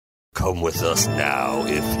Come with us now,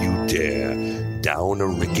 if you dare, down a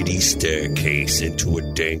rickety staircase into a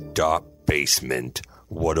dank, dark basement.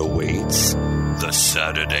 What awaits? The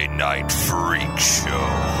Saturday Night Freak Show.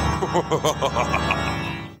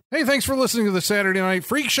 Hey, thanks for listening to the Saturday Night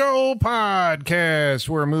Freak Show podcast.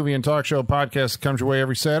 We're a movie and talk show podcast that comes your way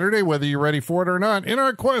every Saturday, whether you're ready for it or not, in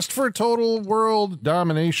our quest for total world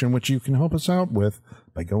domination, which you can help us out with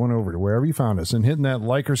by going over to wherever you found us and hitting that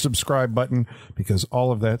like or subscribe button, because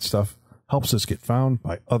all of that stuff helps us get found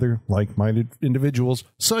by other like-minded individuals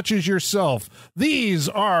such as yourself. These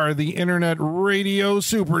are the Internet Radio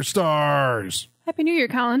Superstars. Happy New Year,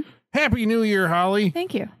 Colin. Happy New Year, Holly.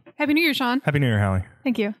 Thank you. Happy New Year, Sean. Happy New Year, Hallie.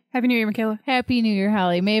 Thank you. Happy New Year, Michaela. Happy New Year,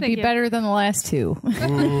 Holly. May it be better than the last two.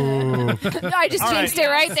 I just jinxed it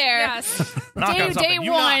right there. Yes. Day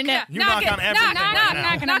one. Knock on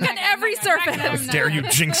everything. Knock on every surface. How dare you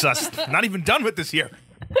jinx us? Not even done with this year.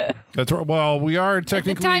 That's right. Well, we are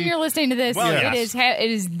technically... At the time you're listening to this,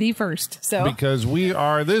 it is the first. So because we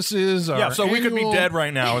are... This is our so we could be dead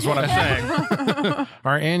right now is what I'm saying.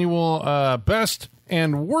 Our annual best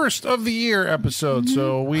and worst of the year episode.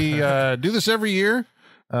 So we do this every year.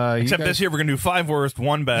 Except this year we're going to do 5 worst,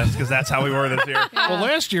 1 best, because that's how we were this year. Well,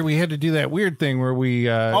 last year we had to do that weird thing where we...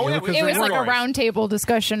 it was like a roundtable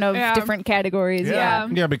discussion of different categories.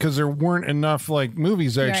 Yeah, because there weren't enough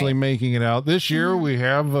movies actually making it out. This year we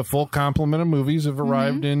have a full complement of movies have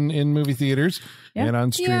arrived in movie theaters and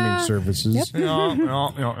on streaming services. Yep.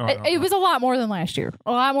 It was a lot more than last year.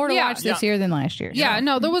 A lot more to watch this year than last year. Yeah,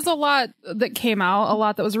 no, there was a lot that came out, a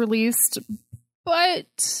lot that was released, but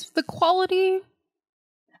the quality...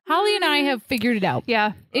 Holly and I have figured it out.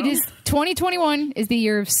 Yeah. It is 2021 is the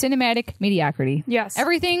year of cinematic mediocrity. Yes.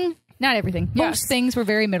 Not everything. Most things were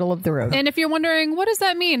very middle of the road. And if you're wondering, what does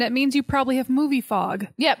that mean? It means you probably have movie fog.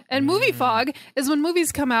 Yep. And movie fog is when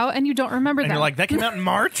movies come out and you don't remember them. And you're like, that came out in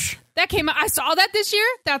March? That came out. I saw that this year.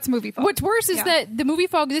 That's movie fog. What's worse is that the movie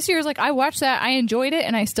fog this year is I watched that, I enjoyed it,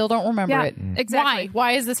 and I still don't remember it. Exactly.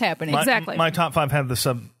 Why is this happening? Exactly. My top 5 had the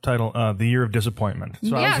subtitle, The Year of Disappointment.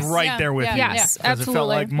 So I was right there with you. Yes, because it felt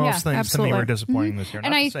like most things to me were disappointing this year.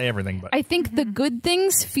 Not to say everything, but I think the good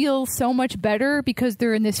things feel so much better because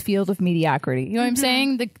they're in this field of mediocrity. You know what I'm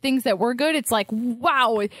saying? The things that were good, it's like,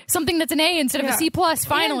 wow, something that's an A instead of a C+,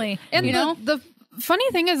 finally. And the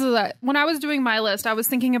funny thing is that when I was doing my list, I was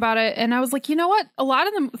thinking about it and I was like, you know what? A lot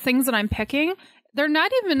of the things that I'm picking, they're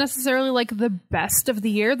not even necessarily the best of the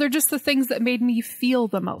year. They're just the things that made me feel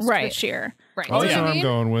the most this year. Right. Oh, that's what I'm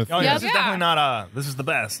going with. Oh, yeah. This is definitely not this is the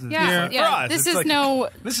best. Yeah. For us, this is no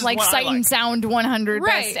Sight and Sound 100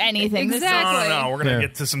 best anything. Exactly. No. We're going to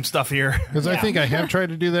get to some stuff here. Because I think I have tried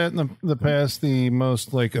to do that in the past, the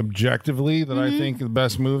most objectively that I think the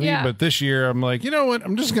best movie. Yeah. But this year I'm like, you know what?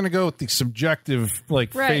 I'm just going to go with the subjective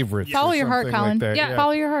favorites. Follow your heart, Colin.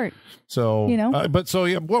 Follow your heart. So,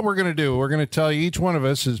 what we're going to do, we're going to tell you, each one of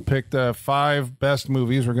us has picked 5 best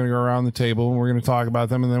movies. We're going to go around the table and we're going to talk about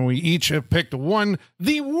them. And then we each have picked the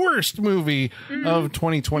worst movie of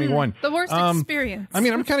 2021. The worst experience. I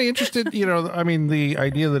mean, I'm kind of interested, the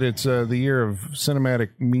idea that it's the year of cinematic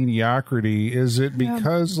mediocrity, is it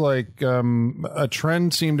because a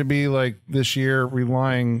trend seemed to be this year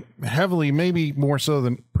relying heavily, maybe more so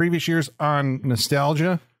than previous years, on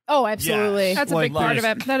nostalgia? Oh, absolutely. Yes. That's a big part of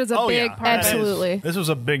it. That is a big part absolutely. of it. This was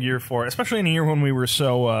a big year for it, especially in a year when we were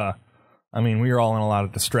so... we were all in a lot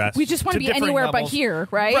of distress. We just want to be anywhere but here,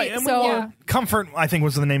 right? Right. And comfort, I think,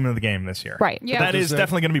 was the name of the game this year. Right. Yeah. That is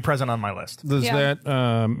definitely going to be present on my list. Does that,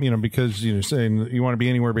 because you're saying you want to be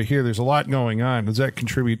anywhere but here, there's a lot going on. Does that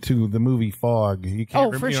contribute to the movie fog? You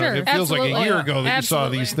can't for sure. It feels like a year ago that you saw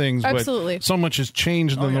these things, but so much has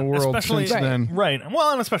changed in the world since then. Right.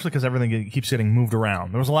 Well, and especially because everything keeps getting moved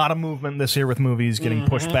around. There was a lot of movement this year with movies getting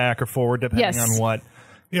pushed back or forward, depending on what.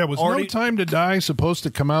 Yeah, was No Time to Die supposed to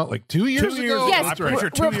come out 2 years ago? Yes, I'm pretty sure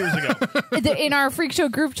 2 years ago. In our Freak Show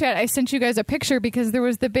group chat, I sent you guys a picture because there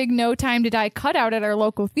was the big No Time to Die cutout at our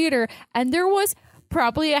local theater, and there was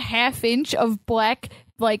probably a half-inch of black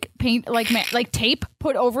paint, tape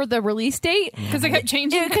put over the release date because it kept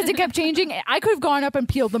changing. I could have gone up and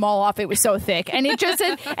peeled them all off. It was so thick, and it just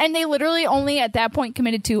said, and they literally only at that point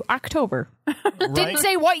committed to October. Didn't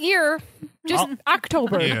say what year. Just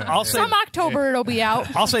October. Yeah. October it'll be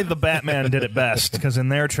out. I'll say the Batman did it best because in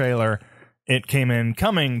their trailer it came in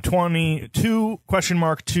coming 22 question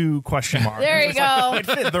mark 2 question mark. There you go.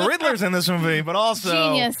 The Riddler's in this movie, but also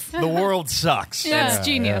genius. The world sucks. That's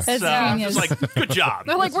genius. That's genius. It's good job.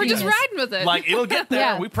 They're we're just riding with it. It'll get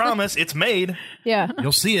there. We promise. It's made. Yeah.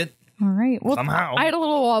 You'll see it. All right. Well, somehow. I had a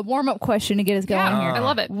little warm-up question to get us going here. I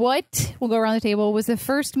love it. We'll go around the table, was the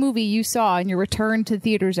first movie you saw in your return to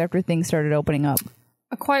theaters after things started opening up?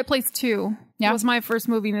 A Quiet Place 2 was my first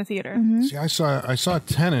movie in the theater. See, I saw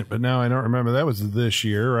Tenet, but now I don't remember. That was this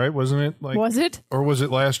year, right? Wasn't it? Was it? Or was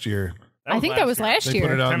it last year? I think that was last They year.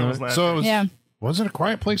 put it out. Tenet was last So year. it was. Yeah. Was it A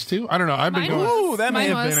Quiet Place 2? I don't know. I've been Mine going. was. Ooh, that may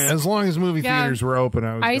Mine have was. been it. As long as movie Yeah. theaters were open,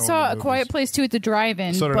 I was. I going saw to A the Quiet movies. Place 2 at the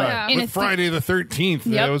drive-in. So did but I. in With Friday the 13th.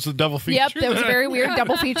 Yep. That was the double feature. Yep, that was a very weird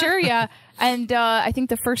double feature. Yeah, and I think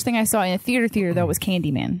the first thing I saw in a theater though was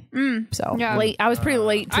Candyman. So Yeah. late. I was pretty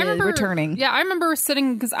late to returning. Yeah, I remember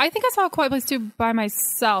sitting because I think I saw A Quiet Place 2 by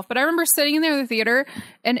myself, but I remember sitting in there in the theater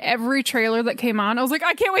and every trailer that came on, I was like,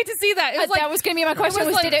 I can't wait to see that. It was like that was going to be my question.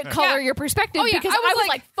 Was, like- did it color yeah. your perspective? Oh, yeah. Because I was I was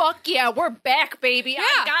like, "Fuck yeah, we're back, baby! Yeah.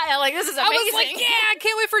 I got it. Like this is amazing." I was like, yeah, I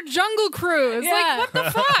can't wait for Jungle Cruise. Yeah. Like, what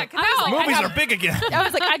the fuck? And I was like, Movies are big again. I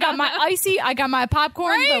was like, I got my icy, I got my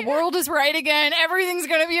popcorn. Right? The world is right again. Everything's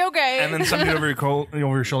gonna be okay. And then somebody over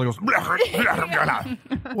your shoulder goes.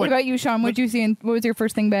 What about you, Sean? What'd you see? And what was your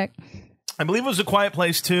first thing back? I believe it was A Quiet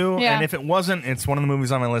Place 2, Yeah. and if it wasn't, it's one of the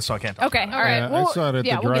movies on my list, so I can't talk Okay, about all right. Yeah, Well, I saw it at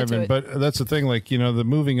yeah, the we'll get to drive-in, it. but that's the thing. Like, the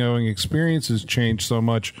movie-going experience has changed so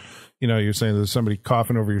much. You're saying there's somebody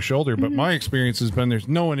coughing over your shoulder, but my experience has been there's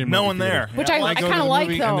no one in No movie one there. theaters. Which I go to kind the of like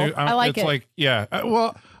movie though. and I like it's it. like, yeah.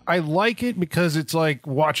 Well, I like it because it's like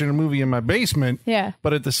watching a movie in my basement. Yeah.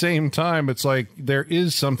 But at the same time, it's like there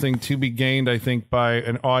is something to be gained, I think, by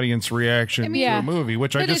an audience reaction mean, to Yeah. a movie,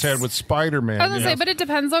 which I but just it's- had with Spider-Man. I was gonna say, but it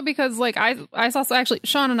depends though, because like I saw actually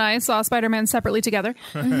Sean and I saw Spider-Man separately together,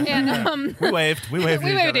 and We waved. We waved.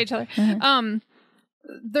 we waved at each other.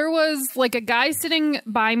 There was like a guy sitting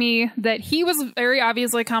by me that he was very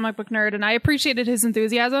obviously a comic book nerd, and I appreciated his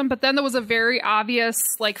enthusiasm. But then there was a very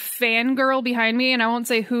obvious like fangirl behind me, and I won't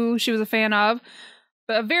say who she was a fan of,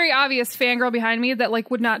 but a very obvious fangirl behind me that like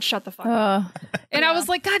would not shut the fuck up. And I was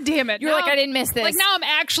like, God damn it! You're like, I didn't miss this. Like now I'm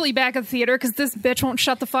actually back at the theater because this bitch won't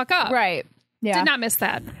shut the fuck up. right. Yeah. Did not miss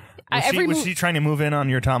that. Was she trying to move in on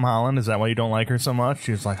your Tom Holland? Is that why you don't like her so much?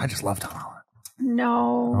 She was like, I just love Tom Holland.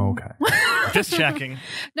 No. Okay. Just checking.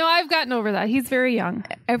 No, I've gotten over that. He's very young.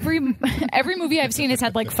 Every movie I've seen has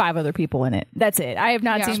had like 5 other people in it. That's it. I have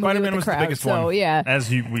not Yeah. seen a movie Spider-Man with was the the crowd. biggest So one. yeah. As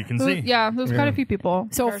we can see. Yeah, there's quite a few people.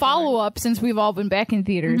 So follow up, since we've all been back in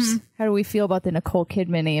theaters, how do we feel about the Nicole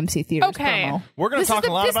Kidman AMC theaters Okay. promo? We're going to This talk is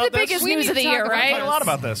a lot this about is the this. biggest We news need of the to year, talk about right? Talk a lot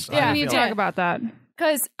about this. Yeah. We need to Yeah. talk about that.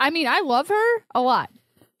 Because I mean, I love her a lot.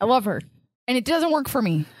 I love her, and it doesn't work for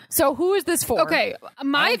me. So who is this for? Okay,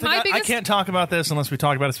 my I biggest. can't talk about this unless we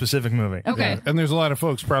talk about a specific movie. Okay. And there's a lot of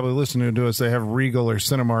folks probably listening to us. They have Regal or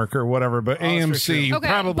Cinemark or whatever, but AMC, you've Okay.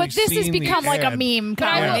 probably But this has seen the become like a ad. meme. But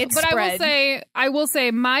Colin. I will, It's but spread. I will say,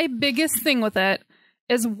 my biggest thing with it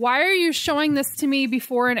is why are you showing this to me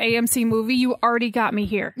before an AMC movie? You already got me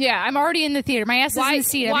here. Yeah, I'm already in the theater. My ass is Why- in the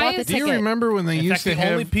seat. I why bought the is- Do you ticket. remember when they In used fact, to the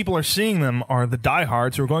have only people are seeing them are the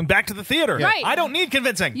diehards who are going back to the theater. Right. I don't need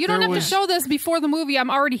convincing. You don't There have was- to show this before the movie. I'm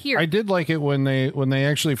already here. I did like it when they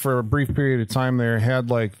actually for a brief period of time there had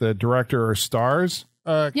like the director or stars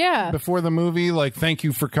Yeah. before the movie, like thank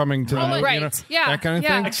you for coming to the movie, right. you know, Yeah. that kind of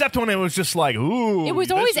Yeah. thing. Except when it was just like, ooh. It was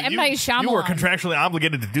this always is- M. Night You were Shyamalan. contractually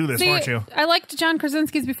obligated to do this, See, weren't you? I liked John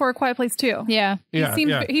Krasinski's before A Quiet Place too. Yeah. Yeah,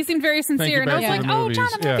 He seemed very Thank you sincere, and I back was to like, the "Oh, movies. John,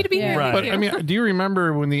 I'm happy to be Yeah. here." Right. with But you. I mean, do you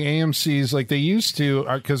remember when the AMC's like they used to?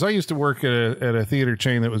 Because I used to work at a theater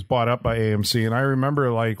chain that was bought up by AMC, and I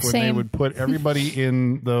remember like when they Same. would put everybody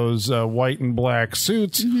in those white and black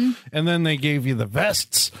suits, and then they gave you the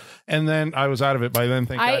vests, and then I was out of it by then.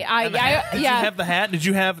 Thank God. Did you have the hat? Did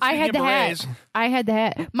you have? I had the berets? hat. I had the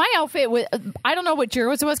hat. My outfit was, I don't know what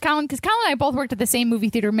yours was, Colin, because Colin and I both worked at the same movie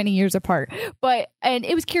theater many years apart. And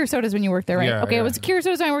it was Kirasota's when you worked there, right? Yeah, okay, yeah. it was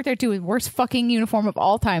Kirasota's when I worked there too. It was the worst fucking uniform of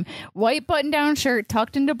all time. White button down shirt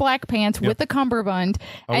tucked into black pants with the cummerbund.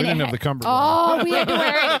 Oh, we And didn't it have the cummerbund. Oh, we had to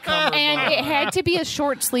wear it. And it had to be a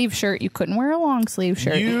short sleeve shirt. You couldn't wear a long sleeve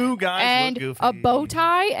shirt. You guys and look goofy. a bow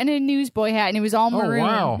tie and a newsboy hat, and it was all maroon.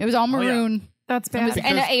 wow. It was all maroon. That's bad.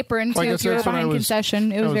 And an apron too. Like I If you were said, when I behind was-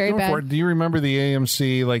 concession, it I was very going for bad. it. Do you remember the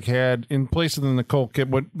AMC like had in place of the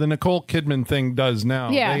what the Nicole Kidman thing does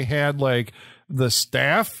now? Yeah. They had like the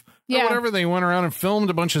staff. Yeah. Or whatever, they went around and filmed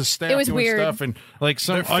a bunch of staff It was doing weird. stuff, and like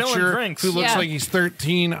some They're filling usher drinks. who looks Yeah. like he's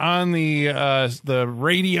 13 on the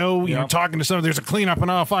radio, you know, Yep. talking to someone. There's a cleanup in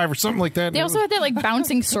aisle 5 or something like that. They also had that like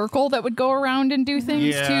bouncing circle that would go around and do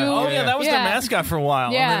things Yeah. too. Oh yeah, that was Yeah. their mascot for a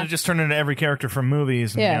while. Yeah. And then it just turned into every character from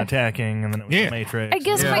movies and Yeah. attacking, and then it was Yeah. the Matrix. I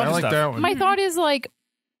guess yeah, my- I like stuff. that one. My thought is like,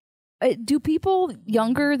 do people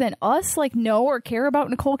younger than us like know or care about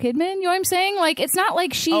Nicole Kidman? You know what I'm saying? Like, it's not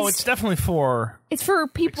like she's. Oh, it's definitely for it's for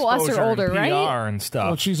people us exposure or older, and right? PR and stuff.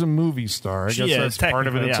 well, she's a movie star. I She guess is, that's part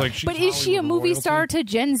of it. technically, It's yeah. like she's But is she a Hollywood movie royalty. star to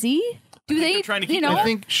Gen Z? Do they? trying to keep I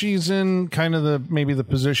think she's in kind of maybe the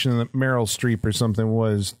position that Meryl Streep or something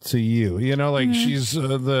was to you. You know, like she's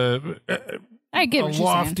I get what a you're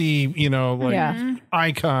lofty, saying.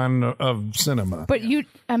 icon of cinema. But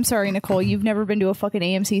I'm sorry, Nicole, you've never been to a fucking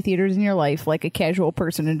AMC theaters in your life, like a casual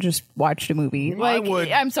person, and just watched a movie. Like,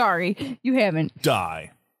 I'm sorry, you haven't.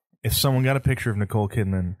 Die if someone got a picture of Nicole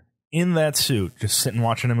Kidman in that suit, just sitting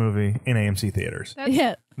watching a movie in AMC theaters.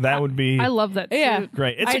 That would be. I love that suit. Yeah.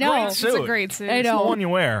 Great. It's I a know. great suit. It's a great suit. I It's the know. one you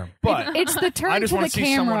wear, but It's the turn I just to the want to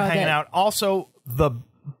see someone camera. hanging out. Also, the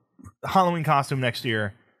Halloween costume next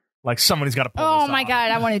year. Like somebody's got to pull this Oh my off.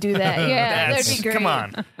 god, I want to do that. Yeah, that'd That's- be great. Come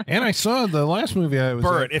on, And I saw the last movie I was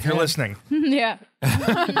Bert, at if you're had- listening. Yeah.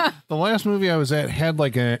 The last movie I was at had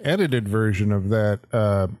like an edited version of that.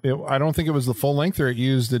 I don't think it was the full length, or it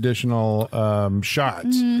used additional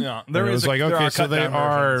shots. Yeah, There there was is like, there okay, are so they cut-down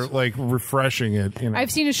are versions. like refreshing it.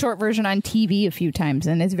 I've seen a short version on TV a few times,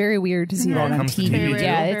 and it's very weird to see that on comes to TV. TV, too.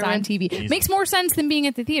 Yeah, Very it's on weird. TV. Makes more sense than being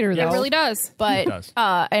at the theater, though. It really does. But It does.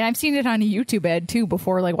 and I've seen it on a YouTube ad too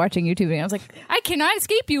before, like watching YouTube, and I was like, I cannot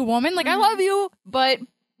escape you, woman. Like I love you, but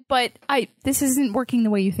this isn't working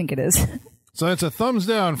the way you think it is. So that's a thumbs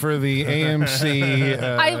down for the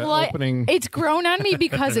AMC opening. It's grown on me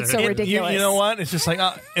because it's so ridiculous. You know what? It's just like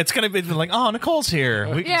it's gonna be like, oh, Nicole's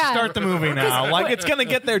here. We can Yeah. start the movie now. Like it's gonna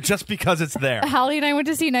get there just because it's there. Holly and I went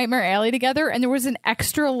to see Nightmare Alley together, and there was an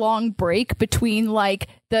extra long break between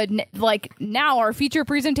now our feature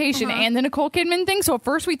presentation and the Nicole Kidman thing. So at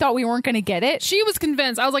first we thought we weren't going to get it, She was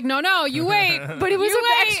convinced. I was like, no, you wait. but it was an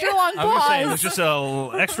extra long I'm just saying, pause. there's just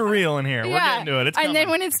a extra reel in here. We're getting to it. It's and coming. then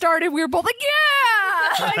when it started, we were both like,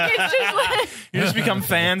 yeah, like it's just like. You just become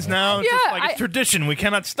fans now. It's just Yeah, like it's tradition. We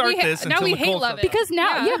cannot start this now until we Nicole hate love starts. it. Because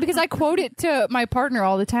now, because I quote it to my partner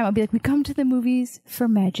all the time. I'll be like, "We come to the movies for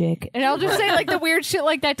magic," and I'll just say like the weird shit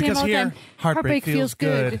like that to him Because all the here, time. heartbreak feels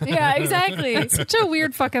good. Yeah, exactly. Such a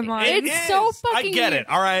weird fucking line. It It's is. so I fucking get weird. it.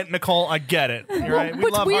 All right, Nicole, I get it. You're right. We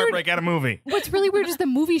what's love weird- heartbreak at a movie. What's really weird is the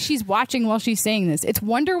movie she's watching while she's saying this. It's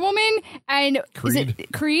Wonder Woman and is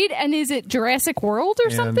it Creed and is it Jurassic World or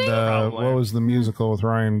and something? what was the musical with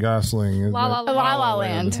Ryan Gosling? Is La La that- La. La La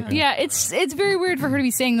Land. Yeah, it's very weird for her to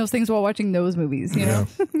be saying those things while watching those movies. You know?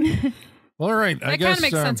 Well, all right. I That guess kind of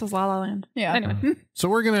makes sense with La La Land. Yeah. Anyway. So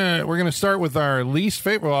we're gonna start with our least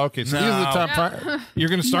favorite. Well, okay. So these are the No. top five. You're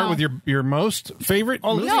gonna start with your most favorite.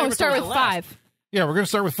 Oh, movie? No, favorite start was with the last. 5. Yeah, we're gonna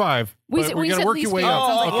start with 5. We but said- we're we gonna said work least your way favorite. up.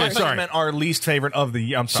 Sounds like Okay, I thought sorry. you meant our least favorite of the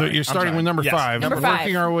year. I'm So sorry. you're starting with number Yes. 5. Number We're 5.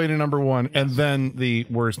 working our way to number 1, and then the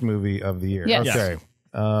worst movie of the year. Yes. Okay.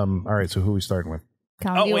 All right. So who are we starting with?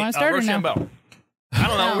 Colin, Oh do you wait, want to start or no? Rochambeau. I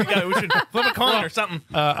don't know. We should flip a coin or something.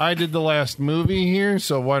 I did the last movie here,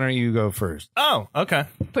 so why don't you go first? Oh, okay.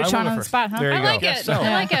 Put I Sean will go on the first. spot, huh? There you I go. like Guess it. so.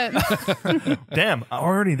 I like it. Damn,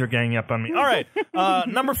 already they're ganging up on me. All right,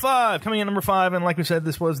 number 5, coming in number 5, and like we said,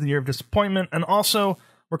 this was the year of disappointment, and also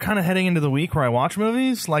we're kind of heading into the week where I watch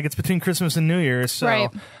movies. Like it's between Christmas and New Year's, so Right.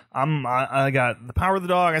 I got The Power of the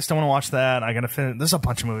Dog. I still want to watch that. I got to finish. There's a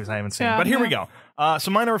bunch of movies I haven't seen, Yeah. but here we go.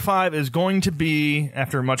 So my number 5 is going to be,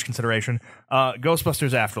 after much consideration,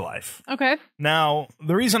 Ghostbusters Afterlife. Okay. Now,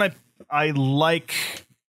 the reason I like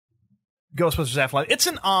Ghostbusters Afterlife, it's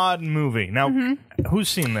an odd movie. Now, who's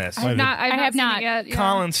seen this? I have not. not seen it yet. Yeah.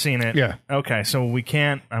 Colin's seen it. Yeah. Okay, so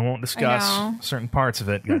I won't discuss I know. certain parts of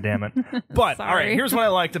it. God damn it. But, all right, Sorry. here's what I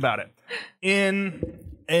liked about it.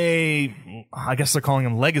 I guess they're calling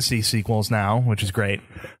them legacy sequels now, which is great.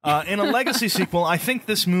 In a legacy sequel, I think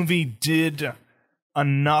this movie did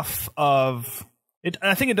enough of it.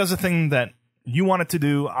 I think it does a thing that you want it to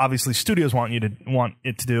do. Obviously, studios want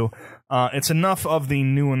it to do. It's enough of the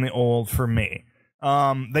new and the old for me.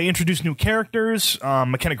 They introduced new characters.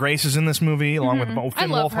 McKenna Grace is in this movie along with I Finn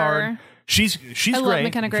love Wolfhard. her. She's I love great.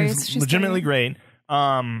 McKenna Grace. She's legitimately great.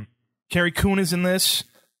 Carrie Coon is in this.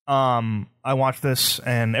 I watch this,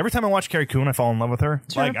 and every time I watch Carrie Coon, I fall in love with her.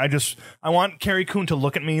 Sure. Like I want Carrie Coon to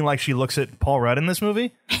look at me like she looks at Paul Rudd in this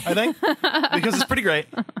movie. I think because it's pretty great.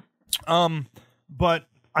 But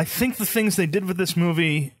I think the things they did with this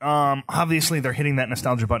movie, obviously they're hitting that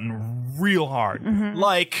nostalgia button real hard,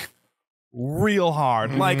 like real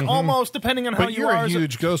hard, like almost depending on how But you you're are. a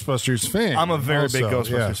huge Ghostbusters fan. I'm a very big also,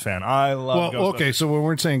 Ghostbusters yeah. fan. I love. Well, okay, so when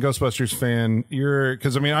we're saying Ghostbusters fan, you're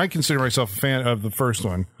because I mean I consider myself a fan of the first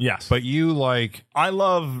one. Yes. but you like I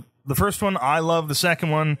love the first one. I love the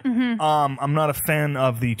second one. I'm not a fan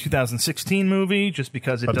of the 2016 movie just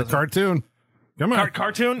because it the doesn't. cartoon. Come on,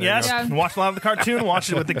 Cartoon, yes. go. Yeah. Watched a lot of the cartoon. Watched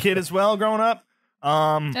it with the kid as well growing up.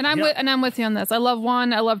 And I'm with you on this. I love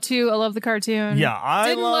 1. I love 2. I love the cartoon. Yeah, I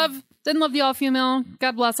Didn't love Didn't love the all-female.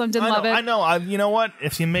 God bless them. Didn't love it. I know. You know what?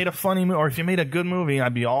 If you made a funny movie or if you made a good movie,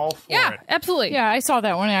 I'd be all for Yeah, it. absolutely. Yeah, I saw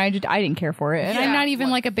that one and I didn't care for it. And I'm Yeah. not even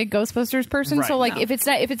like a big Ghostbusters person, Right. so like if it's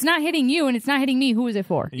not hitting you and it's not hitting me, who is it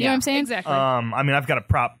for? You know what I'm saying? Exactly. I mean, I've got a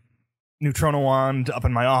prop Neutrona wand up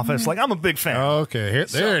in my office. Like, I'm a big fan. Okay,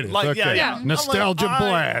 there it is. Like, okay. yeah. Nostalgia I'm like,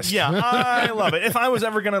 blast. I love it. If I was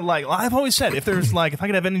ever gonna I've always said if there's if I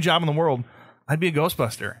could have any job in the world, I'd be a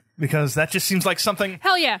Ghostbuster because that just seems like something.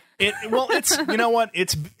 Hell yeah. It's you know what?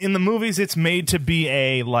 It's in the movies. It's made to be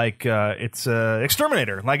it's a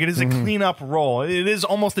exterminator. Like it is a cleanup role. It is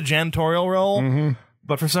almost a janitorial role,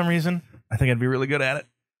 but for some reason, I think I'd be really good at it.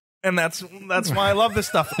 And that's why I love this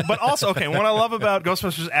stuff. But also, okay, what I love about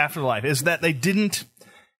Ghostbusters Afterlife is that they didn't.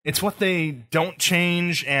 It's what they don't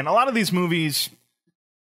change, and a lot of these movies,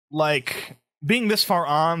 like being this far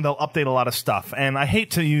on, they'll update a lot of stuff. And I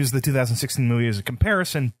hate to use the 2016 movie as a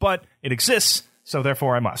comparison, but it exists, so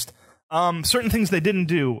therefore I must. Certain things they didn't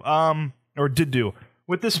do, or did do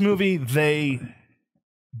with this movie, they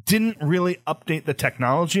didn't really update the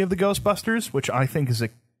technology of the Ghostbusters, which I think is a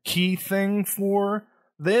key thing for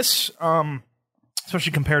this,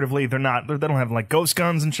 especially comparatively. They don't have like ghost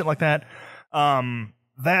guns and shit like that.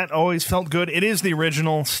 That always felt good. It is the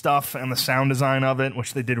original stuff and the sound design of it,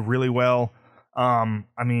 which they did really well.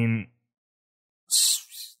 I mean,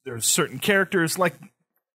 there's certain characters, like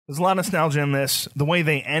there's a lot of nostalgia in this. The way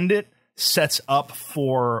they end it sets up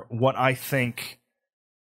for what I think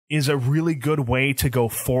is a really good way to go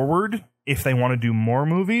forward if they want to do more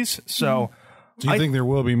movies. So, do you think there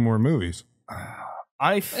will be more movies?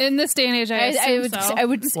 In this day and age, I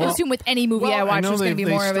would assume with any movie I watch, there's going to be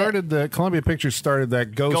more of it. The Columbia Pictures started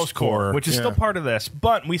that Ghost Corps, which is still part of this.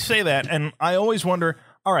 But we say that, and I always wonder,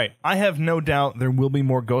 all right, I have no doubt there will be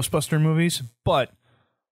more Ghostbuster movies, but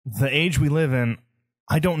the age we live in,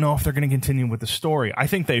 I don't know if they're going to continue with the story. I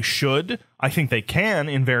think they should. I think they can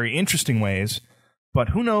in very interesting ways. But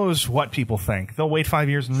who knows what people think. They'll wait 5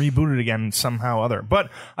 years and reboot it again somehow or other. But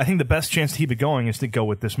I think the best chance to keep it going is to go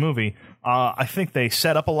with this movie. I think they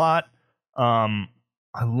set up a lot. I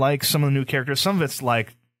like some of the new characters. Some of it's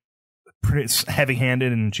like pretty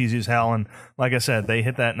heavy-handed and cheesy as hell. And like I said, they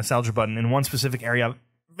hit that nostalgia button in one specific area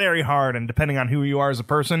very hard. And depending on who you are as a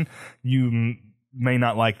person, you may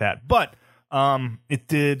not like that. But it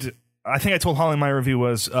did... I think I told Holly my review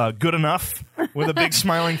was good enough with a big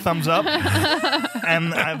smiling thumbs up,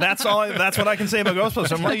 and that's all. That's what I can say about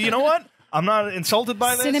Ghostbusters. I'm like, you know what? I'm not insulted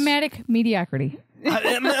by this. Cinematic mediocrity.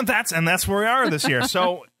 And that's where we are this year.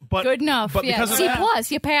 So, but good enough. But because of C that, plus,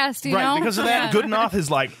 you passed. You know? Because of that, good enough is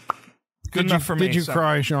like good enough for me. Did you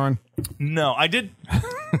cry, Sean? No, I did.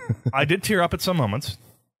 I did tear up at some moments.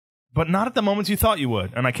 But not at the moments you thought you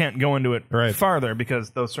would, and I can't go into it farther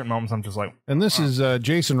because those certain moments I'm just like. And this is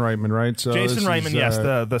Jason Reitman, right? So Jason Reitman, yes,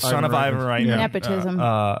 the son of Ivan Reitman. Yeah. Nepotism.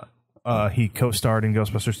 He co-starred in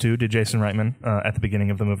Ghostbusters 2, did Jason Reitman at the beginning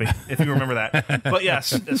of the movie, if you remember that. But yes,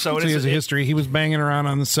 so it he is has a history. He was banging around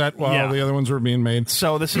on the set while the other ones were being made.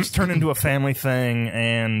 So this has turned into a family thing,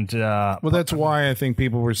 and well, that's why I think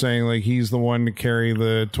people were saying like he's the one to carry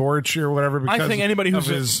the torch or whatever. Because I think anybody who's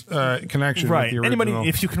of his connection, with the original. Anybody,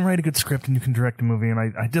 if you can write a good script and you can direct a movie,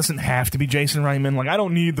 and it doesn't have to be Jason Reitman. Like I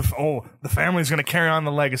don't need the family's going to carry on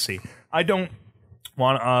the legacy. I don't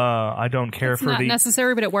care it's for not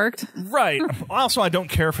necessary, but it worked. Right. Also, I don't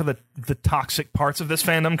care for the toxic parts of this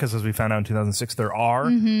fandom because, as we found out in 2006, there are.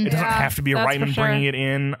 It doesn't have to be a Reitman bringing it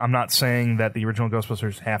in. I'm not saying that the original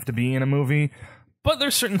Ghostbusters have to be in a movie, but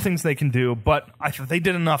there's certain things they can do. But I thought they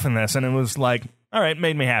did enough in this, and it was like, all right,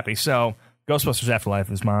 made me happy. So, Ghostbusters Afterlife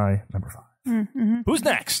is my number 5. Who's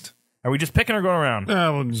next? Are we just picking or going around?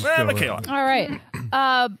 We'll just go Michaela. All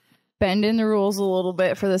right. Bending the rules a little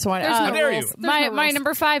bit for this one. How dare you? My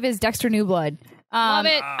number 5 is Dexter New Blood. Love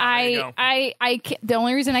it. The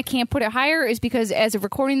only reason I can't put it higher is because as of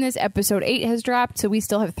recording this, episode 8 has dropped, so we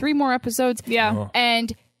still have 3 more episodes. Yeah.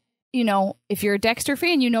 And you know, if you're a Dexter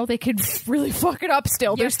fan, you know they could really fuck it up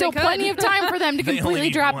still. There's still plenty of time for them to completely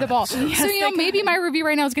drop the ball. So, you know, maybe my review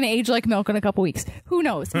right now is going to age like milk in a couple weeks. Who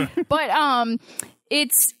knows? But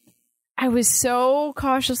I was so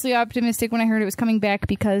cautiously optimistic when I heard it was coming back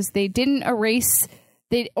because they didn't erase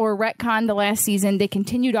or retcon the last season. They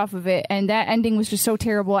continued off of it, and that ending was just so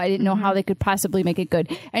terrible. I didn't know how they could possibly make it good.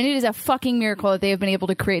 And it is a fucking miracle that they have been able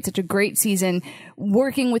to create such a great season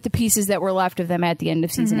working with the pieces that were left of them at the end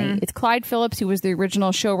of season 8. It's Clyde Phillips, who was the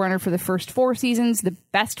original showrunner for the first 4 seasons, the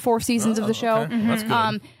best 4 seasons of the show. Okay. That's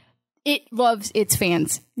good. it loves its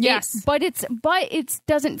fans. Yes. But it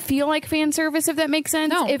doesn't feel like fan service, if that makes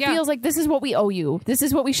sense. No, it feels like this is what we owe you. This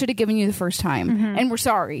is what we should have given you the first time. And we're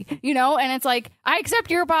sorry. And it's like, I accept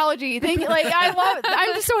your apology. Thank you. Like,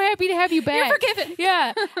 I'm just so happy to have you back. You're forgiven.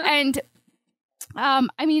 Yeah. And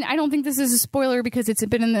I mean, I don't think this is a spoiler because it's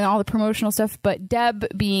been in all the promotional stuff, but Deb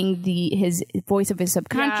being his voice of his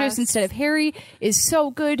subconscious instead of Harry is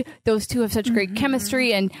so good. Those two have such great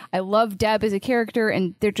chemistry, and I love Deb as a character,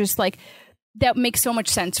 and they're just like, that makes so much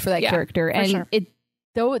sense for that character. And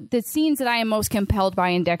the scenes that I am most compelled by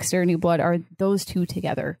in Dexter New Blood are those two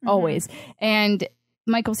together, always. And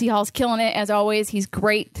Michael C. Hall's killing it, as always. He's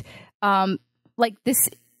great. Like this,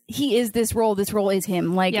 he is this role. This role is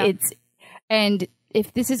him. Like and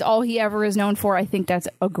if this is all he ever is known for, I think that's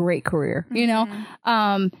a great career,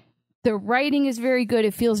 The writing is very good.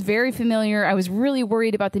 It feels very familiar. I was really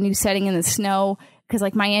worried about the new setting in the snow because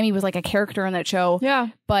like Miami was like a character on that show. Yeah.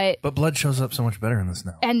 But blood shows up so much better in the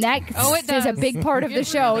snow. And that is a big part of the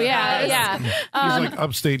show. Yeah. He's like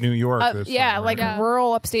upstate New York.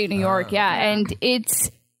 Rural upstate New York. And it's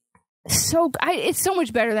so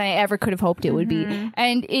much better than I ever could have hoped it would be.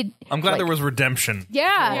 And I'm glad there was redemption.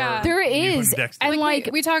 Yeah, there is. And like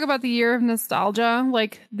we talk about the year of nostalgia,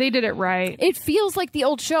 like they did it right. It feels like the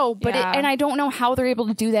old show, but and I don't know how they're able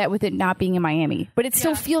to do that with it not being in Miami. But it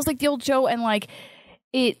still feels like the old show, and like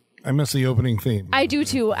it. I miss the opening theme. I do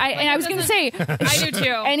too. I was going to say, I do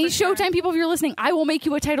too. Any Showtime people, if you're listening, I will make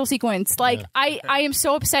you a title sequence. Like I am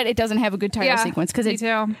so upset it doesn't have a good title sequence because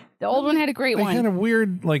the old one had a great one. Kind of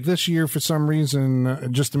weird. Like this year, for some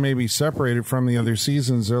reason, just to maybe separate it from the other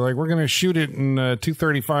seasons, they're like, we're going to shoot it in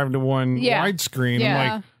 235 to 1 widescreen. Yeah.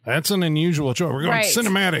 I'm like, that's an unusual show. We're going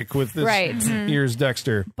cinematic with this year's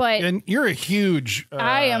Dexter. And you're a huge...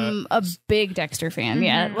 I am a big Dexter fan.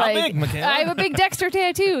 Yeah, like, how big, Michaela? I have a big Dexter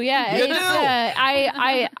tattoo. Yeah, you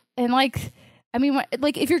do. And like, I mean,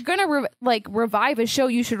 like if you're gonna revive a show,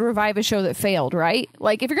 you should revive a show that failed, right?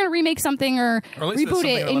 Like if you're gonna remake something or at least reboot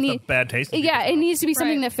it, it needs bad taste. Yeah, it needs to be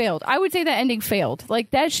something that failed. I would say that ending failed. Like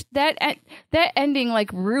that ending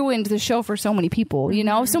like ruined the show for so many people.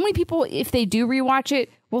 So many people, if they do rewatch it,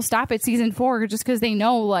 will stop at season 4 just because they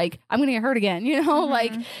know, like, I'm gonna get hurt again.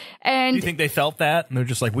 Like, and do you think they felt that and they're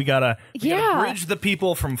just like, we gotta bridge the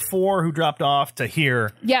people from 4 who dropped off to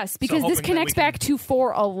here? Yes, because this connects back to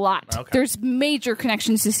 4 a lot. Okay. There's major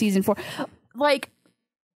connections to season 4. Like,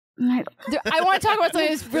 I want to talk about something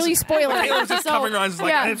that's really spoiler. Taylor's just covering her eyes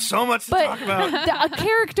like, I have so much to talk about. A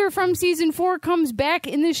character from season 4 comes back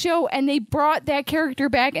in the show, and they brought that character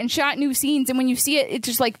back and shot new scenes, and when you see it, it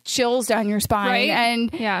just like chills down your spine. Right?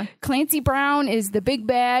 And Clancy Brown is the big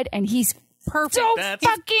bad, and he's perfect.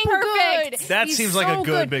 Fucking good. That seems like a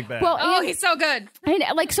good big bad. Well, he's so good. And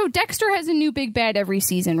like, so Dexter has a new big bad every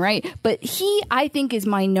season, right? But I think, is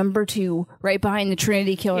my number 2 right behind the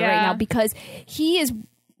Trinity Killer right now, because he is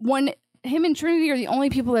him and Trinity are the only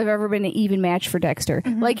people that have ever been an even match for Dexter.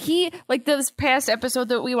 Like this past episode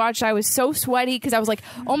that we watched, I was so sweaty because I was like,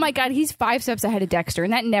 oh my God, he's 5 steps ahead of Dexter,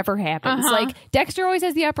 and that never happens. Like Dexter always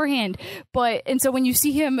has the upper hand, and so when you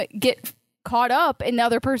see him get caught up in the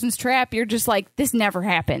other person's trap, you're just like, this never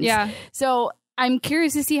happens. Yeah. So I'm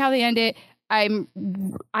curious to see how they end it.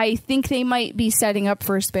 I think they might be setting up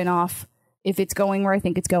for a spinoff if it's going where I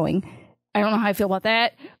think it's going. I don't know how I feel about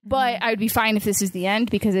that, but I'd be fine if this is the end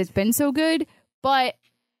because it's been so good. But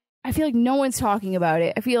I feel like no one's talking about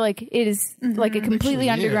it. I feel like it is like a completely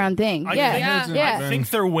underground thing. I think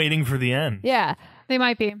they're waiting for the end. Yeah. They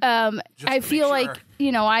might be. I feel like,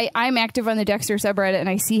 I'm active on the Dexter subreddit, and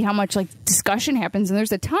I see how much like discussion happens, and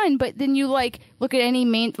there's a ton, but then you like look at any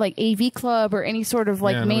main like AV Club or any sort of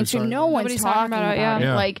like mainstream, no one's talking about it.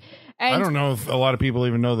 Yeah. Like, I don't know if a lot of people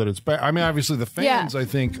even know that it's back. I mean, obviously the fans, I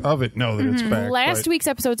think, of it know that it's back. Last week's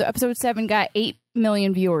episode 7, got 8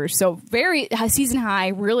 million viewers, so very season high,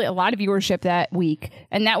 really a lot of viewership that week,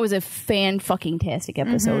 and that was a fan-fucking-tastic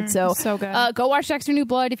episode. So good. Go watch Dexter New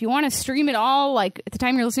Blood if you want to stream it all. Like at the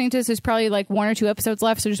time you're listening to this, there's probably like 1 or 2 episodes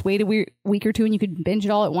left, so just wait a week or 2 and you could binge it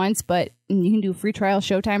all at once. But you can do a free trial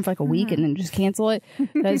Showtime for like a week and then just cancel it,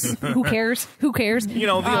 because who cares? The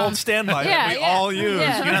old standby that we all use. You know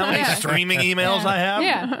how many streaming emails I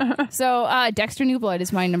have? So Dexter New Blood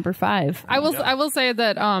is my number 5. I will say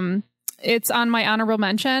that it's on my honorable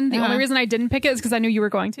mention. The only reason I didn't pick it is because I knew you were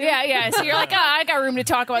going to. Yeah. So you're like, I got room to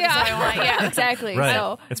talk about this if I want. Yeah, exactly. Right.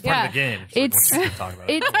 So it's part of the game. It's talk about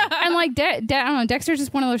it. And like, I don't know, Dexter's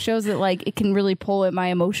just one of those shows that like it can really pull at my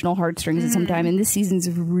emotional heartstrings at some time. And this season's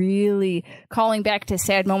really calling back to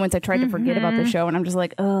sad moments I tried to forget about the show, and I'm just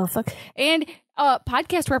like, oh fuck. And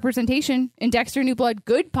podcast representation in Dexter New Blood.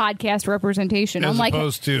 Good podcast representation. As Unlike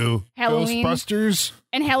opposed to Halloween. Ghostbusters.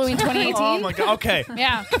 and Halloween 2018. Oh my god. Okay.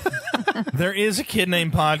 Yeah. There is a kid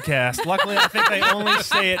named podcast. Luckily, I think they only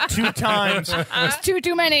say it 2 times. There's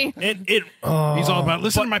too many. He's all about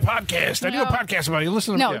listen to my podcast. I do a podcast about you.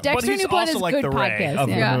 Listen to No, yeah. Dexter But he's New Blood also is like good the Ray podcast. of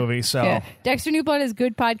yeah. the movie. So Yeah. Dexter New Blood is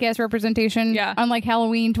good podcast representation. Yeah. Unlike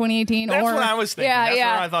Halloween 2018. that's or, what I was thinking. Yeah, That's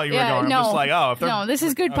yeah. where I thought you were yeah, going. I'm no, just like, oh, if they're no, this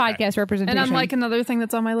is good Okay. podcast representation. And unlike another thing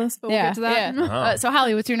that's on my list, but we'll get to that. Yeah. So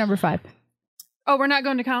Holly, what's your number 5? Oh, we're not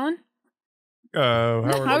going to Colin?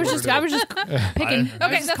 I was just picking.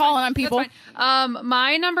 Okay, just that's calling fine. on people. That's fine.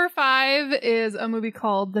 My number 5 is a movie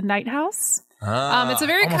called The Night House. It's a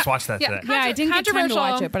very almost watched that today. Yeah, I didn't get time to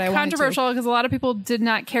watch it, but I wanted to. Controversial because a lot of people did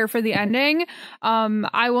not care for the ending.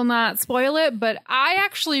 I will not spoil it, but I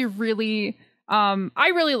actually really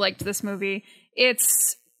liked this movie.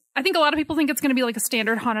 I think a lot of people think it's going to be like a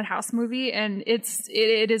standard haunted house movie, and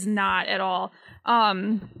it is not at all.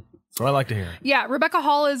 That's what I like to hear. Yeah, Rebecca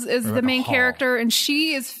Hall is the main Hall. character, and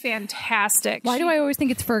she is fantastic. Why do I always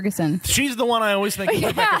think it's Ferguson? She's the one I always think is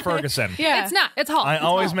Rebecca Ferguson. Yeah. It's not. It's Hall. I It's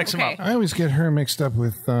always Hall. mix them Okay. up. I always get her mixed up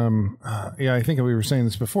with I think we were saying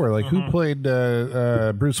this before, like who played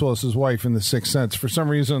Bruce Willis's wife in The Sixth Sense. For some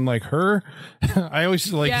reason, like her, I always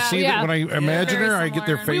see that when I imagine Very her, I get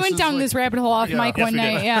their similar. faces. We went down this rabbit hole off mic Yes, one we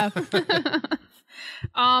night. did.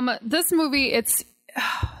 Yeah. This movie, it's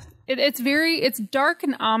dark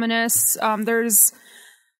and ominous.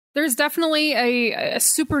 There's definitely a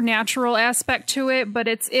supernatural aspect to it, but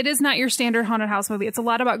it is not your standard haunted house movie. It's a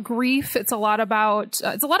lot about grief. It's a lot about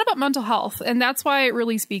mental health, and that's why it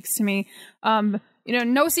really speaks to me.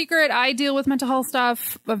 No secret, I deal with mental health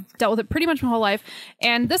stuff. I've dealt with it pretty much my whole life,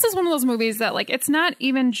 and this is one of those movies that it's not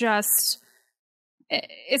even just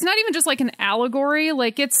like an allegory.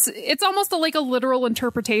 Like it's almost like a literal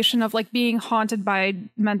interpretation of like being haunted by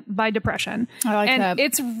depression. I like and that.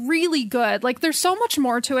 It's really good. Like there's so much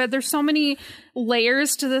more to it. There's so many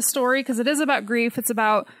layers to this story because it is about grief. It's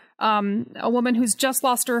about a woman who's just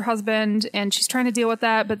lost her husband and she's trying to deal with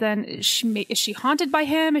that. But then is she haunted by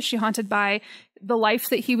him? Is she haunted by the life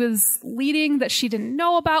that he was leading that she didn't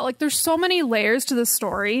know about? Like there's so many layers to this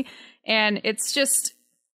story, and it's just.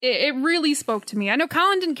 It really spoke to me. I know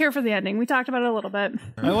Colin didn't care for the ending. We talked about it a little bit.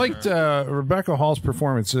 I liked Rebecca Hall's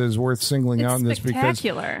performance is worth singling out in this because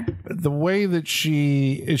spectacular. the way that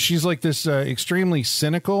she's like this extremely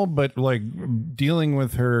cynical, but like dealing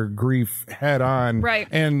with her grief head on. Right.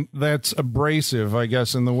 And that's abrasive, I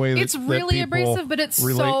guess, in the way that It's really that people abrasive, but it's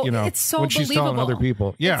relate, so it's so when she's telling believable. other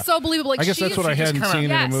people. Yeah. It's so believable. Like I guess that's what I hadn't seen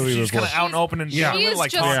in a movie She's before. kind of out and open and Yeah. genuine, like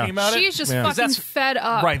talking about it. She's just Yeah. fucking That's- fed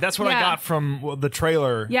up. Right, that's what I got from the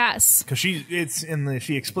trailer. Yes. Because she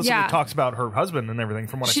explicitly Yeah. talks about her husband and everything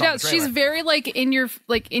from what She I saw in does. the trailer. She's very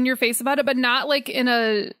in your face about it, but not like in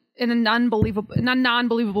a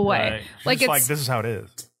non-believable way. Right. She's Like just it's this is how it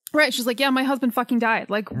is. right. She's like, yeah, my husband fucking died.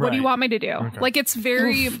 Like, what do you Right. want me to do? Like, it's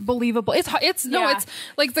very believable. It's Yeah. it's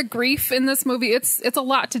like the grief in this movie. It's a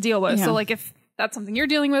lot to deal with. Yeah. So like, if that's something you're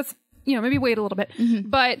dealing with, maybe wait a little bit.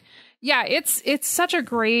 But yeah, it's such a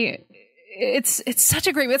great. It's such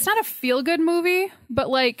a great. It's not a feel good movie, but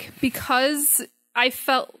like because I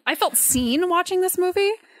felt seen watching this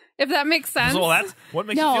movie. If that makes sense. Well, that's what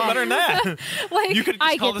makes No. you feel better than that. Like You could just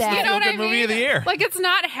I call get this that. the You know feel good movie of the year. Like it's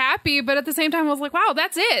not happy, but at the same time, I was like, wow,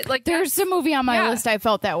 that's it. Like There's a movie on my Yeah. list I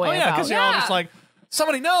felt that way Oh yeah, about. because you're all just like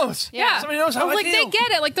somebody knows. Yeah. somebody knows how I was I like, feel. they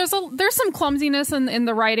get it. Like there's some clumsiness in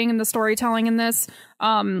the writing and the storytelling in this.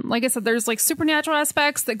 Like I said, there's like supernatural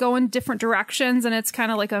aspects that go in different directions, and it's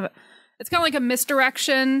kind of like a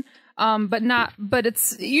misdirection. But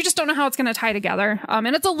it's you just don't know how it's going to tie together. And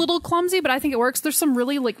it's a little clumsy, but I think it works. There's some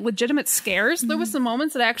really like legitimate scares. There was some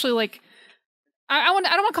moments that actually like I don't want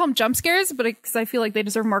to call them jump scares, but because I feel like they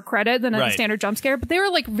deserve more credit than a Right. standard jump scare. But they were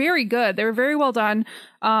like very good. They were very well done.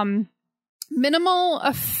 Minimal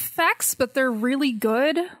effects, but they're really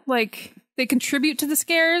good. Like they contribute to the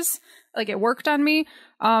scares. Like it worked on me.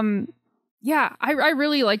 Yeah, I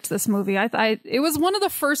really liked this movie. It was one of the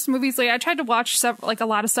first movies. Like I tried to watch a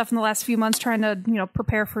lot of stuff in the last few months, trying to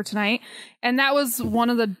prepare for tonight, and that was one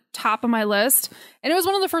of the top of my list. And it was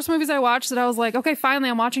one of the first movies I watched that I was like, okay, finally,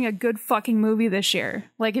 I'm watching a good fucking movie this year.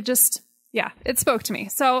 Like it just, yeah, it spoke to me.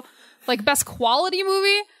 So, like best quality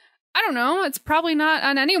movie, I don't know. It's probably not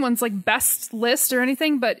on anyone's like best list or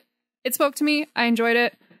anything, but it spoke to me. I enjoyed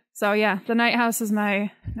it. So yeah, The Night House is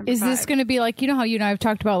my number Is 5. this going to be like, how you and I have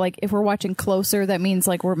talked about, like, if we're watching Closer, that means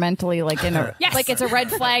like we're mentally like in a, Yes. like it's a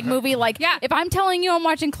red flag movie. Like, Yeah. if I'm telling you I'm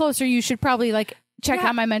watching Closer, you should probably like check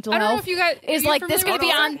on my mental I don't know health. if you guys Is are you like this going to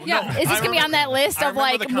be familiar on? with that? Is this going to be on that list I of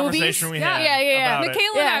remember like the movies? conversation we Yeah, had yeah. about it.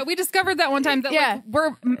 Michaela and I, we discovered that one time that like,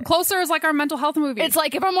 we're Closer is like our mental health movie. It's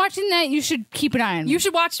like if I'm watching that, you should keep an eye on me. you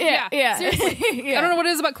should watch. Yeah. Seriously. I don't know what it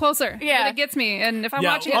is about Closer. Yeah. but it gets me. And if I'm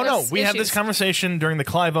Yeah. watching, Oh it, no, there's we had this issues. conversation during the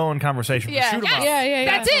Clive Owen conversation. Yeah. For Shoot 'em Up. Yeah.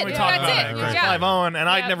 That's it. We talked That's about it. it. Right. Yeah. Clive Owen, and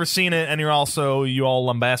I'd Yep. never seen it, and you all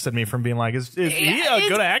lambasted me from being like, is he a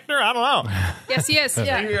good actor? I don't know. Yes, he is.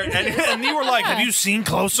 Yeah. and you were like, have you seen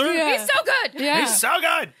Closer? Yeah. He's so good. Yeah. He's so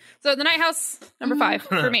good. So The Night House, number 5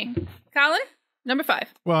 for me. Colin, number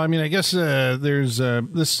 5. Well, I mean, I guess there's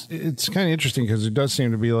this. It's kind of interesting because it does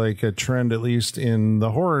seem to be like a trend, at least in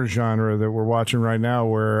the horror genre that we're watching right now,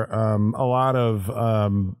 where a lot of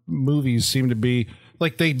movies seem to be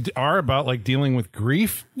like they are about like dealing with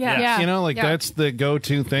grief. Yeah. You know, like Yeah. that's the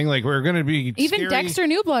go-to thing. Like we're going to be Even scary, Dexter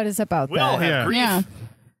New Blood is about We that. all have Yeah. grief. Yeah.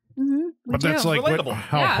 but that's do. like Relatable.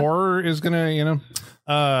 how Yeah. horror is going to,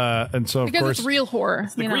 and so of Because course, it's real horror.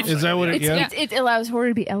 You know? grief is that what it? Yeah. It allows horror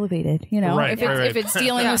to be elevated, you know? Right, if, it's, right. if it's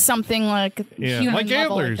dealing with something like Yeah, human like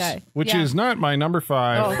level Antlers, like that. which Yeah. is not my number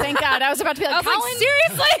 5. Oh, thank God. I was about to be like, I was like, Colin?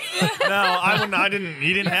 seriously? No, I wouldn't. I didn't.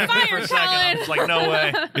 You didn't have me for a fired, second. I Colin. was like, no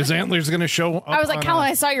way. Is Antlers going to show up? I was like, on Colin,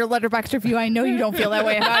 I saw your letterbox review. I know you don't feel that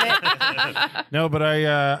way about it. No, but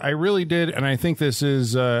I really did, and I think this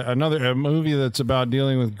is a movie that's about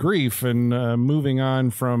dealing with grief and moving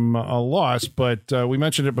on from a loss. But we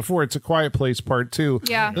mentioned it before; it's A Quiet Place Part 2.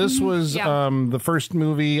 Yeah. This was Yeah. the first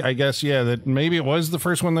movie, I guess. Yeah, that maybe it was the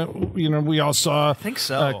first one that we all saw. I think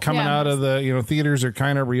so. Coming Yeah. out of the theaters are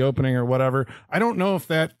kind of reopening or whatever. I don't know if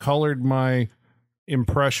that colored my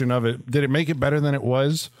impression of it. Did it make it better than it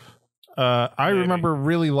was? I remember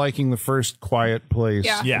really liking the first Quiet Place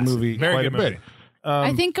Yeah. Yes. movie Very quite good a bit. movie.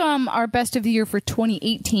 I think our best of the year for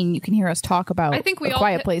 2018, you can hear us talk about I think we A all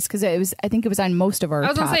Quiet pi- Place because I think it was on most of our I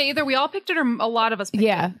was going top. to say either we all picked it or a lot of us picked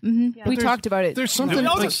Yeah. it. We talked about it. There's Did something we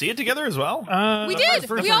all like, just see it together as well? We did.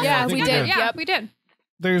 first We one, all yeah, saw it we together. did. Yeah, Yep. we did.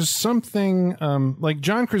 there's something like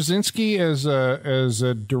John Krasinski as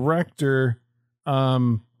a director.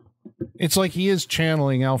 It's like he is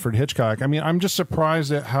channeling Alfred Hitchcock. I mean, I'm just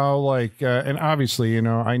surprised at how and obviously,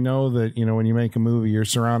 I know that when you make a movie, you're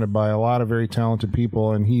surrounded by a lot of very talented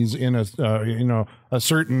people, and he's in a a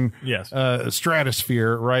certain Yes.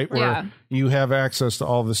 stratosphere, right, where Yeah. you have access to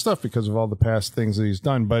all this stuff because of all the past things that he's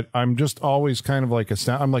done. But I'm just always kind of like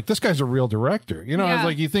I'm like, this guy's a real director. Yeah. It's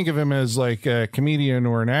like you think of him as like a comedian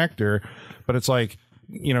or an actor, but it's like,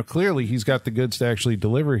 clearly he's got the goods to actually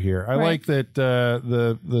deliver here. I Right. like that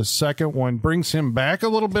the second one brings him back a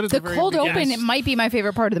little bit at the, the very cold beginning. open, it might be my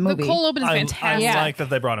favorite part of the movie. The cold open is I fantastic. Yeah. like that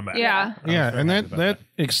they brought him back. Yeah. Yeah, and that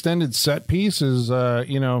extended set piece is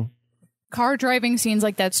Car driving scenes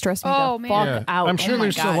like that stress me Oh, the man. fuck out. I'm sure Oh my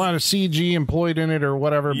there's God. a lot of CG employed in it or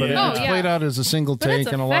whatever, but Yeah. it's Oh, yeah. played out as a single But it's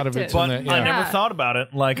take, and a lot of it's effective. in But that. I Yeah. never thought about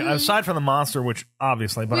it. Like, aside from the monster, which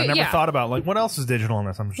obviously, but I never Yeah. thought about, like, what else is digital in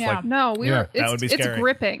this? I'm just Yeah. like, No, we Yeah. were. That would be It's scary.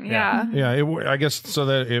 gripping. Yeah. Yeah. I guess so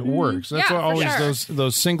that it works. That's Yeah, why for always sure.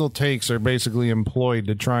 those single takes are basically employed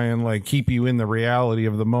to try and like keep you in the reality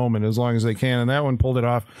of the moment as long as they can. And that one pulled it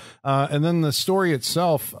off. And then the story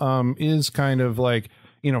itself is kind of like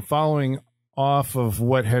following off of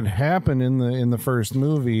what had happened in the first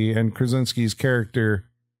movie, and Krasinski's character.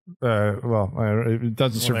 It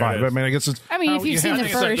doesn't survive. it is. I mean, I guess it's. I mean, if how you've you seen have the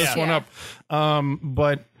to set first, this one yeah. up.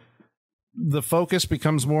 But the focus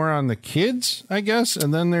becomes more on the kids, I guess,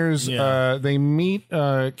 and then there's Yeah. they meet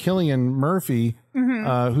Cillian Murphy,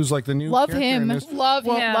 who's like the new Love character in him. this. Love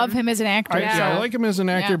him. Yeah. Love him as an actor. I like him as an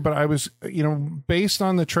actor, Yeah. but I was, based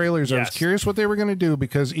on the trailers, I was Yes. curious what they were going to do,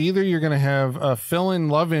 because either you're going to have a fill-in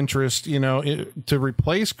love interest, to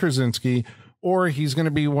replace Krasinski, or he's going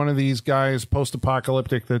to be one of these guys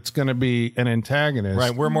post-apocalyptic that's going to be an antagonist.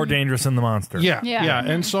 right, we're more dangerous than the monster. Yeah, Yeah. yeah.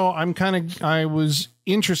 And so I was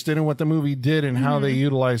interested in what the movie did and how they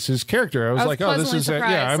utilized his character. I was I was like, oh, this pleasantly is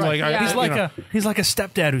yeah. surprised. I'm like, Yeah. He's like a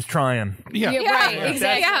stepdad who's trying. yeah. Yeah, right,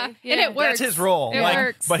 exactly. Yeah. And it works. That's his role. It like,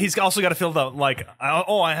 works. but he's also got to fill the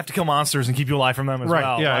I have to kill monsters and keep you alive from them as Right,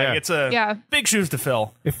 well. yeah, Like, yeah. It's a Yeah. big shoes to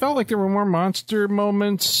fill. It felt like there were more monster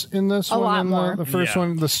moments in this A one lot than more. the first Yeah.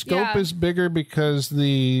 one. The scope Yeah. is bigger because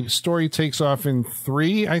the story takes off in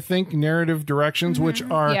 3, I think, narrative directions, which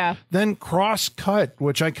are Yeah. then cross-cut,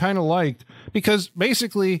 which I kind of liked, because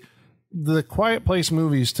basically the Quiet Place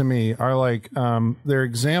movies to me are like they're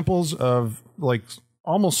examples of like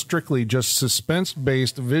almost strictly just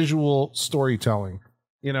suspense-based visual storytelling,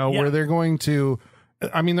 where they're going to.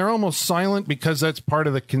 I mean, they're almost silent because that's part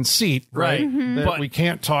of the conceit, right? Right. That But- we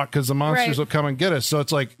can't talk because the monsters Right. will come and get us. So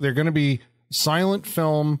it's like they're going to be silent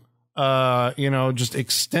film, just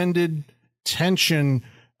extended tension,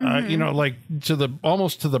 you know, like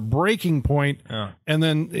almost to the breaking point, and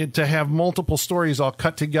then to have multiple stories all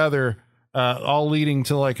cut together, all leading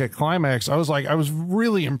to like a climax. I was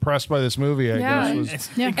really impressed by this movie. I guess.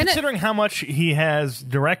 And considering how much he has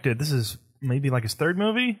directed, this is maybe like his third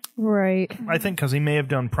movie, Right. I think, because he may have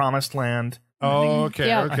done Promised Land. Oh, okay.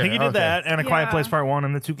 Yeah. Okay. I think he did that, and A Quiet Place Part 1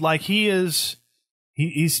 and the 2. Like he's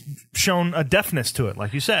shown a deftness to it,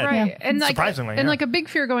 like you said. Right. And like, surprisingly, and like a big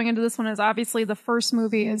fear going into this one is obviously the first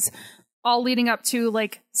movie is all leading up to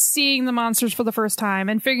like seeing the monsters for the first time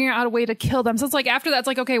and figuring out a way to kill them. So it's like after that, it's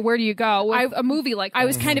like, okay, where do you go with a movie like I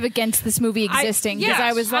was kind of against this movie existing because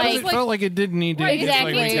I was I like, was It felt like it didn't need to. Right, It's like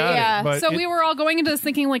exactly, we got yeah. it, but so we were all going into this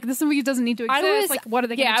thinking like this movie doesn't need to exist. I was like, what are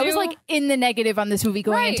they going to yeah, do? I was like in the negative on this movie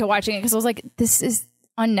going Right. into watching it because I was like, this is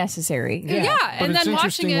unnecessary. yeah. But And it's then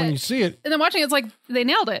watching interesting it, when you see it. and then watching it's like they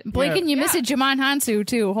nailed it. Blink and you miss it, Jamon Hansu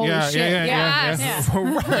too. Holy shit! Yes.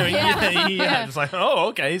 yeah. Just like, oh,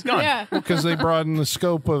 okay, he's gone. Yeah. Because they broaden the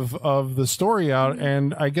scope of the story out,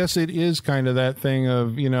 and I guess it is kind of that thing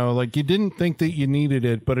of, you know, like you didn't think that you needed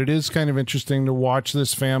it, but it is kind of interesting to watch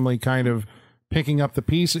this family kind of picking up the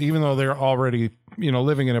piece, even though they're already, you know,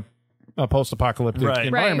 living in a post-apocalyptic Right.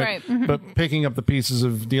 environment, Right, right. but picking up the pieces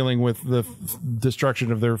of dealing with the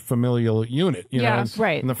destruction of their familial unit. You Yeah, know?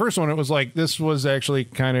 right. In the first one, it was like this was actually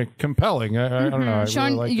kind of compelling. I don't know. I Sean,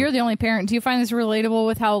 really liked you're it. the only parent. Do you find this relatable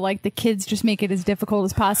with how like the kids just make it as difficult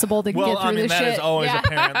as possible to Well, get through I mean, this that shit? is always a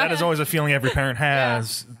parent. That is always a feeling every parent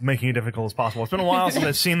has, making it difficult as possible. It's been a while since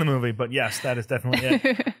I've seen the movie, but yes, that is definitely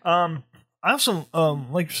it. I also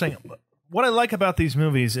like you're saying, what I like about these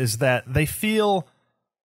movies is that they feel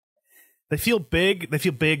big,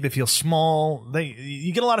 they feel small.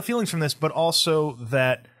 You get a lot of feelings from this, but also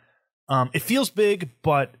that it feels big,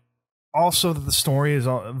 but also that the story is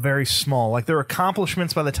very small. Like their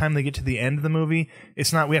accomplishments by the time they get to the end of the movie,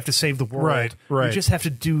 it's not we have to save the world. Right. We just have to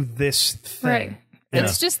do this thing. Right.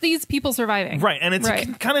 It's just these people surviving. Right, and it's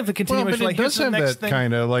kind of a Well, continuation. but like, it does here's the have next that thing.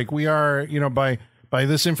 kind of like we are, you know, by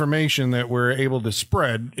this information that we're able to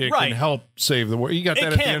spread, it Right. can help save the world. You got that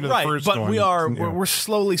It at the can, end of right? the first But one. we're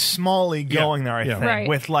slowly, smallly going there. I think Right.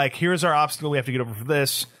 with like, here's our obstacle we have to get over for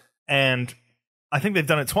this, and I think they've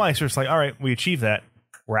done it twice. Where it's like, all right, we achieved that,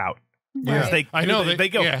 we're out. Yeah. They, I know they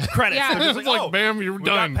go credits. Yeah. They're just It's like, bam, you're we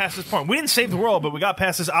done. got past this point. We didn't save the world, but we got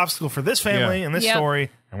past this obstacle for this family Yeah. and this Yep. story,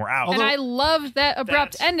 and we're out. And I love that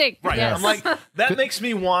abrupt That's- ending. Right. Yes. I'm like, that makes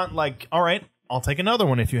me want like, all right, I'll take another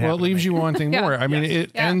one if you have. Well, it leaves you wanting Yeah. more. I mean,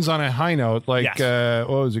 it ends on a high note, like Yes.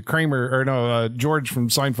 what was it, Kramer or no, George from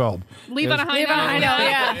Seinfeld. Leave on a high Leave note. on a high note,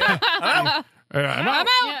 yeah. I'm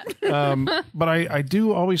out. But I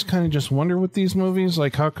do always kind of just wonder with these movies,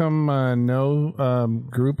 like how come no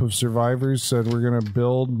group of survivors said we're going to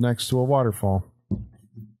build next to a waterfall?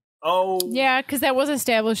 Oh, Yeah, because that was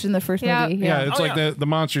established in the first Yeah. movie. Yeah, it's Oh, like yeah. the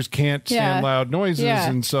monsters can't stand Yeah. loud noises, Yeah.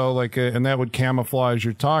 and so like, and that would camouflage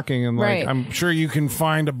your talking, and like Right. I'm sure you can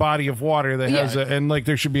find a body of water that has a, and like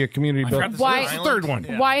there should be a community built. forgot this Why- is It's an the third island.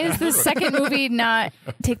 one? Why is the second movie not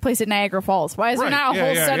take place at Niagara Falls? Why is there Right. not a Yeah,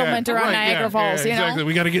 whole yeah, settlement yeah. around Right, Niagara yeah, Falls? yeah, You know, exactly.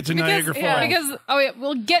 We got to get to Niagara Falls. Because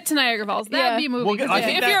we'll get to Niagara Falls. That'd Yeah. be a movie. Well, 'Cause I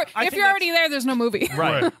think if that- you're I if think you're already there, there's no movie.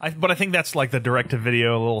 right. But I think that's like the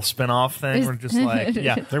direct-to-video little spin-off thing. We're just like,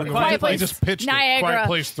 yeah, They're Quiet they Place, just pitched Niagara. it. Quiet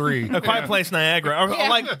Place 3. A Quiet Place, Niagara. Or,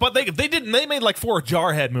 like, but they made like 4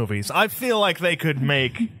 Jarhead movies. I feel like they could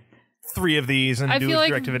make 3 of these and I do feel like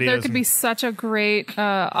direct-to-videos. there could be such a great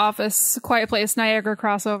Office, Quiet Place, Niagara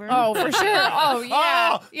crossover. oh, for sure. Oh, yeah.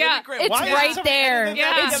 that'd be Yeah. great. It's Why isn't right somebody there. editing Yeah.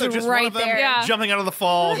 that It's together? Just one right of them there. Yeah. jumping out of the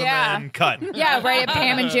falls Yeah. and then cut. Yeah, right at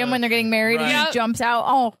Pam and Jim when they're getting married and Right. he jumps out.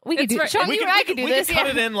 Oh, we could It's do right- Sean, we you and I could do we this. could cut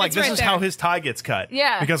Yeah. it in like It's this right is there. how his tie gets cut.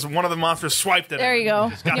 Yeah. Because one of the monsters swiped it. There you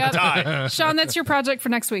go. Got the tie. Sean, that's your project for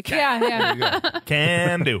next week. Yeah, yeah.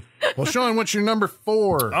 Can do. Well, Sean, what's your number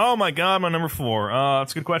 4? Oh my god, my number 4.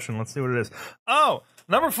 That's a good question. Let's see what it is. Oh,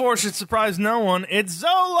 number 4 should surprise no one. It's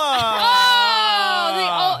Zola.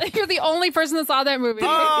 You're the only person that saw that movie. The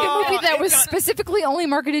movie that was it got- specifically only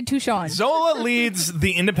marketed to Sean. Zola leads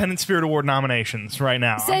the Independent Spirit Award nominations right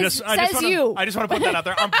now. Says wanna, you. I just want to put that out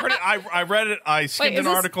there. I read it. I skimmed Wait, an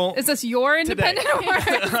article. Is this your independent award?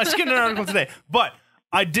 I skimmed an article today, but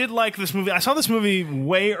I did like this movie. I saw this movie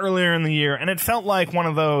way earlier in the year, and it felt like one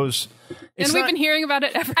of those. And we've been hearing about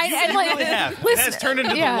it ever since. And, like, really have. It listen, has turned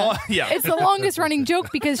into yeah. the law. Yeah, It's the longest running joke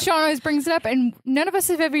because Sean always brings it up, and none of us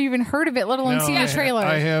have ever even heard of it, let alone seen the trailer.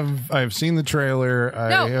 I've seen the trailer.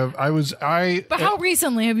 No. But how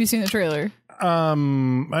recently have you seen the trailer?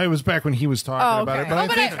 I was back when he was talking about it,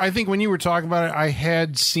 but I think when you were talking about it, I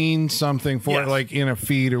had seen something for it, Yes. like in a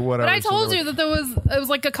feed or whatever. But I told you that it was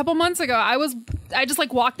like a couple months ago. I was I just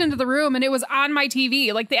like walked into the room and it was on my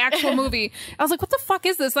TV, like the actual movie. I was like, what the fuck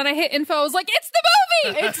is this? Then I hit info. I was like, it's the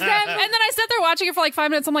movie. It's them. And then I sat there watching it for like 5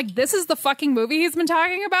 minutes. I'm like, this is the fucking movie he's been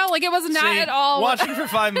talking about. Like it was not at all. Watching for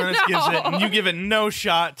 5 minutes gives it, and you give it no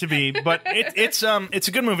shot to be. But it's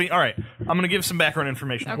a good movie. All right, I'm gonna give some background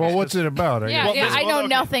information. Okay. Well, what's it about? I know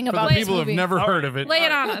nothing For about the this people who have movie. never heard of it. Lay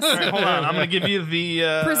it on us. All right, hold on. I'm gonna give you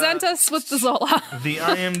the Present us with the Zola. the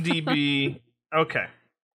IMDb. Okay.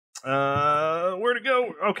 Where to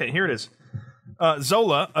go? Okay, here it is.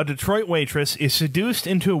 Zola, a Detroit waitress, is seduced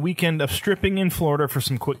into a weekend of stripping in Florida for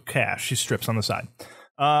some quick cash. She strips on the side.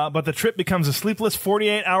 But the trip becomes a sleepless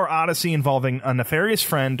 48-hour odyssey involving a nefarious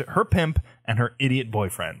friend, her pimp, and her idiot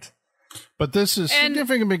boyfriend. But this is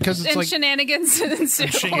significant because it's like shenanigans ensue.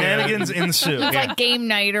 Shenanigans ensue. It's like game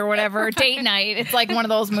night or whatever, date night. It's like one of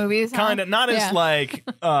those movies. Kind of, not as like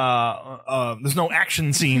there's no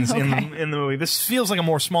action scenes in the movie. This feels like a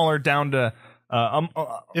more smaller, down to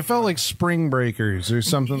it felt like Spring Breakers or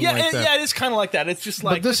something like that. Yeah, it is kind of like that. It's just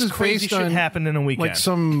like this is crazy based shit on, happened in a weekend. like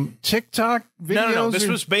some TikTok videos. No. This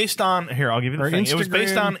was based on here. I'll give you the Or thing. It was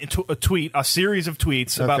based on Instagram? a series of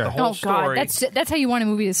tweets about Okay. the whole Oh God, story. that's how you want a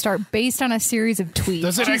movie to start, based on a series of tweets.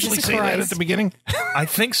 Does it Jesus actually say that at Christ. the beginning? I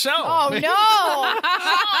think so. Oh no!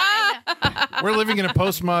 We're living in a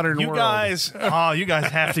postmodern You world. guys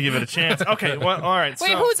have to give it a chance. Okay, well, all right.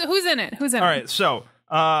 Wait, so, who's in it? Who's in all it? right? So,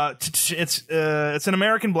 it's an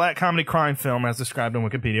American black comedy crime film as described on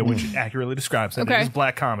Wikipedia, which accurately describes it. Okay. It is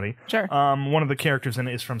black comedy. Sure. One of the characters in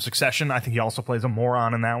it is from Succession. I think he also plays a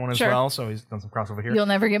moron in that one as Sure. well. So he's done some crossover here. You'll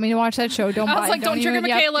never get me to watch that show. Don't. I was like, don't trigger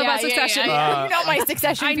even- Michaela about yeah, Succession. you know my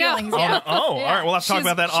Succession I know. feelings. Oh, Yeah. all right. Well, let's talk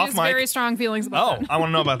about that She off has mic. very strong feelings about that. I want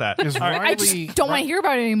to know about that. Is All right. I just don't want to hear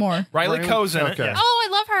about it anymore. Riley Riley- Coe's in it. okay. Yes. Oh, I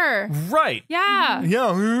love her. Right. Yeah.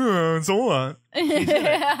 Yeah, it's a lot.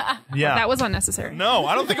 Yeah. That was unnecessary. No,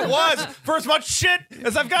 I don't think it was. For as much shit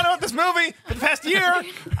as I've gotten about this movie for the past year,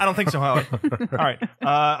 I don't think so, Holly. All right.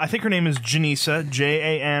 I think her name is Janissa,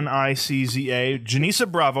 Janicza.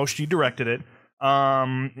 Janissa Bravo. She directed it.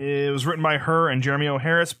 It was written by her and Jeremy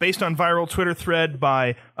O'Harris, based on viral Twitter thread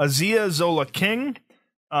by Azia Zola King.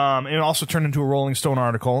 It also turned into a Rolling Stone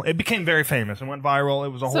article. It became very famous and went viral. It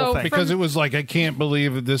was a whole thing. Because it was like, I can't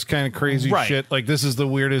believe that this kind of crazy Right. shit. Like, this is the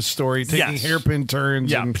weirdest story, taking Yes. hairpin turns.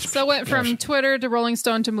 Yeah. And, So it went from Twitter to Rolling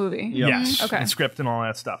Stone to movie. Yes. Okay. And script and all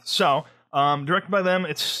that stuff. So, directed by them.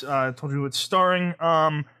 It's I told you it's starring.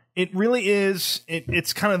 It really is.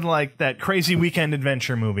 It's kind of like that crazy weekend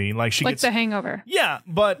adventure movie. Like she Like gets The Hangover. yeah,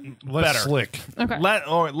 but less better. slick. Okay.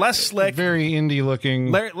 Or less slick. Very indie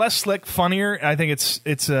looking. Less slick, funnier. I think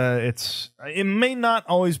it may not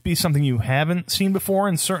always be something you haven't seen before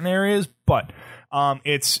in certain areas, but I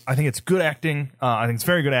think it's good acting. I think it's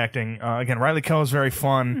very good acting. Again, Riley Coe is very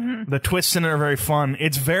fun. The twists in it are very fun.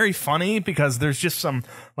 It's very funny because there's just some,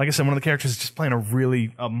 like I said, one of the characters is just playing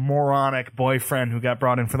a moronic boyfriend who got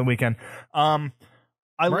brought in for the weekend. I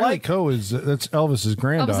Riley like Coe that's Elvis's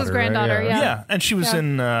granddaughter. Elvis's granddaughter, right? yeah. yeah, and she was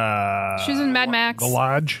in She was in Mad Max. The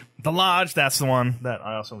Lodge. The Lodge, that's the one that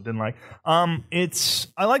I also didn't like.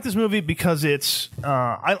 I like this movie because it's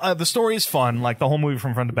the story is fun, like the whole movie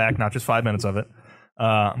from front to back, not just 5 minutes of it.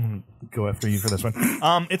 I'm gonna go after you for this one.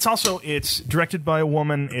 It's directed by a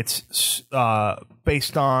woman. It's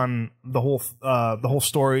based on the whole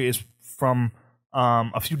story is from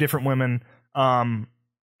a few different women.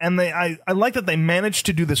 And I like that they managed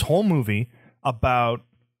to do this whole movie about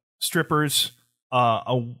strippers.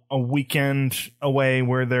 A weekend away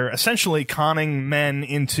where they're essentially conning men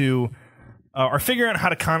into or figuring out how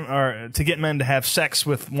to get men to have sex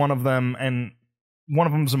with one of them, and one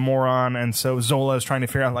of them's a moron, and so Zola is trying to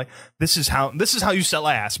figure out like this is how you sell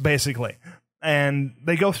ass, basically. And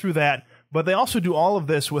they go through that, but they also do all of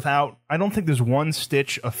this without, I don't think there's one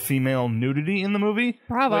stitch of female nudity in the movie.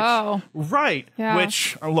 Bravo. Right. Yeah.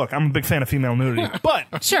 Which, look, I'm a big fan of female nudity,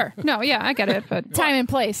 but Sure. No, yeah, I get it, but Time and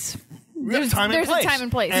place. there's a time a time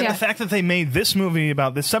and place, And yeah. the fact that they made this movie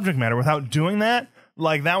about this subject matter without doing that,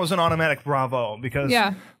 like that was an automatic bravo, because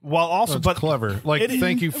Yeah. while also That's but clever. Like, it-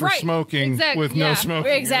 thank you for Right. smoking with yeah. no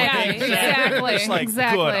smoking. Exactly. Exactly. It's like,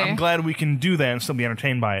 exactly. good. I'm glad we can do that and still be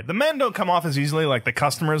entertained by it. The men don't come off as easily like the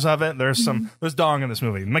customers of it. There's dong in this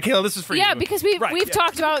movie. Michaela, this is for you. Yeah, because we've Right, yeah.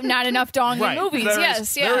 talked about not enough dong Right. in movies. There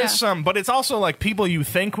Yes, there yeah. is some, but it's also like people you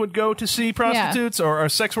think would go to see prostitutes or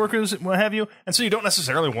sex workers, what have you, and so you don't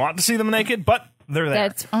necessarily want to see them naked, but they're there.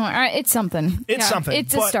 That's it's something. It's something.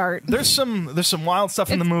 It's a But start. There's some wild stuff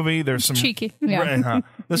in the movie. There's some cheeky. Yeah.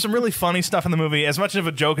 There's some really funny stuff in the movie. As much of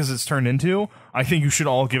a joke as it's turned into, I think you should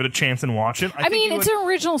all give it a chance and watch it. I mean, it's an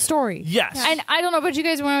original story. Yes. And I don't know about you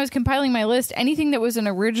guys, when I was compiling my list, anything that was an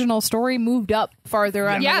original story moved up farther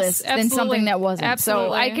on Yes, the list than absolutely. something that wasn't. Absolutely.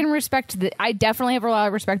 So I can respect that. I definitely have a lot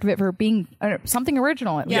of respect of it for being something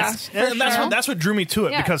original. At Yes, least. and that's what drew me to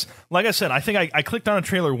it, Yeah. because, like I said, I think I clicked on a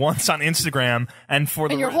trailer once on Instagram, and for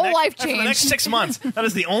the your whole life for the next changed. 6 months, that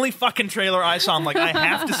is the only fucking trailer I saw. I'm like, I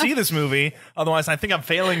have to see this movie, otherwise I think I'm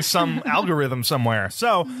failing some algorithm somewhere.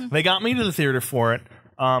 So they got me to the theater for it.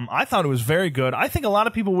 I thought it was very good. I think a lot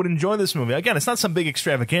of people would enjoy this movie. Again, it's not some big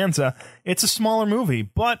extravaganza. It's a smaller movie,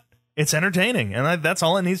 but it's entertaining, and that's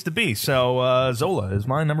all it needs to be. So Zola is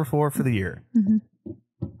my number 4 for the year.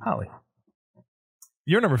 Holly,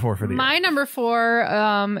 your number 4 for the year. My number 4,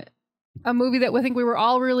 a movie that I think we were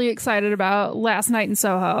all really excited about, Last Night in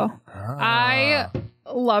Soho. I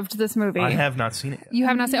loved this movie. I have not seen it yet. You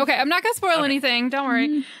have not seen. Okay, I'm not gonna spoil anything. Don't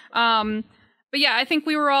worry. But yeah, I think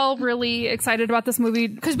we were all really excited about this movie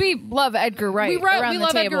Because we love Edgar Wright. We around the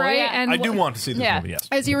love table. Edgar Wright, Yeah. and I do want to see this movie, yes.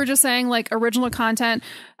 as you were just saying, like original content.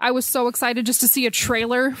 I was so excited just to see a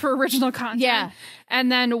trailer for original content. Yeah. And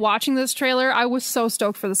then watching this trailer, I was so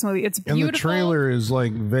stoked for this movie. It's beautiful. And the trailer is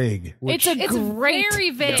like vague. It's Which, a It's great, very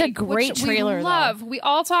vague. It's a great which trailer. We though. love. We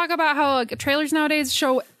all talk about how like, trailers nowadays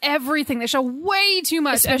show everything. They show way too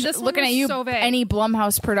much. And Especially this one looking was at you, so vague. any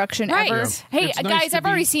Blumhouse production Right. ever. Yeah. Hey, It's nice guys, to I've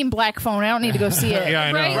already be- seen Black Phone. I don't need to go see it. yeah,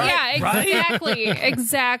 I know. Right? Right? Yeah, exactly.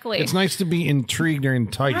 Exactly. It's nice to be intrigued or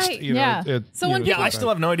enticed. Right. You know, Yeah. So you when know, Yeah, I still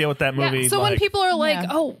have no idea what that movie. So when people are like, Yeah.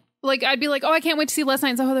 "Oh," like I'd be like, "Oh, I can't wait to see Last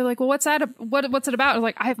Night in Soho." They're like, "Well, what's that? What's it about?" I was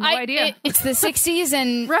like, "I have no idea." It's the 60s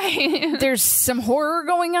and Right. there's some horror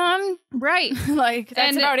going on. Right. Like, that's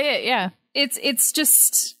And about it. Yeah. It's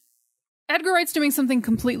just Edgar Wright's doing something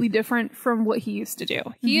completely different from what he used to do.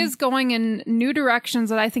 He is going in new directions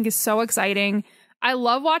that I think is so exciting. I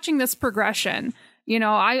love watching this progression. You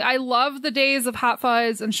know, I love the days of Hot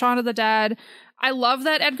Fuzz and Shaun of the Dead. I love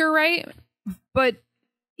that Edgar Wright, but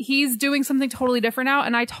he's doing something totally different now,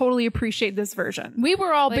 and I totally appreciate this version. We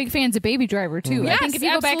were all big fans of Baby Driver, too. I Yes, think if you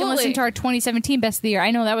go back and absolutely. listen to our 2017 Best of the Year, I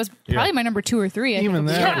know that was probably my number 2 or 3. I Even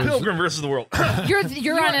think. that was, Pilgrim versus the World.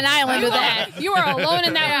 You're on an island with that. You are alone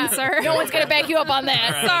in that one, sir. No one's going to back you up on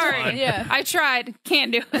that. Sorry. Yeah. I tried.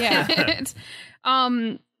 Can't do it.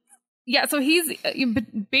 Yeah, so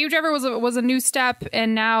Baby Driver was a new step,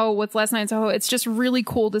 and now with Last Night in Soho, it's just really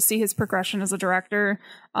cool to see his progression as a director.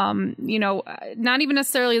 You know, not even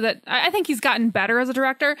necessarily that I think he's gotten better as a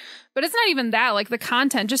director, but it's not even that. Like the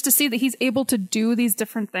content, just to see that he's able to do these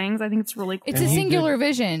different things, I think it's really cool. It's And a he singular did-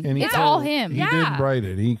 vision. and he It's co- all him. He Yeah. did write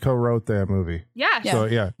it. He co-wrote that movie. Yeah. So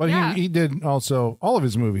yeah, but Yeah. he did also all of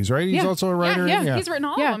his movies, right? He's Yeah. also a writer. Yeah, he's written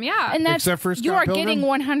all of them. Yeah. And that's Except for you Scott are Pilgrim? getting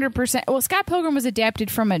 100%. Well, Scott Pilgrim was adapted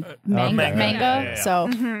from a manga, manga. Yeah. so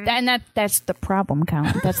that's the problem,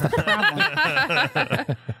 Colin. That's the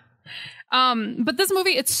problem. But this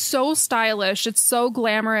movie, it's so stylish. It's so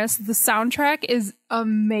glamorous. The soundtrack is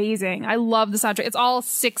amazing. I love the soundtrack. It's all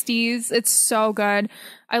 60s. It's so good.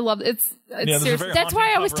 I love it. It's there's a seriously. very That's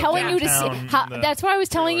why I was cover of telling you to see. Downtown, That's why I was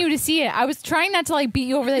telling you to see it. I was trying not to like beat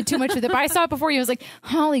you over that too much with it, but I saw it before you. I was like,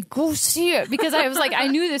 Holly, go see it, because I was like, I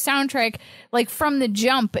knew the soundtrack like from the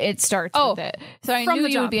jump. It starts with it, so I from knew the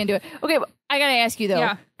you jump. would be into it. Okay, but I gotta ask you though,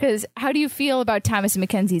 Yeah. because how do you feel about Thomas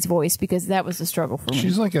Mackenzie's voice? Because that was a struggle for me.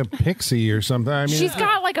 She's like a pixie or something. I mean, She's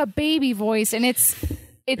got like a baby voice, and it's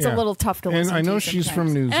Yeah. a little tough to And listen to. I know she's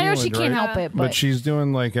sometimes. from New And I know she Zealand, can't right? help it, but she's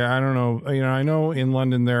doing like I don't know. You know, I know in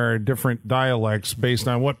London there are different dialects based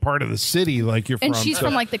on what part of the city like you're and from. she's So-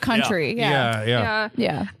 from like the country. yeah.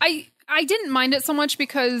 Yeah. I didn't mind it so much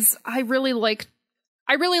because I really liked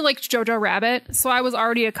Jojo Rabbit, so I was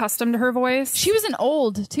already accustomed to her voice. She was an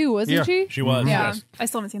old too, wasn't Yeah. she? She was. Yeah, Yes. I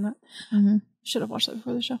still haven't seen that. Should have watched that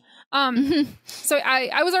before the show. So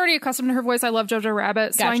I was already accustomed to her voice. I love Jojo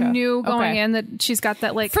Rabbit, so Gotcha. I knew going Okay. in that she's got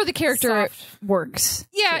that like For the character, it soft- works.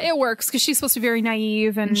 Yeah, it works because she's supposed to be very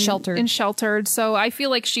naive and sheltered. And sheltered. So I feel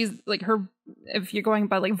like she's like her. If you're going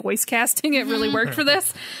by like voice casting, it really worked for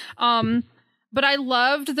this. But I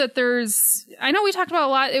loved that there's. I know we talked about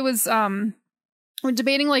a lot. It was. We're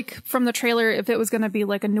debating like from the trailer if it was going to be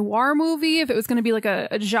like a noir movie, if it was going to be like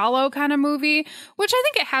a giallo kind of movie, which I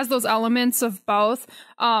think it has those elements of both.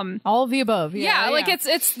 All of the above. Yeah, like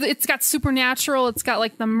it's got supernatural. It's got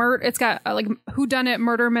like the murder. It's got like whodunit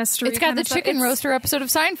murder mystery. It's got kind the of stuff. chicken roaster episode of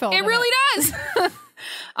Seinfeld. It in really does.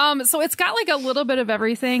 So it's got like a little bit of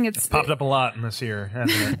everything. It's Popped up a lot in this year,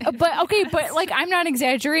 hasn't it? But okay, but like I'm not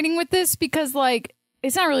exaggerating with this because like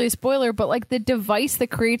it's not really a spoiler, but like the device that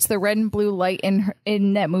creates the red and blue light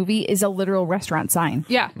in that movie is a literal restaurant sign.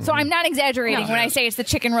 Yeah. So I'm not exaggerating when I say it's the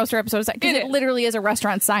chicken roaster episode, because it literally is a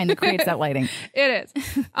restaurant sign that creates that lighting. It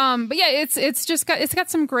is. But yeah, it's got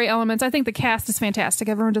some great elements. I think the cast is fantastic.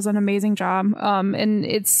 Everyone does an amazing job. And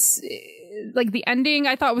it's like the ending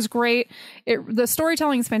I thought was great. The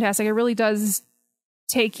storytelling is fantastic. It really does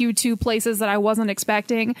take you to places that I wasn't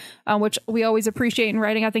expecting, which we always appreciate in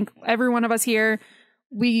writing. I think every one of us here,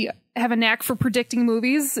 we have a knack for predicting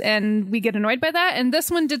movies and we get annoyed by that. And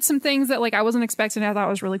this one did some things that like I wasn't expecting. I thought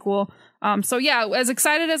was really cool. So yeah, as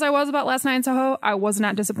excited as I was about Last Night in Soho, I was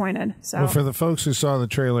not disappointed. So Well, for the folks who saw the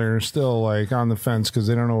trailer and are still like on the fence because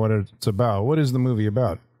they don't know what it's about, what is the movie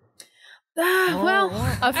about?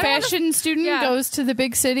 A fashion student goes to the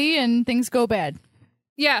big city and things go bad.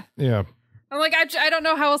 Yeah. Yeah. I'm like, I don't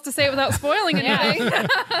know how else to say it without spoiling anything.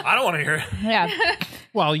 I don't want to hear it. Yeah.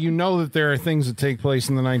 Well, you know that there are things that take place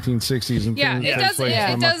in the 1960s and Yeah, things it that take does. place It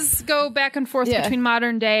in the- does go back and forth between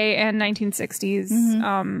modern day and 1960s.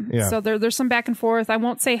 Yeah. So there's some back and forth. I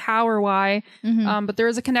won't say how or why, but there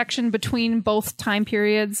is a connection between both time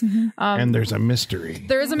periods. and there's a mystery.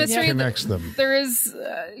 There is a mystery that connects them. There is,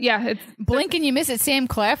 it's Blink and you miss it. Sam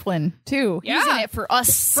Claflin too. He's in it for a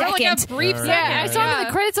second. like a brief second. Yeah, I saw him in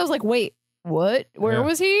the credits. I was like, wait, what? Where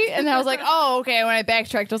was he? And I was like, oh, okay. When I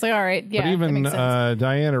backtracked, I was like, all right, yeah. But even that makes sense.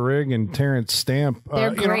 Diana Rigg and Terrence Stamp, They're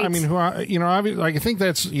you know, I great. mean, obviously, like I think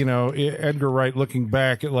that's Edgar Wright looking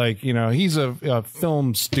back at like he's a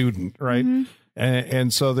film student, right?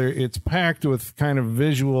 And so it's packed with kind of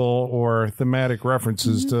visual or thematic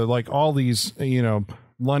references to like all these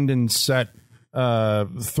London set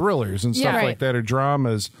thrillers and stuff like that, or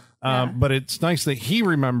dramas. But it's nice that he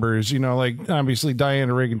remembers, like obviously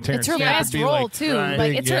Diana Rigg and Terrence It's her Stamp last would be role like, too. big,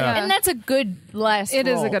 Like it's her, yeah. and that's a good last. It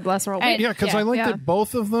role. is a good last role. And- Yeah, because I like that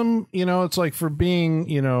both of them, it's like for being,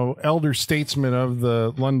 elder statesmen of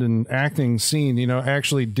the London acting scene,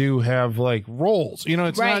 actually do have like roles. It's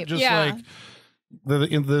not Right, just yeah. like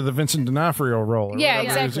the Vincent D'Onofrio role. Or Yeah,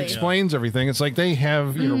 whatever, exactly. It explains everything. It's like they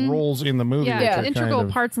have roles in the movie. Yeah, that are integral kind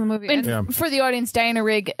of- parts in the movie. And And for the audience, Diana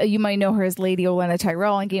Rigg, you might know her as Lady Olenna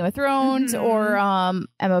Tyrell in Game of Thrones, or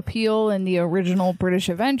Emma Peel in the original British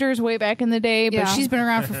Avengers way back in the day. But Yeah. she's been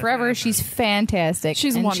around for forever. She's fantastic.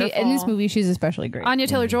 She's and wonderful. in this movie, she's especially great. Anya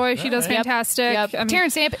Taylor-Joy, she does fantastic. Yep. I mean,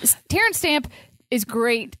 Terrence Stamp is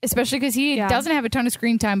great, especially because he Yeah. doesn't have a ton of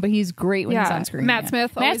screen time, but he's great when he's on screen. Matt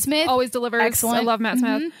Smith. always delivers. Excellent. I love Matt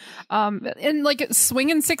Smith. And like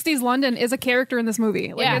swinging 60s London is a character in this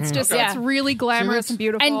movie. Like Yeah. it's just Okay. it's really glamorous and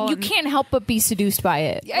beautiful. And you can't help but be seduced by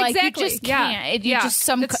it. Yeah, Like, exactly. you just Yeah. can't. Yeah. It's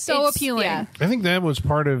so appealing. Yeah. I think that was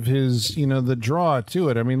part of his, the draw to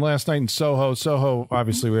it. I mean, Last Night in Soho,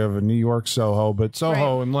 obviously we have a New York Soho, but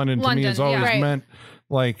Soho in London to me has always Right. meant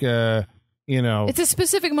like, It's a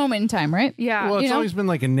specific moment in time, right? Yeah. well, it's you know? always been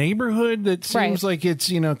like a neighborhood that seems like it's,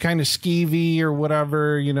 kind of skeevy or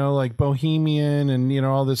whatever, like bohemian and,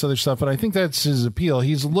 all this other stuff. But I think that's his appeal.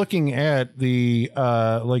 He's looking at the,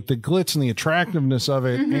 like the glitz and the attractiveness of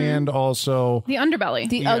it and also the underbelly.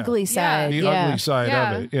 The ugly side. the ugly side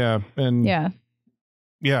Yeah. of it. Yeah. And Yeah.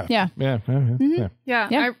 yeah. Yeah. Yeah. Yeah.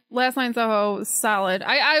 Yeah. Last Night in Soho was solid.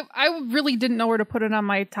 I really didn't know where to put it on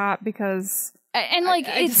my top because And like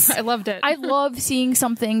I loved it. I love seeing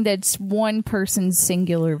something that's one person's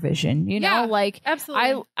singular vision. Yeah, like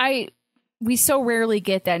absolutely. We so rarely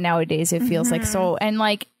get that nowadays. It feels like so, and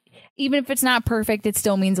like even if it's not perfect, it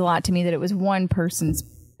still means a lot to me that it was one person's.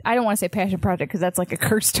 I don't want to say passion project because that's like a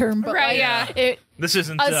cursed term, but Right, like, yeah. This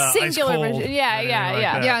isn't a singular Ice Cold vision. Yeah, or yeah, anything like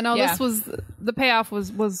yeah. that. yeah, no, Yeah. this was the payoff was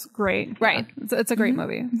great. Right. Yeah. It's a great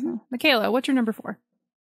movie. So. Michaela, what's your number 4?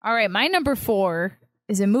 All right, my number 4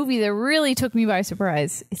 is a movie that really took me by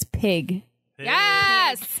surprise. It's Pig.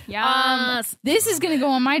 Yes. This is going to go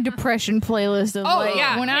on my depression playlist of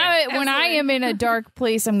yeah. when Yeah, I am in a dark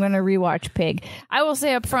place, I'm going to rewatch Pig. I will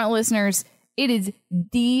say up front, listeners, it is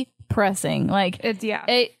depressing. Like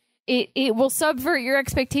it will subvert your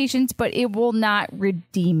expectations, but it will not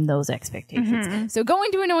redeem those expectations. So go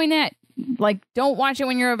into it knowing that. Like, don't watch it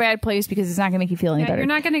when you're in a bad place because it's not going to make you feel any better. You're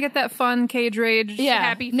not going to get that fun cage rage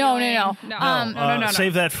happy No. feeling. No.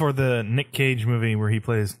 Save that for the Nick Cage movie where he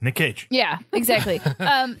plays Nick Cage. Yeah, exactly.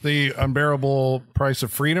 The Unbearable Price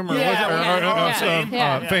of Freedom or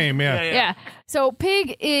Fame. Yeah. So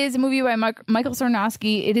Pig is a movie by Michael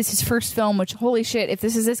Sarnowski. It is his first film, which, holy shit, if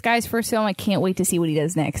this is this guy's first film, I can't wait to see what he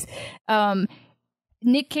does next.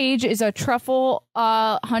 Nick Cage is a truffle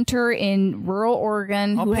hunter in rural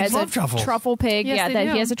Oregon who has a truffle pig. Yes,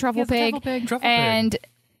 He has a truffle pig. And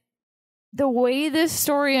the way this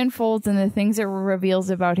story unfolds and the things it reveals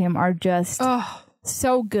about him are just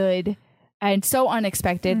so good. and so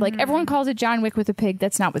unexpected. Like everyone calls it John Wick with a pig.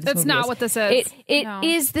 That's not what this That's movie not is. what this is. It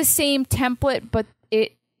is the same template, but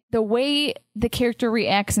the way the character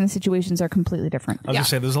reacts in the situations are completely different. I was gonna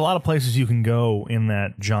say, there's a lot of places you can go in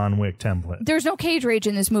that John Wick template. There's no cage rage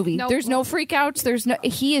in this movie. Nope. There's no freakouts. There's no.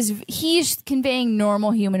 He's conveying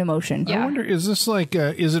normal human emotion. I wonder, is this like,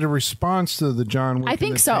 is it a response to the John Wick I think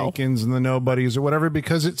and the so. Takens and the Nobodies or whatever?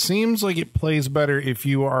 Because it seems like it plays better if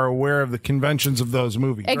you are aware of the conventions of those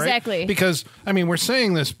movies. right? Exactly. Because, I mean, we're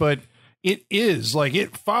saying this, but it is like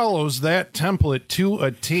it follows that template to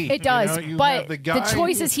a T. It does, You but have the guy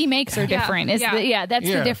choices he makes are different. That's Yeah.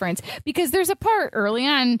 the difference. Because there's a part early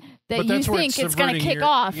on that But you that's where think it's going to subverting kick your-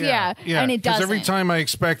 off, and it 'Cause doesn't. every time I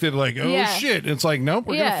expected, like, oh Yeah. shit, it's like, nope,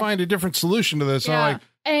 we're gonna find a different solution to this. And I'm like,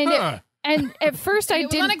 and huh. and at first I It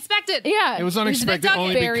was didn't. unexpected. Yeah, It was unexpected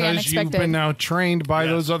only very because unexpected. you've been now trained by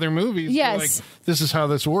those other movies. Yes. Like, this is how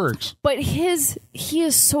this works. But he is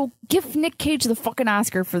so. Give Nick Cage the fucking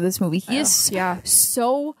Oscar for this movie. He is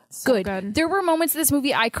so good. good. There were moments in this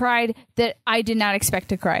movie I cried that I did not expect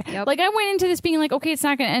to cry. Yep. Like I went into this being like, okay, it's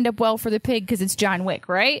not going to end up well for the pig because it's John Wick,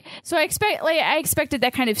 right? So I expected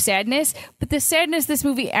that kind of sadness, but the sadness this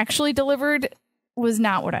movie actually delivered was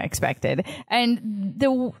not what I expected. And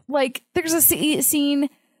there's a scene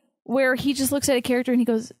where he just looks at a character and he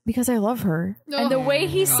goes, "Because I love her." And the way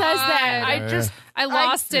he says that, I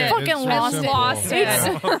lost it. fucking It's so lost simple. it. Lost it. It's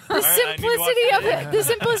the simplicity of it. The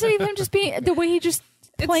simplicity of him just being the way he just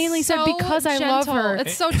plainly said, "Because I love her."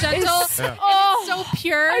 It's so gentle. It's- and oh, it's so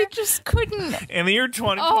pure. I just couldn't. In the year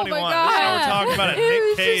 2021, Oh my this is God. how we're talking about a It Nick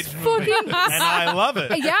was Cage just movie, fucking- and I love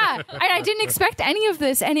it. Yeah, and I didn't expect any of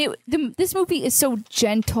this, and this movie is so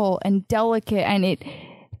gentle and delicate,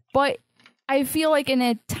 but I feel like in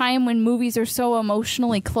a time when movies are so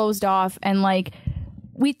emotionally closed off, and like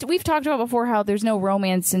we've talked about before how there's no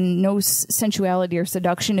romance and no sensuality or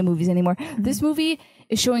seduction in movies anymore. This movie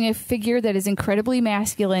is showing a figure that is incredibly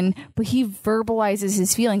masculine, but he verbalizes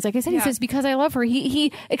his feelings. Like I said, he says, "Because I love her."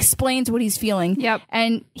 He explains what he's feeling. Yep.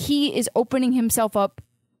 And he is opening himself up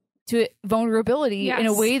to vulnerability in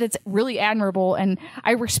a way that's really admirable, and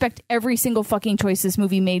I respect every single fucking choice this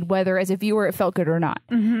movie made, whether as a viewer it felt good or not.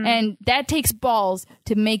 And that takes balls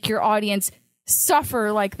to make your audience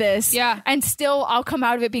suffer like this. Yeah. And still I'll come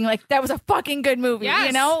out of it being like, that was a fucking good movie. Yes.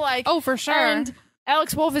 You know? Like, Oh, for sure. And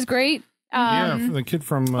Alex Wolff is great. Yeah, the kid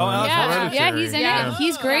from Alex Hereditary. Yeah, he's in it.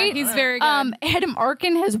 He's great. He's very good. Adam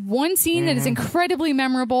Arkin has one scene that is incredibly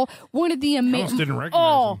memorable. One of the almost amazing. didn't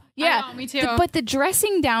recognize him. Yeah, I know, me too. But the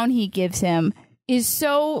dressing down he gives him is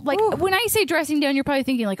so like when I say dressing down, you're probably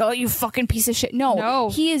thinking like, "Oh, you fucking piece of shit." No,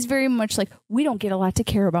 he is very much like, we don't get a lot to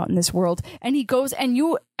care about in this world, and he goes and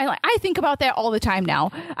I think about that all the time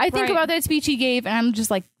now. I think about that speech he gave, and I'm just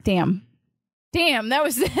like, damn, that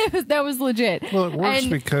was legit. Well, it works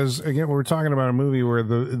because again, we're talking about a movie where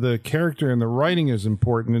the character and the writing is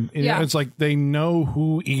important, and it's like they know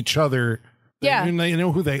who each other. They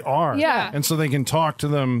know who they are. Yeah. And so they can talk to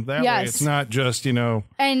them that way. It's not just,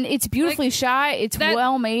 And it's beautifully shot. It's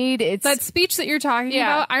well made. It's that speech that you're talking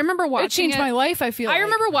about. I remember watching it. Changed my life, I feel I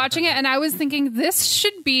remember watching it and I was thinking this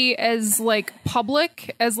should be as like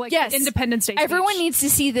public as like Independence Day speech. Everyone needs to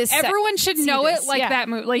see this. Everyone should know it like that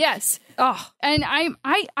movie. Like, yes. Oh, and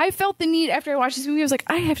I felt the need after I watched this movie. I was like,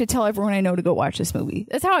 I have to tell everyone I know to go watch this movie.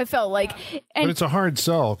 That's how I felt. Like, and but it's a hard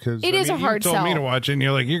sell because it is a hard you told me sell. to watch it, and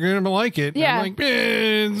you're like, you're gonna like it. Yeah. And I'm like,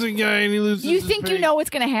 it's a guy and he loses. You his think you pig. know what's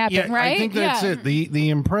going to happen, right? I think that's it. The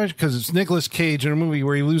impression because it's Nicolas Cage in a movie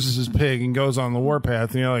where he loses his pig and goes on the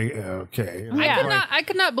warpath, and you're like, okay. I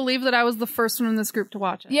could not believe that I was the first one in this group to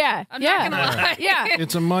watch it. Yeah, I'm not gonna lie. yeah.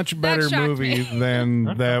 It's a much better shocked movie me. than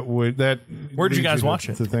that would that. Where'd you leads guys to- watch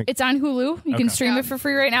it? to think. It's on Hulu. You can stream it for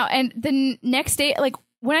free right now. And the next day, like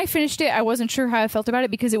when I finished it, I wasn't sure how I felt about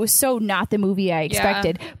it because it was so not the movie I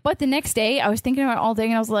expected. But the next day, I was thinking about it all day,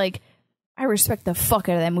 and I was like, I respect the fuck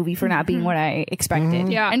out of that movie for not being what I expected.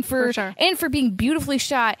 Yeah, and for sure. and for being beautifully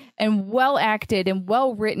shot and well acted and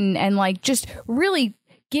well written and like just really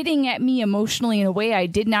getting at me emotionally in a way I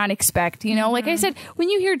did not expect. You know, like I said, when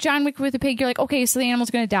you hear John Wick with a pig, you're like, okay, so the animal's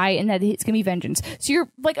going to die and that it's going to be vengeance. So you're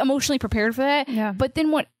like emotionally prepared for that. Yeah. But then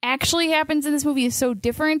what actually happens in this movie is so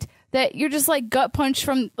different that you're just like gut punched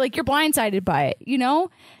from like you're blindsided by it, you know?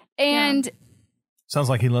 And Sounds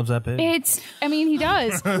like he loves that pig. it's, I mean, he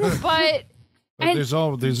does, but And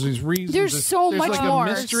there's these reasons. there's so much like more. A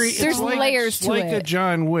mystery. There's layers to like it. a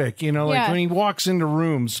John Wick, you know, like when he walks into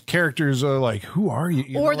rooms, characters are like, "Who are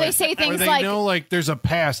you?" Or they say things they like, know like there's a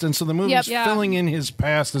past, and so the movie's filling in his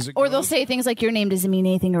past as it or goes. they'll say things like, "Your name doesn't mean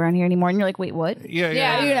anything around here anymore," and you're like, "Wait, what?" Yeah,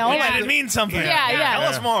 you know, Yeah, it means something. Yeah. Tell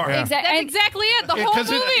us more. Yeah. Exactly. That's exactly it. The whole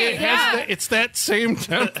because movie. it has it's that same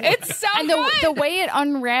tempo. It's so And good. the way it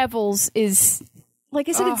unravels is, like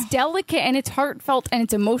I said, it's delicate and it's heartfelt and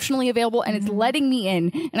it's emotionally available and it's letting me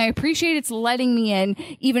in. And I appreciate it's letting me in,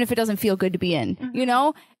 even if it doesn't feel good to be in, you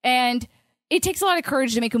know? And it takes a lot of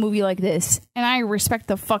courage to make a movie like this. And I respect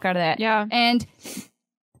the fuck out of that. Yeah. And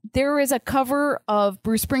there is a cover of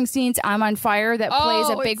Bruce Springsteen's I'm on Fire that plays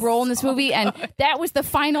a big role in this movie. And that was the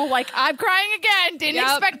final, like, I'm crying again. Didn't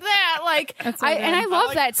expect that. Like, I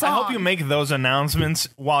love that song. I hope you make those announcements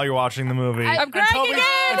while you're watching the movie. I'm crying again.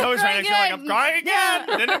 And Toby's right next to you like, I'm crying again.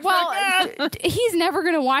 Didn't expect that. He's never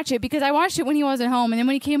going to watch it because I watched it when he wasn't home. And then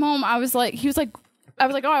when he came home, I was like,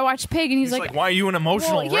 oh, I watched Pig. And he's like, why are you an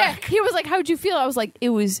emotional wreck? He was like, how'd you feel? I was like, it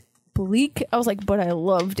was bleak. I was like, but I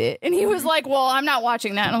loved it. And he was like, well, I'm not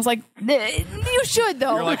watching that. And I was like, you should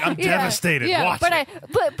though. You're like, I'm devastated. Watch but it.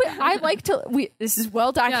 but I like to. This is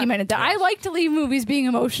well documented that I like to leave movies being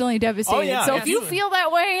emotionally devastated. Oh, yeah, so if you absolutely. feel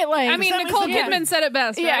that way, like, I mean, Nicole Kidman said it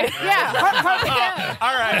best. yeah, Right? yeah.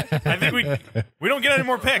 All right. I think we don't get any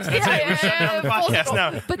more picks. That's it. We're shutting down the full podcast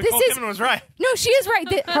stop. now. But Nicole this is- Kidman was right. No, she is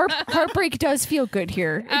right. Heartbreak does feel good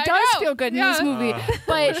here. It I does know. feel good in Yeah. this movie.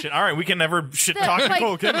 But Shit. All right, we can never shit talk like-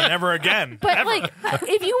 Nicole Kidman ever again. But Ever. like,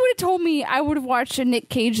 if you would have told me I would have watched a Nick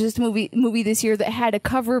Cage movie this year that had a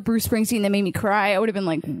cover of Bruce Springsteen that made me cry, I would have been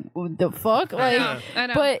like, "What the fuck?" Like, I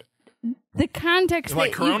know. but the context,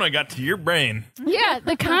 like that Corona got to your brain.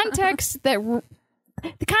 the context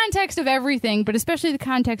the context of everything, but especially the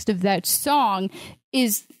context of that song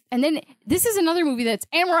is, and then this is another movie that's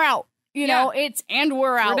and we're out. You know, it's and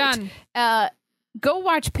we're out. done. Go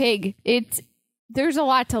watch Pig. There's a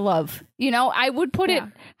lot to love. You know, I would put it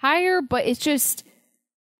higher, but it's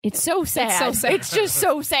so sad. It's so sad. It's just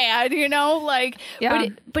so sad, you know? Like,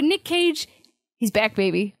 but Nick Cage, he's back,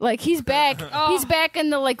 baby. Like, he's back. He's back in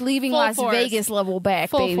the, like, leaving Full Las force. Vegas level back,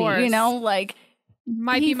 Full baby. force. You know? Like,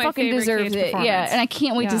 Might he be my fucking favorite deserves Cage it. performance. Yeah, and I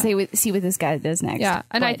can't wait to see what this guy does next. Yeah,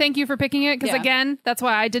 and I But- thank you for picking it because again, that's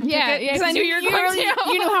why I didn't pick it because I knew you were going to.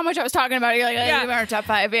 You knew how much I was talking about it. You're like, Yeah. you're our top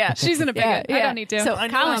 5. Yeah, She's gonna pick it. I don't need to. So, I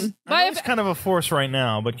know, Colin, I know it's kind of a force right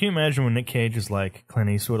now, but can you imagine when Nick Cage is like Clint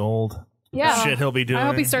Eastwood old? Yeah. Shit he'll be doing. I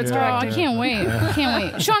hope he starts Oh, I directing. can't wait. I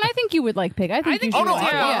can't wait. Sean, I think you would like Pig. I think you think should Oh no, watch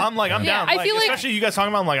it. I'm down. I feel like- especially you guys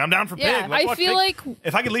talking about. I'm like, I'm down for Pig. Yeah, Let's I watch feel Pig. like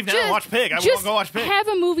if I could leave now and watch Pig, I will just go watch Pig. have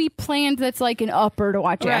a movie planned that's like an upper to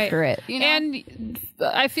watch Right. after it. You know? And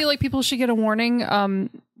I feel like people should get a warning.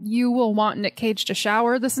 You will want Nick Cage to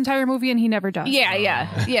shower this entire movie, and he never does.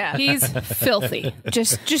 yeah. He's filthy.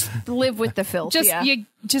 just live with the filth. You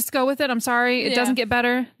just go with it. I'm sorry, it Yeah. doesn't get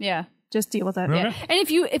better. yeah. Just deal with it. Yeah. And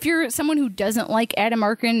if you're someone who doesn't like Adam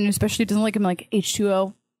Arkin, and especially doesn't like him like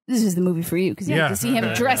H2O, this is the movie for you because you Yeah. have to see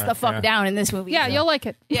him dress the fuck down in this movie. Yeah, you'll like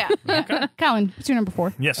it. Yeah. Colin, what's your number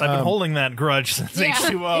 4? Yes, I've been holding that grudge since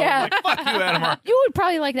H2O. Yeah. Like, fuck you, Adam Arkin. You would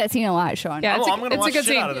probably like that scene a lot, Sean. Yeah, I'm going to it's watch a good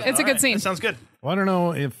shit scene. out of this. It's a All good right, scene. That sounds good. Well, I don't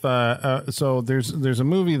know if so. There's a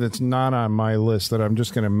movie that's not on my list that I'm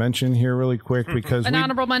just going to mention here really quick because An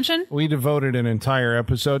honorable mention. we devoted an entire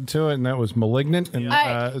episode to it, and that was *Malignant*. And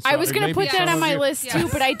I was going to put that on my list too,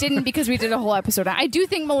 but I didn't because we did a whole episode on it. I do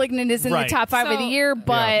think *Malignant* is in Right. the top 5 of the So- year,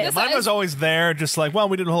 but Mine was always there, just like, well,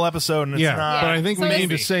 we did a whole episode and it's Yeah, not. but I think So we is- need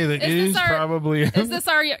to say that it is is this our- probably. Is this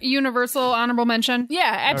our universal honorable mention?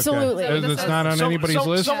 yeah, absolutely. Okay. It's not on anybody's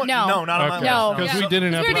list. No. No, not on my Okay. list. No. Because we did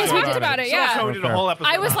an We already episode talked about it. So Yeah. we did a whole episode.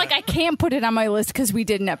 I was on like, I can't put it on my list because we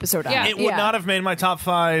did an episode on Yeah. it. it would not have made my top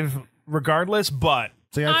 5 regardless, but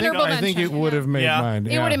See, Honorable I think it mention. would have made Yeah. mine.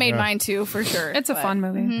 It would have made mine too, for sure. It's a fun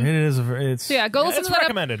movie. it is. It's So yeah, go listen it's to that.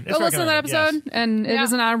 recommended. Go listen to that episode, and it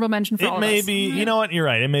is an honorable mention for all It of may us. be. You know what? You're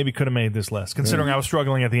right. It maybe could have made this list. Considering I was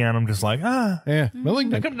struggling at the end, I'm just like, Yeah, I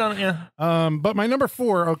 *Malignant*. could have done it. Yeah. But my number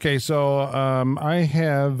 4, okay, so I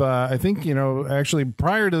have, I think, actually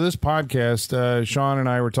prior to this podcast, Sean and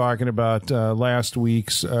I were talking about last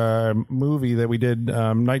week's movie that we did,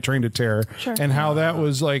 Night Train to Terror, and how that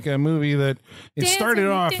was like a movie that it started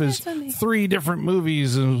off as 3 different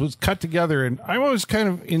movies and was cut together. And I was kind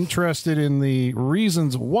of interested in the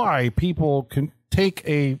reasons why people can take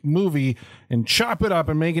a movie and chop it up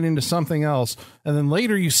and make it into something else. And then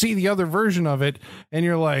later you see the other version of it and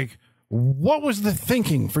you're like, what was the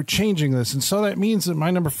thinking for changing this? And so that means that my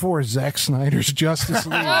number 4 is Zack Snyder's Justice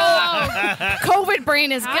League. COVID brain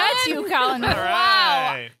has got you, Colin. Wow.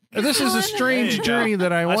 Right. this is a strange journey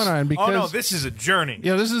that I went on because... Oh, no, this is a journey.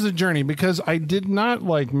 Yeah, this is a journey because I did not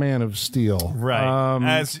like Man of Steel. Right.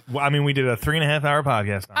 We did a 3.5-hour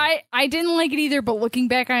podcast on it. I didn't like it either, but looking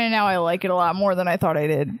back on it now, I like it a lot more than I thought I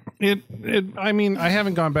did. I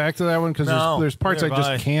haven't gone back to that one because there's parts I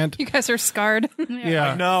just can't. You guys are scarred.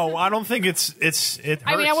 Yeah. No, I don't think it hurts.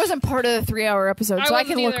 I wasn't part of the 3-hour episode, so I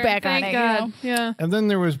can look back on it. God. Yeah. And then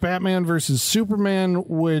there was Batman versus Superman,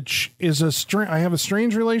 which is I have a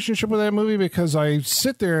strange relationship with that movie because I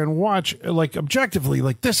sit there and watch, like, objectively,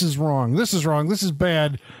 like, this is wrong, this is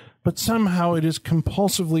bad, but somehow it is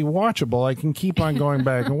compulsively watchable. I can keep on going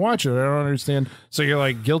back and watch it. I don't understand. So you're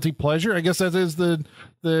like, guilty pleasure? I guess that is the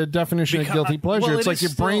definition of guilty pleasure. It's like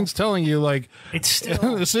your brain's telling you, like, it's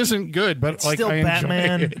still, this isn't good, but like, still I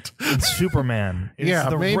Batman enjoy it. and Superman.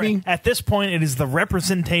 Maybe. At this point, it is the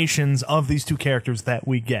representations of these two characters that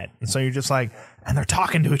we get. And so you're just like, and they're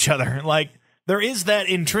talking to each other. Like, there is that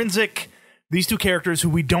intrinsic, these two characters who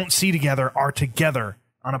we don't see together are together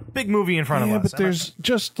on a big movie in front of us. Yeah, but there's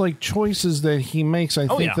just like choices that he makes, I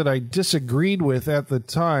think, that I disagreed with at the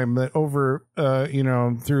time, that over,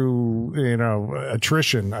 through,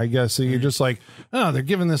 attrition, I guess. So you're just like, oh, they're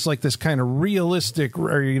giving this like this kind of realistic,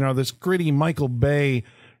 or, this gritty Michael Bay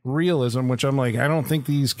realism, which I'm like, I don't think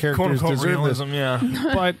these characters deserve realism, this.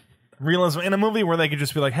 Yeah. But realism in a movie where they could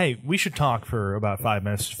just be like, hey, we should talk for about 5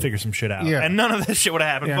 minutes to figure some shit out. Yeah. And none of this shit would have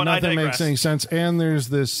happened. Yeah, but I nothing digress. makes any sense. And there's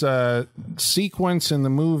this sequence in the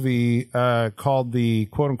movie called the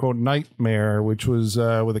quote-unquote Nightmare, which was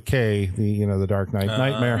with a K, the Dark Knight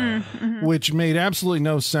Nightmare, which made absolutely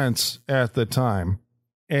no sense at the time.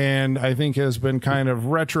 And I think has been kind of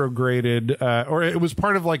retrograded, or it was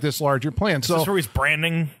part of like this larger plan. So is this where he's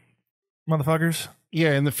branding motherfuckers?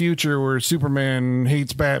 Yeah, in the future where Superman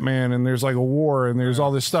hates Batman and there's like a war and there's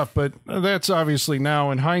all this stuff. But that's obviously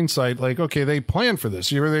now in hindsight, like, okay, they planned for this.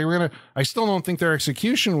 They were going to, I still don't think their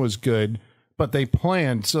execution was good, but they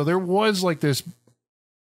planned. So there was like this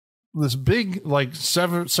big, like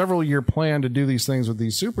several year plan to do these things with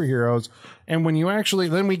these superheroes. And when you actually,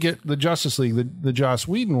 then we get the Justice League, the Joss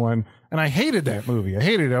Whedon one. And I hated that movie. I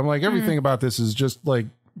hated it. I'm like, everything about this is just like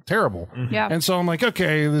terrible. Yeah. And so I'm like,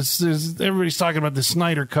 okay, this is, everybody's talking about the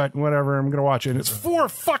Snyder cut and whatever. I'm gonna watch it. And it's 4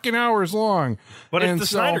 fucking hours long. But it's the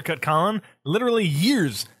Snyder cut, Colin. Literally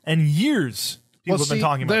years and years people have been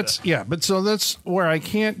talking about this. Yeah, but so that's where I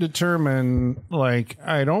can't determine, like,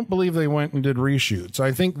 I don't believe they went and did reshoots.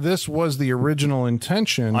 I think this was the original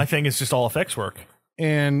intention. I think it's just all effects work.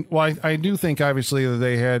 And well, I do think obviously that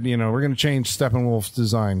they had, we're going to change Steppenwolf's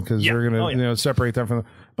design because we're going to, separate them from them.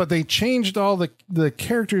 But they changed all the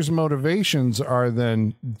characters' motivations are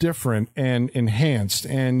then different and enhanced,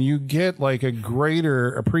 and you get like a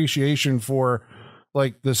greater appreciation for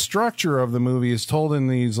like the structure of the movie is told in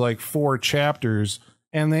these like 4 chapters,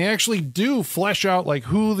 and they actually do flesh out like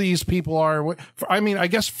who these people are. I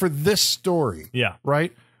guess for this story, yeah,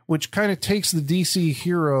 right, which kind of takes the DC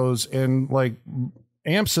heroes and like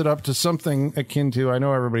amps it up to something akin to, I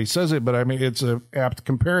know everybody says it, but I mean, it's a apt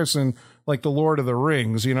comparison, like the Lord of the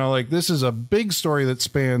Rings, like this is a big story that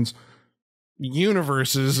spans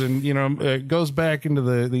universes and, it goes back into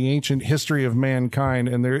the ancient history of mankind.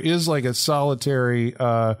 And there is like a solitary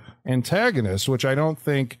antagonist, which I don't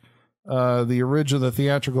think the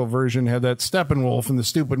theatrical version had that Steppenwolf and the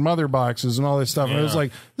stupid mother boxes and all this stuff. Yeah. And it was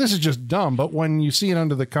like, this is just dumb. But when you see it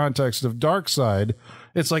under the context of Darkseid,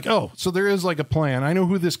 it's like, oh, so there is like a plan. I know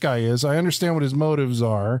who this guy is. I understand what his motives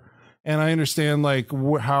are. And I understand like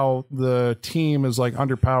how the team is like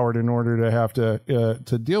underpowered in order to have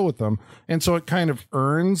to deal with them. And so it kind of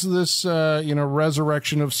earns this,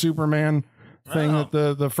 resurrection of Superman thing that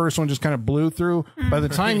the first one just kind of blew through. By the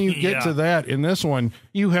time you get to that in this one,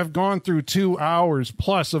 you have gone through 2 hours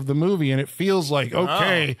plus of the movie, and it feels like,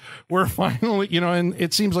 okay, we're finally, and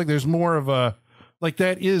it seems like there's more of a, like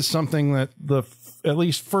that is something that at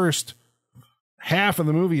least first half of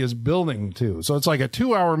the movie is building to. So it's like a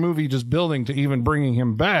 2-hour movie just building to even bringing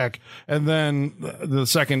him back. And then the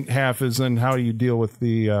second half is then how you deal with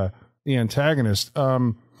the antagonist.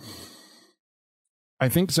 I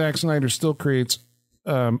think Zack Snyder still creates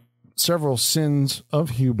several sins of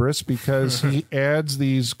hubris because he adds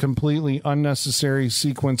these completely unnecessary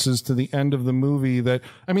sequences to the end of the movie that,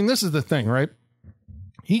 I mean, this is the thing, right?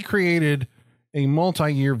 He created a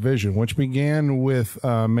multi-year vision, which began with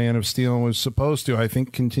Man of Steel and was supposed to, I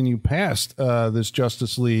think, continue past this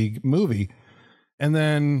Justice League movie. And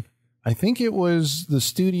then I think it was the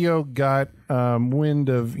studio got wind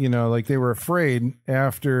of, like they were afraid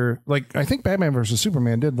after, like, I think Batman versus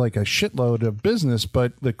Superman did like a shitload of business,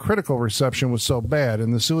 but the critical reception was so bad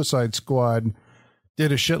and the Suicide Squad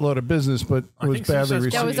did a shitload of business, but was think badly Suicide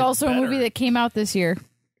received. That was also a movie that came out this year.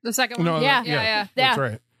 The second one? No, Yeah. That's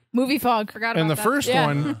right. Movie fog. Forgot about And the that. first Yeah.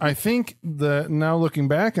 one, I think now looking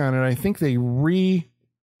back on it, I think they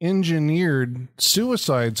re-engineered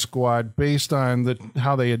Suicide Squad based on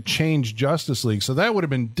how they had changed Justice League. So that would have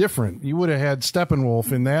been different. You would have had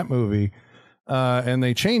Steppenwolf in that movie, and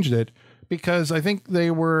they changed it because I think they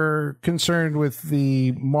were concerned with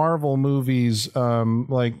the Marvel movies,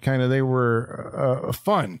 like kind of they were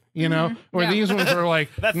fun, you know, where Yeah. these ones are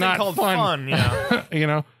like That thing not called fun, yeah. you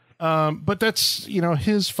know. But that's,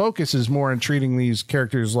 his focus is more on treating these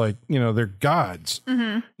characters like, they're gods,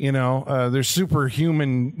 they're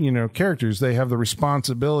superhuman, characters. They have the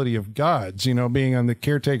responsibility of gods, being on the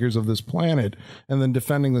caretakers of this planet and then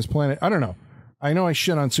defending this planet. I don't know. I know I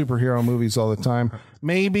shit on superhero movies all the time.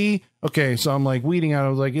 Maybe. Okay. So I'm like weeding out. I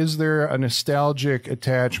was like, is there a nostalgic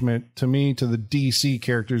attachment to me, to the DC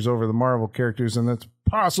characters over the Marvel characters? And that's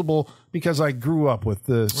possible because I grew up with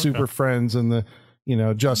the Super Friends and the,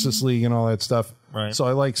 Justice League and all that stuff. Right. So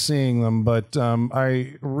I like seeing them, but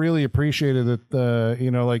I really appreciated that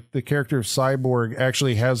like the character of Cyborg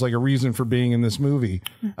actually has like a reason for being in this movie.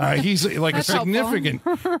 He's like a That's helpful.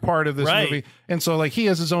 significant part of this movie. And so like he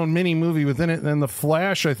has his own mini movie within it. And then the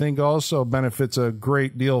Flash, I think, also benefits a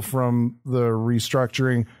great deal from the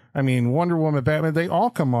restructuring. I mean, Wonder Woman, Batman, they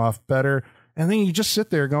all come off better. And then you just sit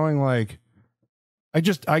there going like,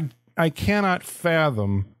 I cannot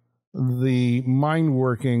fathom the mind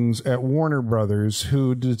workings at Warner Brothers,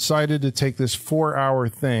 who decided to take this 4-hour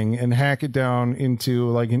thing and hack it down into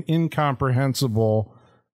like an incomprehensible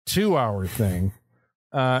 2-hour thing,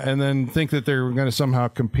 and then think that they're going to somehow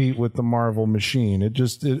compete with the Marvel machine. It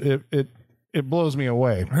just it blows me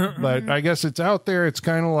away. But I guess it's out there. It's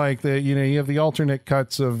kind of like the you have the alternate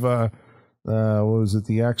cuts of what was it,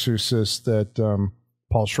 The Exorcist that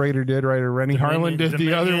Paul Schrader did, right? Or Rennie Harlan did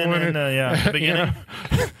the other one. And, beginning.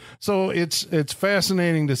 So it's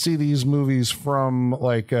fascinating to see these movies from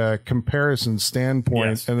like a comparison standpoint,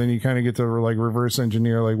 Yes. and then you kind of get to like reverse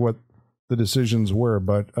engineer like what the decisions were.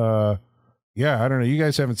 But yeah, I don't know. You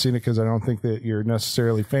guys haven't seen it because I don't think that you're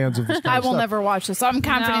necessarily fans of this kind I of will stuff. never watch this. So I'm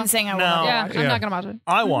confident No. in saying I will No. never Yeah, watch I'm Yeah. not going to watch it.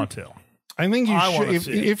 I want to. I think you I wanna should.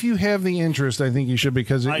 see it. If you have the interest, I think you should,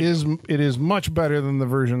 because it is much better than the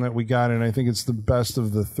version that we got, and I think it's the best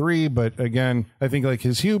of the three. But again, I think like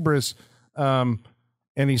his hubris, and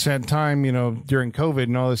he's had time, during COVID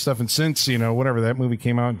and all this stuff, and since whatever that movie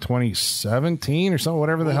came out in 2017 or something,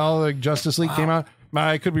 whatever the hell, like Justice League came out.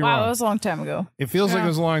 I could be Wow, wrong. that was a long time ago. It feels like it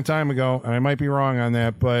was a long time ago, and I might be wrong on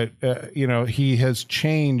that, but he has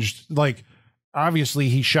changed. Like, obviously,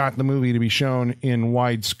 he shot the movie to be shown in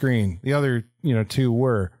widescreen. The other, two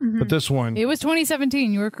were, but this one, It was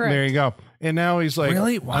 2017. You were correct. there you go. And now he's like,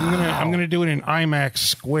 Really? I'm gonna do it in IMAX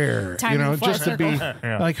Square, Tiny just to be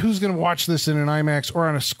like, who's gonna watch this in an IMAX or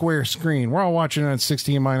on a square screen? We're all watching it on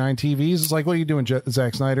 16:9 TVs. It's like, what are you doing,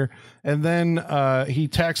 Zack Snyder? And then he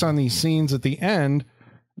tacks on these scenes at the end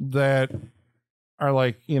that are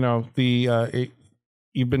like,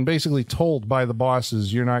 you've been basically told by the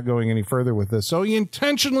bosses you're not going any further with this. So he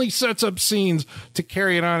intentionally sets up scenes to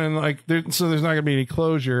carry it on, and so there's not going to be any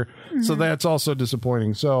closure. Mm-hmm. So that's also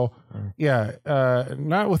disappointing. So yeah,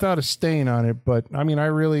 not without a stain on it, but I mean, I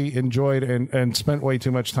really enjoyed and spent way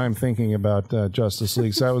too much time thinking about Justice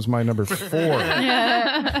League. So that was my number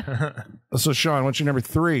 4. So Sean, what's your number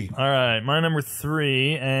 3? All right, my number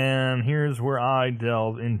 3, and here's where I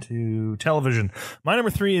delve into television. My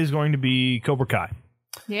number 3 is going to be Cobra Kai.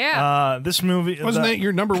 Yeah. This movie Wasn't that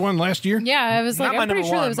your number 1 last year? Yeah, I was like, Not my I'm pretty number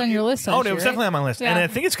sure that one, was on your list. Oh, it was definitely on my list, and I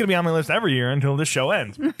think it's going to be on my list every year until this show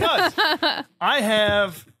ends, because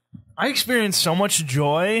I experienced so much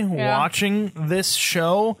joy watching this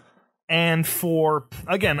show. And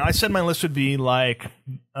again, I said my list would be like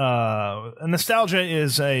nostalgia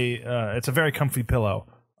is it's a very comfy pillow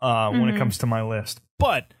when it comes to my list,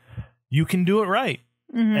 but you can do it right.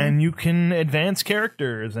 And you can advance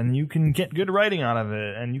characters, and you can get good writing out of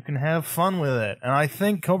it, and you can have fun with it. And I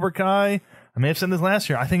think Cobra Kai, I may have said this last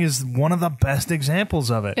year, I think is one of the best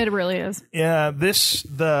examples of it. It really is. Yeah,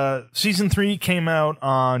 the season 3 came out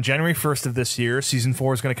on January 1st of this year. Season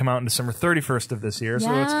 4 is going to come out on December 31st of this year.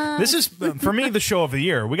 So this is, for me, the show of the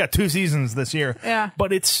year. We got 2 seasons this year. Yeah.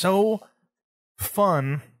 But it's so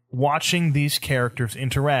fun watching these characters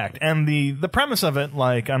interact, and the premise of it,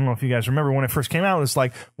 like, I don't know if you guys remember when it first came out, it's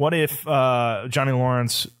like, what if Johnny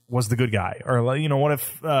Lawrence was the good guy, or what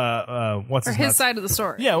if what's Or his his nuts? side of the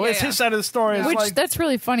story. Yeah, well, it's his side of the story. It's Which like, that's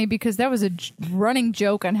really funny because that was a running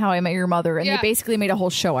joke on How I Met Your Mother, and Yeah. they basically made a whole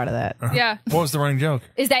show out of that. Yeah. what was the running joke?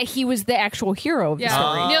 Is that he was the actual hero of the Yeah.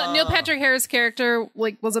 story, Neil Patrick Harris' character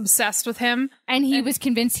was obsessed with him. and he was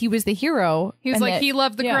convinced he was the hero. He was and like, that- he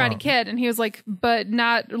loved the yeah. Karate Kid, and he was like, but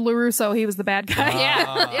not LaRusso. He was the bad guy.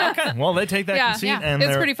 Yeah, Okay, well, they take that Yeah, conceit, yeah. and It's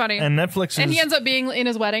they're- pretty funny. And Netflix is. And he ends up being in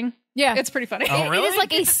his wedding. yeah. It's pretty funny. Oh, really? It is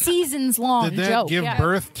like a seasons long Did that joke. give yeah.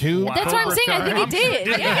 birth to? That's what I'm Cobra saying. I Kai? think it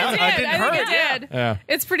did. Yeah, I it did. didn't I heard think it. it did. Yeah.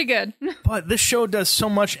 It's pretty good. But this show does so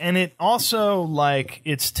much, and it also like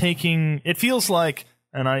it's taking. It feels like,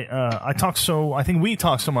 and I think we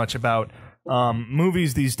talk so much about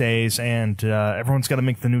movies these days, and everyone's got to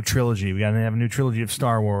make the new trilogy. We got to have a new trilogy of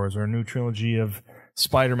Star Wars or a new trilogy of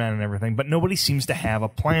Spider-Man and everything, but nobody seems to have a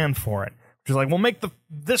plan for it. Which is like, we'll make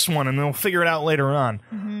this one, and then we'll figure it out later on.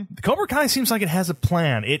 The Cobra Kai seems like it has a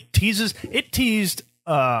plan. It teased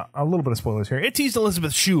a little bit of spoilers here. It teased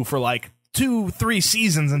Elizabeth Shue for like 2-3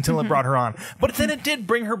 seasons until it brought her on. But then it did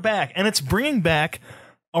bring her back, and it's bringing back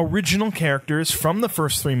original characters from the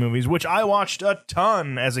first 3 movies, which I watched a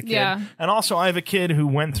ton as a kid. Yeah. And also, I have a kid who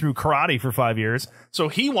went through karate for 5 years, so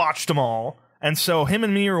he watched them all. And so him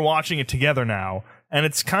and me are watching it together now, and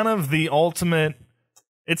it's kind of the ultimate.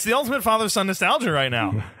 It's the ultimate father-son nostalgia right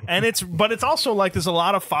now. And it's also like there's a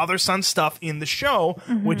lot of father-son stuff in the show,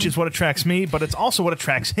 which is what attracts me, but it's also what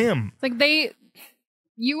attracts him. Like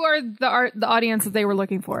you are the audience that they were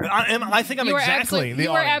looking for. I think I'm You are exactly the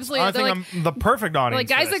you are audience. absolutely- I think they're I'm the perfect audience. Like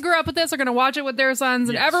guys for that this. grew up with this are going to watch it with their sons,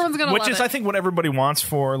 and Yes. everyone's going to love Which is, it. I think, what everybody wants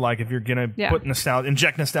for, like, if you're going to put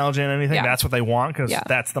inject nostalgia in anything, Yeah. that's what they want, because Yeah.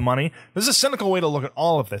 that's the money. There's a cynical way to look at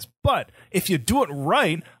all of this. But if you do it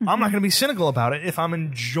right, I'm not going to be cynical about it if I'm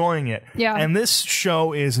enjoying it. Yeah. And this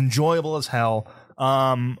show is enjoyable as hell.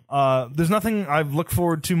 There's nothing I've looked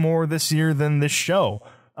forward to more this year than this show.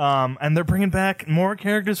 And they're bringing back more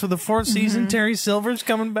characters for the 4th season. Terry Silver's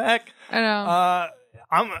coming back. I know.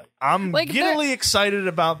 I'm Like, giddily excited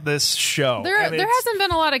about this show. There And it's- hasn't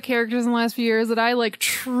been a lot of characters in the last few years that I like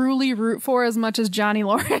truly root for as much as Johnny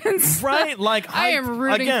Lawrence. Right, like I am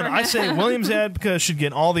rooting again. for him. I say William Zabka should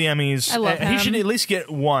get all the Emmys. I love He him. should at least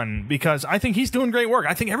get one because I think he's doing great work.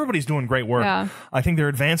 I think everybody's doing great work. Yeah. I think they're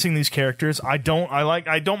advancing these characters. I don't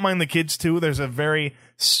mind the kids too. There's a very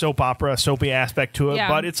soapy aspect to it, Yeah.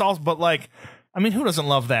 but it's also like. I mean, who doesn't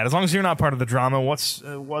love that? As long as you're not part of the drama, what's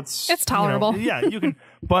It's tolerable. Yeah, you can.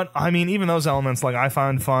 But I mean, even those elements, like I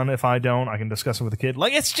find fun. If I don't, I can discuss it with a kid.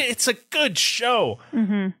 Like it's a good show,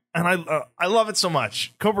 and I love it so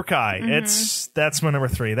much. Cobra Kai. That's my number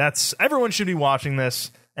 3. Everyone should be watching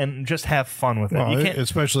this and just have fun with it. Well, You can't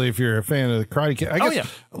especially if you're a fan of the Karate Kid. I guess, yeah.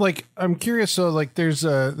 like, I'm curious. So, like, there's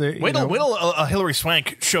wait till Hillary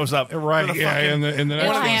Swank shows up. right? for the Yeah, fucking- in the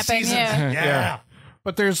It'll next happen, season. yeah. Yeah.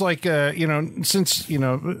 But there's like, since,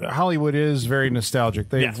 Hollywood is very nostalgic,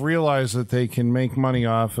 they've Yes. realized that they can make money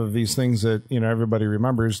off of these things that, everybody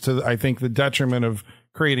remembers to, I think, the detriment of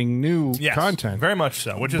creating new Yes, content. very much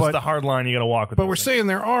so. Which is But- the hard line you got to walk with. But we're saying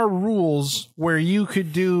there are rules where you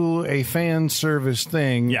could do a fan service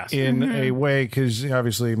thing Yes. in a way, because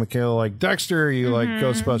obviously Michaela like Dexter, you like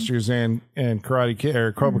Ghostbusters and Karate Kid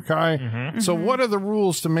or Cobra Kai. So what are the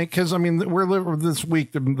rules to make? Because I mean, we're living this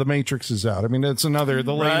week. The Matrix is out. I mean, it's the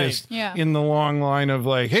latest Yeah. in the long line of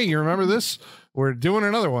like, hey, you remember this? We're doing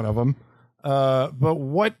another one of them. But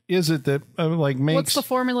what is it that makes What's the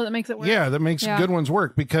formula that makes it work? that makes Yeah. good ones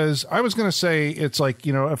work? Because I was going to say it's like,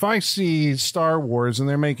 if I see Star Wars and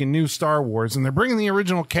they're making new Star Wars and they're bringing the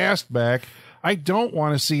original cast back, I don't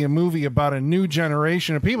want to see a movie about a new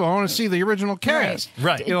generation of people. I want to see the original cast.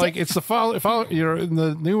 Right. Like it's the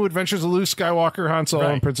the new adventures of Luke Skywalker, Han Solo,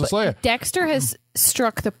 and Princess Leia. Dexter has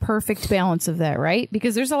struck the perfect balance of that, right?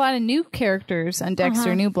 Because there's a lot of new characters on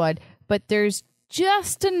Dexter New Blood, but there's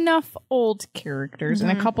just enough old characters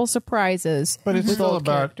and a couple surprises. But it's with still old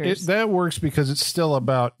about characters. that works because it's still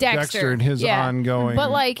about Dexter and his yeah. ongoing.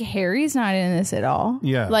 But like Harry's not in this at all.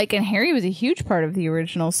 Yeah. Like, and Harry was a huge part of the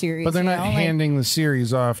original series. but they're not like, handing the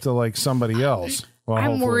series off to like somebody else. Well, I'm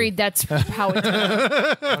hopefully. worried that's how it's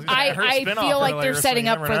going. I spin-off feel like earlier, they're so setting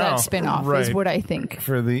you up never for know. that spin-off is Right. what I think.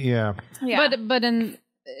 for the Yeah. But in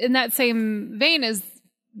that same vein is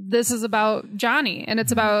this is about Johnny and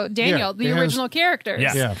it's about Daniel, Yeah, the it has- original characters.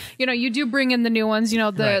 Yes. Yeah. You do bring in the new ones,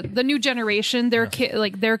 the new generation, their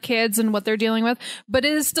their kids and what they're dealing with, but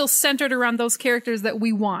it is still centered around those characters that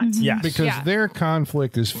we want. Yes. because Yeah. their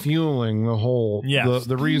conflict is fueling the whole Yes.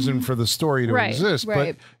 the reason for the story to Right, exist.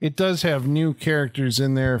 right. But it does have new characters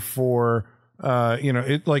in there for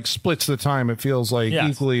it like splits the time. It feels like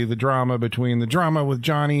Yes. equally the drama between the drama with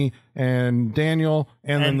Johnny and Daniel,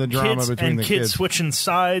 and then the drama between the kids. switching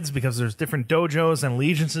sides because there's different dojos and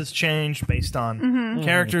allegiances change based on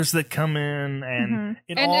characters that come in, and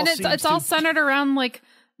it's all centered around like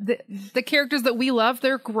the characters that we love,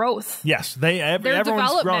 their growth. Yes, everyone's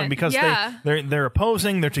development. growing because Yeah. they're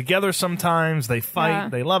opposing, they're together sometimes, they fight, Yeah.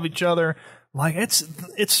 they love each other. Like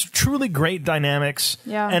it's truly great dynamics,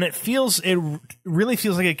 Yeah. and it really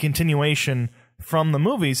feels like a continuation from the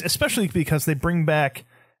movies, especially because they bring back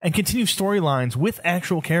and continue storylines with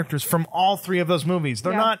actual characters from all three of those movies.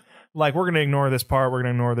 They're Yeah. not like, we're going to ignore this part, we're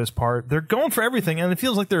going to ignore this part. They're going for everything, and it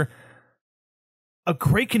feels like they're a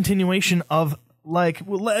great continuation of, like,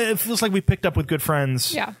 it feels like we picked up with Good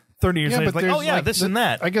Friends. Yeah. 30 years later, it's like, there's, oh yeah, this and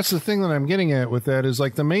that. I guess the thing that I'm getting at with that is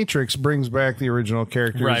like the Matrix brings back the original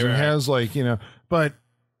characters Right, and right. has like, but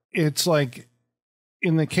it's like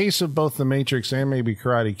in the case of both the Matrix and maybe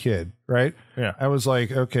Karate Kid, right? Yeah. I was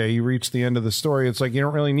like, okay, you reached the end of the story. It's like you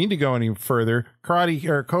don't really need to go any further. Karate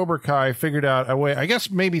or Cobra Kai figured out a way, I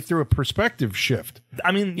guess maybe through a perspective shift.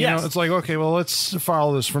 I mean, yes. It's like, okay, well, let's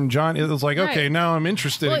follow this from John. It was like, okay, Right. now I'm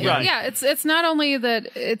interested Well, again. yeah, it's not only that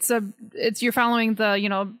it's you're following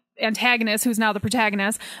the antagonist who's now the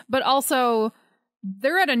protagonist, but also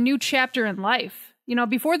they're at a new chapter in life.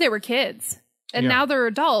 Before they were kids. And Yeah. now they're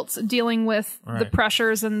adults dealing with the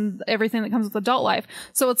pressures and everything that comes with adult life.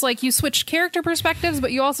 So it's like you switch character perspectives,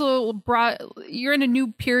 but you also you're in a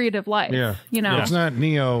new period of life. Yeah. You know? It's not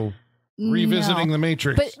Neo revisiting No. the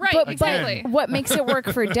Matrix. But, Right, but, exactly. but what makes it work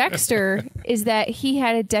for Dexter is that he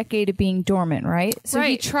had a decade of being dormant, right? So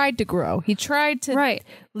he Right. tried to grow. He tried to Right.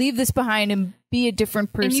 leave this behind and be a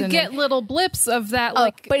different person. And you get little blips of that, Oh,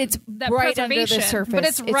 like, but it's that right under the preservation. surface. But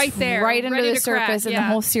it's right there, right under ready the to crack, surface, and the yeah.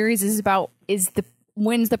 whole series is about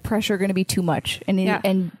when's the pressure going to be too much, and Yeah.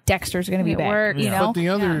 and Dexter's going to be It back. works. You Yeah. know,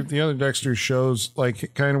 But the other Dexter shows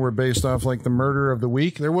like kind of were based off like the murder of the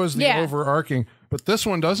week. There was the Yeah. overarching, but this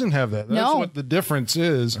one doesn't have that. That's No. what the difference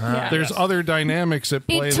is. There's other dynamics at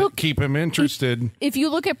play took- that keep him interested. if you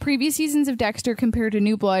look at previous seasons of Dexter compared to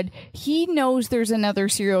New Blood, he knows there's another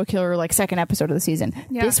serial killer like second episode of the season.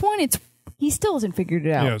 Yeah. This one, he still hasn't figured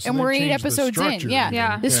it out, Yeah, so and they've we're 8 changed the episodes in. structure Yeah, even.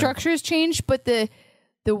 Yeah. the structure has changed, but the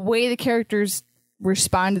way the characters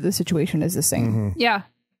respond to the situation is the same. Yeah.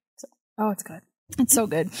 Oh, it's good. It's so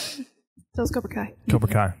good. So is Cobra Kai. Cobra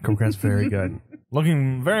Kai. Cobra Kai's very good.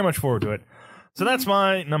 Looking very much forward to it. So that's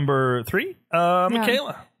my number 3.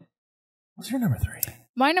 Michaela, what's your number 3?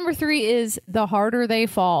 My number 3 is The Harder They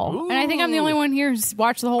Fall, and I think I'm the only one here who's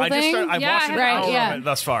watched the whole thing. I've Yeah, watched an right, hour yeah. of it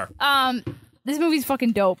thus far. This movie's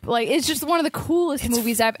fucking dope. Like, it's just one of the coolest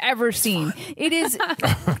movies I've ever seen. It is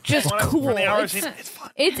just cool. For the hour It's- I've seen it, it's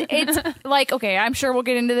fun. It's like, okay, I'm sure we'll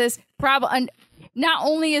get into this. Probably not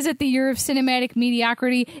only is it the year of cinematic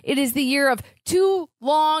mediocrity, it is the year of 2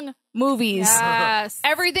 long movies. Yes.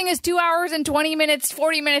 Everything is 2 hours and 20 minutes,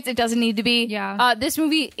 40 minutes. It doesn't need to be. Yeah. This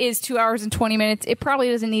movie is 2 hours and 20 minutes. It probably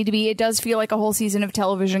doesn't need to be. It does feel like a whole season of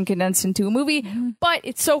television condensed into a movie, but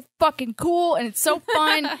it's so fucking cool and it's so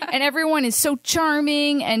fun and everyone is so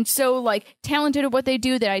charming and so like talented at what they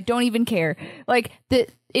do that I don't even care. Like it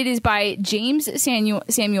is by James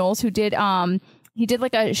Samuels, who did he did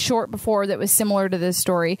like a short before that was similar to this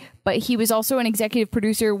story, but he was also an executive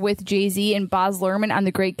producer with Jay-Z and Baz Luhrmann on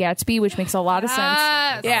The Great Gatsby, which makes a lot of sense.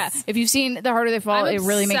 Yes. Yeah, if you've seen The Harder They Fall, I'm it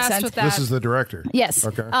really makes obsessed sense. with that. This is the director. Yes.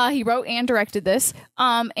 Okay. He wrote and directed this.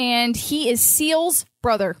 And he is Seal's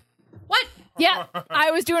brother. What? Yeah.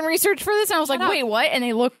 I was doing research for this and I was like, wait, what? And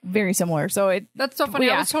they look very similar. So That's so funny.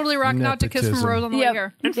 Yeah. I was totally rocking out to Kiss from a Nepotism. Rose on the way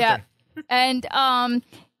here. Yeah. And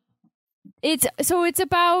it's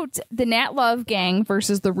about the Nat Love gang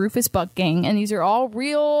versus the Rufus Buck gang, and these are all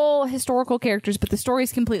real historical characters, but the story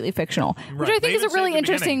is completely fictional, which Right. I They think is even a say really at the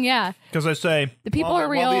interesting. beginning. Yeah. Because I say The people while are While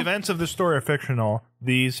real. the events of the story are fictional,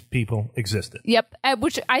 these people existed. Yep,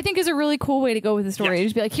 which I think is a really cool way to go with the story. Yes.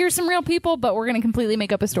 Just be like, here's some real people, but we're going to completely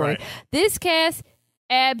make up a story. Right. This cast,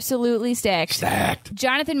 absolutely stacked.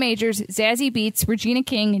 Jonathan Majors, Zazie Beetz, Regina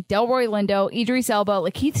King, Delroy Lindo, Idris Elba,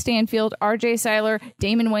 Lakeith Stanfield, R.J. Seiler,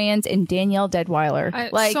 Damon Wayans, and Danielle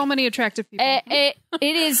Deadweiler. So many attractive people.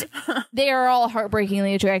 It is. They are all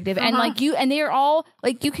heartbreakingly attractive, and they are all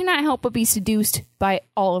like you cannot help but be seduced by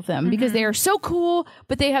all of them because they are so cool.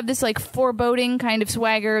 But they have this like foreboding kind of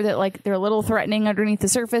swagger that like they're a little threatening underneath the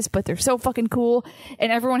surface, but they're so fucking cool.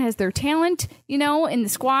 And everyone has their talent, in the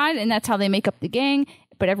squad, and that's how they make up the gang.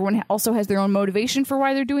 But everyone also has their own motivation for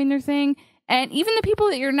why they're doing their thing. And even the people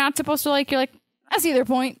that you're not supposed to like, you're like, I see their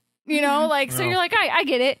point, so you're like, I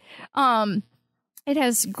get it. It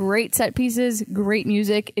has great set pieces, great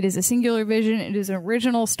music. It is a singular vision. It is an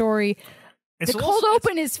original story. The cold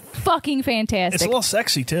open is fucking fantastic. It's a little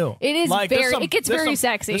sexy too. It is it gets very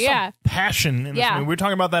sexy. There's Yeah. some passion in this Yeah. movie. We're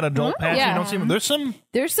talking about that adult passion. Yeah. You don't see.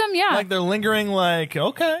 There's some. Yeah. Like they're lingering. Like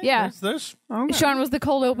okay. Yeah. There's Sean, was the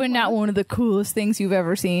cold open not one of the coolest things you've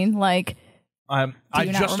ever seen? Like, I do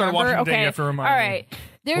you not just started remember? watching. Okay. You have to remind All me. right.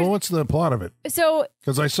 There's Well, what's the plot of it? so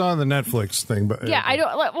Because I saw the Netflix thing, but yeah. I don't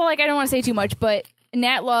I don't want to say too much, but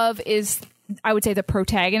Nat Love is, I would say, the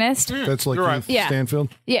protagonist. that's like You're right. Keith Yeah. Stanfield.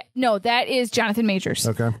 Yeah. No, that is Jonathan Majors.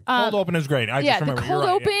 Okay. Cold open is great. I Yeah, just the remember. cold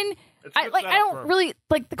You're right, open. It's I good like. I setup don't for- really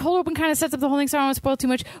like the cold open. Kind of sets up the whole thing, so I don't want to spoil too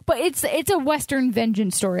much. But it's a Western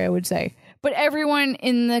vengeance story, I would say. But everyone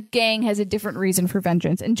in the gang has a different reason for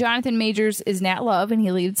vengeance. And Jonathan Majors is Nat Love, and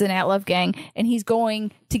he leads the Nat Love gang, and he's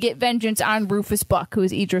going to get vengeance on Rufus Buck, who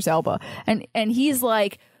is Idris Elba, and he's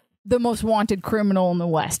like the most wanted criminal in the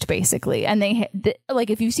West, basically. And like,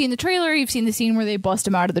 if you've seen the trailer, you've seen the scene where they bust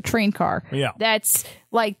him out of the train car. Yeah.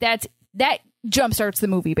 that jumpstarts the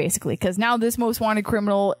movie, basically, because now this most wanted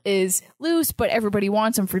criminal is loose, but everybody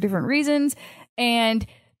wants him for different reasons. And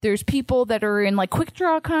there's people that are in like quick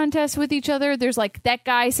draw contests with each other. There's like, that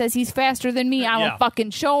guy says he's faster than me. I will Yeah.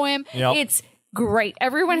 fucking show him. Yep. It's great.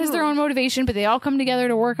 Everyone has their own motivation, but they all come together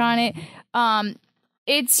to work on it.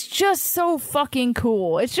 It's just so fucking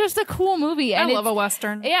cool. It's just a cool movie. I And love a it's-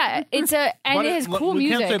 Western. Yeah, it has cool we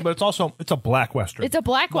music. Can't say, but it's a black western. It's a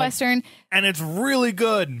black Western. and it's really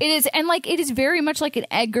good. It is, and like, it is very much like an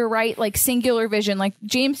Edgar Wright, like, singular vision. Like,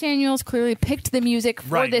 James Daniels clearly picked the music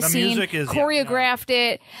for Right, this the scene, music is- choreographed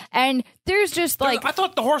it, and there's just like, I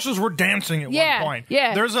thought the horses were dancing at Yeah, one point.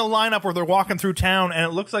 yeah. There's a lineup where they're walking through town, and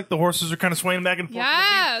it looks like the horses are kind of swaying back and forth.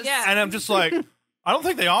 Yes. Yeah. And I'm just like, I don't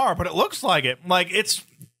think they are, but it looks like it. Like it's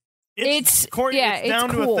It's down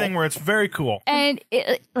to cool. a thing where it's very cool. and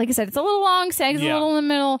it, like I said, it's a little long, sags a Yeah. little in the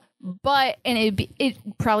middle, but it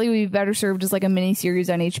probably would be better served as like a mini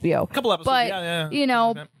series on HBO. A couple episodes, but yeah. you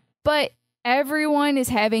know, Yeah. but everyone is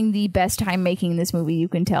having the best time making this movie. You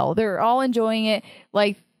can tell they're all enjoying it.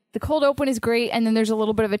 Like, the cold open is great, and then there's a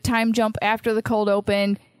little bit of a time jump after the cold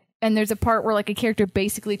open. And there's a part where like a character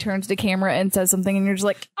basically turns to camera and says something, and you're just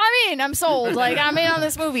like, I'm sold. Like, I'm in on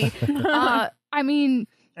this movie. I mean,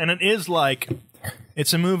 And it is like,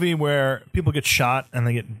 it's a movie where people get shot and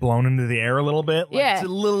they get blown into the air a little bit. Like, Yeah. It's a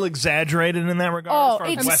little exaggerated in that regard Oh, as far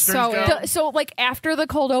as it's westerns so go. good. so like, after the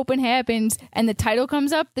cold open happens and the title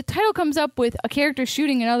comes up with a character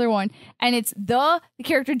shooting another one, and it's the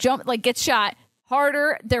character gets shot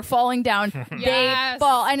harder, they're falling down, they Yes.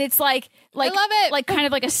 fall, and it's like I love it. like kind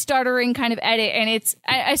of like a stuttering kind of edit, and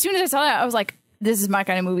as soon as I saw that, I was like, this is my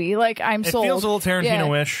kind of movie. Like, I'm It sold. feels a little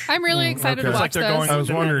Tarantino-ish. I'm really excited okay. to It's watch like they're this. going I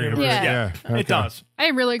was wondering. Yeah. Okay. It does. I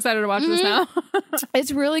am really excited to watch this now.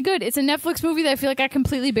 It's really good. It's a Netflix movie that I feel like I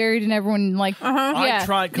completely buried, and everyone like, I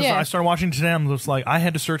tried because I started watching today. I'm just like, I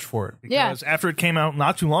had to search for it because after it came out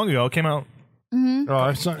not too long ago, it came out. Oh,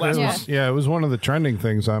 I saw, it was one of the trending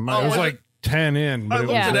things on mine. Oh, it was was like 10 in, but it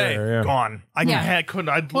was Today, there, yeah. gone. I couldn't.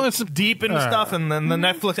 I looked deep into stuff, and then the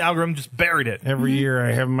Netflix algorithm just buried it. Every year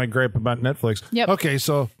I have my gripe about Netflix. Yep. Okay,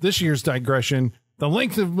 so this year's digression, the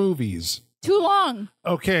length of movies. too long.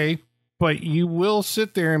 Okay, but you will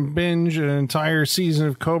sit there and binge an entire season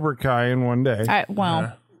of Cobra Kai in one day.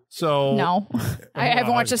 So No, I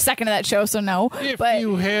haven't watched a second of that show, so no. if But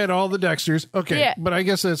you had all the Dexters, okay. Yeah. But I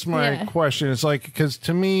guess that's my Yeah. question. It's like, because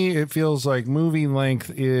to me, it feels like movie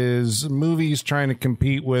length is movies trying to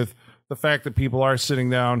compete with the fact that people are sitting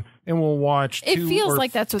down and will watch It 2 feels or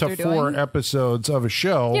like that's what to they're 4 doing. episodes of a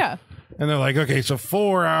show. Yeah. And they're like, okay, so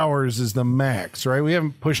 4 hours is the max, right? We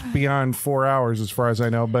haven't pushed beyond 4 hours as far as I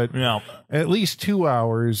know, but Yeah. at least 2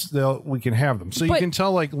 hours we can have them. So you But- can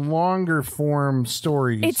tell like longer form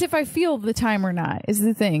stories. it's if I feel the time or not is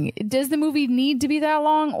the thing. Does the movie need to be that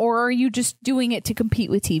long, or are you just doing it to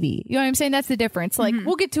compete with TV? You know what I'm saying? That's the difference. Like,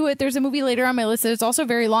 we'll get to it. There's a movie later on my list that's also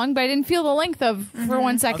very long, but I didn't feel the length of for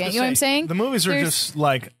 1 second. You know what I'm saying? The movies are There's- just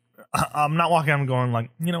like, I'm not walking out and going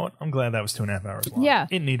like, you know what? I'm glad that was 2.5 hours long. Yeah.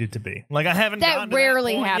 It needed to be. Like, I haven't That gotten to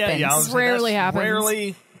rarely point. happens. Yeah, I was gonna say, Rarely that's happens.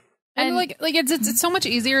 Rarely. And like it's so much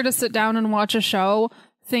easier to sit down and watch a show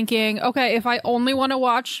thinking, okay, if I only want to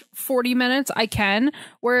watch 40 minutes, I can.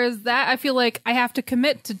 Whereas that, I feel like I have to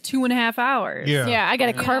commit to 2.5 hours. Yeah, I got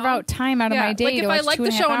to carve out time out of my day. Like, to if I watch like the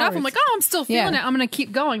 2.5 show enough, hours. I'm like, oh, I'm still feeling Yeah. it. I'm going to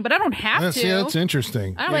keep going, but I don't have to. That's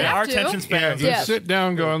interesting. I don't Yeah, have our to. attention Yeah, spans. just sit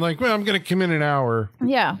down going like, well, I'm going to commit an hour.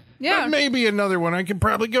 yeah. Yeah. But maybe another one. I could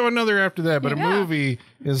probably go another after that, but a movie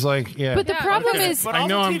is like, But the problem is, But I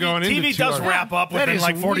know also I'm going into TV 2 does hours. wrap up That within is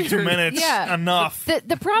like 42 weird. minutes. Yeah. Enough.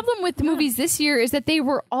 the problem with movies this year is that they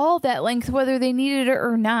were all that length, whether they needed it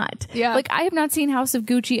or not. Yeah. Like, I have not seen House of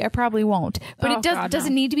Gucci. I probably won't. But Oh, it does. God, Does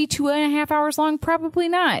no. it need to be 2.5 hours long? Probably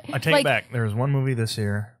not. I take it back. There was one movie this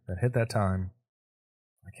year that hit that time.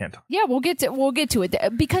 I can't talk. Yeah, we'll get to it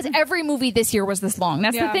because every movie this year was this long.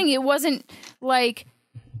 That's the Yeah. thing. It wasn't like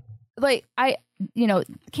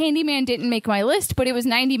Candyman didn't make my list, but it was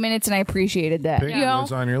 90 minutes and I appreciated that. Pig You know?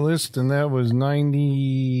 was on your list, and that was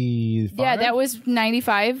 95. Yeah, that was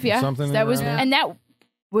 95. Yeah, Something that was, around there. and that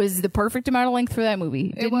was the perfect amount of length for that movie.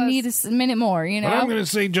 Didn't was. need a minute more. You know, But I'm going to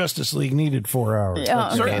say Justice League needed 4 hours. Yeah.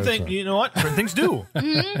 That's Certain what I things, said. you know what? Certain things do.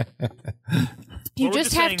 you We're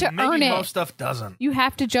just have saying to maybe earn it. Most stuff doesn't. You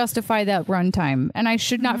have to justify that runtime, and I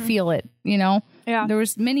should not feel it. You know, Yeah. There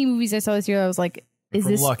was many movies I saw this year that I was like, "Is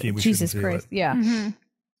we're this lucky, we Jesus shouldn't feel Christ?" it. Yeah.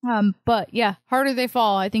 But yeah, Harder They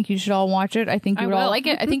Fall. I think you should all watch it. I think you I would all will. like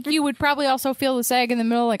it. I think you would probably also feel the sag in the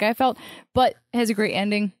middle, like I felt. But it has a great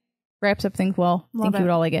ending. Wraps up things well. I think Love you it. would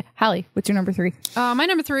all like it. Hallie, what's your number 3? My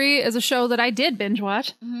number 3 is a show that I did binge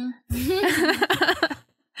watch.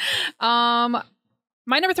 My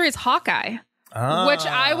number 3 is Hawkeye. Which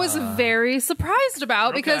I was very surprised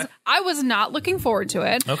about because I was not looking forward to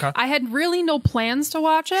it. Okay. I had really no plans to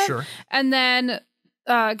watch it. Sure. And then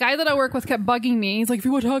a guy that I work with kept bugging me. He's like, "If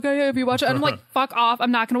you watch Hawkeye, have you watch it?" And I'm like, "Fuck off!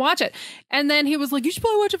 I'm not going to watch it." And then he was like, "You should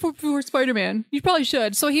probably watch it before Spider-Man. You probably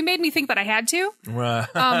should." So he made me think that I had to.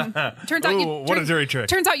 Turns out what a dirty trick.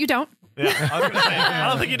 Turns out you don't. Yeah, I was gonna say, I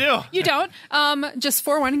don't think you do. You don't. Just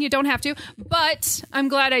forewarning, you don't have to. But I'm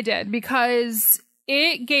glad I did because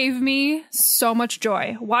it gave me so much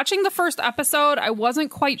joy. Watching the first episode, I wasn't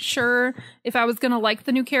quite sure if I was going to like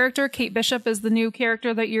the new character. Kate Bishop is the new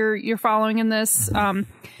character that you're following in this.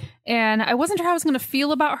 And I wasn't sure how I was going to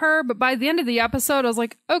feel about her, but by the end of the episode, I was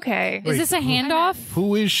like, okay. Is this a handoff?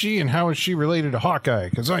 Who is she, and how is she related to Hawkeye?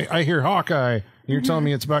 Because I hear Hawkeye, and you're telling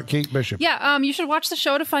me it's about Kate Bishop. Yeah, you should watch the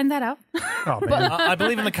show to find that out. Oh, man. I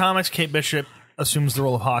believe in the comics, Kate Bishop assumes the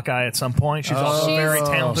role of Hawkeye at some point. She's also a very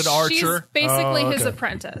talented archer. She's basically his okay.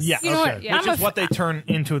 apprentice. Yeah, You know what? Okay. which is what they turn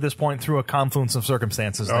into at this point through a confluence of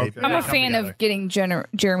circumstances. They Okay. I'm a come fan together. of getting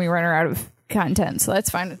Jeremy Renner out of content, so that's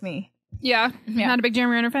fine with me. Yeah, not a big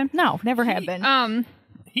Jeremy Renner fan. No, never have been.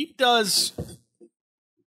 He does.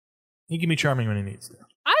 He can be charming when he needs to.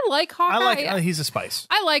 I like Hawkeye. I like. He's a spice.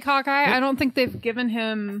 I like Hawkeye. I don't think they've given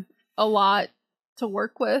him a lot to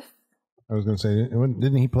work with. I was going to say,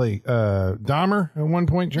 didn't he play Dahmer at one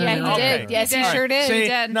point? Yeah, Jeremy? he Okay. did. Yes, he He did. sure did. See,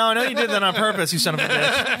 did. no, I know you did that on purpose, you son of a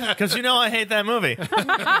bitch. Because you know I hate that movie.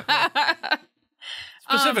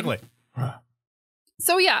 Specifically.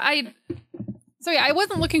 So yeah, I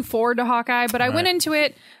wasn't looking forward to Hawkeye, but I went into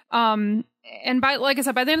it. And like I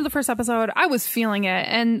said, by the end of the first episode, I was feeling it.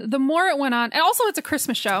 And the more it went on, and also it's a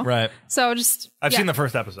Christmas show, Right. So I've seen the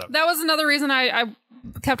first episode. That was another reason I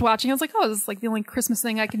kept watching. I was like, oh, this is like the only Christmas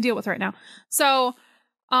thing I can deal with right now. So,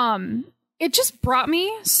 it just brought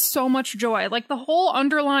me so much joy. Like the whole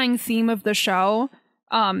underlying theme of the show,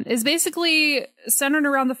 is basically centered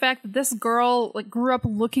around the fact that this girl like grew up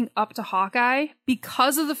looking up to Hawkeye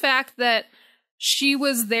because of the fact that she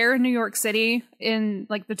was there in New York City in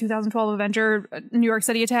like the 2012 Avenger New York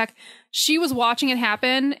City attack. She was watching it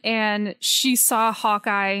happen and she saw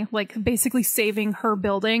Hawkeye like basically saving her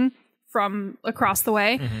building from across the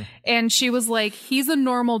way. Mm-hmm. And she was like, he's a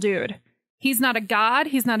normal dude. He's not a god.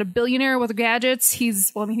 He's not a billionaire with gadgets. He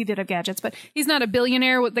did have gadgets, but he's not a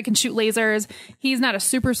billionaire that can shoot lasers. He's not a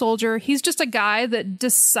super soldier. He's just a guy that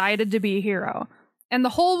decided to be a hero. And the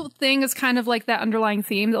whole thing is kind of like that underlying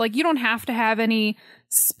theme that like you don't have to have any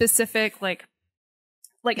specific like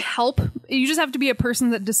help. You just have to be a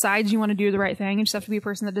person that decides you want to do the right thing. You just have to be a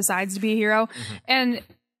person that decides to be a hero. Mm-hmm. And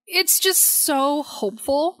it's just so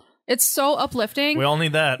hopeful. It's so uplifting. We all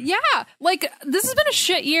need that. Yeah. Like this has been a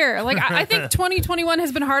shit year. Like I think 2021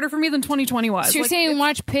 has been harder for me than 2020 was. So you're Like, saying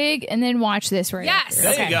watch Pig and then watch this right Yes.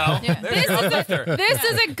 after. There you go. There's an uplifter. this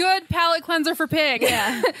is a good palate cleanser for Pig.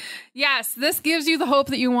 Yeah. Yes, this gives you the hope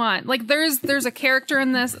that you want. Like there's a character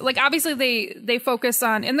in this. Like obviously they focus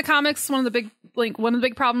on in the comics one of the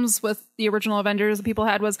big problems with the original Avengers that people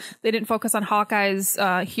had was they didn't focus on Hawkeye's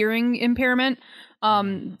hearing impairment.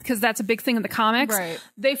 Because that's a big thing in the comics. Right.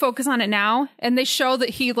 They focus on it now and they show that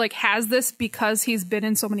he like has this because he's been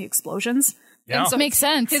in so many explosions. Yeah. And so Makes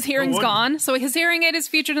sense. His hearing's gone. So his hearing aid is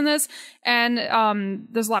featured in this. And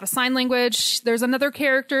there's a lot of sign language. There's another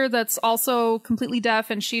character that's also completely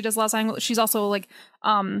deaf and she does a lot of sign language. She's also like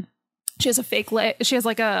she has a fake leg. She has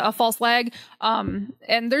like a false leg. And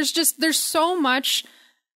there's so much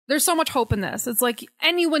there's so much hope in this. It's like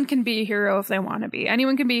anyone can be a hero if they want to be.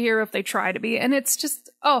 Anyone can be a hero if they try to be. And it's just,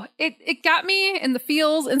 it got me in the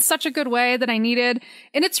feels in such a good way that I needed.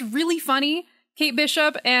 And it's really funny. Kate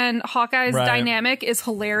Bishop and Hawkeye's dynamic is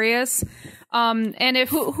hilarious. And if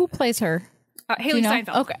who plays her? Haley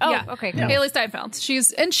Steinfeld. Okay. Oh, yeah. okay. Yeah. Haley Steinfeld.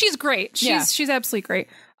 She's great. She's absolutely great.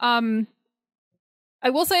 I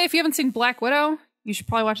will say, if you haven't seen Black Widow, you should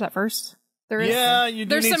probably watch that first. You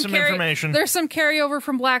do need some information. There's some carryover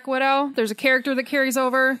from Black Widow. There's a character that carries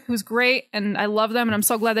over who's great, and I love them, and I'm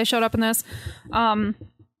so glad they showed up in this.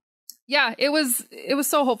 It was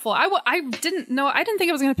so hopeful. I didn't think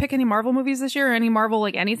I was going to pick any Marvel movies this year or any Marvel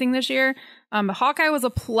anything this year. Hawkeye was a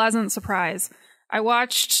pleasant surprise. I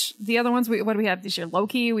watched the other ones. What do we have this year?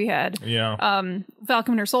 Loki. We had Falcon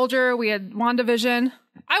Winter Soldier. We had WandaVision.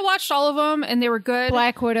 I watched all of them, and they were good.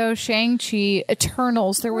 Black Widow, Shang-Chi,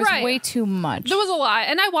 Eternals. There was way too much. There was a lot.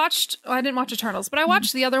 And I didn't watch Eternals, but I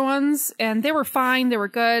watched the other ones, and they were fine. They were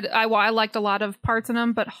good. I liked a lot of parts in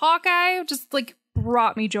them, but Hawkeye just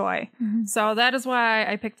brought me joy. So that is why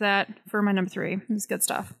I picked that for my number 3. It's good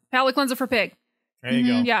stuff. Palate cleanser for pig. There you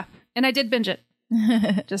go. Yeah. And I did binge it.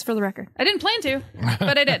 Just for the record. I didn't plan to,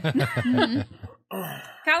 but I did.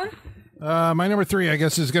 Colin? My number 3, I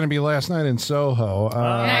guess, is going to be Last Night in Soho.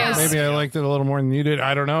 Maybe I liked it a little more than you did.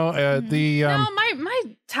 I don't know. No,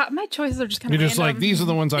 my choices are just kind of You're just random. like, these are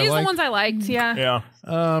the ones I liked. These are the ones I liked, yeah.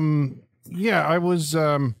 Yeah. I was,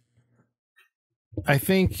 I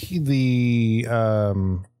think the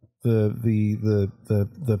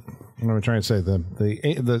what am I trying to say?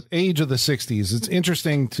 The age of the 60s. It's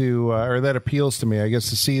interesting or that appeals to me, I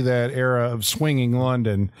guess, to see that era of swinging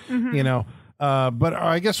London, but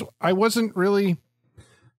I guess I wasn't really,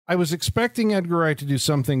 I was expecting Edgar Wright to do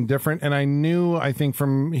something different. And I think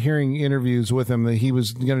from hearing interviews with him that he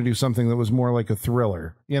was going to do something that was more like a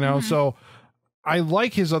thriller, so I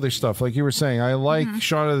like his other stuff. Like you were saying, I like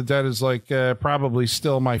Shaun of the Dead is probably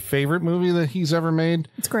still my favorite movie that he's ever made.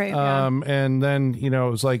 It's great. And then, it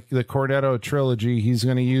was like the Cornetto trilogy. He's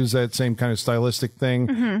going to use that same kind of stylistic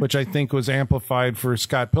thing, which I think was amplified for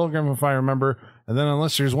Scott Pilgrim, if I remember. And then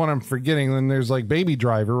unless there's one I'm forgetting, then there's like Baby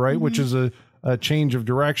Driver, right? Which is a change of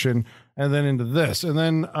direction. And then into this. And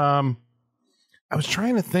then I was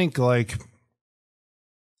trying to think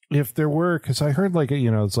if there were, because I heard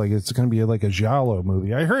it's going to be like a Giallo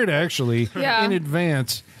movie. I heard actually in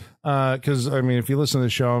advance, because if you listen to the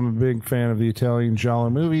show, I'm a big fan of the Italian Giallo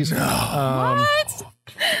movies. What? That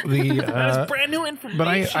is brand new information. But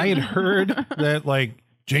I had heard that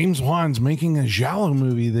James Wan's making a Giallo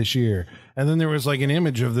movie this year. And then there was an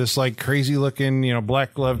image of this crazy looking,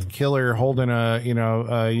 black gloved killer holding a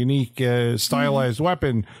unique stylized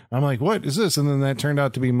weapon. I'm like, what is this? And then that turned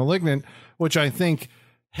out to be Malignant, which I think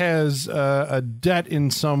has a debt in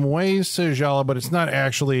some ways to Giallo, but it's not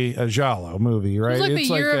actually a Giallo movie, right? It was like the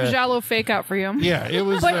year of Giallo fake out for you. Yeah, it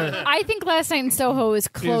was. But I think Last Night in Soho is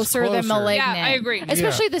closer than Malignant. Yeah, I agree.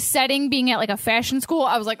 Especially the setting being at a fashion school.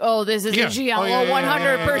 I was like, oh, this is a Giallo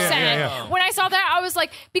 100%. When I saw that, I was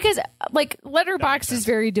like, because Letterboxd is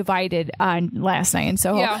very divided on Last Night in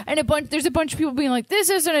Soho. Yeah. And there's a bunch of people being like, this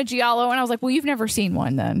isn't a Giallo. And I was like, well, you've never seen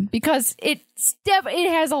one then. Because it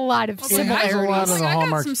has a lot of similarities. It has a lot of the I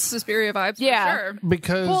hallmarks. got some Suspiria vibes, for sure.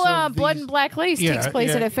 Because Blood and Black Lace takes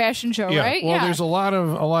place at a fashion show, right? Well, there's a lot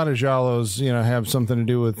of Giallos, have something to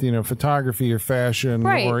do with photography or fashion,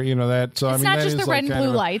 right. or that. So it's not just the red and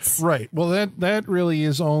blue lights, right? Well, that really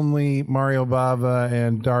is only Mario Bava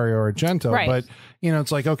and Dario Argento, right. But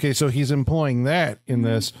it's okay, so he's employing that in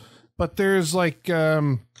this, but there's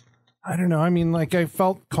I don't know. I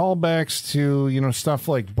felt callbacks to, stuff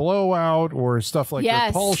like Blowout or stuff like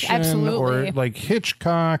Repulsion absolutely. or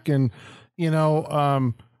Hitchcock. And,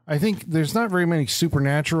 I think there's not very many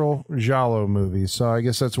supernatural Giallo movies. So I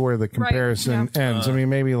guess that's where the comparison ends.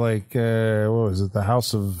 Maybe what was it? The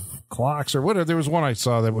House of Clocks or whatever. There was one I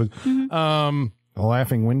saw that was, The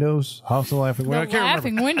Laughing Windows, House of Laughing Windows. The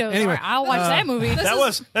Laughing Windows. Anyway, I'll watch that movie.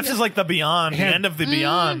 That's just like the Beyond, the end of the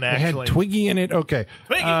Beyond. Actually, it had Twiggy in it. Okay,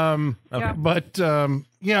 Twiggy. Okay. But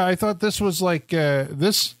I thought this was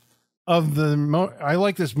this of the. I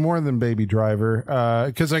like this more than Baby Driver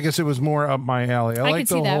because I guess it was more up my alley. I like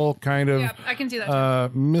the whole kind of I can see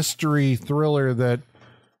that mystery thriller that.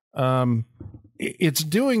 It's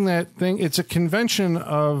doing that thing. It's a convention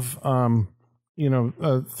of.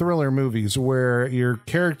 Thriller movies where your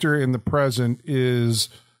character in the present is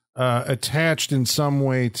attached in some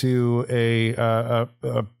way to a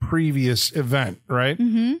previous event, right?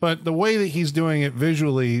 But the way that he's doing it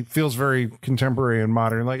visually feels very contemporary and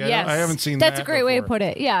modern. Like Yes. I haven't seen That's that a great way to before. put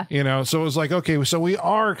it. Yeah. You know, so it was like, okay, so we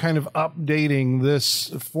are kind of updating this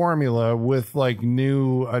formula with like a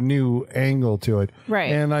new angle to it.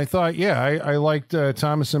 Right. And I thought, yeah, I liked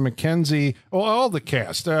Thomas and Mackenzie, all the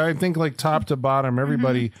cast. I think like top to bottom,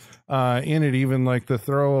 everybody in it, even like the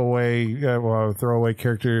throwaway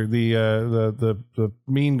character, the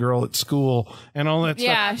mean girl at school and all that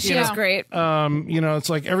Yeah, stuff. she was great. You know, it's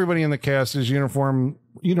like everybody in the cast is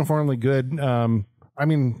uniformly good. I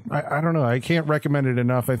mean, I don't know. I can't recommend it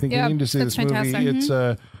enough. I think Yeah, you need to see it's this fantastic.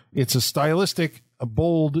 movie. It's a stylistic, a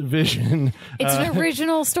bold vision. It's an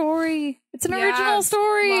original story. It's an original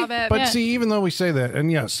story. Love it. But see, even though we say that, and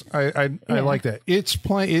yes, I like that. It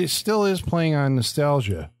still is playing on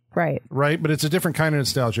nostalgia. Right. Right, but it's a different kind of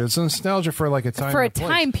nostalgia. It's a nostalgia for like a time For a and place.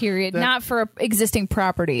 time period, not for a existing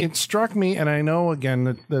property. It struck me, and I know again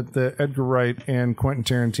that Edgar Wright and Quentin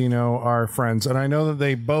Tarantino are friends, and I know that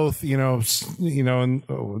they both,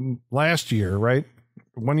 last year, right,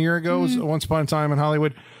 1 year ago, was Once Upon a Time in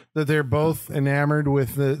Hollywood, that they're both enamored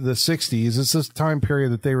with the 60s. It's this time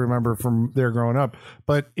period that they remember from their growing up.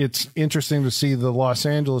 But it's interesting to see the Los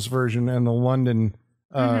Angeles version and the London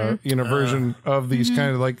version of these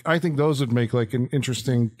kind of like, I think those would make like an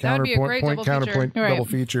interesting That would be a great counterpoint double double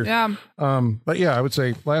feature. Yeah. But yeah, I would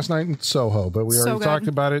say Last Night in Soho, but we already good. talked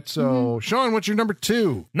about it. So Sean, what's your number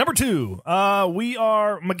 2? Number 2, we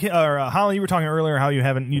are Holly. You were talking earlier how you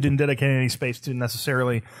didn't dedicate any space to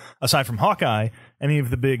necessarily, aside from Hawkeye, any of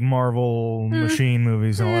the big Marvel machine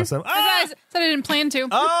movies and all that stuff. I said I didn't plan to.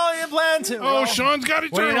 Oh, you plan to? Oh, Sean's got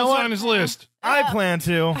Eternals you know what? on his list. I plan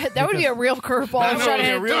to. That would be a real curveball. That would be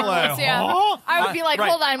a real, like, huh? I would be like,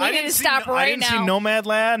 hold on, we I need didn't to see- stop I right didn't now.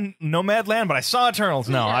 see Nomadland, but I saw Eternals.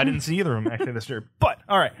 No, I didn't see either of them actually this year. But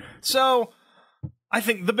all right, so I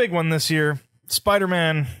think the big one this year,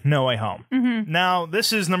 Spider-Man: No Way Home. Now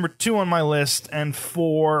this is number 2 on my list, and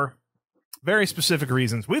for very specific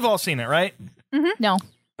reasons. We've all seen it, right? No,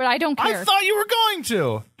 but I don't care. I thought you were going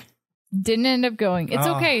to. Didn't end up going. It's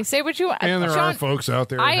okay. Say what you want. And there Sean, are folks out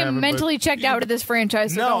there. I that am haven't, mentally checked out of this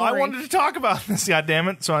franchise. So No, don't I worry. wanted to talk about this. God damn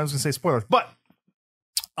it! So I was going to say spoilers, but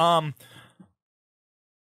I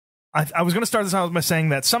was going to start this out by saying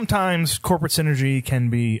that sometimes corporate synergy can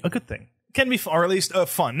be a good thing. It can be, or at least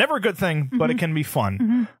fun. Never a good thing, but it can be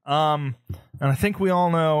fun. And I think we all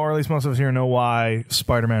know, or at least most of us here know, why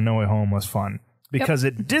Spider-Man: No Way Home was fun, because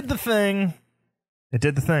it did the thing. It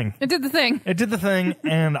did the thing. It did the thing. It did the thing,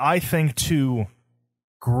 and I think to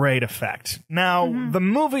great effect. Now, the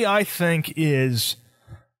movie, I think, is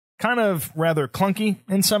kind of rather clunky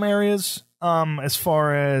in some areas, as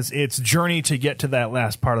far as its journey to get to that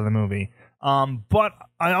last part of the movie. But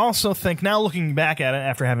I also think, now looking back at it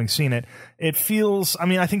after having seen it, it feels,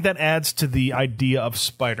 I think that adds to the idea of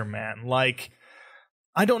Spider-Man. Like,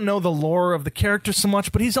 I don't know the lore of the character so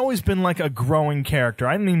much, but he's always been like a growing character.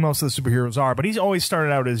 I mean, most of the superheroes are, but he's always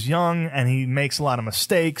started out as young, and he makes a lot of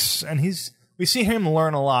mistakes, and we see him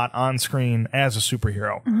learn a lot on screen as a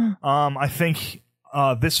superhero. I think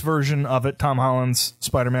this version of it, Tom Holland's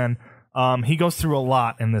Spider-Man, he goes through a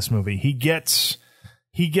lot in this movie. He gets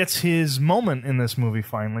his moment in this movie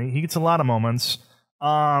finally. He gets a lot of moments,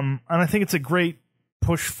 and I think it's a great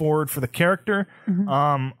push forward for the character. There's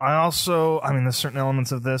certain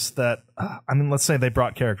elements of this that, let's say they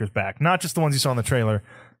brought characters back, not just the ones you saw in the trailer,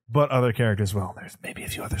 but other characters. Well, there's maybe a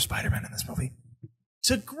few other Spider-Men in this movie.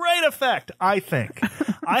 To great effect, I think.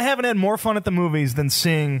 I haven't had more fun at the movies than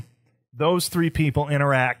seeing those 3 people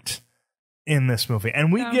interact in this movie,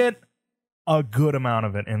 and we get a good amount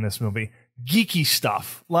of it in this movie. Geeky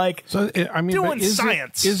stuff, like doing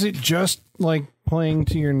science. Is it just like playing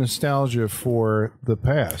to your nostalgia for the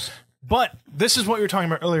past? But this is what you were talking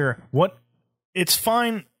about earlier. It's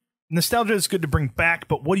fine. Nostalgia is good to bring back,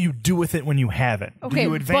 but what do you do with it when you have it? Okay, do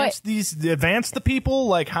you advance the people?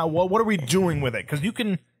 Like how? What are we doing with it? Because you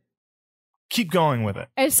can keep going with it.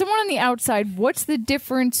 As someone on the outside, what's the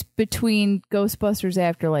difference between Ghostbusters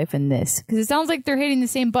Afterlife and this? Because it sounds like they're hitting the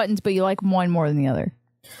same buttons, but you like one more than the other.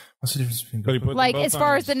 What's the difference between But he put them Like, both as on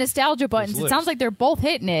far his- as the nostalgia buttons, it list. sounds like they're both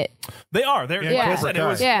hitting it. They are. They're Yeah, like I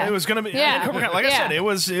Cobra said, Kai. it was going to be. Yeah. Cobra Kai. Like I Yeah. said, it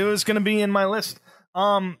was going to be in my list.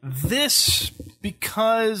 This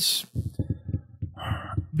because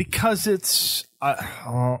it's.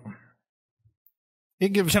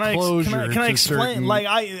 It gives Can I closure. can I to explain? certain- Like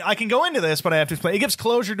I can go into this, but I have to explain. It gives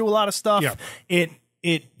closure to a lot of stuff. Yeah.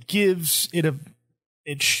 It gives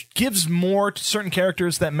gives more to certain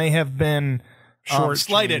characters that may have been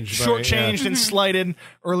shortchanged and slighted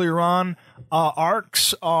earlier on.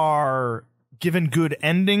 Arcs are given good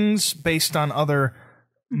endings based on other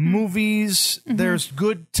movies. There's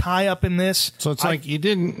good tie-up in this. So it's like you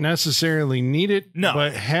didn't necessarily need it,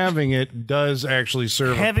 but having it does actually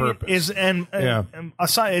serve a purpose.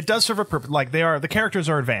 Aside, it does serve a purpose. Like the characters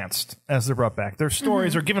are advanced as they're brought back. Their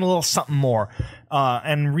stories are given a little something more.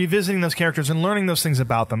 And revisiting those characters and learning those things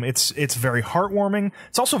about them, it's very heartwarming.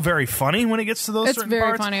 It's also very funny when it gets to those certain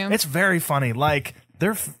parts. Funny. It's very funny. Like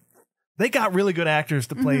they got really good actors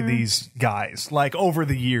to play these guys, like over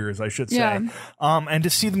the years, I should say. Yeah. And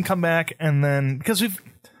to see them come back, and then because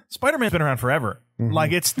Spider-Man's been around forever.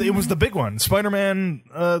 Like it was the big one. Spider-Man,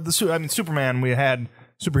 Superman. We had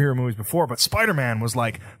superhero movies before, but Spider-Man was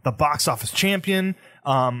like the box office champion.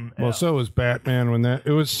 So was Batman when it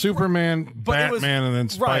was Superman, Batman, and then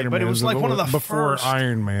Spider-Man. but it was like one of the before first,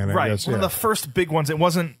 Iron Man. I guess, one of the first big ones. It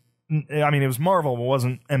wasn't. I mean, it was Marvel, but it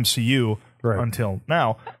wasn't MCU. Until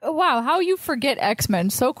now. Wow, how you forget X-Men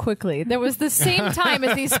so quickly. That was the same time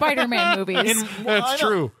as these Spider-Man movies. That's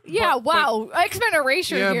true. Yeah, wow. X-Men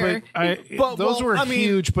erasure here. But those were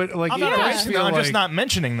huge, but like, I'm just not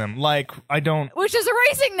mentioning them. Like, I don't. Which is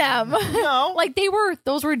erasing them. No. Like,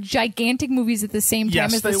 those were gigantic movies at the same time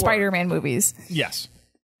as the Spider-Man movies. Yes.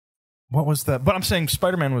 What was that? But I'm saying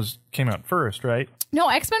Spider-Man came out first, right? No,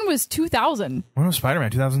 X-Men was 2000. When was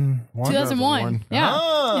Spider-Man? 2001? 2001.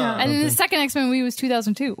 Yeah. And then the second X-Men movie was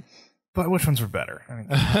 2002. But which ones were better?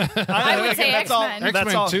 I would say X-Men.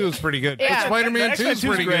 X-Men 2 is pretty good. Yeah. Spider-Man 2 is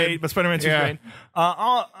pretty great, good. but Spider-Man 2 is great.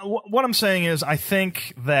 What I'm saying is I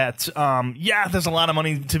think that, there's a lot of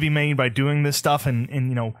money to be made by doing this stuff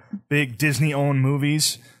in big Disney-owned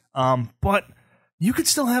movies. But you could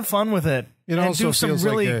still have fun with it. It also feels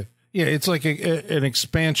like it's like an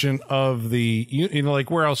expansion of the, like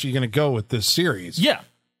where else are you going to go with this series? Yeah.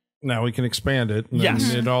 Now we can expand it. And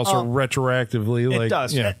yes. It also retroactively. It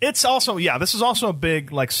does. Yeah. It's also, this is also a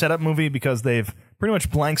big like setup movie because they've pretty much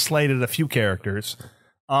blank slated a few characters.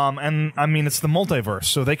 And I mean, it's the multiverse,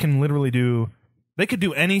 so they can literally do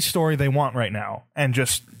any story they want right now and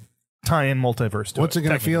just tie in multiverse to What's it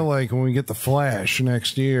going to feel like when we get the Flash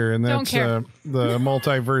next year? And that's the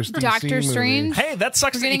multiverse DC Doctor movie. Strange. Hey, that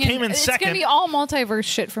sucks that he came in second. It's going to be all multiverse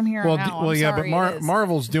shit from here on out. Well, yeah, but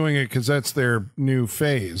Marvel's doing it because that's their new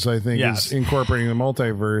phase, I think, is incorporating the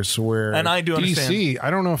multiverse where and I do understand. DC, I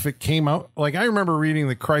don't know if it came out. Like, I remember reading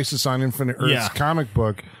the Crisis on Infinite Earths comic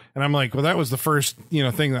book, and I'm like, well, that was the first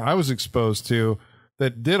thing that I was exposed to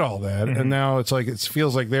that did all that, and now it's like it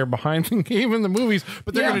feels like they're behind the game in the movies,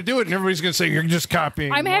 but they're going to do it, and everybody's going to say you're just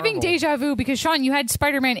copying. I'm having deja vu because Sean, you had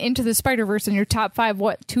Spider-Man Into the Spider-Verse in your top 5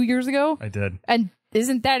 2 years ago? I did, and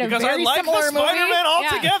isn't that because a very I like similar the Spider-Man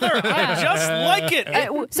altogether? I just like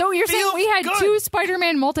it. So you're saying we had 2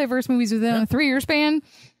 Spider-Man multiverse movies within a 3-year span?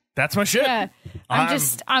 That's my shit. Yeah,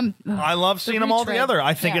 I love seeing them all together.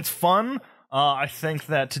 I think it's fun. I think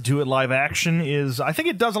that to do it live action I think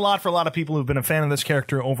it does a lot for a lot of people who've been a fan of this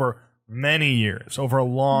character over many years, over a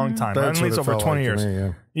long time, at least over 20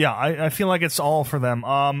 years. I feel like it's all for them.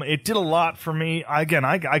 It did a lot for me. Again,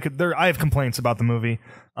 I have complaints about the movie.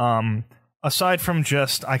 Aside from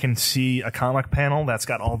just, I can see a comic panel that's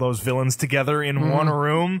got all those villains together in one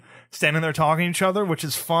room, standing there talking to each other, which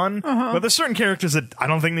is fun. But there's certain characters that I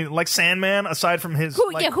don't think like Sandman. Aside from his,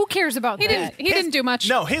 who cares about that? He didn't do much.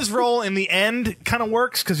 No, his role in the end kind of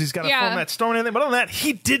works because he's got to film that stone and everything. But other than that,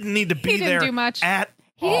 he didn't need to be there. Do much.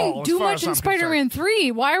 He didn't do much in Spider-Man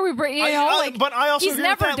 3. Why are we bringing? But I also agree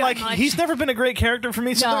with that. Like, he's never been a great character for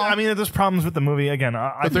me. So I mean, there's problems with the movie. Again,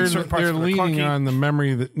 but they're leaning on the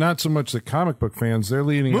memory that not so much the comic book fans. They're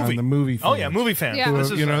leaning on the movie fans. Oh yeah, movie fans. Yeah,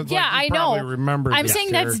 who, I know. Remember I'm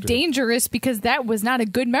saying that's dangerous because that was not a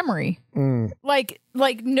good memory. No,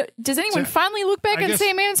 does anyone finally look back on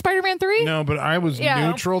Sandman and Spider-Man 3? No, but I was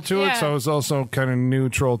neutral to it, so I was also kind of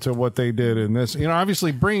neutral to what they did in this.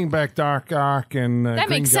 Obviously bringing back Doc Ock and that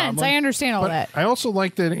Green makes Goblin, sense. I understand all that. I also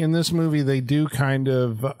like that in this movie they do kind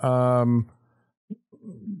of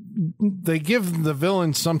they give the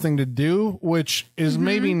villains something to do, which is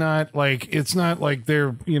maybe not like it's not like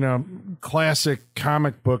they're classic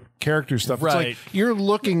comic book character stuff. It's like you're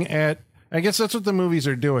looking at. I guess that's what the movies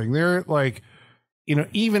are doing. They're like,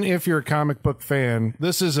 even if you're a comic book fan,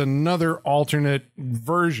 this is another alternate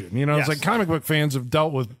version. It's like comic book fans have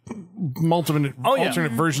dealt with multiple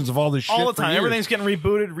alternate versions of all this shit all the time. Everything's getting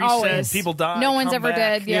rebooted, reset, people die. No one's ever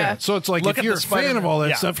dead. Yeah. So it's like if you're a fan of all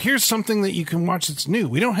that stuff, here's something that you can watch that's new.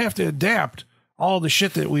 We don't have to adapt all the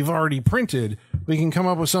shit that we've already printed. We can come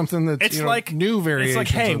up with something that's new variations.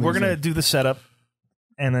 It's like, hey, we're gonna do the setup.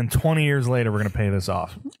 and then 20 years later we're going to pay this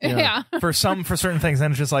off. Yeah. For certain things,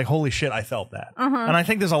 and it's just like, holy shit, I felt that. And I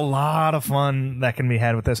think there's a lot of fun that can be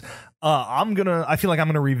had with this. I feel like I'm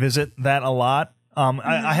gonna revisit that a lot.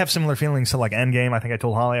 I have similar feelings to like Endgame. I think I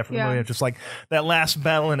told Holly after the movie, just like that last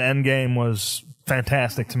battle in Endgame was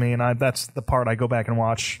fantastic to me, and that's the part I go back and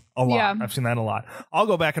watch a lot. Yeah. I've seen that a lot. I'll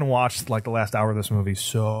go back and watch like the last hour of this movie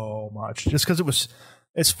so much, just because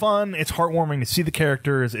it's fun, it's heartwarming to see the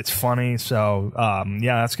characters, it's funny. So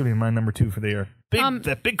that's gonna be my number 2 for the year.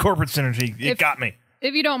 That big corporate synergy, it got me.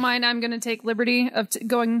 If you don't mind, I'm going to take liberty of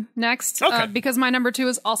going next because my number 2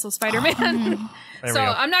 is also Spider-Man. So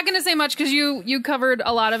I'm not going to say much because you covered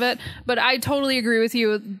a lot of it, but I totally agree with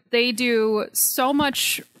you. They do so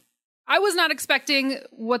much. I was not expecting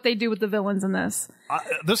what they do with the villains in this.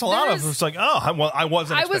 There's a lot of it's like, I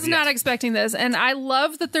was not expecting this, and I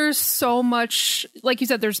love that there's so much. Like you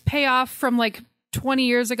said, there's payoff from like 20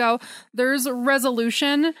 years ago. There's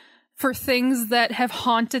resolution for things that have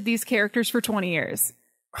haunted these characters for 20 years.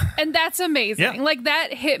 And that's amazing. Yeah. Like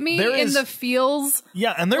that hit me in the feels.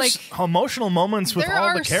 Yeah, and there's emotional moments with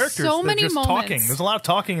all the characters. So many just moments. Talking. There's a lot of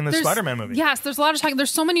talking in this Spider-Man movie. Yes, there's a lot of talking. There's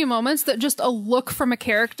so many moments that just a look from a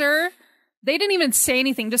character. They didn't even say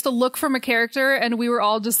anything, just a look from a character, and we were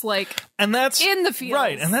all just like, and that's in the feels.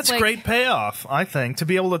 Right, and that's like, great payoff, I think, to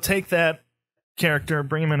be able to take that character,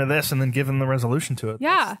 bring him into this, and then give him the resolution to it.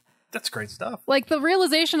 Yeah. That's great stuff. Like the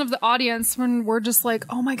realization of the audience when we're just like,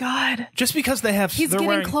 oh my God. Just because he's getting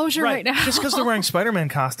wearing closure right now. Just because they're wearing Spider-Man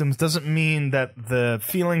costumes doesn't mean that the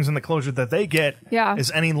feelings and the closure that they get is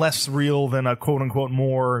any less real than a quote unquote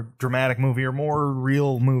more dramatic movie or more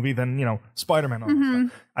real movie than, Spider-Man.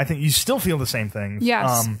 I think you still feel the same things.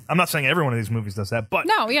 Yes. I'm not saying every one of these movies does that, but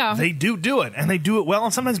they do it, and they do it well,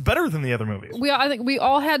 and sometimes better than the other movies. I think we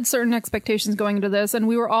all had certain expectations going into this, and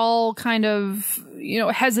we were all kind of,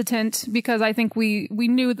 hesitant because I think we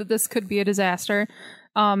knew that this could be a disaster.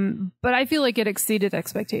 But I feel like it exceeded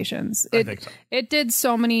expectations. I think so. It did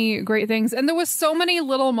so many great things, and there was so many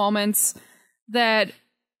little moments that,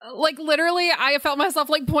 like, literally, I felt myself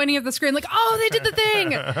like pointing at the screen, like, "Oh, they did the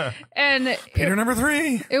thing!" And Peter number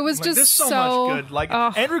 3. It was just so much good. Like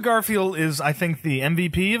Andrew Garfield is, I think, the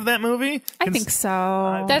MVP of that movie. I think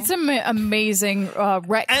so. That's amazing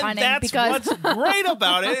retconning. And that's what's great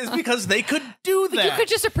about it is because they could do that. You could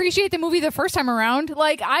just appreciate the movie the first time around.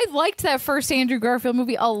 Like I liked that first Andrew Garfield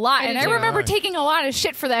movie a lot, and I remember taking a lot of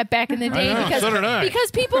shit for that back in the day because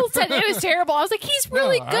people said it was terrible. I was like, he's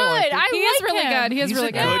really good. He is really good. He is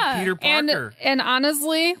really good. Peter Parker. And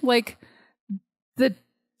honestly, like the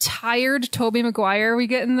tired Tobey Maguire we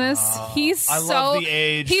get in this, I love the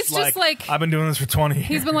age. He's just like, I've been doing this for 20 years.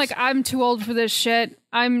 He's been like, I'm too old for this shit.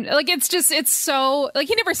 I'm like, it's so like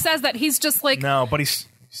he never says that. He's just like, no, but he's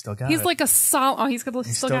still got it. He's like a solemn. Oh, he's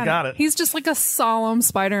still got it. He's just like a solemn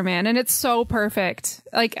Spider-Man, and it's so perfect.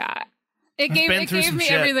 Like it gave me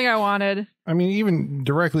everything I wanted. I mean, even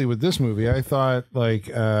directly with this movie, I thought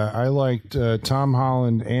I liked Tom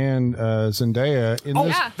Holland and Zendaya in this.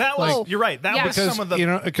 Yeah. That was you're right. That was some of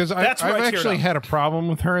the because I've actually had a problem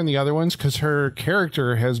with her in the other ones because her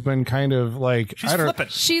character has been kind of like she's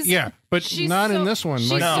flippant. But not in this one.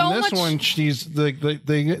 Like in this one, she's they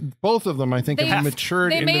both of them. I think have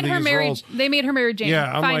matured into these roles. They made her Mary Jane.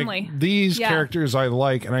 Yeah, I'm finally. like these characters I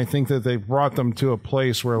like, and I think that they brought them to a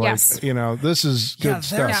place where this is good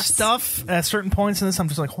stuff. There's stuff at certain points in this, I'm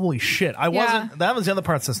just like, holy shit. That was the other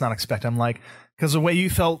parts that's not expected. I'm like, because the way you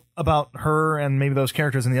felt about her and maybe those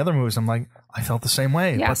characters in the other movies, I'm like, I felt the same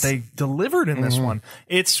way. Yes. But they delivered in this one.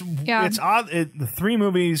 It's odd. The 3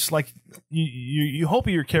 movies, like you hope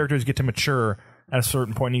your characters get to mature at a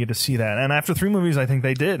certain point, and you get to see that. And after 3 movies, I think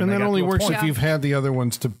they did. And that only works if you've had the other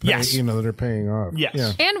ones to pay, that are paying off. Yes.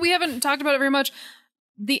 Yeah. And we haven't talked about it very much.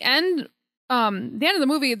 The end of the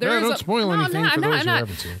movie, don't spoil anything for those who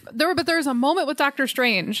haven't seen it. But there's a moment with Doctor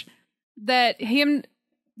Strange that him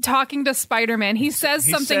talking to Spider-Man, he says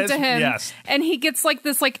something to him, and he gets like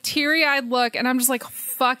this like teary-eyed look, and I'm just like,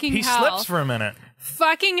 fucking hell. He slips for a minute.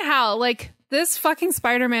 Fucking hell. Like, this fucking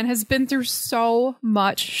Spider-Man has been through so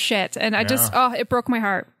much shit, and I just, it broke my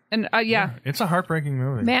heart. And it's a heartbreaking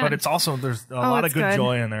movie, but it's also there's a lot of good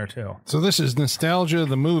joy in there too. So this is nostalgia,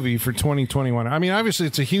 the movie for 2021. I mean, obviously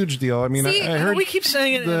it's a huge deal. I mean, I heard we keep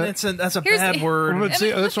saying it, and that's a bad word. But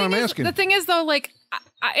see, that's what I'm asking. The thing is, though, like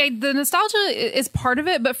the nostalgia is part of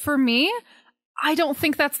it, but for me, I don't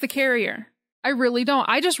think that's the carrier. I really don't.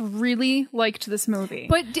 I just really liked this movie.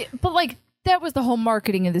 But like, that was the whole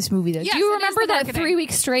marketing of this movie, though. Yes, Do you it is remember the that marketing. 3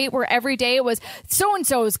 weeks straight where every day it was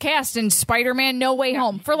so-and-so's cast in Spider-Man No Way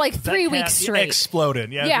Home for like 3 weeks Cast straight?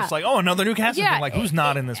 Exploded. Yeah, Yeah. just like, oh, another new cast. Yeah. Like, who's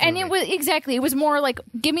not in this And movie? it was more like,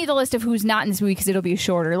 give me the list of who's not in this movie because it'll be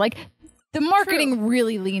shorter. Like, the marketing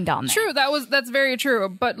really leaned on that. True, that's very true.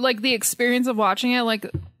 But like the experience of watching it, like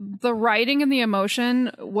the writing and the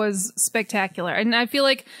emotion was spectacular. And I feel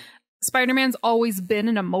like Spider-Man's always been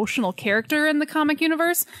an emotional character in the comic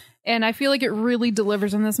universe, and I feel like it really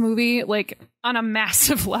delivers in this movie, like on a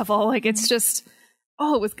massive level. Like it's just,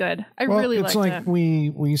 it was good. I really it's liked like it.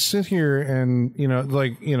 we sit here and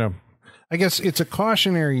I guess it's a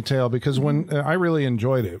cautionary tale because when I really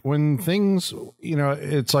enjoyed it, when things,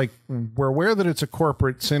 it's like we're aware that it's a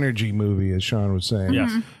corporate synergy movie, as Sean was saying.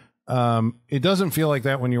 Yes. It doesn't feel like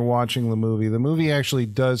that when you're watching the movie. The movie actually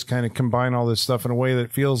does kind of combine all this stuff in a way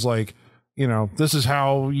that feels like, this is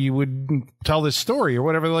how you would tell this story or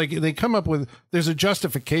whatever. Like they come up with, there's a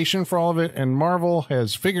justification for all of it. And Marvel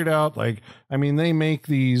has figured out, they make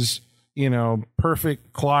these,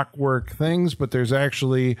 perfect clockwork things, but there's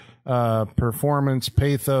actually performance,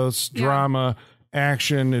 pathos, drama,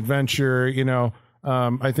 action, adventure,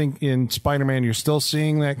 I think in Spider-Man, you're still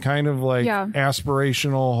seeing that kind of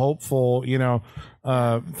aspirational, hopeful,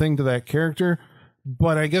 thing to that character.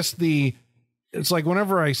 But I guess it's like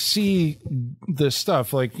whenever I see this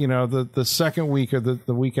stuff, like, the second week or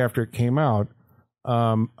the week after it came out,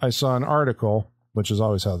 I saw an article, which is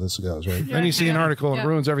always how this goes, right? Then you see an article and it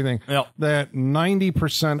ruins everything. Yep. That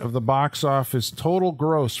 90% of the box office total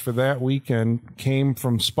gross for that weekend came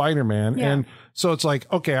from Spider-Man. Yeah. And so it's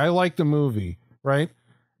like, okay, I like the movie, right?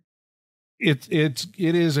 It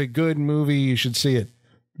is a good movie. You should see it.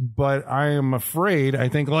 But I am afraid, I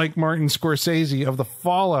think, like Martin Scorsese, of the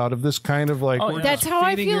fallout of this kind of we're That's just how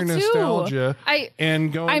I feeding feel, your too. nostalgia I-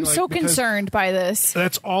 and going. I'm so because concerned by this.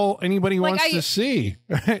 That's all anybody wants to see,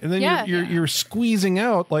 and then Yeah. you're squeezing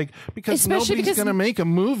out because Especially nobody's because- going to make a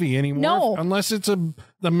movie anymore, No. unless it's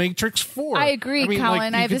The Matrix 4. I agree,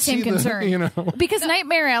 Colin. you I have the could same see concern. Because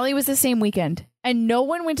Nightmare Alley was the same weekend, and no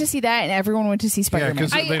one went to see that, and everyone went to see Yeah, Spider-Man.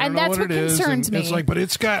 because they don't And know that's what what it is, concerns and me. it's like, but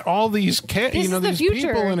it's got all these This is the these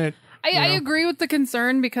future. people in it. I agree with the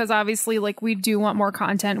concern because obviously, we do want more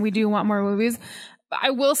content. We do want more movies. But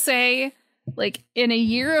I will say, in a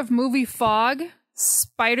year of movie fog,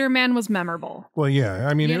 Spider-Man was memorable. Well, yeah,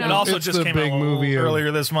 I mean, You know, It also it's just the came big out movie of-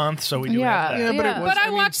 earlier this month, so we do Yeah. have that. Yeah, but it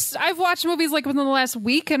was. But I've watched movies within the last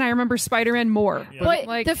week, and I remember Spider-Man more.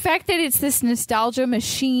 But the fact that it's this nostalgia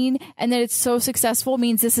machine and that it's so successful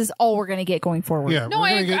means this is all we're going to get going forward. Yeah, No, we're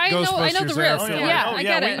I gonna get know the Ghostbusters risk. after. Yeah, I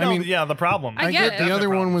get it. I mean, the problem. I get it. The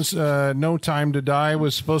other one was No Time to Die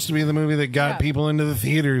was supposed to be the movie that got people into the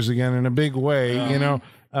theaters again in a big way,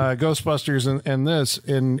 Ghostbusters and this,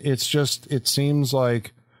 and it seems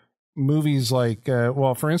like movies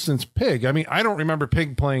for instance, Pig. I mean, I don't remember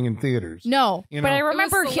Pig playing in theaters. No, You but know? I It was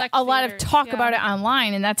remember select a lot of theaters, talk yeah. about it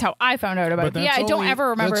online, and that's how I found out about it. But that's I don't only- ever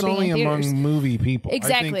remember that's it being only in theaters. among movie people.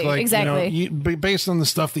 Exactly, I think, exactly. Based on the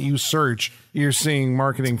stuff that you search, you're seeing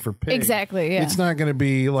marketing for Pig. Exactly, yeah. It's not going to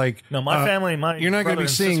be like No, my family, my you're not going to brother be and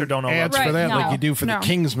seeing sister don't know ads about for it. that Right, like no, you do for no. the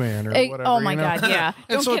Kingsman or whatever. Oh my God, yeah.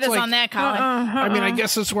 And Don't so get it's us on that, Colin. I mean, I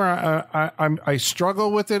guess that's where I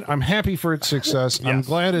struggle with it. I'm happy for its success. I'm Yes.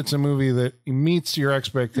 glad it's a movie that meets your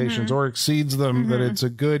expectations or exceeds them. That it's a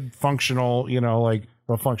good functional,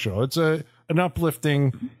 functional. It's an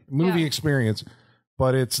uplifting movie experience.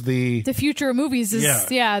 But it's the future of movies is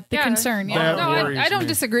the concern. Yeah, That No, worries I don't me.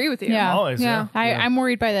 disagree with you. Yeah. Always, yeah. I'm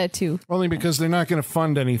worried by that too. only because they're not going to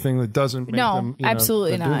fund anything that doesn't make No, them.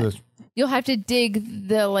 absolutely that do not. this. You'll have to dig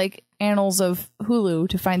the annals of Hulu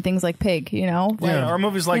to find things like Pig. Yeah. Or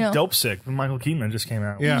movies like You know. Dope Sick with Michael Keaton just came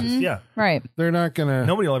out. Yeah. Yeah. Right, They're not going to.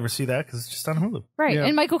 Nobody will ever see that because it's just on Hulu. right. Yeah.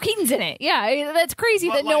 And Michael Keaton's in it. Yeah, that's crazy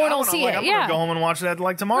that no one will see it. I'm Yeah, gonna go home and watch that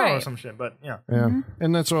tomorrow or Right. some shit. But yeah, Yeah.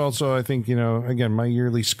 And that's also, I think, again, my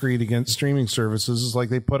yearly screed against streaming services is like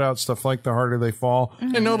they put out stuff like The Harder They Fall,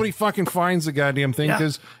 and nobody fucking finds the goddamn thing Yeah.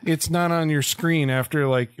 because it's not on your screen after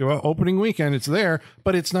opening weekend. It's there,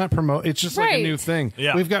 but it's not It's just like a Right. new thing.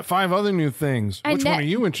 Yeah. We've got 5 other new things. And Which one are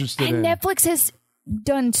you interested and in? Netflix has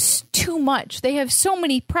done too much. They have so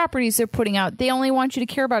many properties they're putting out. They only want you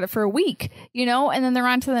to care about it for a week, and then they're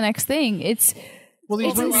on to the next thing. It's These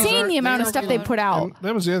movies insane the amount of they stuff they put out. And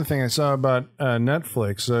that was the other thing I saw about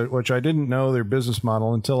Netflix, which I didn't know their business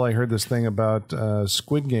model until I heard this thing about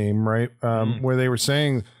Squid Game, right? Where they were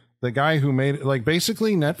saying the guy who made it,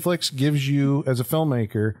 basically Netflix gives you, as a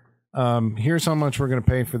filmmaker, here's how much we're going to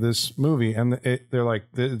pay for this movie. And they're like,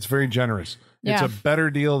 it's very generous. It's Yeah. a better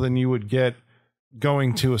deal than you would get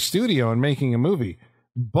going to a studio and making a movie.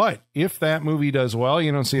 But if that movie does well,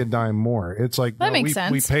 you don't see a dime more. It's like, That makes we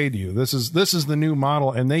sense. paid you. This is the new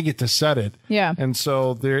model, and they get to set it. Yeah. And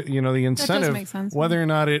so there, the make incentive, sense. whether or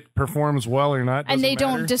not it performs well or not, And they doesn't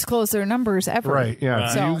matter. don't disclose their numbers ever. Right, yeah.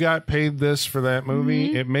 So- You got paid this for that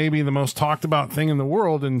movie. It may be the most talked about thing in the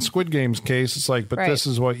world. In Squid Game's case, it's like, but Right. this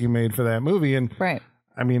is what you made for that movie. And Right.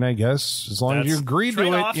 I mean, I guess as long as you That's agree to it,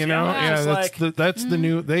 trade-off, you know, yeah. yeah, It's like- that's the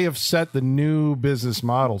new. They have set the new business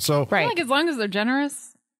model. So I feel Right. like as long as they're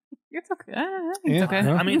generous, it's okay. I think Yeah, it's okay.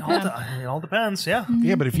 yeah. I mean, it all depends. Yeah.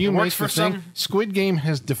 yeah, but if you It make works the for thing, some. Squid Game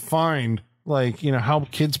has defined like how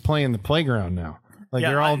kids play in the playground now. Like Yeah,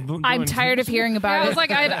 they're all. I'm tired of hearing about Yeah, it. I was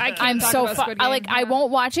like, I can't I'm talk so about Squid I Game. I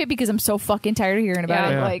won't watch it because I'm so fucking tired of hearing about Yeah.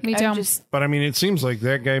 it. Yeah. Like Me I'm too. just But I mean, it seems like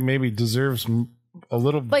that guy maybe deserves a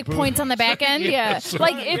little like points on the back end. Yes. Yeah.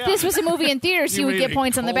 Like if this was a movie in theaters, You you would made get a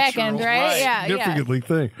points on the back end, cultural right? Yeah. Yeah. significantly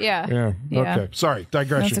thing. Yeah. Yeah. Yeah. Okay. Sorry.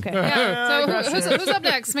 Digression. That's okay. Yeah. So who's up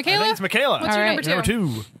next? I think Michaela? it's Michaela. What's your All right. number two?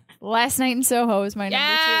 Number 2. Last Night in Soho is my number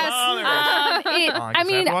Yes. Oh, there we go. two. I I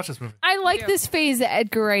mean, have to watch this movie. I like this phase that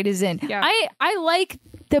Edgar Wright is in. Yeah. I like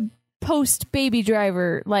the post Baby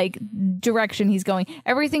Driver like direction he's going.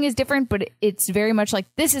 Everything is different, but it's very much like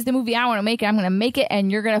this is the movie I want to make. And I'm going to make it,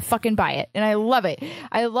 and you're going to fucking buy it. And I love it.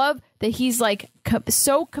 I love that he's like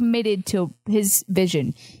so committed to his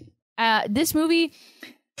vision. This movie,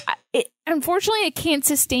 unfortunately, it can't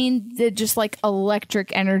sustain the just like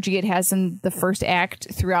electric energy it has in the first act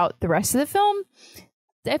throughout the rest of the film.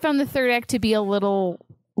 I found the third act to be a little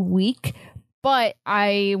weak, but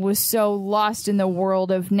I was so lost in the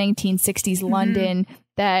world of 1960s London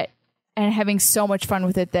and having so much fun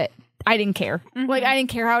with it that I didn't care. Like, I didn't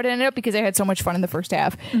care how it ended up because I had so much fun in the first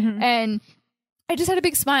half. And I just had a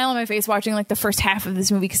big smile on my face watching like the first half of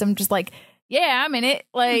this movie because I'm just like, yeah, I'm in it.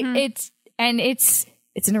 Like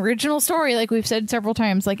it's an original story. Like we've said several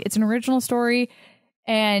times, like it's an original story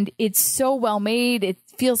and it's so well made. It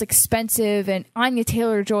feels expensive, and Anya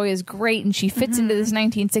Taylor-Joy is great, and she fits into this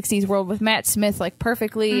 1960s world with Matt Smith like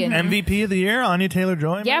perfectly. And MVP of the year, Anya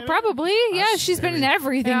Taylor-Joy. yeah, maybe? probably. Yeah, she's been in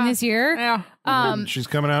everything this year. Yeah. She's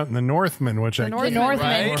coming out in The Northman, which I The can't-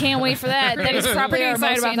 Northman. Right. Can't wait for that. That is probably Pretty our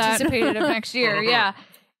excited most about that. anticipated of next year. Yeah.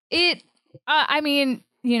 It, I mean,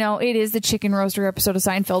 it is the chicken roaster episode of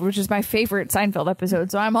Seinfeld, which is my favorite Seinfeld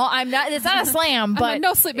episode. So I'm not, it's not a slam, but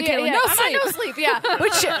no sleep, Michaela, no I'm sleep. on no sleep. Yeah.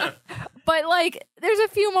 Which, but like, there's a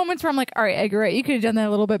few moments where I'm like, all right, Edgar Wright, you could have done that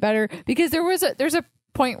a little bit better, because there's a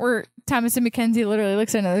point where Thomas and Mackenzie literally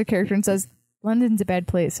looks at another character and says, London's a bad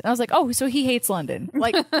place. And I was like, oh, so he hates London.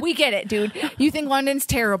 Like, we get it, dude. You think London's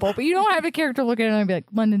terrible, but you don't have a character look at it and be like,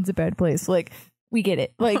 London's a bad place. Like, we get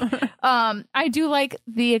it. Like, I do like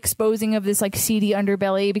the exposing of this like seedy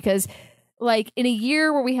underbelly, because like in a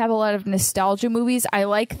year where we have a lot of nostalgia movies, I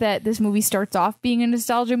like that this movie starts off being a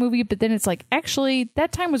nostalgia movie, but then it's like, actually,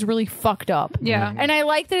 that time was really fucked up. Yeah. And I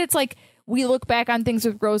like that it's like, we look back on things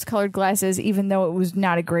with rose-colored glasses, even though it was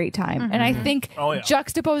not a great time. And I think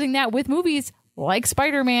juxtaposing that with movies like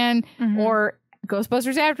Spider-Man or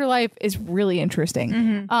Ghostbusters Afterlife is really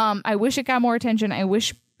interesting. I wish it got more attention. I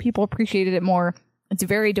wish people appreciated it more. It's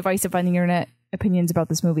very divisive on the internet, opinions about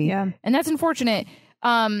this movie. Yeah. And that's unfortunate.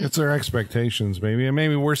 It's their expectations, maybe, and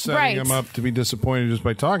maybe we're setting Right. them up to be disappointed just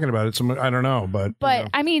by talking about it. So I don't know, but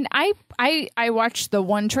I mean, I watched the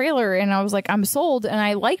one trailer and I was like, I'm sold, and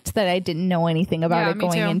I liked that I didn't know anything about Yeah, it me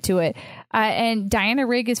going too. into it. And Diana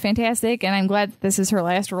Rigg is fantastic, and I'm glad this is her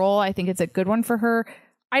last role. I think it's a good one for her.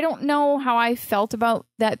 I don't know how I felt about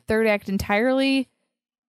that third act entirely,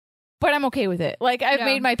 but I'm okay with it. Like, I've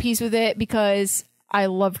made my peace with it because I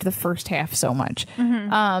loved the first half so much.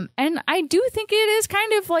 And I do think it is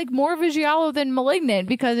kind of like more Vigiallo than Malignant,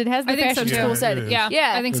 because it has the I think so fashion too. school it setting. is.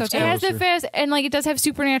 Yeah, I think so It's too. It has the closer. fast, and like it does have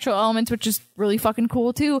supernatural elements, which is really fucking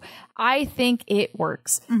cool too. I think it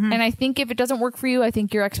works, and I think if it doesn't work for you, I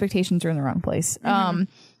think your expectations are in the wrong place.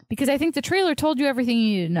 Because I think the trailer told you everything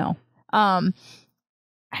you need to know.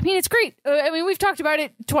 I mean, it's great. I mean, we've talked about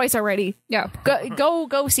it twice already. Yeah.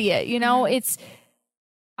 Go see it. You know,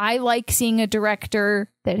 I like seeing a director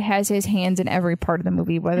that has his hands in every part of the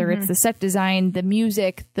movie, whether it's the set design, the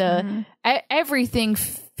music, everything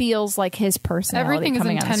feels like his personality. Everything is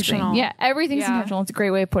coming on the screen. intentional. Yeah, everything's Yeah. intentional. It's a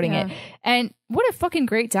great way of putting it. And what a fucking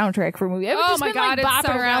great soundtrack for a movie. I've Oh just my been God, like it's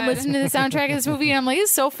bopping so around good. listening to the soundtrack of this movie, and I'm like,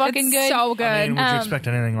 it's so fucking It's good. so good. I mean, would you expect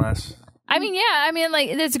anything less? I mean, yeah. I mean,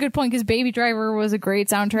 like, that's a good point, because Baby Driver was a great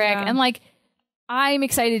soundtrack. Yeah. And, like, I'm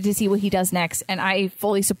excited to see what he does next, and I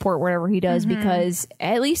fully support whatever he does because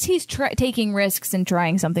at least he's taking risks and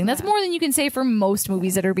trying something. That's more than you can say for most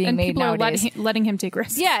movies that are being made people nowadays. are letting him take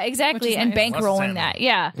risks. Yeah, exactly, and nice. bankrolling that.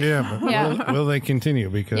 Yeah. Yeah, but will they continue?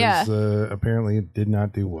 Because apparently it did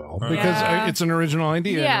not do well. Because it's an original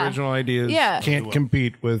idea. Yeah. And original ideas Yeah. can't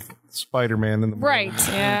compete with Spider-Man in the movie. Right.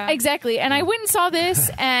 Yeah. Exactly. And I went and saw this,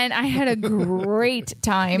 and I had a great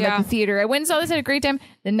time at the theater. I went and saw this, had a great time.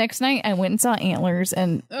 The next night, I went and saw Antlers,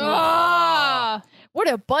 and what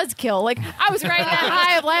a buzzkill! Like, I was riding that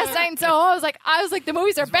high of last night, and so I was like, the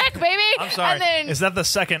movies are back, baby. I'm sorry. And then, Is that the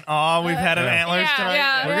second? We've had an Antlers tonight.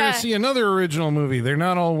 yeah. We're going to see another original movie. They're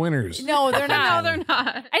not all winners. No, they're not. No, they're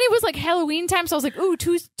not. And it was like Halloween time, so I was like, ooh,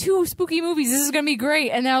 two spooky movies. This is going to be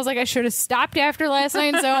great. And then I was like, I should have stopped after last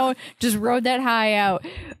night, so just rode that high out.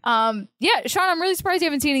 Yeah, Sean, I'm really surprised you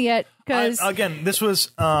haven't seen it yet. Because Again, this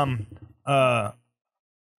was...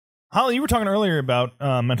 Holly, you were talking earlier about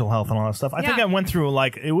mental health and all that stuff. I think I went through,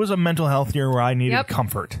 it was a mental health year where I needed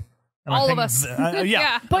comfort. And All I of think us.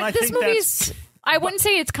 yeah. And But I this think that's- movie's... I wouldn't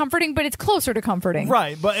say it's comforting, but it's closer to comforting.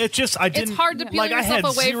 Right, but it just... I didn't... It's hard to peel I yourself had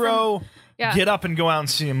away zero... from... Yeah. Get up and go out and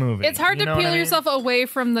see a movie. It's hard You to know peel what I mean? yourself away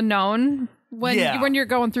from the known when you're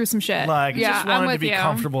going through some shit. Just I'm wanted with to be you.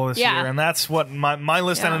 comfortable this year, and that's what my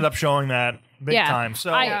list ended up showing that big time.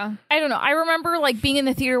 So I don't know. I remember being in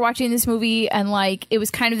the theater watching this movie, and it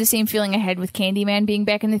was kind of the same feeling I had with Candyman being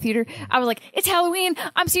back in the theater. I was like, it's Halloween.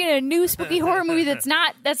 I'm seeing a new spooky horror movie that's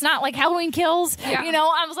not like Halloween Kills. Yeah. You know,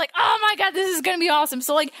 I was like, oh my god, this is gonna be awesome.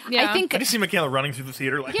 So I think I just see Michaela running through the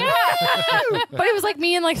theater but it was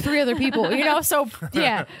me and 3 other people. You know, so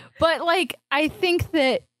yeah. But I think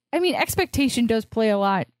that. I mean, expectation does play a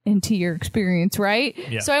lot into your experience, right?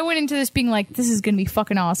 Yeah. So I went into this being like, this is going to be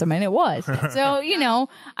fucking awesome. And it was. So,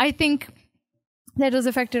 I think that does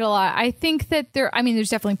affect it a lot. I think that there's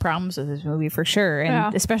definitely problems with this movie for sure.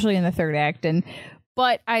 And especially in the third act.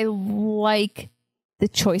 But I like the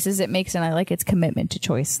choices it makes, and I like its commitment to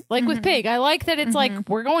choice. With Pig, I like that it's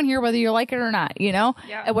we're going here whether you like it or not, Yeah.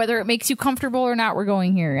 And whether it makes you comfortable or not, we're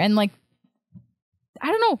going here. And I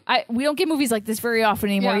don't know. We don't get movies like this very often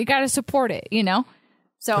anymore. Yeah. You got to support it,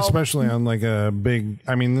 So especially on a big.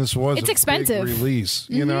 I mean, this was It's a expensive. big release.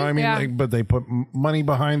 You know, I mean, but they put money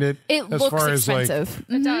behind it. it as looks far as expensive.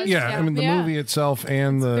 It does. Yeah, I mean the movie itself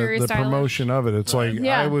and very the stylish. promotion of it. It's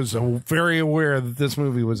I was very aware that this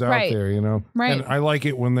movie was out Right. there. Right. And I like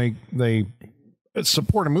it when they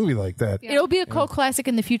support a movie like that. It'll be a cult classic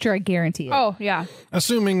in the future, I guarantee it. Oh, yeah.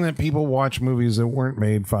 Assuming that people watch movies that weren't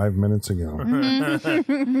made 5 minutes ago.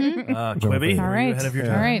 Quibby, All were right. you ahead of your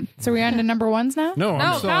All time? right. So we on to number ones now? No,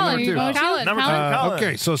 I'm still on Colin, number 2. Colin. Number 2, Colin. Colin.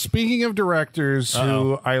 Okay, so speaking of directors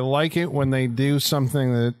who I like it when they do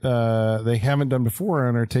something that they haven't done before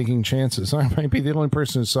and are taking chances. I might be the only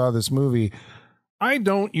person who saw this movie. I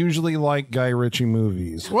don't usually like Guy Ritchie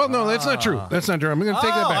movies. Well, no, that's not true. That's not true. I'm going to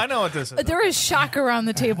take that back. I know what this is. There is shock around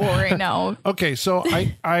the table right now. Okay, so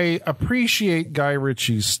I appreciate Guy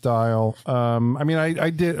Ritchie's style. I'm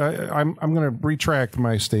going to retract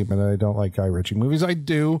my statement that I don't like Guy Ritchie movies. I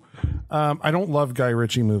do. I don't love Guy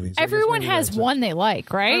Ritchie movies. I guess Everyone maybe has that's it. one they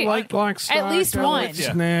like, right? I liked Lock, Stock, At least I one. liked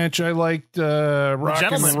Snatch. I liked Rock and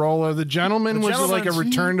Gentleman. Roller. The Gentleman was like a Gentleman's-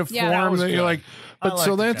 return to Yeah, that form was that you're good. like. But I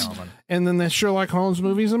so liked The that's Gentleman. and then the Sherlock Holmes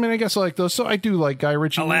movies. I mean, I guess I like those. So I do like Guy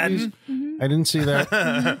Ritchie Aladdin. movies. I didn't see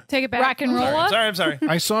that. Take it back. Rock and roll. I'm sorry.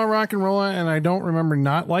 I saw Rock and Roller, and I don't remember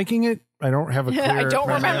not liking it. I don't have a clear. I don't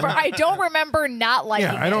memory. remember. I don't remember not liking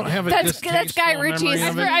Yeah, I don't have a That's Guy distasteful Ritchie's. memory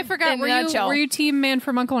of it. I forgot. In a nutshell. Were you team Man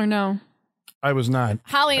from Uncle or no? I was not.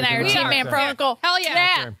 Holly and I are We team are. man for Uncle. Hell yeah.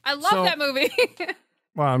 Yeah. Okay. I love So- that movie.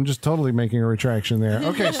 Well, I'm just totally making a retraction there.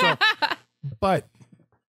 Okay, so, but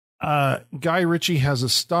Guy Ritchie has a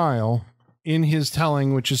style in his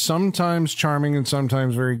telling, which is sometimes charming and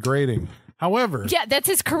sometimes very grating. However, Yeah, that's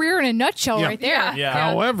his career in a nutshell Yeah. right there. Yeah.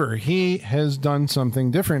 However, he has done something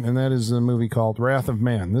different, and that is a movie called Wrath of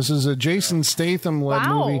Man. This is a Jason Statham-led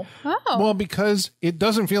Wow. movie. Oh. Well, because it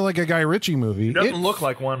doesn't feel like a Guy Ritchie movie. It doesn't look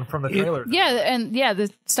like one from the trailer. The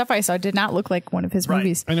stuff I saw did not look like one of his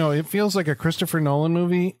movies. I know, it feels like a Christopher Nolan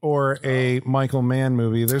movie or a Michael Mann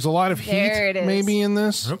movie. There's a lot of heat There it is. maybe in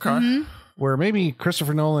this. Okay. Where maybe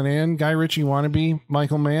Christopher Nolan and Guy Ritchie want to be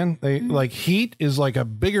Michael Mann. They like Heat is like a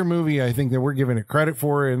bigger movie, I think, that we're giving it credit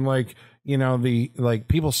for. And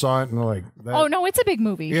people saw it and they're like, that, Oh no, it's a big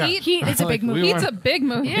movie. Yeah. Heat is a big Like, movie. we It's a big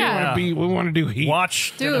movie. Yeah. we want to do Heat.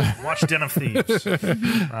 Watch Dude. Watch Den of Thieves.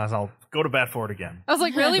 I'll go to bat for it again. I was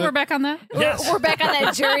like, really? We're back on that? Yes. We're back on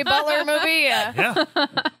that Jerry Butler movie. Yeah.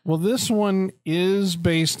 Well, this one is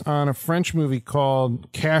based on a French movie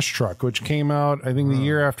called Cash Truck, which came out, I think, the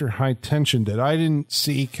year after High Tension did. I didn't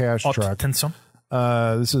see Cash Truck. Tension.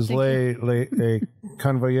 This is Le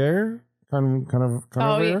Convoyeur.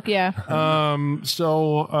 Oh, yeah.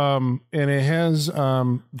 And it has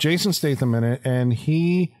Jason Statham in it, and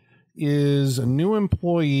he is a new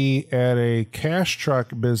employee at a cash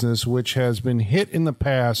truck business which has been hit in the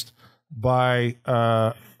past by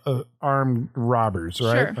armed robbers,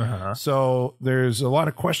 right? Sure. So there's a lot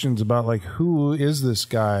of questions about, like, who is this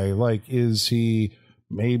guy? Like, is he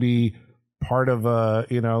maybe part of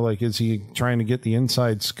is he trying to get the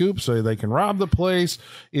inside scoop so they can rob the place?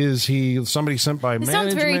 Is he somebody sent by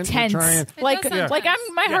management? Sounds very tense. My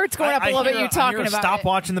heart's going up a little bit. You talking about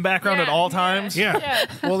stopwatch in the background at all times. Yeah.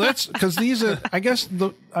 Well, that's because these are, I guess,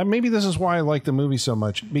 maybe this is why I like the movie so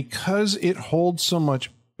much, because it holds so much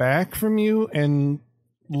back from you and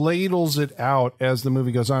ladles it out as the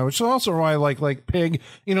movie goes on, which is also why I like Pig,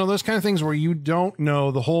 those kind of things where you don't know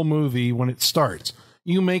the whole movie when it starts.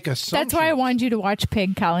 You make assumptions. That's why I wanted you to watch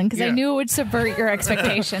Pig, Colin, because I knew it would subvert your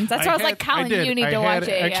expectations. That's why I was like, Colin, you need to watch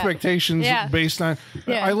it. Expectations based on.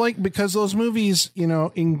 I like, because those movies,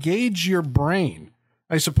 engage your brain,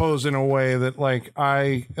 I suppose, in a way that, like,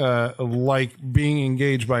 I like being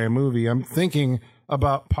engaged by a movie. I'm thinking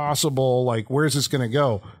about possible, like, where's this going to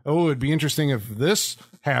go? Oh, it'd be interesting if this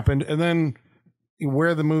happened, and then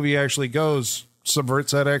where the movie actually goes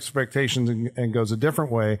subverts that expectations and goes a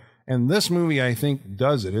different way. And this movie, I think,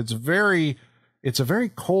 does it. It's a very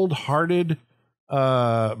cold-hearted,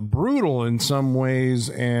 brutal in some ways,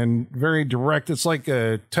 and very direct. It's like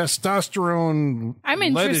a testosterone. I'm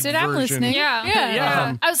interested. I'm listening.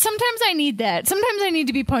 Yeah. Sometimes I need that. Sometimes I need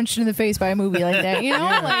to be punched in the face by a movie like that.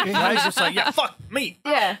 I was just like, fuck me.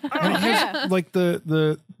 Yeah. And it has, like,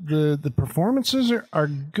 the performances are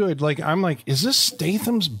good. Like, I'm like, is this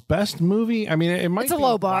Statham's best movie? I mean, it might. It's a be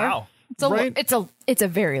low bar. Wow. It's a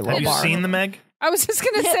very low bar. Have you seen the Meg? I was just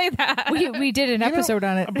going to say that. We did an episode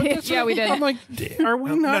on it. Yeah, we did. I'm like, are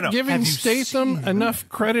we not giving Statham enough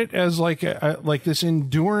credit as like this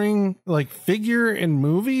enduring, like, figure in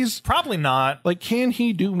movies? Probably not. Like, can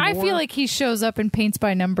he do more? I feel like he shows up and paints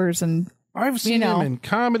by numbers, and I've seen him in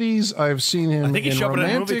comedies. I've seen him. I think he showed up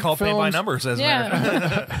in a movie called Paint by Numbers. As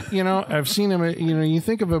I've seen him. You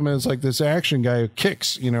think of him as like this action guy who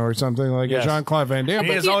kicks, or something like Jean-Claude Van Damme.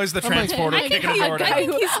 He is always the transporter kicking forward.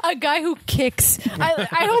 A guy who kicks. I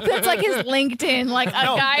hope that's like his LinkedIn, like a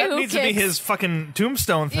guy who needs kicks. to be his fucking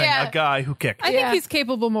tombstone thing. Yeah. A guy who kicked. I think he's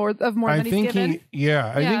capable of more than he's given.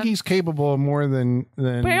 I think he's capable of more than.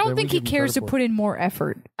 But I don't think he cares to put in more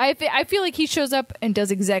effort. I feel like he shows up and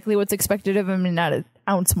does exactly what's expected of him, and not an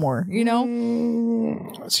ounce more. See,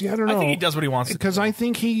 I don't know. I think he does what he wants to, because I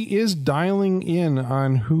think he is dialing in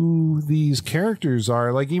on who these characters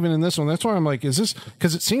are. Like, even in this one, that's why I'm like, is this,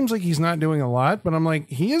 because it seems like he's not doing a lot, but I'm like,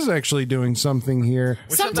 he is actually doing something here.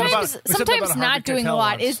 Sometimes not doing a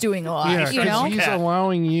lot is doing a lot. Yeah, he's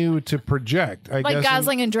allowing you to project. I like guess,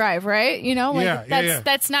 Gosling and Drive, right?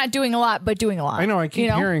 That's not doing a lot, but doing a lot. I know. I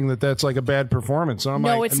keep hearing that's like a bad performance. And I'm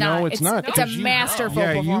no, like, it's not. No, it's not. It's a masterful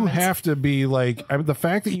performance. You have to be like, the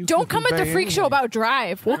fact that you don't come at the freak show about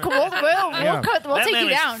Drive. We'll take you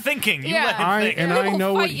down. Thinking, you let him think. And I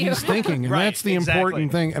know what he's thinking, and that's the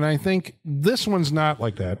important thing. And I think this one's not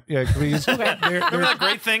like that. Yeah, please. Remember that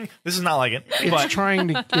great thing? This is not like it. It's trying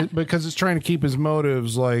to keep his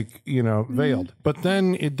motives like veiled. But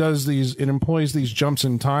then it employs these jumps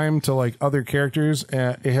in time to like other characters.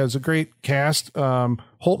 It has a great cast.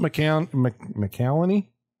 Holt McCallany.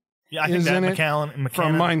 Yeah, I think that McCallum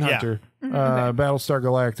from Mindhunter, Battlestar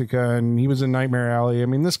Galactica, and he was in Nightmare Alley. I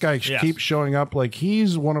mean, this guy keeps showing up like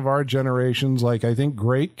he's one of our generation's, like, I think,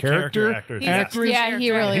 great character actors. Yeah, he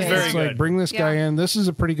really is. Very good. Like, bring this guy in. This is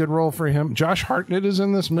a pretty good role for him. Josh Hartnett is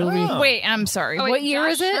in this movie. Oh. Wait, I'm sorry. What year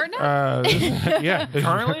is it?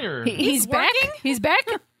 Currently, or he's back. He's back.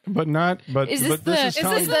 But is this the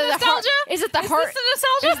nostalgia? Is it the heart?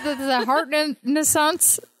 Is this the heart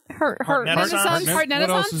renaissance? Heart Renaissance. What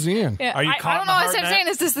else is he in? Yeah, I don't know. I'm saying,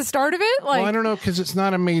 is this the start of it? Well, I don't know, because it's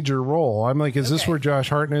not a major role. I'm like, is this where Josh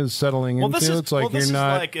Hartnett is settling into? It's like you're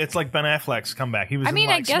not. It's like Ben Affleck's comeback. He was in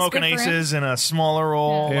I guess Smoking Aces in a smaller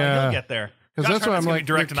role. Yeah, he'll get there. Because that's why I'm like,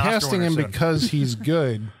 they're casting him because he's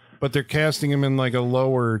good, but they're casting him in like a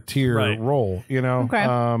lower tier role.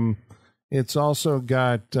 Okay. It's also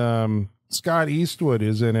got Scott Eastwood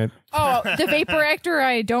is in it. Oh, the vapor actor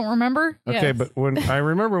I don't remember. Okay, yes. but when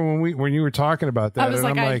you were talking about that, and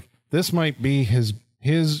I'm like, this might be his.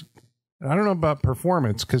 I don't know about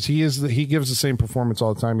performance, because he gives the same performance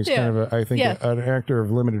all the time. He's kind of an actor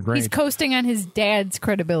of limited range. He's coasting on his dad's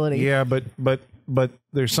credibility. Yeah, but but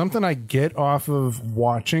there's something I get off of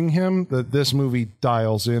watching him that this movie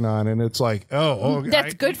dials in on, and it's like,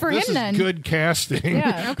 That's good for this him is then. good casting.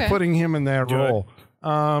 Yeah, okay. Putting him in that role.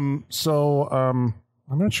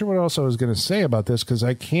 I'm not sure what else I was going to say about this because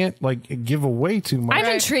I can't like give away too much. I'm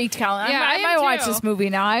intrigued, Colin. Yeah, I I am might watch too. this movie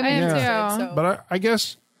now. I'm I am interested. too. So. But I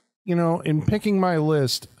guess, in picking my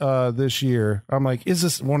list this year, I'm like, is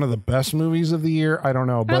this one of the best movies of the year? I don't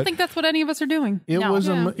know. I But don't think that's what any of us are doing. it No. was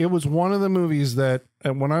Yeah. it was one of the movies that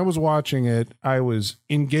when I was watching it, I was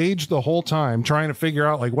engaged the whole time trying to figure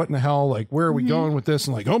out like what in the hell, like where are we going with this,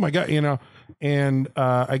 and like, oh my god, And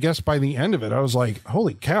I guess by the end of it, I was like,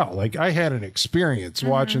 holy cow, like I had an experience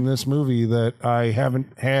watching this movie that I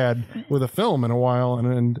haven't had with a film in a while.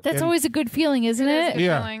 And That's always a good feeling, isn't it?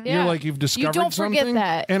 yeah, feeling. you're Yeah. like you've discovered don't forget something,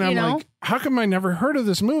 that, and I'm you know? like, how come I never heard of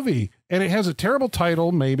this movie? And it has a terrible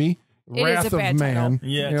title, maybe It Wrath is a of bad Man.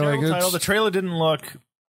 Yeah, You're terrible like, title. it's- The trailer didn't look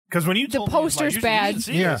because when you The told me, poster's you bad. should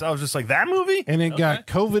see Yeah. this, I was just like, that movie. and it got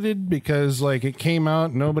coveted because like it came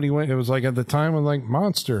out, nobody went. It was like at the time when like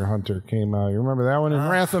Monster Hunter came out. You remember that one? And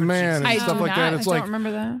Wrath of Man and I stuff do like that. not. It's I like don't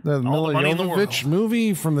remember that. the Mila the money in the Jovovich world.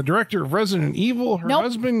 movie from the director of Resident Evil, her Nope.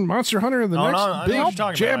 husband, Monster Hunter, the Oh, next no, I know what big you're talking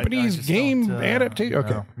about. I Japanese just game don't, adaptation.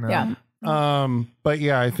 Okay. no. Yeah. But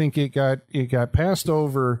yeah, I think it got passed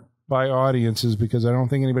over by audiences because I don't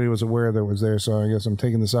think anybody was aware that it was there. So I guess I'm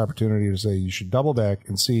taking this opportunity to say you should double back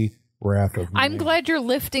and see Wrath of Man. I'm glad you're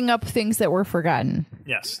lifting up things that were forgotten.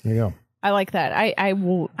 Yes. There you go. I like that. I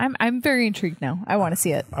will. I'm very intrigued now. I want to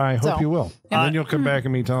see it. I hope So, you will. And then you'll come back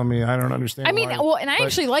and me telling me I don't understand. I mean, why. well, and I But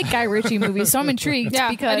actually like Guy Ritchie movies, so I'm intrigued Yeah, I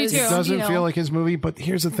do because too. it doesn't you know, feel like his movie. But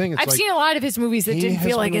here's the thing: it's I've like seen a lot of his movies that he didn't has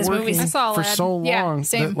feel like been his working movies. I saw for Lad. so Yeah, long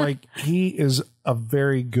same. that like he is a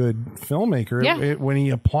very good filmmaker. Yeah. When he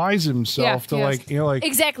applies himself to he is. like like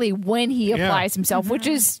Exactly when he applies himself, which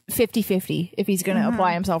is 50-50 if he's going to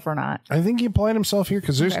apply himself or not. I think he applied himself here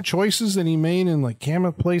because there's Okay. choices that he made in like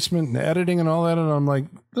camera placement and editing and all that, and I'm like,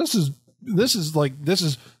 this is like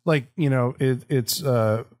it's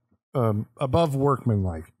above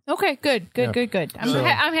workmanlike. Okay, good.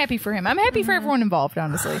 I'm happy for him. I'm happy for everyone involved,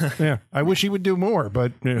 honestly. Yeah, I wish he would do more,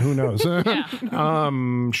 but who knows?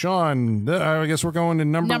 Sean, I guess we're going to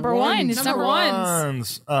number one. It's Number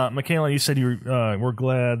ones. Ones. Michaela, you said you were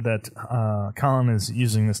glad that Colin is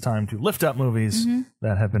using this time to lift up movies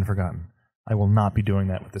that have been forgotten. I will not be doing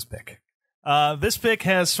that with this pick. This pick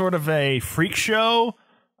has sort of a freak show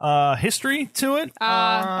history to it.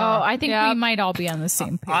 I think yeah. we might all be on the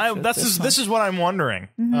same page. with This is what I'm wondering.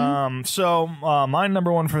 So my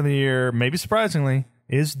number one for the year, maybe surprisingly,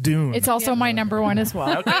 is Dune. It's also my number one as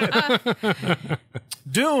well.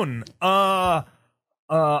 Dune.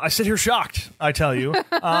 I sit here shocked, I tell you,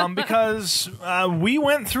 because we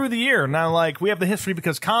went through the year. Now, like, we have the history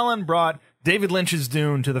because Colin brought David Lynch's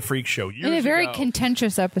Dune to the Freak Show years In a very ago.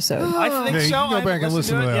 contentious episode. I think Yeah, you so. can go I back and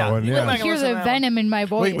listen to it. that one, you yeah. go back and Hear listen to the that venom in my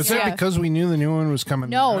voice. Wait, was that yeah. because we knew the new one was coming?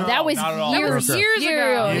 No, that was not at all. years, Okay. Years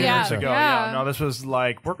ago. one. Yeah. Years ago. Yeah. Yeah. No, this was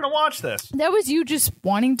like, we're going to watch this. That was you just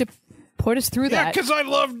wanting to put us through Yeah, that. because I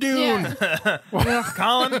love Dune.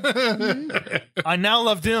 Colin, I now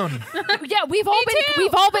love Dune. Yeah, we've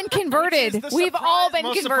all been converted. The We've all been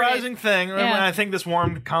most converted. surprising thing, and Yeah. I think this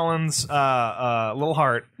warmed Colin's little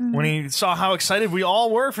heart when he saw how excited we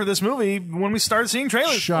all were for this movie when we started seeing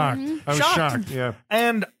trailers. Shocked. I was shocked. Yeah.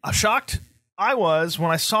 And shocked I was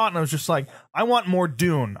when I saw it, and I was just like, I want more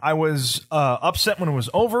Dune. I was upset when it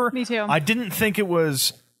was over. Me too. I didn't think it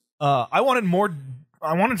was. I wanted more.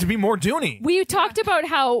 I wanted to be more Dune-y. We talked about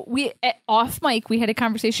how off mic, we had a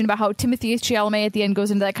conversation about how Timothée Chalamet at the end goes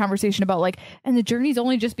into that conversation about like, and the journey's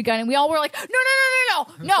only just begun. And we all were like, no.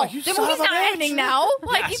 like, you The son movie's of a not bitch. ending now.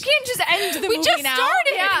 Like, you can't just end the movie just now.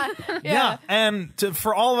 started. Yeah. And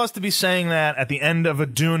for all of us to be saying that at the end of a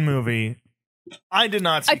Dune movie, I did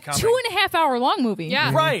not see A coming. 2.5 hour long movie.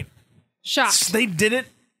 Yeah. Right. Shocked. They did it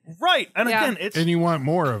right. And Yeah. again, it's And you want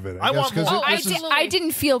more of it. I guess, want 'cause more. this is- I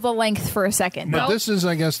didn't feel the length for a second. But this is,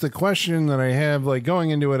 I guess, the question that I have, like, going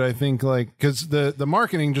into it, I think, like, because the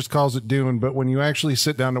marketing just calls it Dune, but when you actually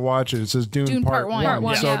sit down to watch it, it says Dune Part 1. Part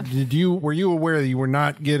one, So yeah. were you aware that you were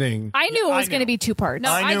not getting... I knew it was I going to knew. be 2 parts.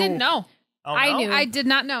 No, I knew- didn't know. Oh, I no? knew. I did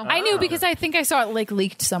not know. I knew because I think I saw it like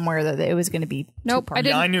leaked somewhere that it was going to be. Nope, 2 parts. I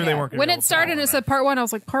didn't. Yeah, I knew they weren't. Gonna When go it started and with it said part 1, I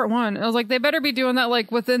was like, part 1. I was like, they better be doing that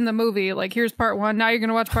like within the movie. Like, here's part 1. Now you're going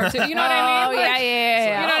to watch part 2. You know what I mean? Oh, yeah, Like,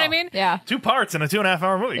 yeah. You know what I mean? Yeah. 2 parts in a 2.5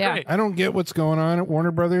 hour movie. Yeah. Great. I don't get what's going on at Warner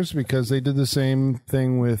Brothers because they did the same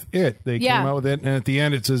thing with It. They Yeah. came out with It, and at the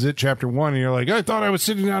end it says It Chapter 1, and you're like, I thought I was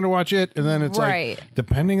sitting down to watch It, and then it's Right. like,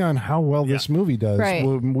 depending on how well this movie does, Right.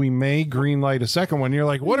 we may greenlight a second one. You're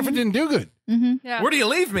like, what if it didn't do good? Yeah. Where do you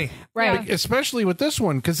leave me? Right. Especially with this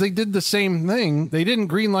one, because they did the same thing. They didn't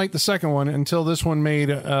greenlight the second one until this one made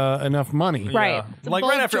enough money. Right. Yeah. It's a Like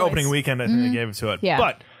bold right after choice. opening weekend, I think they gave it to it. Yeah.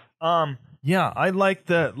 But yeah, I like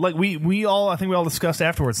we all discussed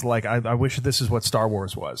afterwards. Like I wish this is what Star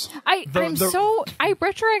Wars was. I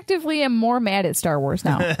retroactively am more mad at Star Wars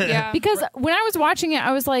now. Yeah. Because when I was watching it,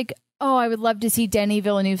 I was like, oh, I would love to see Denis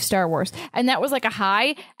Villeneuve Star Wars. And that was like a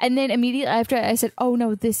high. And then immediately after I said, oh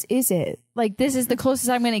no, this is it. Like this is the closest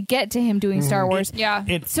I'm going to get to him doing Star Wars. Yeah.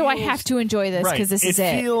 So I have to enjoy this because this is it.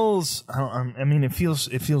 It feels. I mean, it feels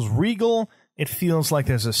regal. It feels like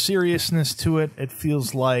there's a seriousness to it. It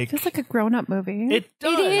feels like It's like a grown-up movie. it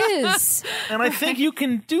does. It is. And I think you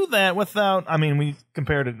can do that without. I mean, we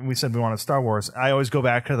compared it. We said we wanted Star Wars. I always go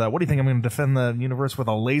back to the. What do you think? I'm going to defend the universe with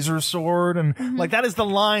a laser sword, and like that is the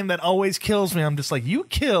line that always kills me. I'm just like, you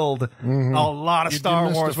killed a lot of You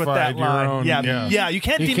Star Wars with that demystified your line. own- yeah, yeah. You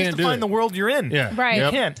can't You can't do demystify it. the world you're in. Yeah. Right. You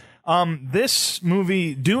Yep. can't. This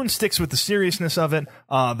movie, Dune sticks with the seriousness of it,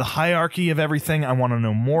 the hierarchy of everything I want to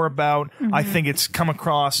know more about. I think it's come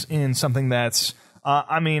across in something that's,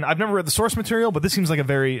 I mean, I've never read the source material, but this seems like a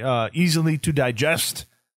very easily to digest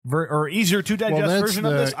or easier to digest Well, that's version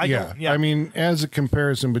of this. I mean, as a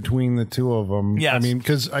comparison between the two of them, Yes. I mean,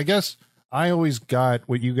 because I guess I always got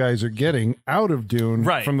what you guys are getting out of Dune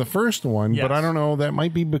Right. from the first one, Yes. but I don't know. That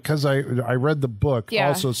might be because I read the book Yeah.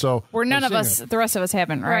 also. So Where none I've of seen us, the rest of us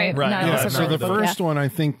haven't, right? Right. None of Yeah, us have So read the book, first one, I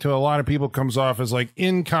think, to a lot of people comes off as like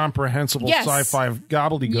incomprehensible Yes. sci-fi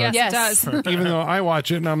gobbledygook. Yes, Yes. it does. Even though I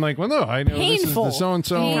watch it and I'm like, well, no, I know Painful. this is the so and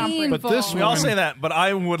so, but this Painful. We all one, say that, but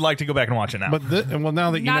I would like to go back and watch it now. but well,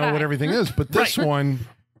 now that you Not know I. what everything is, but this one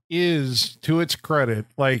is, to its credit,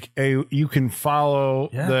 like you can follow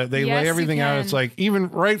Yeah. they Yes, lay you everything out. can. It's like even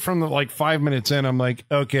right from the like 5 minutes in, I'm like,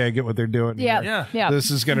 okay, I get what they're doing. Yeah. here. Yeah. Yeah.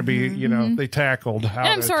 This is going to be, you know, they tackled how. And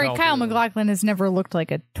I'm to sorry, tell Kyle the- MacLachlan has never looked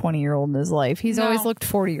like a 20-year-old in his life. He's No. always looked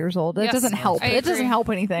 40 years old. That Yes, doesn't help. I It doesn't agree. help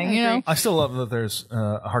anything, I you know? agree. I still love that there's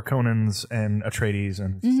Harkonnens and Atreides,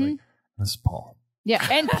 and it's like, this is Paul. Yeah.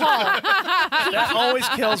 And Paul. That always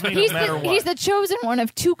kills me He's no matter the, what. he's the chosen one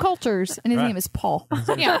of two cultures, and his Right. name is Paul.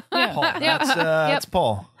 Yeah. Yeah. Paul. That's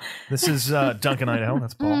Paul. This is Duncan, Idaho.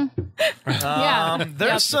 That's Paul. Yeah.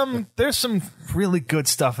 There's some really good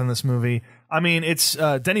stuff in this movie. I mean, it's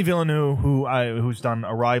Denis Villeneuve who's done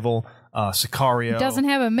Arrival, Sicario. Doesn't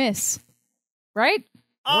have a miss. Right?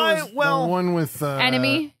 the one with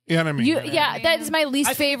Enemy? Enemy. Yeah, that is my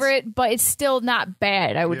least favorite, but it's still not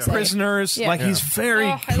bad, I would say. Prisoners. Yeah. Like he's very.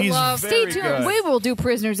 Oh, I he's love- very Stay tuned. good. We will do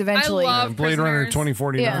Prisoners eventually. I love Blade Runner Prisoners.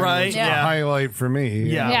 2049 Yeah. Right, was yeah. the highlight for me.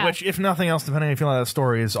 Yeah, Yeah. which if nothing else, depending on if you like that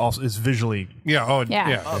story, is Oh, visually. Yeah. yeah.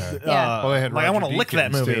 Yeah. Well, they had like I Roger want to lick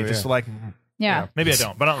that Deakins, movie, too, just yeah. like Yeah. maybe I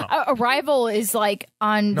don't, but I don't know. Arrival is like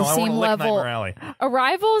on No, the I want same to lick level. Nightmare Alley.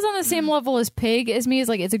 Arrival is on the same level as Pig as me. Is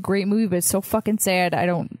like it's a great movie, but it's so fucking sad.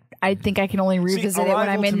 I think I can only revisit it when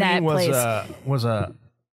I'm in that place. Was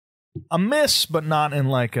a miss, but not in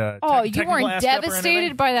like a. Oh, you technical weren't aspect or devastated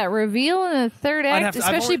anything. by that reveal in the third I'd act, have to- I've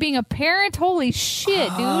especially already- being a parent. Holy shit,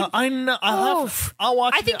 dude! I know. I'll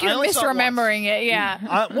watch. I think it. you're only saw it once. misremembering it.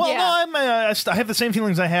 Yeah. Well, no, I have the same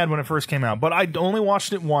feelings I had when it first came out, but I only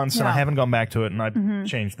watched it once, and I Yeah. haven't gone back to it, and I've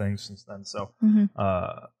changed things since then. So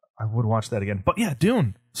I would watch that again. But yeah,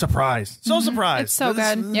 Dune, surprised, so surprised. It's so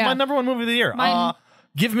This good. is Yeah. my number one movie of the year. Mine-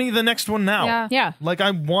 Give me the next one now. Yeah. Yeah. Like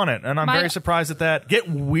I want it, and I'm My- very surprised at that. Get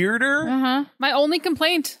weirder. My only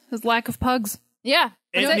complaint is lack of pugs. Yeah.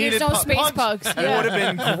 It There's needed no space pugs. It Yeah. would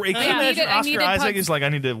have been great. Can you imagine I Oscar needed Isaac pugs. is like, I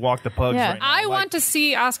need to walk the pugs Yeah. right now. I Like, want to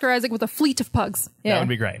see Oscar Isaac with a fleet of pugs. Yeah. that would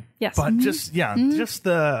be great. Yes. But just just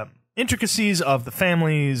the intricacies of the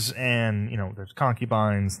families, and there's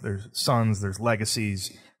concubines, there's sons, there's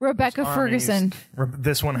legacies. Rebecca armies. Ferguson.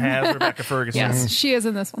 This one has Rebecca Ferguson. Yes, she is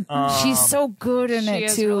in this one. She's so good in she it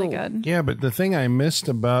is too. really good. Yeah, but the thing I missed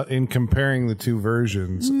about in comparing the two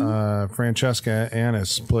versions, Francesca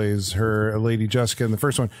Annis plays her Lady Jessica in the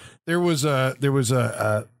first one. There was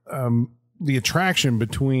the attraction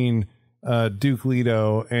between Duke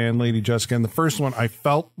Leto and Lady Jessica in the first one. I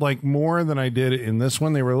felt like more than I did in this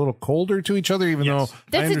one. They were a little colder to each other, even Yes. though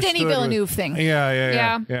That's I a Denis understood Villeneuve thing.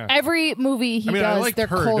 Yeah. Every movie he I mean, I does, liked they're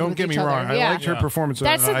her. cold Don't with get me each other. wrong. I Yeah. liked her performance.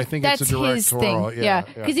 That's I think that's it's a his directorial. thing. Yeah,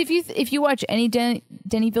 because if you watch any Denis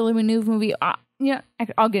Villeneuve movie,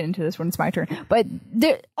 I'll get into this when it's my turn. But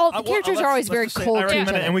all the characters are always very cold I to already each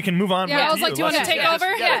minute, other. and we can move on. Yeah, back I was like, do you want to Let's- take yeah, over?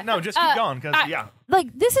 just- no, just keep going because like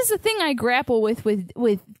this is the thing I grapple with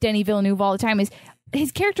Denis Villeneuve all the time is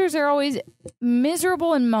his characters are always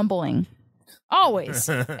miserable and mumbling Always.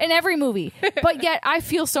 In every movie. But yet I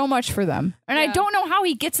feel so much for them. And I don't know how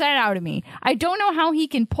he gets that out of me. I don't know how he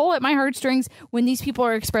can pull at my heartstrings when these people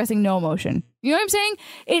are expressing no emotion. You know what I'm saying?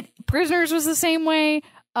 Prisoners was the same way.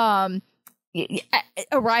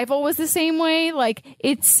 Arrival was the same way. Like,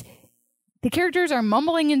 it's... The characters are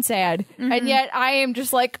mumbling and sad. And yet I am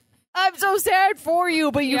just like, I'm so sad for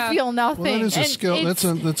you, but you feel nothing. Well, that is a skill.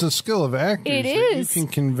 That's a skill of actors. It is. You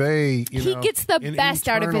can convey. He gets the best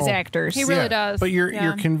out of his actors. He really does. But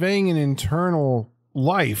you're conveying an internal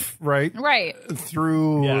life, right? Right.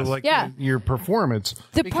 Through your performance.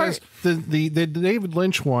 Because the David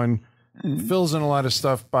Lynch one fills in a lot of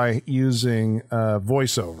stuff by using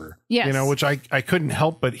voiceover. Yes. You know, which I couldn't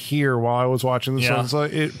help but hear while I was watching this one. So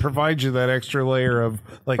it provides you that extra layer of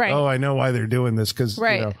like, oh, I know why they're doing this because you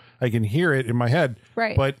know, I can hear it in my head.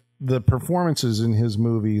 Right. But the performances in his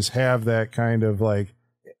movies have that kind of like,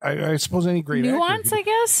 I suppose any great nuance, actor, I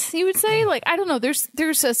guess you would say. Like, I don't know.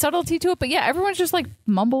 There's a subtlety to it, but yeah, everyone's just like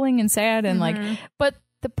mumbling and sad and like. But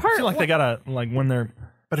the part, I feel like they gotta like when they're.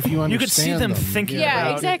 But if you understand, you could see them thinking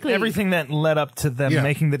about exactly. everything that led up to them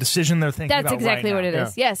making the decision they're thinking about. That's exactly what it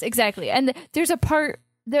is. Yes, exactly. And there's a part,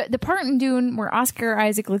 the part in Dune where Oscar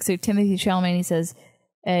Isaac looks at Timothy Chalamet and he says,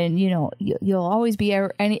 "And you know, you'll always be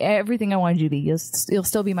everything I wanted you to be. You'll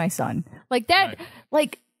still be my son." Like that,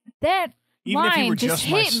 like that. Even line if you were just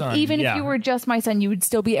my hit son, even if you were just my son, you would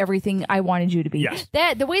still be everything I wanted you to be. Yes.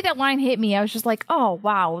 That the way that line hit me, I was just like, oh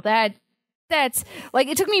wow, that's like,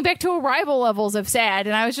 it took me back to Arrival levels of sad,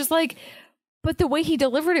 and I was just like, but the way he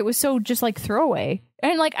delivered it was so just like throwaway,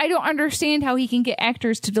 and like I don't understand how he can get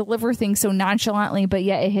actors to deliver things so nonchalantly, but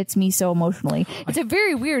yet it hits me so emotionally. It's a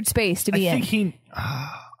very weird space to be in.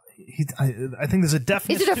 I think there's a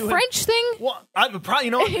definite. Is it a French thing? Well, probably,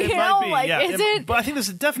 you know, it might be. Like, is it? But I think there's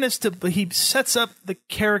a definite. He sets up the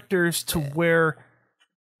characters to where,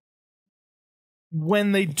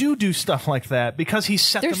 when they do stuff like that, because he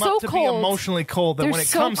set them up to be emotionally cold, that when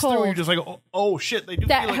it comes through, you're just like, oh shit, they do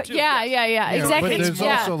feel it too. Yeah, exactly. But there's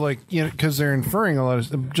also like, you know, because they're inferring a lot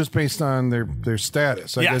of just based on their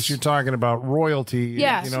status. I guess you're talking about royalty.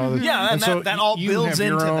 Yes. You know, and so that all builds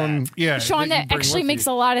into that. Yeah, Sean, that actually makes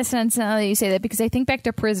a lot of sense now that you say that, because I think back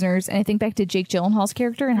to Prisoners and I think back to Jake Gyllenhaal's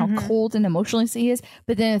character and how cold and emotionless he is.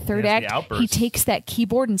 But then in the third act, he takes that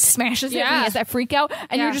keyboard and smashes it and he has that freak out.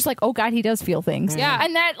 And you're just like, oh God, he does feel things. Yeah.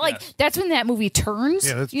 And that, like, that's when that movie turns.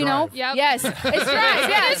 Yeah, that's you know? Drive. Yep. Yes. It's Drive.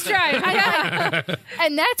 Yeah, it's Drive.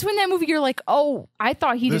 And that's when that movie, you're like, oh, I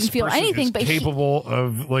thought he didn't feel anything, is but capable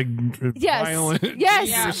of like violent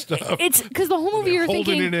stuff. It's because the whole movie you're holding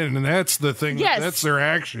thinking it in, and that's the thing. Yes. That's their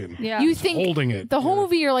action. Yeah. You think holding it. The whole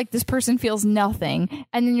movie, you're like, this person feels nothing,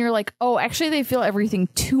 and then you're like, oh, actually, they feel everything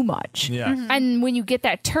too much. Yeah. And when you get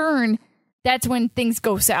that turn, that's when things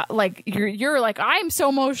go south. Like you're like, I'm so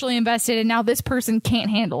emotionally invested, and now this person can't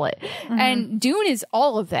handle it. And Dune is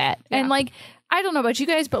all of that. And like, I don't know about you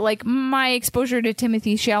guys, but like my exposure to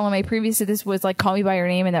Timothy Chalamet previous to this was like Call Me by Your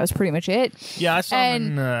Name, and that was pretty much it. Yeah, I saw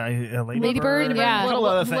him in Lady Bird, yeah. Little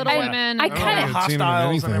Women. I kind of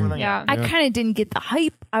Hostiles and everything. Yeah. I kind of didn't get the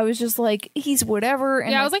hype. I was just like, he's whatever.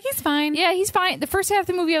 And I was like, he's fine. Yeah, he's fine. The first half of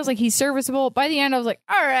the movie, I was like, he's serviceable. By the end, I was like,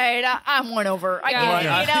 all right, I'm won over. I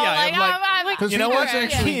get it. You know what?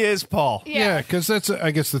 He is Paul. Yeah, because that's,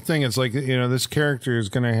 I guess the thing is like, you know, this character is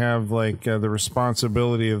going to have like the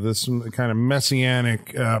responsibility of this kind of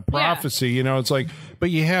messianic prophecy. You know, it's like,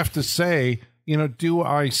 but you have to say, you know, do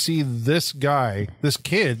I see this guy, this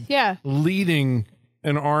kid, leading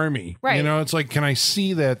an army? Right. You know, it's like, can I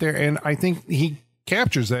see that there? And I think he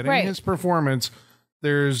captures that in his performance.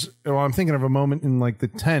 I'm thinking of a moment in like the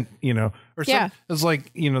tent, you know, or something. It's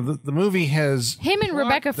like, you know, the movie has him and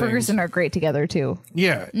Rebecca Ferguson are great together too.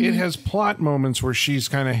 Yeah, it has plot moments where she's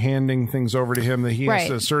kind of handing things over to him that he has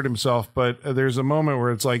to assert himself. But there's a moment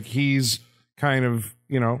where it's like he's kind of,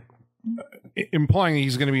 you know, implying that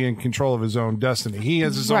he's going to be in control of his own destiny. He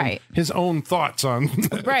has his own thoughts on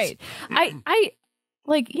this. Right.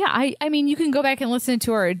 I mean, you can go back and listen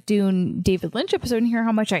to our Dune David Lynch episode and hear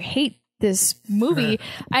how much I hate this movie.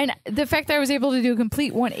 And the fact that I was able to do a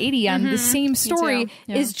complete 180 on the same story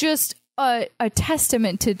is just a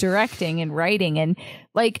testament to directing and writing. And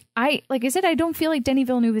like I said, I don't feel like Denis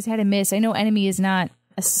Villeneuve has had a miss. I know Enemy is not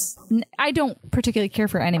I don't particularly care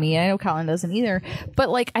for Enemy. I know Colin doesn't either, but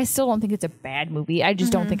like I still don't think it's a bad movie. I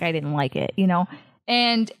just don't think I didn't like it, you know.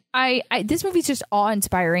 And I this movie's just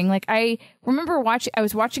awe-inspiring. Like I remember I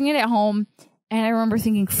was watching it at home, and I remember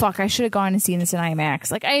thinking, fuck, I should have gone and seen this in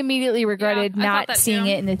IMAX. Like I immediately regretted not seeing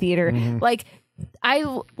it in the theater. Like I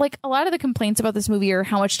like a lot of the complaints about this movie are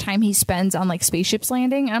how much time he spends on like spaceships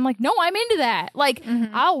landing, and I'm like, no, I'm into that. Like,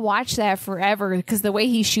 I'll watch that forever because the way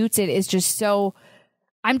he shoots it is just so.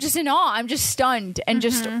 I'm just in awe. I'm just stunned and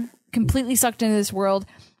just completely sucked into this world.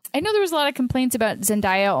 I know there was a lot of complaints about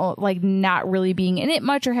Zendaya like not really being in it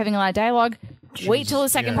much or having a lot of dialogue. Wait till the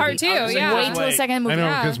second Part 2, yeah. Wait till the second movie. I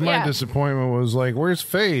know, because my disappointment was like, where's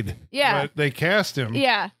Fade? Yeah. But they cast him.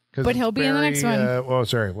 Yeah. But he'll be in the next one. Well,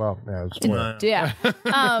 sorry. Well, yeah, spoiler.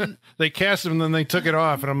 Yeah. They cast him, and then they took it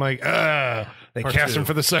off, and I'm like, they cast him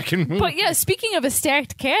for the second movie. But yeah, speaking of a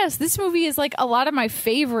stacked cast, this movie is like a lot of my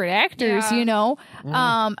favorite actors, Yeah. you know?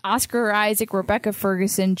 Oscar Isaac, Rebecca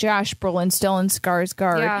Ferguson, Josh Brolin, Stellan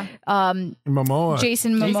Skarsgård, Yeah. Momoa.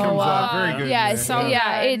 Jason He Momoa. comes off very good. Yeah, in that, so yeah.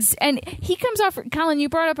 yeah, it's and he comes off. Colin, you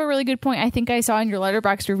brought up a really good point. I think I saw in your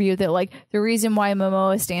Letterboxd review that like the reason why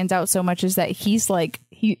Momoa stands out so much is that he's like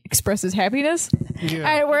he expresses happiness,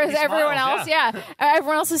 and whereas everyone else,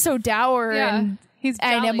 everyone else is so dour and He's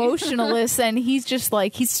and jolly. emotionalist, and he's just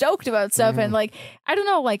like he's stoked about stuff, and like I don't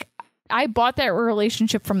know, like I bought that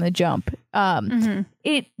relationship from the jump.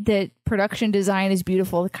 The production design is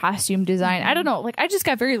beautiful, the costume design. I don't know, like I just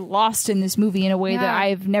got very lost in this movie in a way that Yeah.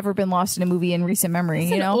 I've never been lost in a movie in recent memory. It's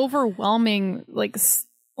you an know, overwhelming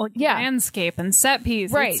landscape and set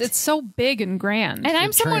piece. Right. It's so big and grand. and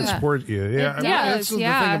I'm someone. Transport you. Yeah. It That's does, the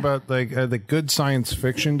yeah. thing about like the good science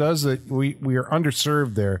fiction does that we are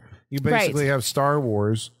underserved there. You basically have Star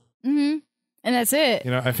Wars. And that's it.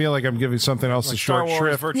 You know, I feel like I'm giving something else a Star short Wars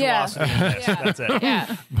shrift. virtuosity. That's it.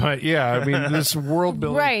 Yeah. But yeah, I mean, this world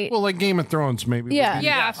building. Right. Well, like Game of Thrones, maybe. Yeah. would be-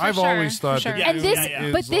 Yeah, for I've sure, always for thought sure. that And Dune this,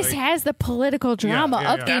 is but this like- has the political drama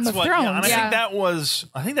yeah, of yeah. Game That's of what, Thrones. and I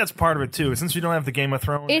Yeah. think that's part of it too. Since we don't have the Game of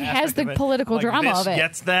Thrones, It has aspect the of political like, drama this of it.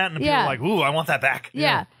 Gets that, and people Yeah. are like, "Ooh, I want that back."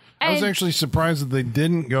 Yeah. I was And- actually surprised that they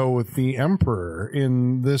didn't go with the Emperor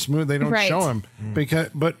in this movie. They don't Right. show him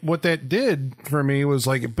but what that did for me was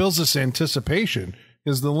like it builds this anticipation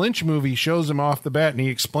because the Lynch movie shows him off the bat and he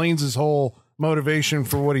explains his whole motivation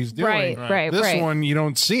for what he's doing. Right. This one you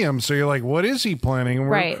don't see him, so you're like, what is he planning?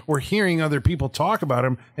 And we're hearing other people talk about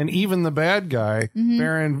him, and even the bad guy,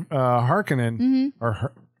 Baron Harkonnen,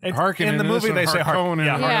 or Harkonnen in the movie this, they say Harkonnen.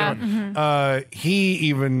 Yeah. Harkonnen. He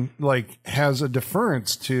even like has a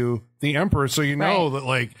deference to the Emperor, so you know that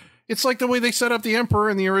like it's like the way they set up the Emperor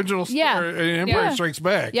in the original Empire Strikes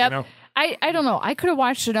Back. Yep. You know? I don't know. I could have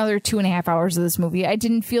watched another 2.5 hours of this movie. I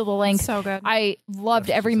didn't feel the length. So good. I loved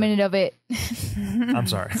every minute of it. I'm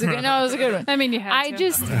sorry. No, it was a good one. I mean, you had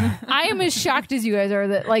to. I am as shocked as you guys are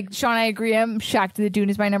that, like, Sean, I agree. I'm shocked that Dune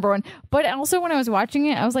is my number one. But also, when I was watching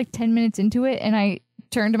it, I was like 10 minutes into it, and I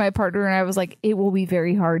turned to my partner and I was like, it will be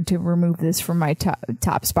very hard to remove this from my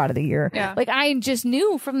top spot of the year. Yeah. Like, I just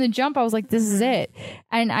knew from the jump, I was like, this is it.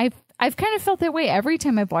 And I've kind of felt that way every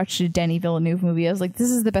time I've watched a Denis Villeneuve movie. I was like, this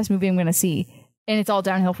is the best movie I'm going to see. And it's all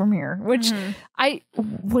downhill from here, which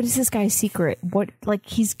what is this guy's secret?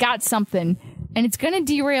 He's got something and it's going to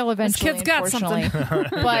derail eventually. kid's got something.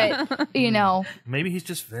 But, you know, Maybe he's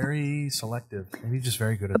just very selective. Maybe he's just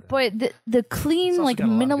very good at that. but the clean, also like got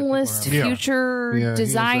a lot of good people minimalist around him. future Yeah, he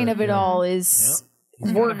design is of it all is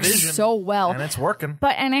works vision. so well. And it's working.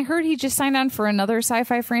 But and I heard he just signed on for another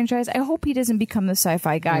sci-fi franchise. I hope he doesn't become the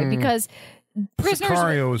sci-fi guy because Prisoners.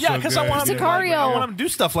 Sicario was Yeah, so because good. I want him to Sicario. I want him to do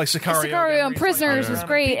stuff like Sicario. Sicario and Prisoners was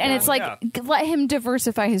great, and it's like Yeah. let him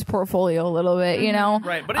diversify his portfolio a little bit, you know?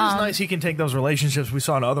 Right, but it is nice he can take those relationships we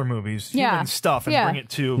saw in other movies, human stuff, and Yeah. bring it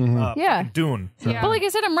to Yeah. Dune. Yeah. But like I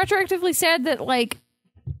said, I'm retroactively sad that like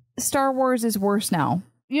Star Wars is worse now.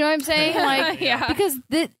 You know what I'm saying? Like, Yeah. because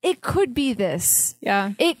it could be this.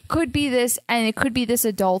 Yeah. It could be this, and it could be this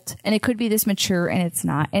adult, and it could be this mature, and it's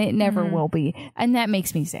not, and it never will be, and that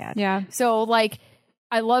makes me sad. Yeah. So like,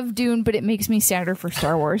 I love Dune, but it makes me sadder for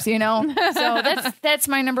Star Wars. You know. So that's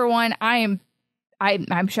my number one. I'm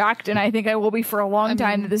shocked, and I think I will be for a long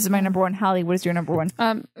time that this is my number one. Holly, what is your number one?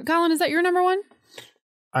 Colin, is that your number one?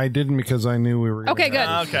 I didn't because I knew we were gonna Okay, good.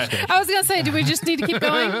 have this Okay. discussion. I was gonna say, do we just need to keep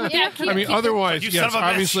going? Yeah, I mean, otherwise, You son yes, of a bitch.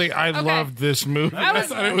 obviously, I loved this movie. I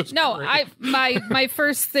thought it was No, great. my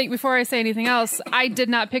first thing before I say anything else, I did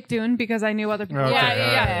not pick Dune because I knew other people. Okay,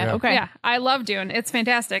 yeah. Okay. Yeah, I love Dune. It's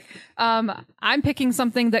fantastic. I'm picking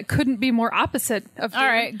something that couldn't be more opposite of Dune. All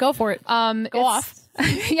right, go for it. Go off.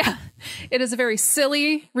 Yeah. It is a very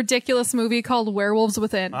silly, ridiculous movie called Werewolves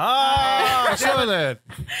Within. I saw that.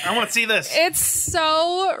 I want to see this. It's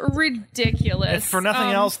so ridiculous. If for nothing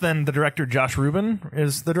else, then the director Josh Rubin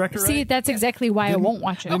is the director. See, right? that's exactly why I won't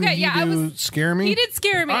watch it. Didn't Okay, he yeah, I do was- Scare Me? He did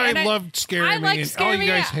Scare Me. I and loved Scare I Me. liked and Scare all Me.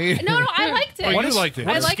 you guys hated No, it. I liked it. Oh, you liked it. I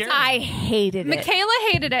What is liked Scare it. Me? I hated it. Michaela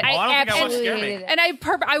hated it. I don't think I watched absolutely Scare Me. hated it. And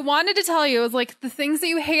I wanted to tell you, it was like the things that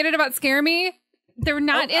you hated about Scare Me, They're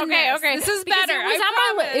not in Okay, this. okay. This is Because better.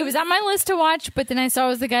 It was on my list to watch, but then I saw it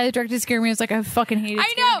was the guy that directed Scare Me. I was like, I fucking hated I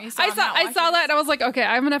Scare know. Me, so I I'm not saw watching that, and I was like, okay,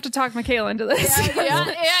 I'm gonna have to talk Michaela into this.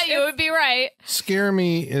 Yeah, you would be right. Scare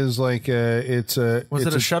Me is like Was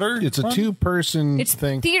it a Shudder It's a one? 2-person It's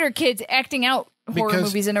thing. theater kids acting out horror Because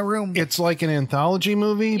movies in a room. It's like an anthology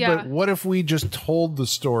movie, Yeah. but what if we just told the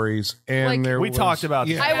stories and Like- there We was, talked about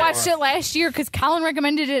that. I watched it last year because Colin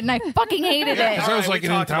recommended it, and I fucking hated it. Because I was All right, like we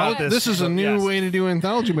an talked about anthology. this, This is a but new yes. way to do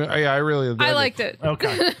anthology movie. Yeah, I really I liked it.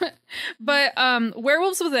 Okay. But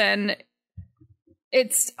Werewolves Within,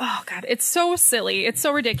 it's it's so silly. It's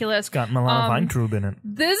so ridiculous. Got Milana Weintraub in it.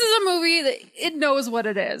 This is a movie that it knows what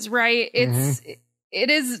it is, right? It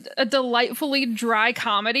is a delightfully dry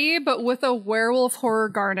comedy, but with a werewolf horror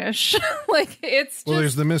garnish. Like it's just, Well,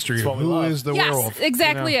 there's the mystery. what we Who love. is the yes, werewolf?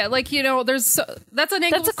 exactly it. Like that's an angle.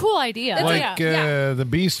 That's a cool idea. Like the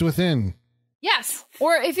Beast Within. yes.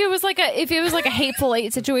 Or if it was like a Hateful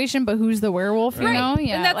Eight situation, but who's the werewolf? You know,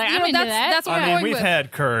 yeah. And that's, Like, you I'm know, into that's, that. that's what I we're mean, going we've with.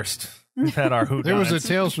 had Cursed. We've had our Who There was a Done It.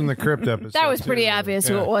 Tales from the Crypt episode. That was pretty too. obvious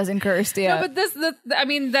who Yeah. it was in Cursed. Yeah, No, but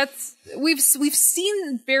that's we've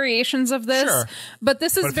seen variations of this, Sure. but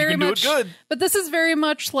this is But if you very can do it much good. But this is very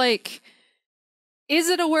much like, is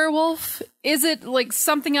it a werewolf? Is it like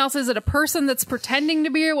something else? Is it a person that's pretending to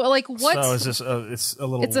be a like what? So is this it's a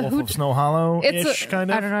little It's a Wolf hoot- of Snow Hollow ish it's a, kind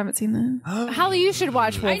of? I don't know. I haven't seen that. Holly, you should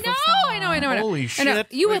watch Wolf. I know. Holy I know. shit.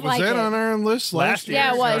 You would Was like that it. on our list last year?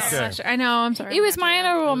 Yeah, it was. Okay. I know. I'm sorry. It was my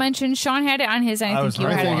honorable mention. Sean had it on his, and I was think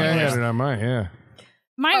you I had think it I on had yours. it on mine, yeah.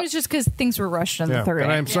 Mine was just because things were rushed on the third.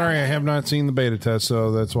 And I'm sorry I have not seen the beta test,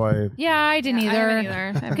 so that's why. Yeah, I didn't I haven't either.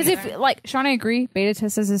 either. Because if, like, Sean, I agree, beta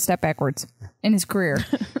test is a step backwards in his career.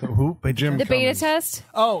 Who? Jim The beta Cummings. test,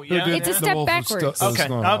 Oh, Who yeah. did It's a The step Wolf of backwards. Sto- Okay,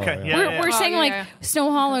 Snow Hollow, okay, yeah. we're saying, yeah, like, yeah.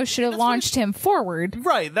 Snow Hollow should have launched him forward.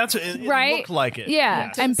 Right. That's it. It Right? looked like it.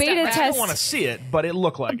 Yeah, and step beta back. I test. don't want to see it, but it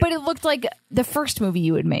looked like But it. it looked like the first movie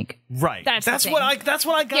you would make. Right. That's the That's thing. what I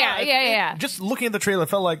got. Yeah. Just looking at the trailer, it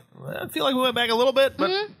felt like I feel like we went back a little bit,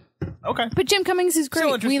 but okay. But Jim Cummings is Still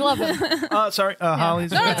great. We interesting. love him. Sorry,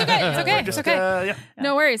 Holly's. No, it's okay. It's okay. Just, It's okay. yeah.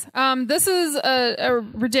 No worries. This is a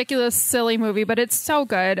ridiculous, silly movie, but it's so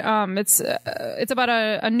good. It's about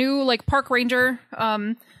a new like park ranger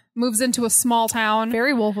moves into a small town.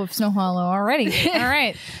 Very Wolf of Snow Hollow already. All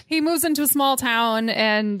right. He moves into a small town,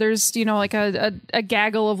 and there's like a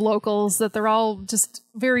gaggle of locals that they're all just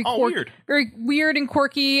very weird. very weird and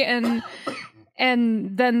quirky,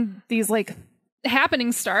 and then these like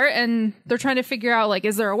happenings start, and they're trying to figure out like,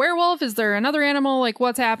 is there a werewolf? Is there another animal? Like,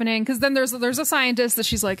 what's happening? Because then there's a scientist that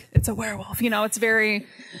she's like, it's a werewolf. It's very,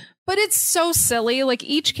 but it's so silly. Like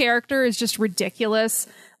each character is just ridiculous.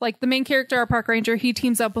 Like the main character, our park ranger, he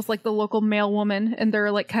teams up with like the local mail woman, and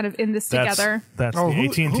they're like kind of in this together. That's Oh, the who-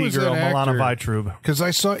 AT&T who is girl, that Milana actor? Weintraub. Because I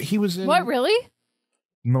saw he was in. What, really?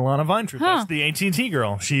 Milana Weintraub. Huh. That's the AT&T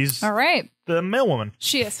girl. She's All right. the mailwoman.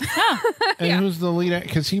 She is. And who's the lead?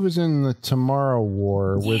 Because he was in the Tomorrow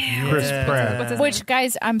War with Chris Pratt. What's his Which,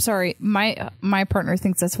 guys, I'm sorry, my partner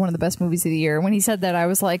thinks that's one of the best movies of the year. When he said that, I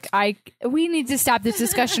was like, we need to stop this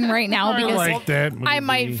discussion right now I because like that movie. I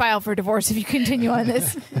might file for divorce if you continue on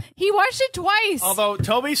this. He watched it twice. Although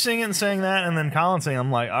Toby singing and saying that, and then Colin saying,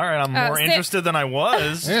 I'm like, all right, I'm more Sam- interested than I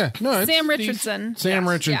was. Yeah, no, it's Sam decent. Richardson. Sam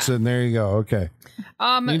Richardson. There you go. Okay.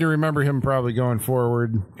 Need to remember him probably going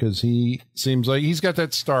forward because he seems like he's got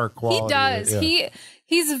that star He quality. does. Yeah.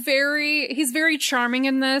 He's very charming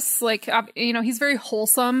in this. Like, he's very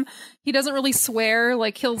wholesome. He doesn't really swear.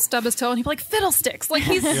 Like, he'll stub his toe and he'll be like, fiddlesticks. Like,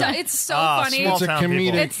 it's so funny. small It's a town people.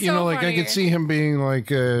 comedic. It's so like I funny. could see him being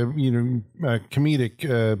like a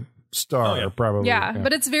comedic star yeah. probably. Yeah,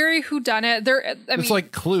 but it's very whodunit. it's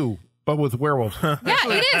like Clue, but with werewolves. yeah,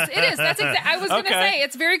 it is. That's exactly. I was gonna Okay. say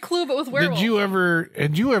it's very Clue, but with werewolves.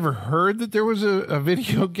 Had you ever heard that there was a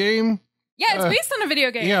video game? Yeah, it's based on a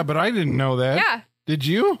video game. Yeah, but I didn't know that. Yeah. Did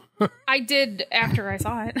you? I did after I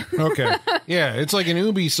saw it. Okay. Yeah, it's like an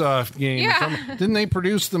Ubisoft game. or Yeah. something. Didn't they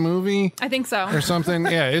produce the movie I think so. or something?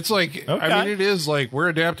 Yeah, it's like I Okay. mean it is like we're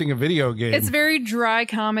adapting a video game. It's very dry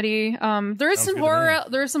comedy. There is some horror.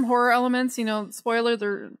 There are some horror elements. Spoiler.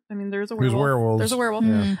 There's a werewolf. werewolves. There's a werewolf.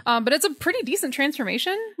 Yeah. But it's a pretty decent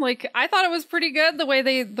transformation. Like I thought it was pretty good the way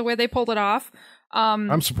they pulled it off.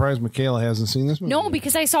 I'm surprised Michaela hasn't seen this movie. no,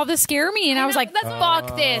 because I saw this scare me, and I was like,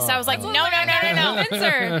 fuck this. I was like, no.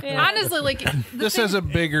 Spencer, honestly, like This has a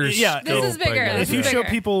bigger Yeah, This is scope, I bigger. guess. This If you is show bigger.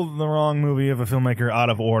 people the wrong movie of a filmmaker out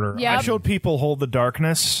of order, Yep. I showed people Hold the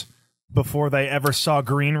Darkness before they ever saw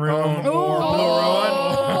Green Room or Blue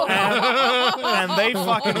Ruin, and They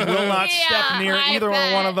fucking will not step near I either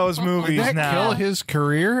bet. one of those movies Did that now. kill his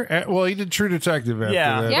career? Well, he did True Detective after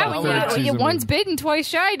Yeah. that. Yeah, The when third you season once was- bitten, twice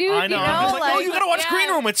shy, dude. I know. You I'm just like, oh, you gotta watch yeah. Green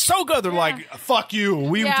Room. It's so good. They're like, fuck you.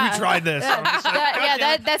 We tried this. I'm just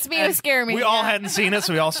like, That's me to scare me. we all hadn't seen it,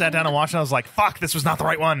 so we all sat down and watched it. I was like, fuck, this was not the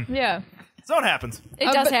right one. Yeah, So it happens. it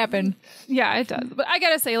does but- happen. Yeah, it does. But I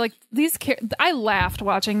gotta say, like I laughed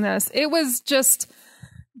watching this. It was just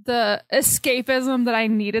the escapism that I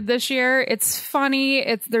needed this year. It's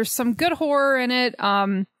funny. There's some good horror in it.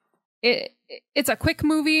 It's a quick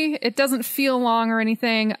movie. It doesn't feel long or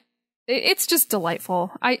anything. It's just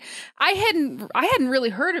delightful. I hadn't really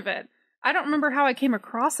heard of it. I don't remember how I came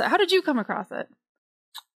across it. How did you come across it?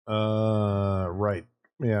 Right.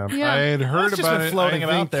 Yeah. Yeah. I had heard It's just about been it. floating I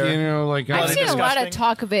about think, there. you know, like I've seen a lot of disgusting.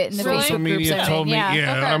 talk of it in the Really? Facebook social groups. media I told think. me. Yeah.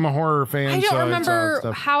 Yeah, Okay. I'm a horror fan. I so don't I saw remember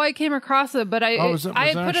stuff. how I came across it, but I was it- I was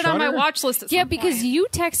had that put it on my Shudder? watch list. At Yeah, some because point. you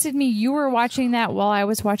texted me you were watching that while I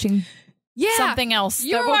was watching something else.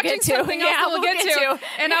 You that were we'll watching get to. something else Yeah, that we'll get to.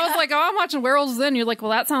 And I was like, oh, I'm watching Werewolves Within. You're like,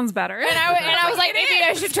 well, that sounds better. And I was like, maybe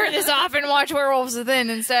I should turn this off and watch Werewolves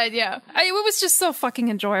Within instead. Yeah. It was just so fucking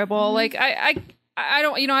enjoyable. Like I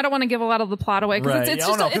don't, I don't want to give a lot of the plot away because Right. it's Yeah,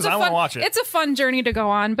 just no, it's 'cause a I fun, wanna watch it. It's a fun journey to go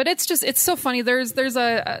on, but it's so funny. There's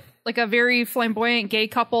a very flamboyant gay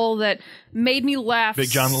couple that made me laugh. Big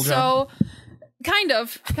John, Little so kind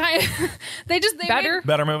of. They Better?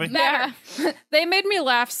 Better movie? Yeah. They made me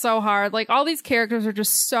laugh so hard. Like, all these characters are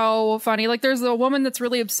just so funny. Like, there's a woman that's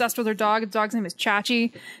really obsessed with her dog. The dog's name is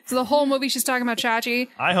Chachi. So the whole movie she's talking about Chachi.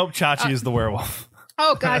 I hope Chachi is the werewolf.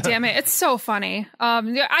 Oh, god damn it. It's so funny.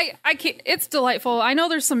 Yeah, I can't, it's delightful. I know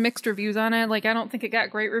there's some mixed reviews on it. Like, I don't think it got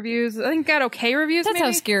great reviews. I think it got okay reviews, That's maybe.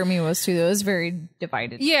 how Scare Me was too, though. It was very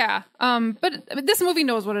divided. Yeah. But this movie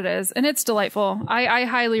knows what it is, and it's delightful. I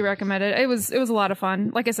highly recommend it. It was a lot of fun.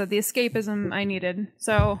 Like I said, the escapism I needed.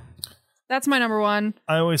 So that's my number one.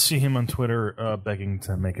 I always see him on Twitter begging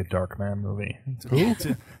to make a Darkman movie. Who?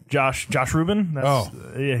 Josh Rubin. That's,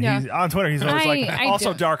 Yeah. He's on Twitter. He's always like, I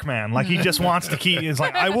also don't- Darkman. Like, he just wants to keep. He's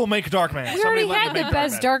like, I will make Darkman. We already had the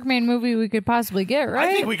best Darkman movie we could possibly get, right?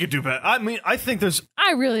 I think we could do better. I mean, I think there's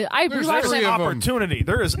I rewatched three that. of 'em. opportunity.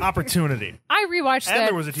 There is opportunity. I rewatched And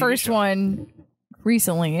there was a that TV first show. one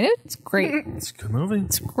recently, and it's great. It's a good movie.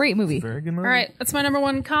 It's a Great movie. very good movie. All right. That's my number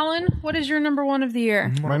one. Colin, what is your number one of the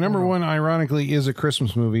year? My number one, ironically, is a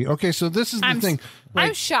Christmas movie. Okay, so this is the thing.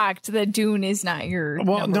 I'm shocked that Dune is not your.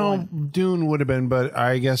 Well, number no, one. Dune would have been, but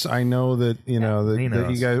I guess I know that he that you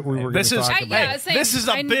knows. guys we were going This to is talk I- about. yeah, it. same. This is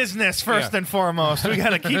a business first and foremost. We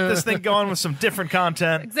got to keep this thing going with some different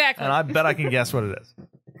content. Exactly. And I bet I can guess what it is.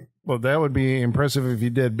 Well, that would be impressive if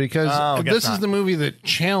you did, because Oh, guess this is not. the movie that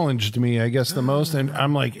challenged me, I guess, the most. And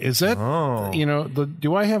I'm like, is that,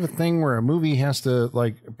 do I have a thing where a movie has to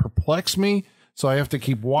like perplex me? So I have to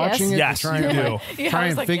keep watching it Yes, to try you and, do. Yeah, try I was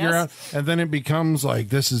and like, figure yes. out. And then it becomes like,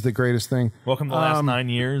 this is the greatest thing. Welcome to the last 9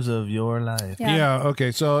 years of your life. Yeah.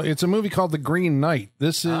 Okay. So it's a movie called The Green Knight.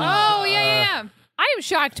 This is. Oh, yeah. I am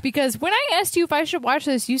shocked because when I asked you if I should watch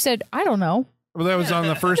this, you said I don't know. Well, that was on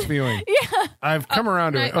the first viewing. Yeah. I've come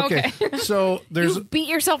around to it. right, Okay. So there's. You beat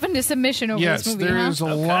yourself into submission over Yes, this movie. there huh? is a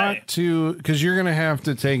lot to, because you're going to have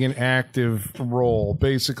to take an active role,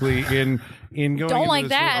 basically, in going. Don't into like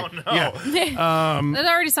this that. movie. Yeah. That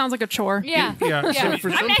already sounds like a chore. Yeah. Yeah. So for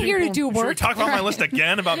I'm some not here to people- do Should we work. talk about my list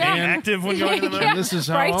again about being active when going to the movie? Yeah. This is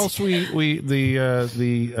how Right. else we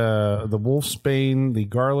the Wolfsbane, the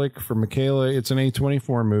garlic for Michaela. It's an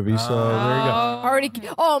A24 movie, so there you go. Already.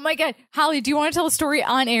 Oh my God, Holly, do you want to tell a story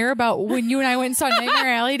on air about when you and I went and saw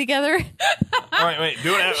Nightmare Alley together? All right, wait.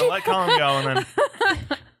 Do it. Let Colin go, and then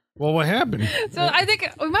Well, what happened? So I think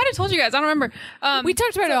we might have told you guys. I don't remember. We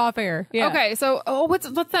talked about it off air. Yeah. Okay. So, what's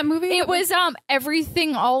that movie? It was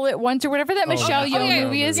Everything All at Once or whatever that Michelle that's- Yeoh Okay,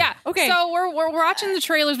 movie is. Yeah. Okay. So we're watching the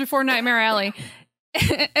trailers before Nightmare Alley.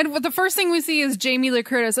 And the first thing we see is Jamie Lee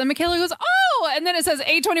Curtis, and Michaela goes, "Oh!" And then it says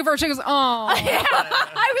A24. She goes, "Oh!"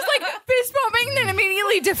 I was like fist bumping, then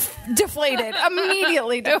immediately deflated.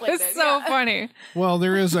 Immediately It deflated. was so funny. Well,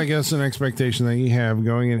 there is, I guess, an expectation that you have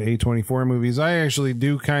going into A24 movies. I actually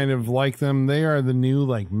do kind of like them. They are the new,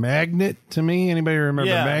 like, Magnet to me. Anybody remember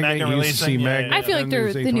Yeah, Magnet? Magnet You used to see releasing, yeah, Magnet. yeah. I feel like and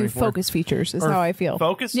they're there's the new A24. Focus features. Is how I feel.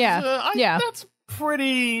 Focus. Yeah. Yeah. That's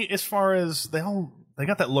pretty. As far as they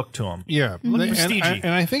got that look to them. Yeah. Mm-hmm. They- prestige-y.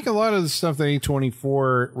 and I think a lot of the stuff that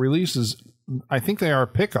A24 releases, I think they are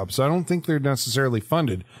pickups. I don't think they're necessarily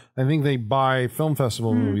funded. I think they buy film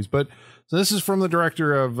festival movies. But so this is from the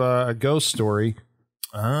director of A Ghost Story.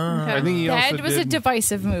 I think he also That was a did,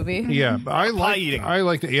 divisive movie. yeah, but I eating.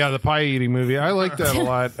 liked it. Yeah, the pie eating movie. I liked that a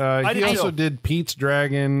lot. He did also too. did Pete's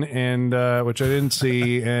Dragon, and which I didn't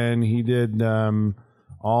see, and he did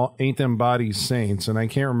all ain't them bodies saints, and I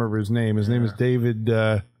can't remember his name. His name is David.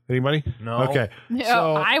 Anybody? No. Okay.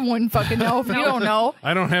 So, I wouldn't fucking know if you don't know.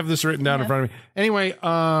 I don't have this written down in front of me. Anyway,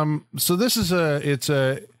 so this is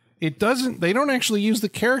they don't actually use the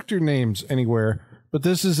character names anywhere, but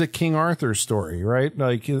this is a King Arthur story, right?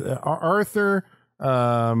 Like Arthur,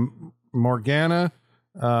 Morgana,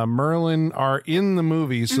 Merlin are in the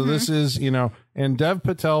movie. So this is, and Dev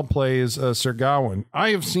Patel plays Sir Gawain.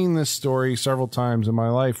 I have seen this story several times in my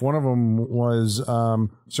life. One of them was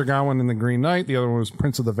Sir Gawain in The Green Knight. The other one was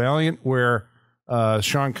Prince of the Valiant, where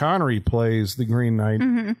Sean Connery plays the Green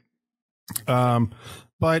Knight.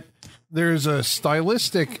 But there's a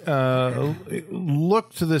stylistic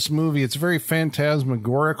look to this movie. It's very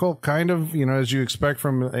phantasmagorical, kind of, as you expect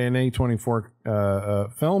from an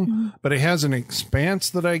A24 film. But it has an expanse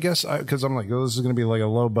that I guess, because I'm like, oh, this is going to be like a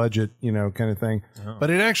low budget, kind of thing. Oh. But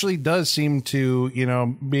it actually does seem to,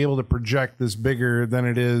 be able to project this bigger than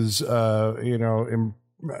it is,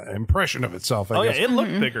 impression of itself. I guess. Yeah, it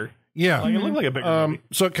looked bigger. Yeah. Like, it looked like a bigger movie.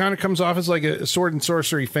 So it kind of comes off as like a sword and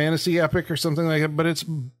sorcery fantasy epic or something like that. But it's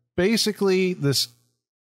basically this.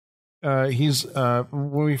 He's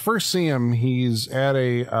when we first see him, he's at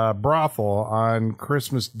a brothel on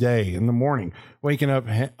Christmas Day in the morning, waking up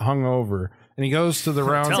hungover, and he goes to the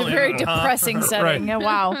round. It's a very depressing setting. Right.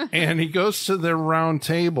 Wow. And he goes to the round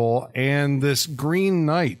table, and this Green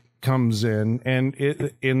Knight comes in, and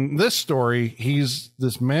in this story, he's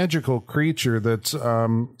this magical creature that's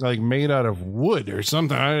like made out of wood or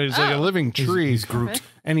something. It's like a living tree. He's Groot.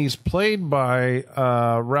 And he's played by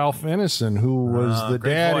Ralph Ineson, who was the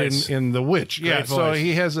dad in The Witch. Great voice. So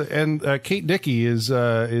he has, and Kate Dickie is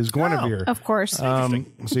Guinevere. Of course. So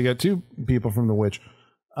you got two people from The Witch,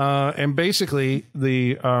 and basically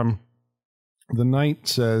the knight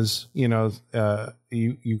says, any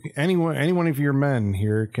one of your men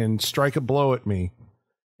here can strike a blow at me,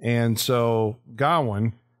 and so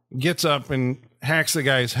Gawain gets up and hacks the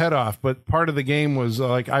guy's head off. But part of the game was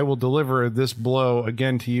like, I will deliver this blow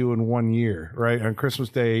again to you in 1 year, right? On Christmas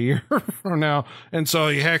Day, a year from now. And so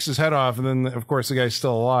he hacks his head off. And then, of course, the guy's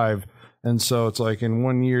still alive. And so it's like in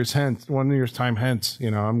 1 year's time hence,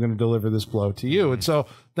 I'm going to deliver this blow to you. And so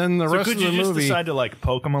then the rest of the movie. Could you just decide to like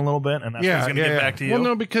poke him a little bit, and that's what's going to get back to you? Well,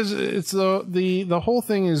 no, because it's the whole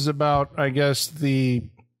thing is about, I guess,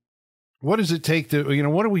 what does it take to,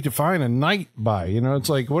 what do we define a knight by? It's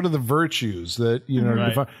like, what are the virtues that,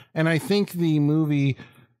 define? And I think the movie,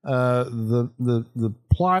 the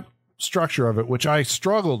plot structure of it, which I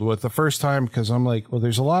struggled with the first time, because I'm like, well,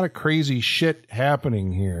 there's a lot of crazy shit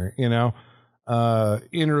happening here,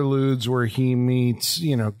 interludes where he meets,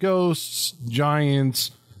 ghosts,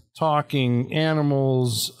 giants, talking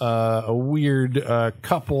animals, a weird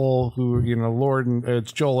couple who, Lord and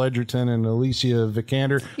it's Joel Edgerton and Alicia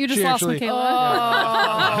Vikander. You just lost me,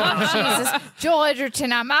 Kayla. Oh, Jesus. Joel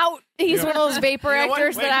Edgerton, I'm out. He's one of those vapor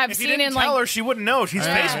actors that I've seen in, like... tell her, she wouldn't know. She's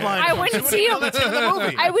face blind. I wouldn't see him.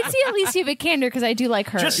 I would see Alicia Vikander because I do like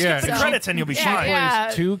her. Just skip the credits and you'll be fine.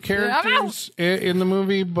 Plays two characters in the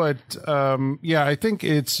movie, but I think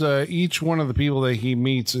it's each one of the people that he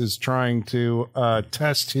meets is trying to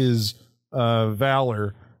test his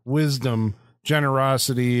valor, wisdom,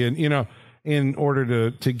 generosity, and in order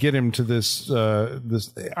to get him to this I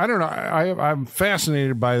don't know, I'm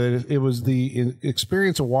fascinated by that. It was the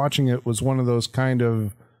experience of watching it was one of those kind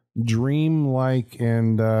of dream-like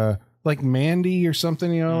and like Mandy or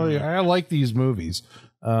something. I like these movies.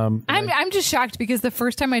 I'm just shocked because the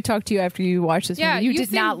first time I talked to you after you watched this movie, you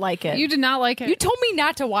did not like it. You did not like it. You told me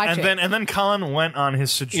not to watch it. And then Colin went on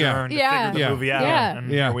his sojourn to figure the movie out. Yeah. And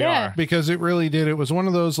here we are. Because it really did. It was one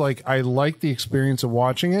of those, like, I liked the experience of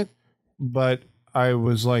watching it, but I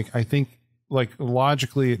was like, I think, like,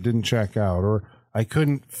 logically it didn't check out, or I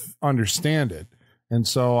couldn't understand it. And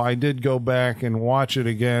so I did go back and watch it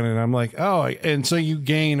again, and I'm like, oh, and so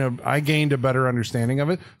I gained a better understanding of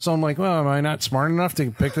it. So I'm like, well, am I not smart enough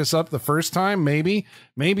to pick this up the first time? Maybe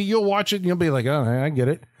you'll watch it and you'll be like, oh, I get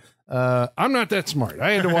it. I'm not that smart.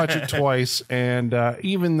 I had to watch it twice, and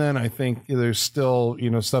even then, I think there's still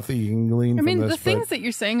stuff that you can glean. I mean, from this, the things that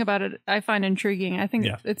you're saying about it, I find intriguing. I think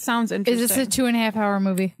it sounds interesting. Is this a 2.5-hour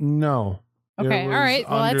movie? No. Okay, all right.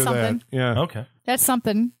 Well, that's something. Yeah. Okay. That's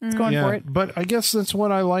something. It's going for it. But I guess that's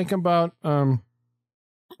what I like about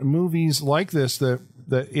movies like this.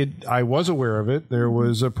 I was aware of it. There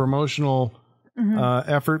was a promotional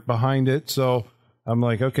effort behind it, so I'm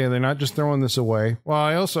like, okay, they're not just throwing this away. Well,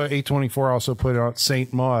 I also A24 also put out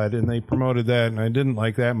Saint Maud, and they promoted that, and I didn't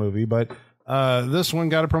like that movie. But this one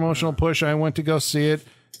got a promotional push. I went to go see it.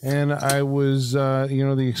 And I was,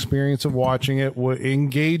 the experience of watching it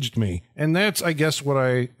engaged me, and that's, I guess, what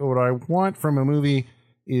I want from a movie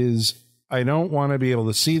is I don't want to be able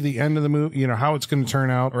to see the end of the movie, you know, how it's going to turn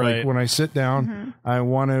out. Right. Like when I sit down, I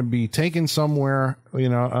want to be taken somewhere, you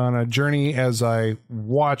know, on a journey as I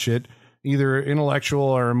watch it, either intellectual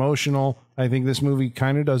or emotional. I think this movie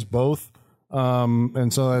kind of does both.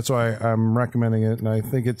 And so that's why I'm recommending it. And I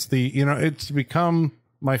think it's it's become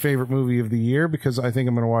my favorite movie of the year because I think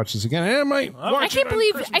I'm going to watch this again. And I might watch I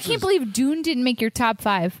can't believe Dune didn't make your top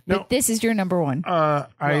 5, but this is your number 1.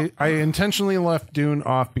 I intentionally left Dune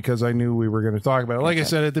off because I knew we were going to talk about it. Like I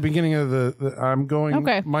said at the beginning of I'm going.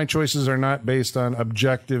 Okay. My choices are not based on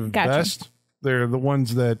objective best. They're the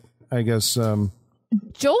ones that I guess.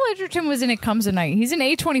 Joel Edgerton was in It Comes a Night. He's an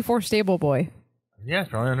A24 stable boy. Yeah,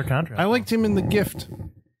 probably under contract. I liked him in The Gift.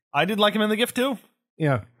 I did like him in The Gift too.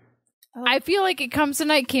 Yeah. I feel like It Comes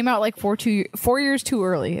Tonight came out like 4 years too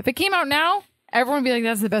early. If it came out now, everyone would be like,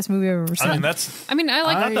 that's the best movie I've ever seen. I mean, that's I mean, I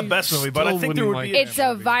like not the best movie, but I think there would be. It's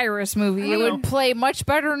a virus movie. It would play much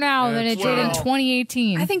better now than it did in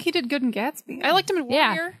 2018. I think he did good in Gatsby. I liked him in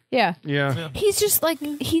Warrior. Yeah. He's just like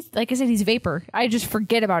I said, he's vapor. I just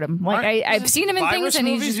forget about him. Like I've seen him in things and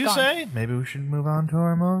he's just you gone. Say? Maybe we should move on to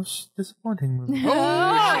our most disappointing movie.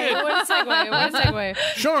 What a segue.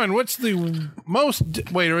 Sean, what's the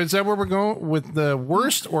most? Wait, is that where we're going with the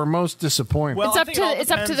worst or most disappointing? Well,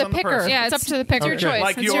 it's up to the picker. Yeah, it's up to the picker. It's your choice.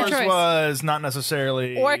 Like it's yours your choice. was not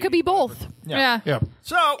necessarily, Or it could be both. Yeah.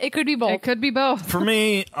 So It could be both. It could be both. for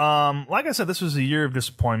me, like I said, this was a year of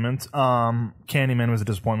disappointment. Candyman was a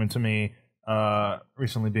disappointment to me.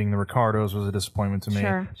 Recently being the Ricardos was a disappointment to me.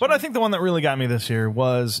 Sure. But I think the one that really got me this year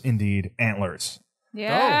was indeed Antlers.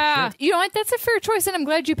 Yeah. You know what? That's a fair choice, and I'm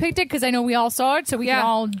glad you picked it because I know we all saw it, so we can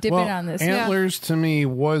all dip in on this. Antlers to me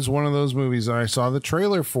was one of those movies that I saw the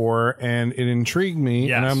trailer for, and it intrigued me.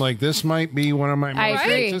 Yes. And I'm like, this might be one of my I most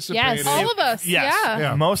agree. anticipated. Yes. All of us. Yes.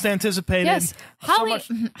 Yeah. Most anticipated. Yes, Holly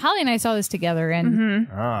and I saw this together, and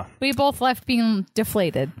we both left being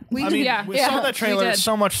deflated. I mean, we saw that trailer did.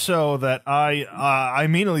 so much so that I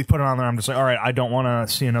immediately put it on there. I'm just like, all right, I don't want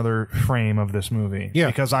to see another frame of this movie. Yeah.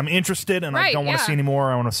 Because I'm interested and I don't want to see any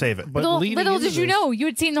more. I want to save it. But Little did you know, you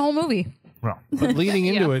had seen the whole movie. Well, but leading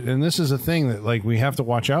into it, and this is a thing that like we have to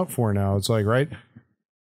watch out for now. It's like, right,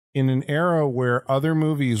 in an era where other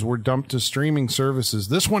movies were dumped to streaming services,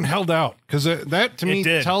 this one held out because that to me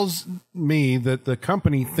tells me that the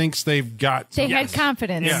company thinks they've got. They had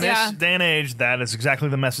confidence. in this day and age, that is exactly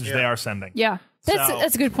the message they are sending. Yeah.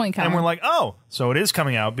 That's a good point, Colin. And we're like, oh, so it is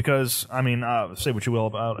coming out because, I mean, say what you will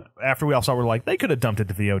about it. After we all saw it, we're like, they could have dumped it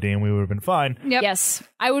to VOD and we would have been fine. Yep. Yes.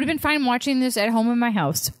 I would have been fine watching this at home in my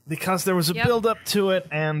house. Because there was a build up to it,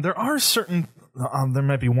 and there are certain. There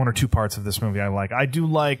might be one or two parts of this movie I like. I do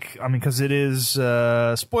like, I mean, because it is,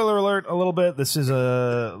 spoiler alert a little bit, this is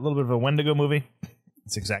a little bit of a Wendigo movie.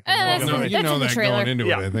 It's exactly That's No, you know in the that trailer. going into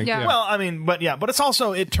it, I think. Yeah. Well, I mean, but it's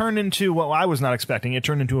also, it turned into what I was not expecting. It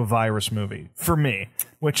turned into a virus movie for me,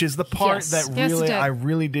 which is the part that Yes, it really, did. I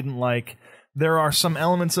really didn't like. There are some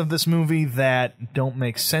elements of this movie that don't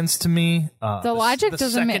make sense to me. The logic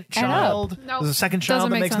doesn't second add up. child. Nope. There's a second child Doesn't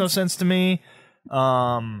that make makes no sense to me.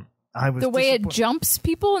 I was The way it disappointed. jumps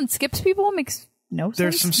people and skips people makes no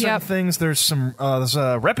There's some sense. certain things. There's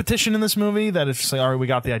a repetition in this movie that is just like, all right, we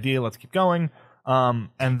got the idea. Let's keep going. And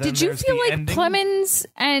then Did you there's feel the like ending. Clemens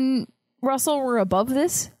and Russell were above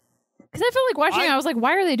this? Because I felt like watching it, I was like,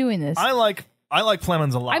 why are they doing this? I like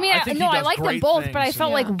Clemens a lot. I mean, think he I does like them great both, things. but I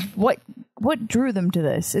felt like what drew them to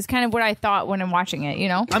this is kind of what I thought when I'm watching it. You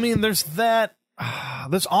know, I mean, there's that.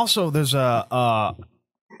 There's a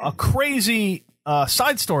crazy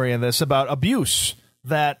side story in this about abuse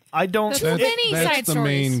that I don't. There's too many That's side the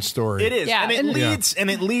stories. main story. It is, Yeah, and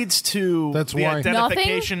it leads to That's the why.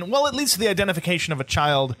 identification. Well, it leads to the identification of a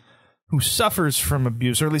child who suffers from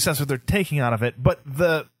abuse, or at least that's what they're taking out of it. But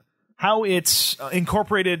how it's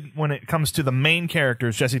incorporated when it comes to the main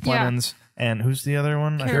characters, Jesse Plemons, and who's the other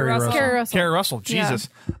one? Carrie Russell. Carrie Russell. Jesus,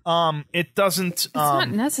 it doesn't. It's not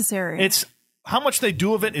necessary. It's how much they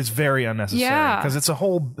do of it is very unnecessary. Yeah. Because it's a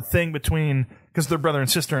whole thing between because they're brother and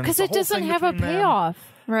sister, and because it's it a whole doesn't thing have a between them. payoff.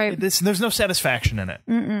 right. There's no satisfaction in it.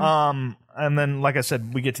 And then, like I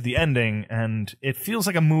said, we get to the ending, and it feels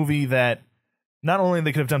like a movie that not only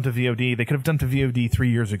they could have done to VOD, they could have done to VOD 3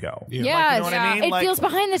 years ago. Yeah. Yeah, you know what I mean? it Like- feels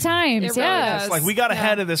behind the times. It really yeah, does. Like we got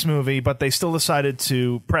ahead of this movie, but they still decided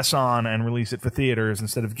to press on and release it for theaters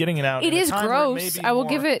instead of getting it out. it at a is time where it may gross. be I will more-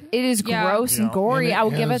 give it. It is Yeah. gross and You know, gory. And I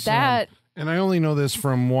will give has, it that. and I only know this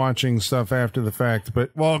from watching stuff after the fact,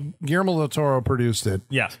 but Guillermo del Toro produced it.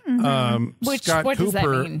 Yes. Which Scott what Cooper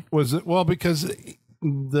does that mean? was it? Well, because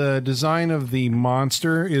the design of the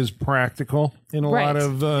monster is practical in a lot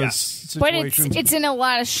of but situations. it's in a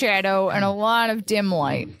lot of shadow and a lot of dim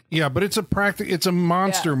light. Yeah, but it's a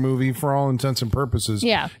monster movie for all intents and purposes.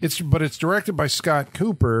 Yeah. But it's directed by Scott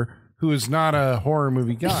Cooper, who is not a horror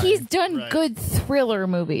movie guy. He's done good thriller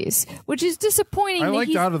movies, which is disappointing. I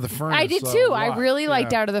liked Out of the Furnace. I did a too. lot. I really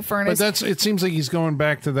liked Out of the Furnace. But it seems like he's going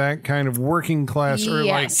back to that kind of working class or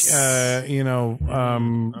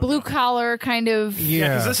blue collar kind of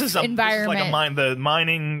because this is environment. This is like the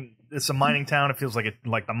mining. It's a mining town. It feels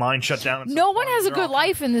like the mine shut down. No one has a good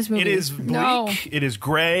life in this movie. It is bleak. No. It is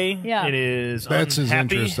gray. Yeah. It is That's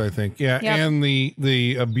unhappy. his interest, I think. Yeah, Yep. and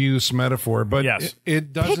the abuse metaphor, but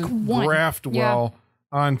it doesn't one. graft well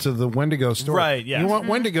onto the Wendigo story. Right, yeah. You want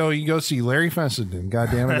Wendigo, you go see Larry Fessenden. God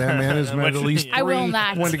damn it, that man has met at least 3 I will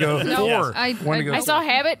not. Wendigo. No, 4 I Wendigo. I saw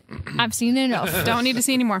Habit. I've seen enough. Don't need to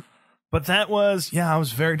see anymore. But that was, I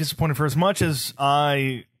was very disappointed for as much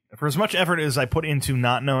effort as I put into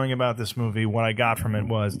not knowing about this movie. What I got from it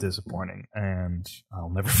was disappointing, and I'll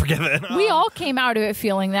never forget it. We all came out of it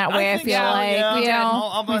feeling that way. I think feel so, like yeah. you know.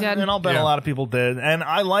 I'll bet a lot of people did. And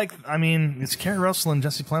it's Kerry Russell and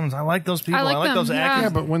Jesse Plemons. I like those people. I like them, those yeah. actors. Yeah,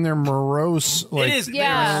 but when they're morose, like It is.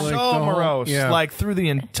 Yeah. They're like so the whole- morose. yeah. Like through the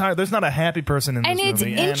entire. There's not a happy person in this And it's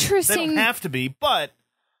movie. interesting- And they don't have to be, but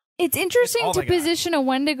It's interesting all to they got. position a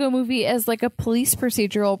Wendigo movie as like a police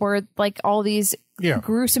procedural where like all these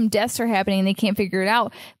gruesome deaths are happening and they can't figure it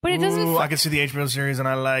out. But it doesn't. I can see the HBO series and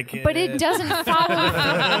I like it. But it doesn't follow.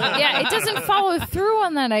 It doesn't follow through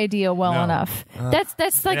on that idea well enough.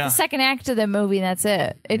 That's like the second act of the movie. And that's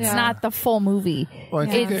it. It's not the full movie. Well, I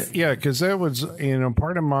think because that was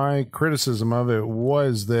part of my criticism of it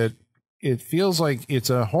was that it feels like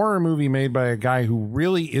it's a horror movie made by a guy who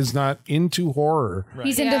really is not into horror. Right.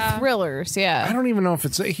 He's into thrillers. I don't even know if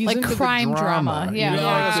it's he's like into the crime drama. You know,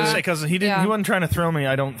 I was like gonna say because he wasn't trying to throw me.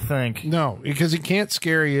 I don't think. No, because he can't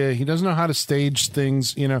scare you. He doesn't know how to stage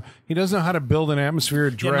things. You know, he doesn't know how to build an atmosphere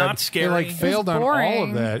of dread. not scary. He failed on all of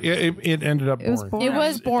boring. that. It ended up boring. It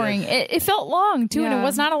was boring. It felt long too, and it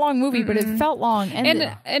was not a long movie, but it felt long.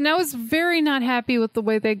 And I was very not happy with the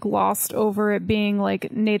way they glossed over it being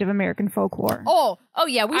like Native American folklore. Oh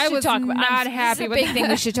yeah, we I should was talk about. not this happy is a with big that. thing.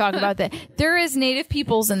 We should talk about that. There is Native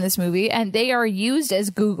peoples in this movie, and they are used as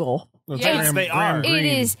Google. Yes, they are. It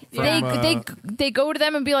is. They go to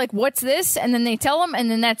them and be like, "What's this?" And then they tell them,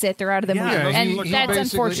 and then that's it. They're out of the movie, and that's basically-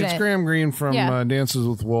 unfortunate. It's Graham Greene from Dances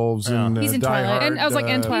with Wolves and He's in Die Twilight. Hard. And I was like,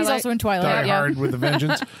 in Twilight. He's also in Twilight. Die Hard with a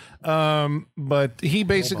Vengeance. But he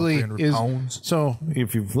basically is. So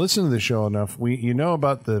if you've listened to the show enough, you know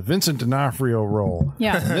about the Vincent D'Onofrio role.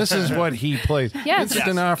 Yeah. This is what he plays. Yes. Vincent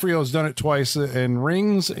D'Onofrio has done it twice in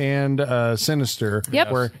Rings and Sinister,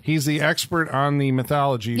 Yep. where he's the expert on the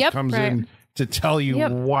mythology. Yep. Comes Right. in to tell you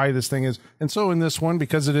Yep. why this thing is. And so in this one,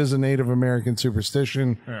 because it is a Native American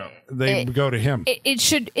superstition, they go to him. It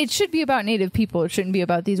should be about Native people. It shouldn't be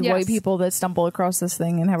about these white people that stumble across this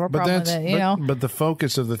thing and have a problem with it. You know. But the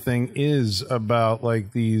focus of the thing is about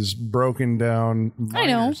like these broken down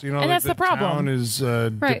miners. You know, and like that's the problem. Town is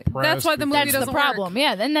Right. depressed. That's why the movie That's doesn't the problem.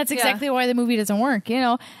 Yeah, and that's exactly why the movie doesn't work. You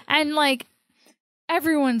know, and like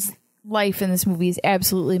everyone's life in this movie is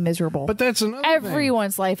absolutely miserable. But that's another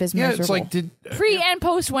everyone's life is miserable. It's like pre and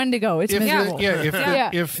post Wendigo. It's miserable.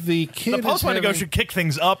 If the kid The post Wendigo should kick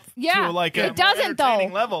things up to like a it doesn't though.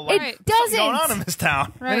 entertaining level. Like, It doesn't. what's going on in this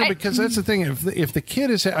town? Right. Because that's the thing. If the kid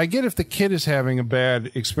is, I get if the kid is having a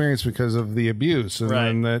bad experience because of the abuse, and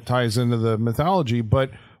then that ties into the mythology. But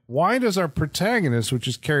why does our protagonist, which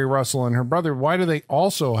is Kerry Russell and her brother, why do they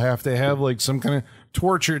also have to have like some kind of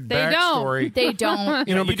tortured backstory? They don't.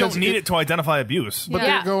 You know, You because don't need it to identify abuse. But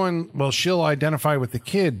they're going, well, she'll identify with the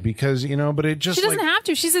kid because, you know, but it just She doesn't have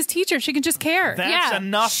to. She's his teacher. She can just care. That's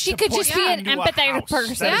enough. She to could put just be you an into a empathetic house.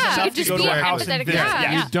 person. That is She enough could to just go be to a an house and empathetic visit.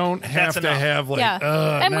 person. You don't have That's to enough. have like,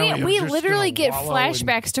 and now we I'm just literally gonna get wallow in-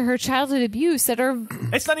 flashbacks to her childhood abuse that are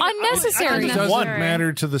It's not even unnecessary. It doesn't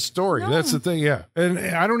matter to the story. That's the thing. Yeah. And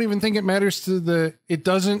I don't even think it matters to it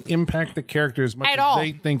doesn't impact the character as much At as all.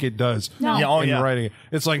 they think it does. No. Yeah, in writing it.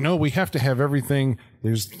 It's like, no, we have to have everything.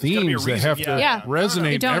 There's gotta be a themes that reason. have to Yeah.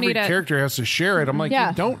 resonate. You don't Every need it. character has to share it. I'm like, Yeah.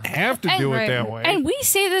 you don't have to do it that way. And we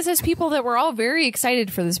say this as people that were all very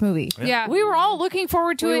excited for this movie. Yeah. We were all looking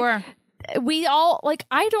forward to We it. were. We all like.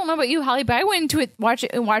 I don't know about you, Holly, but I went into it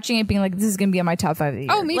watching it, being like, "This is going to be on my top 5 of the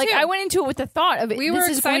year." Oh, me like, too. I went into it with the thought of it. We were this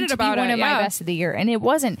is going excited to about be one it, of my yeah. best of the year, and it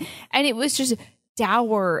wasn't. And it was just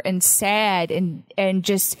dour and sad and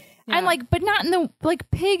just and like, but not in the like.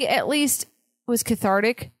 Pig at least was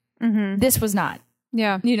cathartic. Mm-hmm. This was not.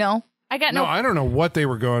 Yeah. You know, I got no, I don't know what they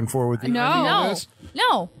were going for with the ending of this.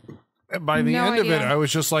 no. by the No end of it, idea. I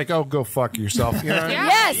was just like, "Oh, go fuck yourself." You know? Yeah.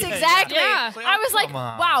 Yes, exactly. Yeah. I was like, come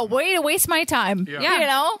on. wow, way to waste my time. Yeah. You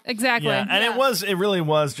know? Exactly. Yeah, and it really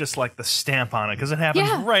was just like the stamp on it because it happens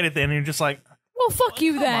Yeah. right at the end. And you're just like, Well, fuck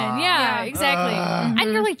you then. Yeah, exactly.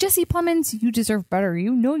 And you're like, Jesse Plemons, you deserve better.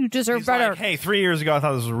 You know you deserve he's better. like, hey, 3 years ago I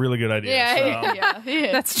thought this was a really good idea.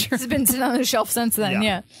 Yeah. That's true. It's been sitting on the shelf since then.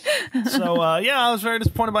 Yeah. Yeah. So I was very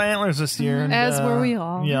disappointed by Antlers this year. And, As were we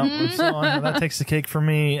all. Yeah, so that takes the cake for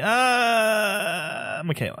me.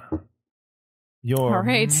 Michaela, your All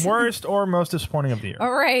right. worst or most disappointing of the year.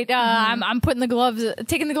 All right. I'm putting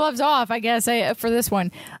taking the gloves off, I guess, for this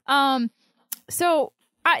one. So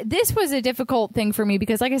this was a difficult thing for me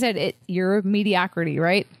because, like I said, you're mediocrity,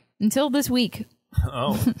 right? Until this week.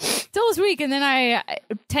 Oh, Till this week, and then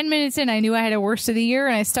 10 minutes in, I knew I had a worst of the year,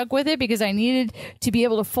 and I stuck with it because I needed to be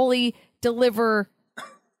able to fully deliver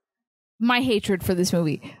my hatred for this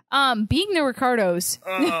movie. Being the Ricardos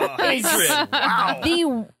hatred.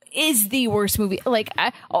 Wow. is the worst movie. Like,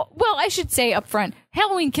 I should say up front,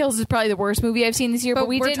 Halloween Kills is probably the worst movie I've seen this year, but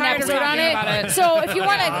we we're did an tired of episode on talking about it. it. So if you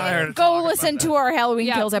want Tired to of go talking listen to our Halloween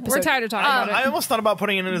Yeah, Kills episode. we're tired of talking about it. I almost thought about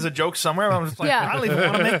putting it in as a joke somewhere. But I'm just like, Yeah. I don't even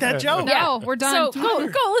want to make that joke. No, we're done. So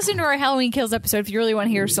go listen to our Halloween Kills episode if you really want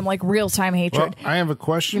to hear some like real time Well, hatred. I have a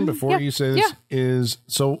question before Yeah. you say this.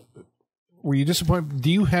 So were you disappointed?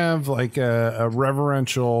 Do you have like a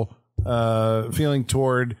reverential feeling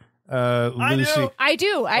toward Lucy? do. I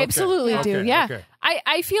do. I absolutely do. Okay. Yeah. Okay.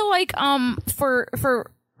 I feel like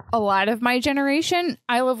for a lot of my generation,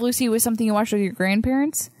 I Love Lucy was something you watched with your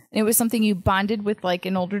grandparents. And it was something you bonded with like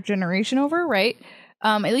an older generation over, right?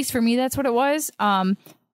 At least for me, that's what it was. And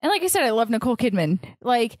like I said, I love Nicole Kidman.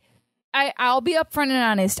 Like, I'll be upfront and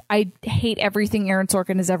honest. I hate everything Aaron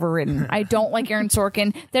Sorkin has ever written. I don't like Aaron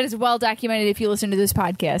Sorkin. That is well documented if you listen to this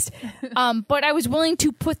podcast. But I was willing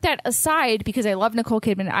to put that aside because I love Nicole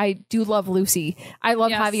Kidman. I do love Lucy. I love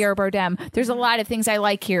Yes. Javier Bardem. There's a lot of things I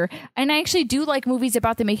like here. And I actually do like movies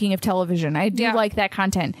about the making of television. I do like that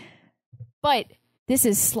content. But this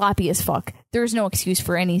is sloppy as fuck. There's no excuse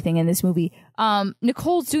for anything in this movie.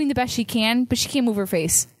 Nicole's doing the best she can, but she can't move her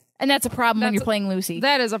face. And that's a problem when you're playing Lucy.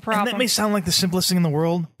 That is a And problem. that may sound like the simplest thing in the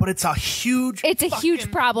world, but it's a huge. It's a huge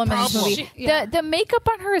fucking problem in this movie. Yeah. The makeup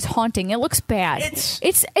on her is haunting. It looks bad. It's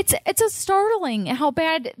a startling how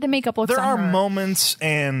bad the makeup looks There on are her. moments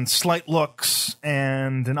and slight looks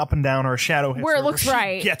and an up and down or a shadow hits Where it her looks she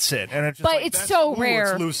right. gets it, and it's just But like, it's that's- so ooh,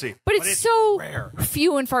 rare. It's Lucy, But it's so rare.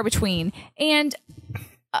 few and far between. And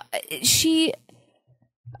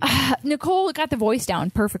Nicole got the voice down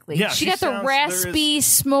perfectly. Yeah, she she got the sounds- raspy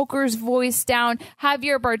smoker's voice down.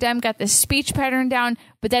 Javier Bardem got the speech pattern down,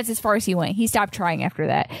 but that's as far as he went. He stopped trying after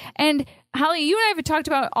that. And Holly, you and I have talked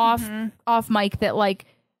about off mic that like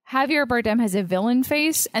Javier Bardem has a villain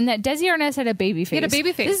face, and that Desi Arnaz had a baby face. He had a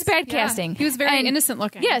baby face. This is bad Yeah. casting. He was very And innocent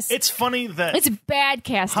looking. Yes, It's funny that it's bad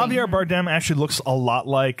casting. Javier Bardem actually looks a lot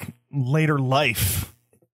like later life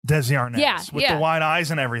Desi Arnaz, Yeah, with yeah. the wide eyes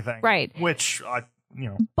and everything, Right. Which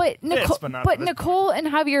But Nicole, but not for this Nicole and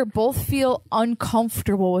Javier both feel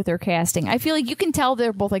uncomfortable with their casting. I feel like you can tell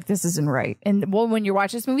they're both like, this isn't right. And when you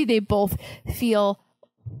watch this movie, they both feel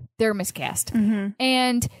they're miscast.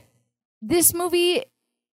 And this movie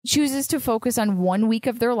chooses to focus on 1 week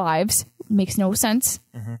of their lives. Makes no sense.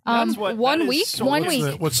 that's what 1 that is week? so One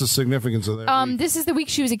weird. week. What's the significance of that? This is the week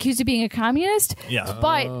she was accused of being a communist. Yeah.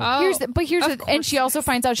 But here's Of the, and she also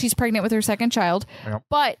finds out she's pregnant with her second child. Yep.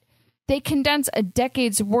 But they condense a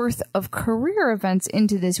decade's worth of career events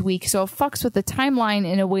into this week, so it fucks with the timeline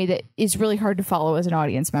in a way that is really hard to follow as an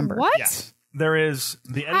audience member. What? Yes. There is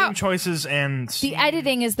the editing choices and The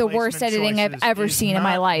editing is the worst placement editing I've choices ever is seen in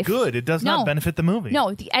my not life. Good. It does No. not benefit the movie.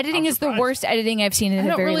 No, the editing I'm is the surprised. worst editing I've seen in I a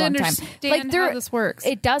don't very really long time. understand how this works.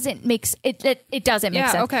 It doesn't make it doesn't make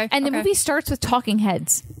Yeah, sense. okay, And the okay. movie starts with talking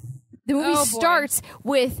heads. The movie Oh, boy. starts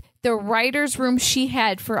with the writer's room she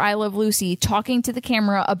had for I Love Lucy talking to the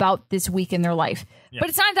camera about this week in their life. But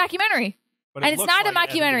it's not a documentary. But it And it's looks not like a it at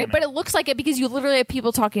the mockumentary, but beginning. it looks like it because you literally have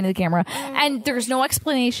people talking to the camera. And there's no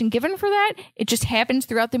explanation given for that. It just happens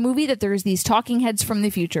throughout the movie that there's these talking heads from the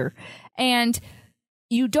future. And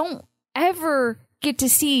you don't ever get to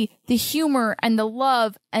see the humor and the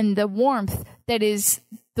love and the warmth that is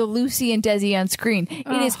the Lucy and Desi on screen.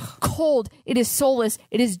 It is cold. It is soulless.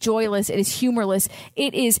 It is joyless. It is humorless.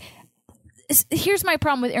 It is. Here's my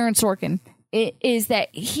problem with Aaron Sorkin. It is that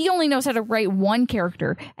he only knows how to write one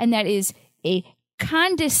character, and that is a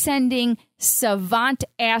condescending savant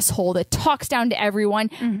asshole that talks down to everyone,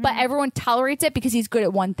 but everyone tolerates it because he's good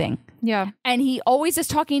at one thing. Yeah. And he always is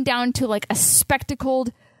talking down to like a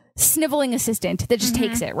spectacled, sniveling assistant that just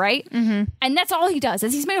takes it, right? And that's all he does.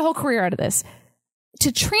 He's made a whole career out of this.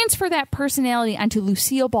 to transfer that personality onto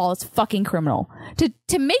Lucille Ball is fucking criminal.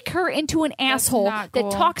 To make her into an asshole not cool.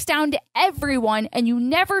 that talks down to everyone and you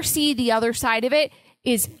never see the other side of it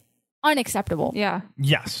is unacceptable. Yeah.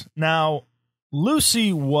 Yes. Now,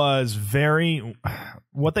 Lucy was very.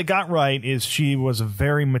 What they got right is she was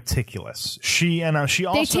very meticulous. She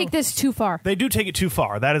also They take this too far. They do take it too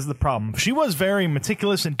far. That is the problem. She was very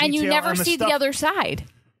meticulous in detail. And you never see stuff. the other side.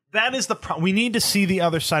 That is the problem. We need to see the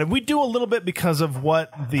other side. We do a little bit because of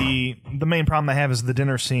what the main problem I have is the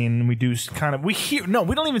dinner scene. We do kind of we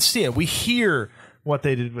don't even see it. We hear what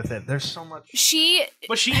they did with it. There's so much.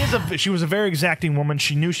 But she was a very exacting woman.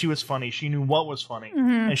 She knew she was funny. She knew what was funny,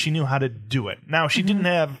 and she knew how to do it. Now she didn't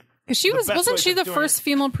have. Because wasn't she the first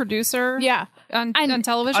female producer? Yeah. On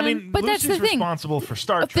television. I mean, but Lucy's that's the thing. responsible for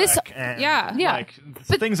Star Trek and like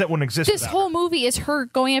But things that wouldn't exist. This without whole her. movie is her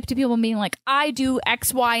going up to people and being like, I do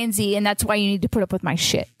X, Y, and Z, and that's why you need to put up with my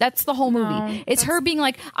shit. That's the whole movie. It's her being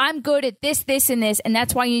like, I'm good at this, this, and this, and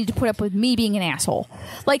that's why you need to put up with me being an asshole.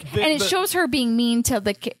 And it shows her being mean to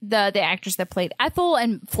the actress that played Ethel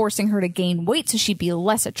and forcing her to gain weight so she'd be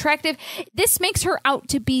less attractive. This makes her out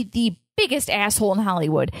to be the biggest asshole in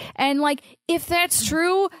Hollywood. And if that's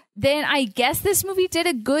true, then I guess this movie did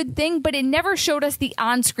a good thing, but it never showed us the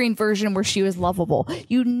on-screen version where she was lovable.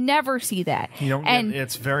 You never see that. You don't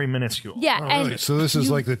it's very minuscule. Yeah, Oh, really? So this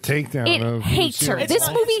is like the takedown it of hates her. This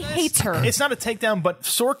movie hates her. It's not a takedown, but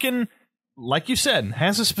Sorkin, like you said,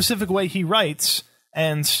 has a specific way he writes,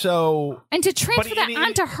 and so to transfer that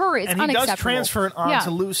onto her is unacceptable. And he does transfer it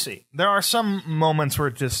onto Lucy. There are some moments where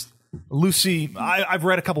it just Lucy, I've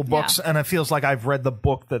read a couple books, and it feels like I've read the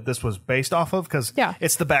book that this was based off of, because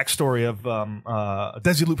it's the backstory of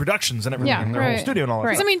Desilu Productions and everything, and their whole studio and all that.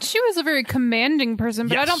 Right. I mean, she was a very commanding person,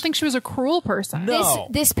 but I don't think she was a cruel person. No.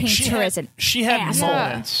 This paints her as an She had asshole.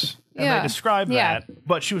 moments, and they describe that,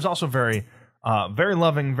 but she was also very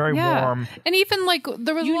loving, very warm. And even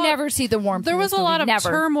there was never see the warmth. There was a lot of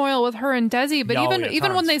turmoil with her and Desi, but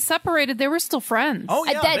even when they separated, they were still friends. Oh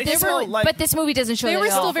yeah, but this movie doesn't show they that were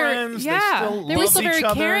at still all. very They were still very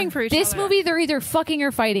caring for each other. This movie, they're either fucking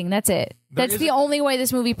or fighting. That's it. That's the only way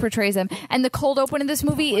this movie portrays them. And the cold open of this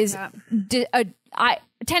movie is 10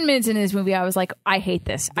 minutes into this movie, I was like, I hate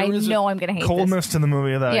this. I know I'm going to hate coldness this. to the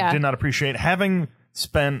movie that I did not appreciate. Having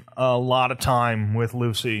spent a lot of time with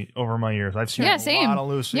Lucy over my years, I've seen a lot of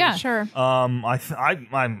Lucy. Yeah, sure. Maybe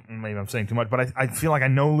I'm saying too much, but I feel like I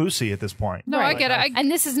know Lucy at this point. No, I get it. And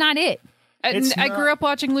this is not it. I grew up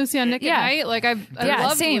watching Lucy on Nick at Night. I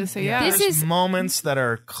love Lucy. Yeah, There's moments that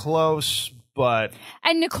are close, but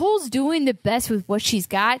and Nicole's doing the best with what she's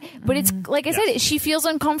got, but it's like I said, she feels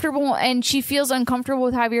uncomfortable, and she feels uncomfortable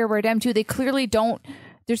with Javier Bardem too. They clearly don't.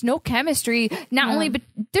 There's no chemistry. But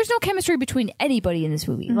there's no chemistry between anybody in this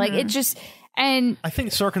movie. It just. And I think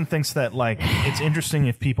Sorkin thinks that it's interesting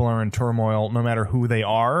if people are in turmoil, no matter who they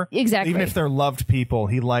are. Exactly. Even if they're loved people,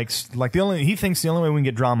 he likes he thinks the only way we can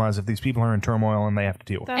get drama is if these people are in turmoil and they have to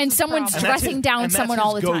deal with it. And someone's dressing down someone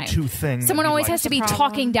all the time. Go-to thing. Someone always has to be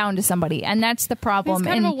talking down to somebody, and that's the problem.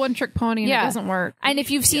 He's kind of a one-trick pony, and it doesn't work. And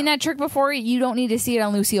if you've seen that trick before, you don't need to see it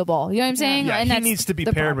on Lucille Ball. You know what I'm saying? Yeah, and he needs to be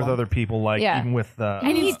paired with other people, even with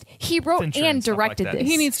and he wrote Fincher and stuff directed like that. this.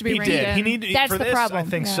 He needs to be. He did. That's for the this, problem. I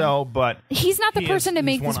think so, but he's not the person to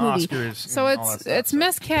make this movie. Oscars so it's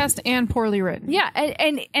miscast and poorly written. Yeah,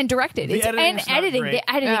 and directed. The editing's not editing. great.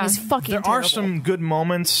 The editing is fucking There terrible. are some good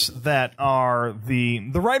moments that are the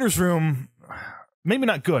writer's room. Maybe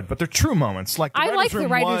not good, but they're true moments. Like I like the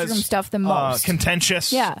writer's room stuff the most.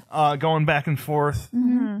 Contentious. Yeah. Going back and forth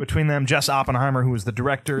between them. Jess Oppenheimer, who was the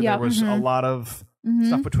director, Yep. there was a lot of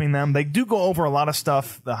stuff between them. They do go over a lot of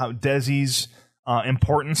stuff. How Desi's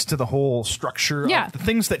importance to the whole structure of the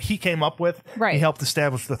things that he came up with. Right. He helped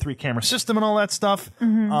establish the 3-camera system and all that stuff.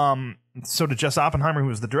 So did Jess Oppenheimer, who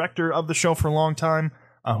was the director of the show for a long time,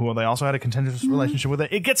 who they also had a contentious relationship with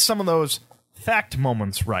it. It gets some of those fact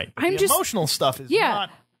moments right. But the emotional stuff is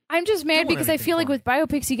not. I'm just mad because I feel like with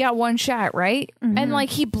biopics you got one shot, right? And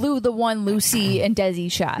he blew the one Lucy and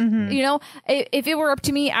Desi shot. You know, if it were up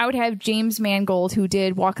to me, I would have James Mangold, who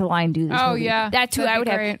did Walk the Line, do this movie. That's who I would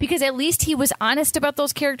have, because at least he was honest about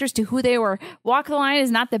those characters to who they were. Walk the Line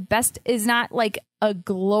is not the best, is not like a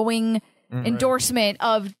glowing endorsement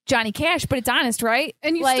of Johnny Cash, but it's honest, right?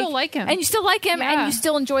 And you still like him. And you still like him, and you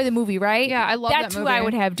still enjoy the movie, right? Yeah, I love That's that movie. who I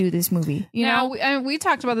would have do this movie. You know? And we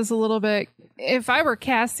talked about this a little bit. If I were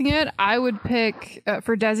casting it, I would pick,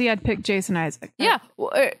 for Desi, I'd pick Jason Isaac. Yeah.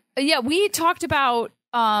 We talked about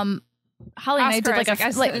Holly and I did Oscar like a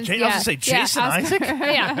Isaac. like, I was going to say Jason Isaac?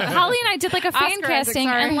 yeah. Holly and I did like a fan Oscar casting,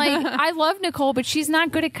 Isaac, sorry. and like I love Nicole, but she's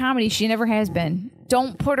not good at comedy. She never has been.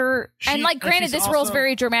 Don't put her. And like, granted, she's this role's also-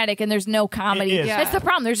 very dramatic, and there's no comedy. It is. That's the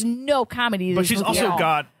problem. There's no comedy. to But this she's movie at also all.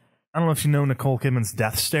 got, I don't know if you know Nicole Kidman's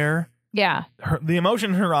death stare. Yeah. The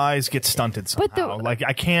emotion in her eyes gets stunted somehow. But like,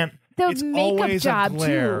 I can't. the it's makeup always job, a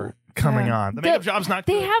glare too. coming on. The makeup job's not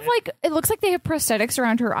good. They have like it looks like they have prosthetics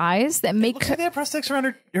around her eyes that make Looks her. like they have prosthetics around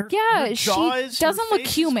her Yeah, her she jaws, doesn't her look face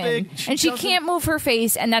is human, big. and she doesn't- can't move her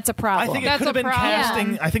face, and that's a I problem. think it That's could have a been problem.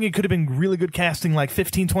 casting. I think it could have been really good casting like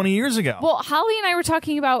 15, 20 years ago. Well, Holly and I were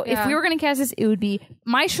talking about if Yeah. we were going to cast this, it would be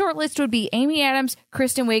my short list would be Amy Adams,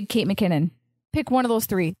 Kristen Wiig, Kate McKinnon. Pick one of those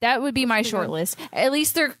three. That would be my short list. At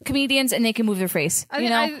least they're comedians and they can move their face. I You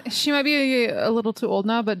think know? she might be a little too old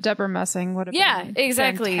now, but Deborah Messing would have Yeah, been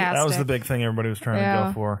exactly. fantastic. that was the big thing everybody was trying to Yeah.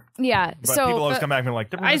 go for. Yeah. But So people always come back and be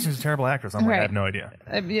like, Deborah Messing's a terrible actress. I'm like, I Right. have no idea.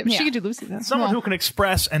 Yeah, Yeah. She could do Lucy then. Someone who can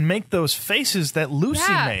express and make those faces that Lucy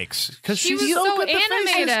Yeah. makes. Because She she's was so good at the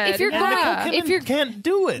faces. animated. if you're Yeah. going, Nicole if Kidman you're can't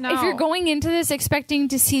do it. No. if you're going into this expecting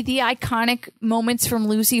to see the iconic moments from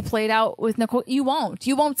Lucy played out with Nicole, you won't.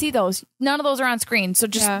 You won't see those. None of those are on screen. So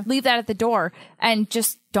just Yeah. leave that at the door and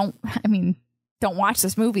just don't. I mean, don't watch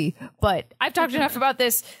this movie. But I've talked enough about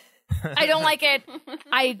this. I don't like it.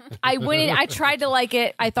 I went in. I tried to like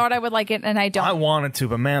it. I thought I would like it, and I don't. I wanted to,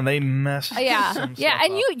 but man, they messed. yeah, some yeah. stuff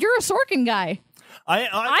And up. you're a Sorkin guy.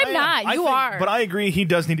 I'm not. You are. But I agree. He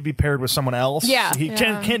does need to be paired with someone else. Yeah. he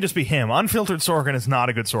can't just be him. Unfiltered Sorkin is not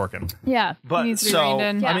a good Sorkin. Yeah. But needs to be so reined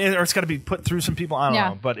in. I mean, or it's got to be put through some people. I don't Yeah.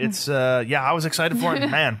 know. But it's I was excited for it.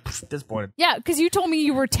 Man, disappointed. Yeah, because you told me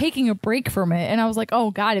you were taking a break from it, and I was like,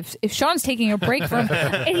 "Oh God, if Sean's taking a break from,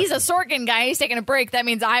 and he's a Sorkin guy, he's taking a break. That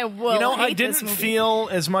means I will." You know, I hate this didn't movie. feel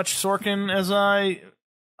as much Sorkin as I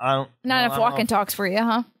don't. Not enough walk and talks for you,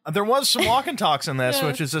 huh? There was some walk and talks in this,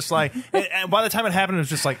 which is just like. And by the time it happened, it was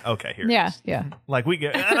just like, okay, here. it Yeah, is. yeah. Like we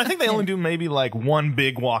get, and I think they only do maybe like one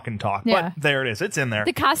big walk and talk, Yeah. but there it is. It's in there.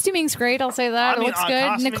 The costuming's great. I'll say that. I mean, It looks good.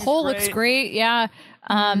 costuming's Nicole looks great. Yeah.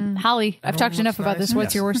 Holly, I've talked enough about this. What's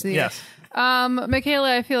Yes. your worst of the year? Yes.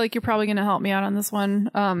 Michaela, I feel like you're probably going to help me out on this one.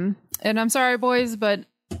 And I'm sorry, boys, but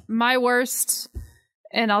my worst,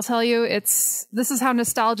 and I'll tell you, this is how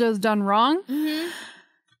nostalgia is done wrong.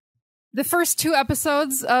 The first 2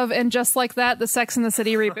 episodes of And Just Like That, the Sex and the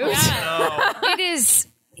City reboot. It is,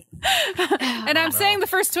 And I'm saying the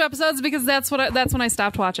first 2 episodes because that's when I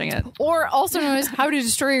stopped watching it. or also known as How to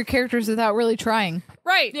Destroy Your Characters Without Really Trying.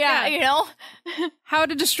 Right. Yeah, you know? How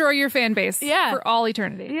to destroy your fan base Yeah. for all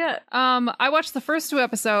eternity. Yeah. I watched the first 2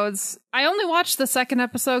 episodes. I only watched the second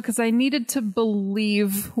episode because I needed to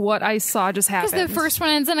believe what I saw just happen. Because the first one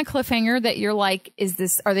ends on a cliffhanger that you're like,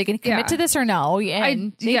 are they going to commit Yeah. to this or no?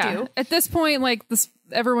 And they do. At this point, like this,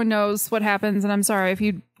 everyone knows what happens, and I'm sorry if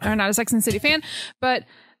you are not a Sex and the City fan, but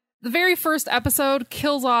the very first episode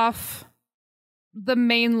kills off the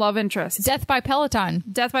main love interest. Death by Peloton.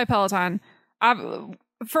 Death by Peloton.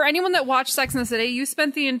 For anyone that watched Sex and the City, you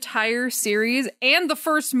spent the entire series and the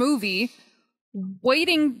first movie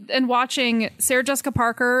waiting and watching Sarah Jessica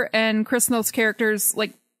Parker and Chris Noth's characters.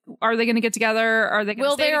 Like, are they going to get together? Are they going to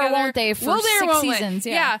Will stay they or together? won't they for Will they or 6 won't they? seasons?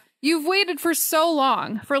 Yeah. You've waited for so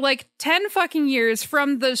long, for like 10 fucking years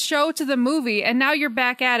from the show to the movie, and now you're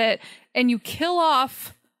back at it, and you kill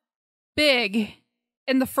off big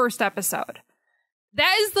in the first episode.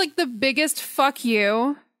 That is like the biggest fuck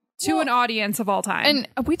you to an audience of all time.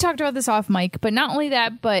 And we talked about this off mic, but not only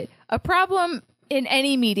that, but a problem in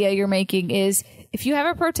any media you're making is if you have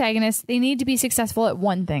a protagonist, they need to be successful at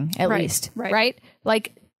one thing at Right, least, right. right?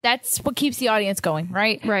 Like that's what keeps the audience going,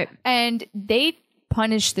 right? Right. And they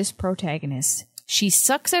punish this protagonist. She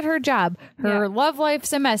sucks at her job. Her love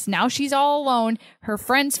life's a mess. Now she's all alone. Her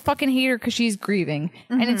friends fucking hate her because she's grieving.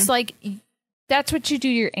 And it's like, that's what you do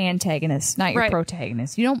to your antagonist, not your Right.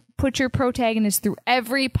 protagonist. You don't put your protagonist through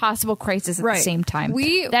every possible crisis at the Right. same time.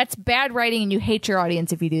 That's bad writing, and you hate your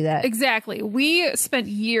audience if you do that. Exactly. We spent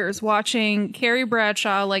years watching Carrie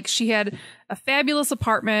Bradshaw. Like, she had a fabulous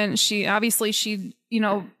apartment. She had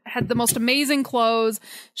the most amazing clothes.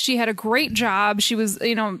 She had a great job. She was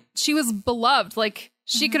beloved. Like,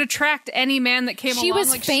 she could attract any man that came along. She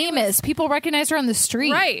was Like, famous. People recognized her on the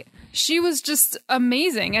street. Right. She was just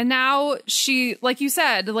amazing. And now she, like you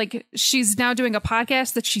said, like she's now doing a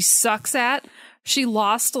podcast that she sucks at. She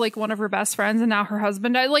lost like one of her best friends and now her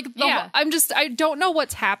husband died. Like, I don't know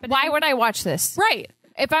what's happening. Why would I watch this? Right.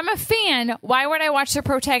 If I'm a fan, why would I watch the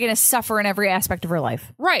protagonist suffer in every aspect of her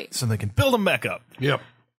life? Right. So they can build them back up. Yep.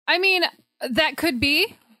 I mean, that could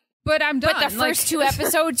be, but I'm done. But the first 2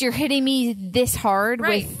 episodes, you're hitting me this hard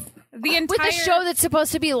Right. with the entire with a show that's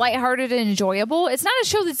supposed to be lighthearted and enjoyable. It's not a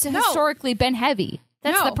show that's historically been heavy.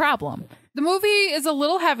 That's the problem. The movie is a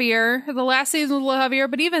little heavier. The last season was a little heavier,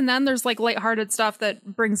 but even then, there's like lighthearted stuff that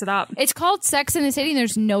brings it up. It's called Sex in the City, and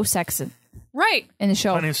there's no sex in the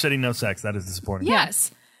show. Plenty of City, no sex. That is disappointing.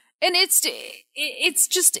 Yes. And it's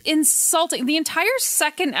just insulting. The entire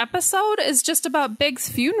second episode is just about Big's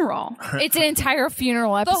funeral. It's an entire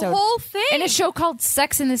funeral episode. The whole thing. In a show called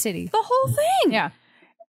Sex in the City. The whole thing. Yeah.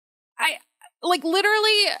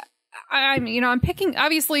 I'm picking,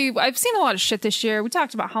 obviously, I've seen a lot of shit this year. We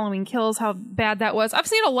talked about Halloween Kills, how bad that was. I've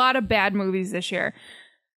seen a lot of bad movies this year.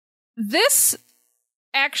 This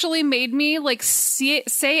actually made me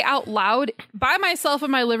say out loud by myself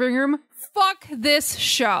in my living room, fuck this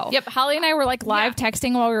show. Yep, Holly and I were live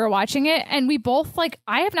texting while we were watching it, and we both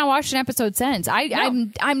I have not watched an episode since.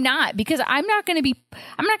 I'm not, because I'm not going to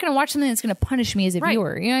watch something that's going to punish me as a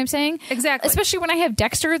viewer. You know what I'm saying? Exactly. Especially when I have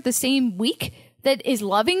Dexter the same week that is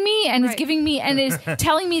loving me and is giving me and is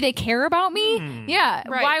telling me they care about me. Yeah.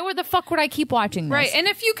 Right. Why the fuck would I keep watching this? Right. And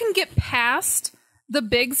if you can get past the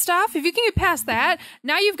big stuff, if you can get past that,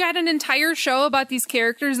 now you've got an entire show about these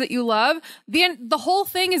characters that you love. The whole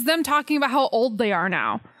thing is them talking about how old they are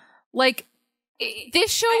now.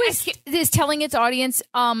 This show is telling its audience,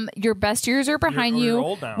 your best years are behind you. You're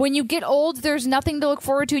old now. When you get old, there's nothing to look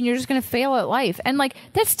forward to, and you're just going to fail at life. And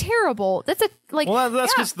that's terrible. That's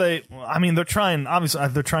that's because they're trying. Obviously,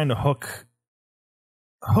 they're trying to hook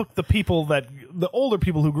the people the older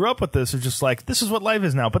people who grew up with this are just this is what life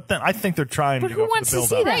is now. But then I think they're trying. But to who go wants for the to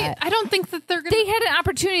see build-up. that? Right. I don't think that they're going. They had an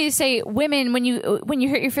opportunity to say, women, when you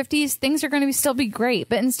hit your 50s, things are going to still be great.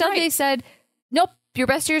 But instead, they said, nope. Your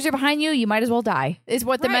best years are behind you. You might as well die, is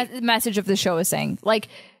what the message of the show is saying.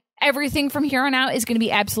 Everything from here on out is going to be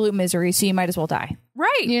absolute misery, so you might as well die.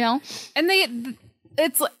 Right. You know? And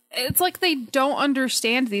it's like they don't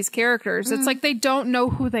understand these characters. It's like they don't know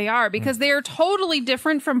who they are, because they are totally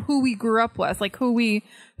different from who we grew up with, who we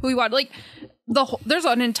watch. There's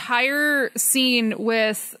an entire scene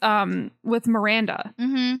with Miranda.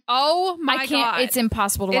 Mm-hmm. Oh my God. It's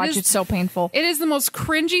impossible to watch. It's so painful. It is the most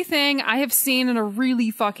cringy thing I have seen in a really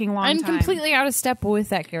fucking long time. I'm completely out of step with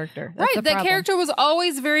that character. That's right. That character was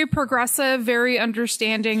always very progressive, very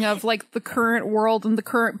understanding of the current world and the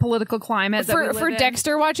current political climate. For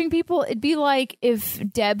Dexter watching people, it'd be like if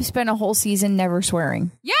Deb spent a whole season never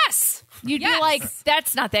swearing. Yes. You'd be like,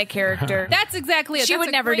 that's not that character. That's exactly it. She That's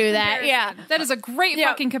would never do that. Yeah. That is a great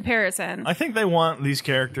fucking comparison. I think they want these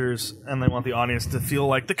characters, and they want the audience to feel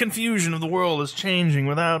like the confusion of the world is changing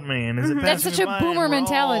without me. And is it That's passing such a me by? boomer And we're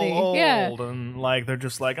mentality. all old. Yeah. And they're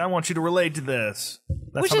just I want you to relate to this.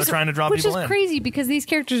 That's how they're trying to draw people in. Which is crazy, because these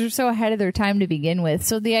characters are so ahead of their time to begin with.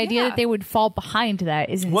 So the idea that they would fall behind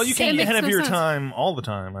that is insane. Well, you can't be ahead of your sense. time all the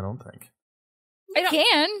time, I don't think. You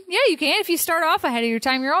can. Yeah, you can. If you start off ahead of your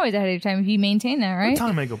time, you're always ahead of your time if you maintain that, right? The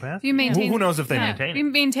time may go past. You maintain. Who knows if they maintain it? You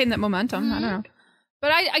maintain that momentum. I don't know.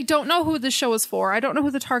 But I don't know who this show is for. I don't know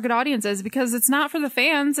who the target audience is, because it's not for the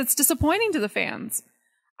fans. It's disappointing to the fans.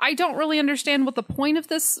 I don't really understand what the point of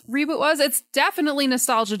this reboot was. It's definitely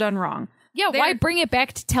nostalgia done wrong. Yeah, why bring it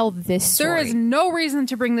back to tell this story? There is no reason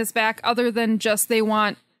to bring this back other than just they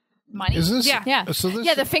want money. Is this? Yeah. So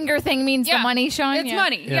this, the finger thing means the money, Sean. It's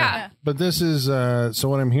money. Yeah. But this is so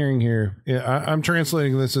what I'm hearing here. I'm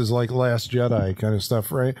translating this as Last Jedi kind of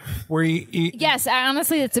stuff, right? Where yes,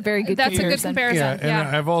 honestly, that's a very good. That's comparison. a good comparison. Yeah,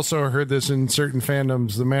 and I've also heard this in certain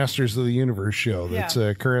fandoms, the Masters of the Universe show that's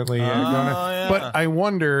currently going on. yeah. But I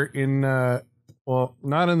wonder well,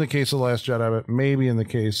 not in the case of Last Jedi, but maybe in the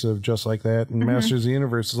case of Just Like That and Masters of the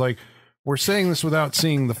Universe, is we're saying this without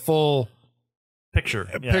seeing the full picture.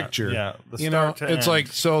 Yeah. The start to it's end.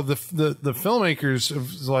 so the filmmakers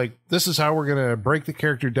is this is how we're gonna break the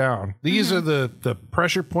character down. These are the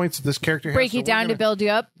pressure points that this character has. Break it down to build you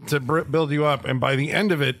up. Build you up, and by the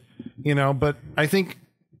end of it, but I think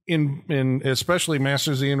in especially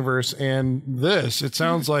Masters of the Universe and this, it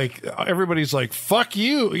sounds like everybody's fuck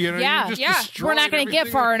you, you just destroyed we're not going to get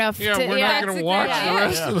far enough. We're not going to watch the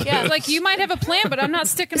rest of this. You might have a plan, but I'm not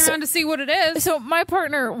sticking around to see what it is. So my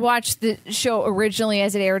partner watched the show originally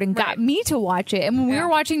as it aired and got me to watch it. And when we were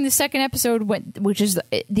watching the second episode, which is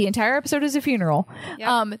the entire episode is a funeral.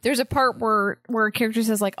 Yep. There's a part where a character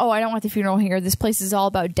says oh, I don't want the funeral here. This place is all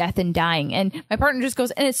about death and dying. And my partner just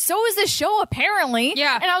goes, and so is this show apparently.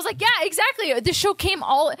 Yeah. And I was like, yeah, exactly. This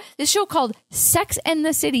show called Sex and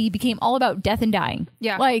the City became all about death and dying.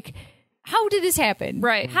 Yeah. How did this happen?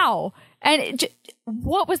 Right. How? And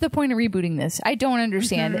what was the point of rebooting this? I don't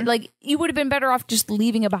understand. Mm-hmm. You would have been better off just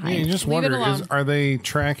leaving it behind. Yeah, you just Leave it wonder, alone. are they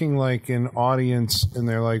tracking an audience, and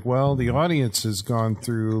they're well, the audience has gone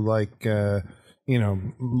through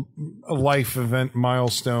life event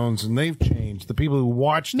milestones, and they've changed. The people who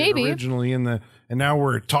watched it originally and now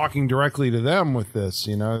we're talking directly to them with this,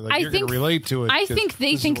 you're going to relate to it. I think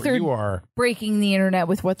they think they're breaking the internet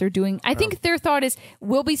with what they're doing. I think their thought is,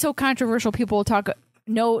 we'll be so controversial, people will talk.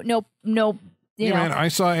 No. Man, I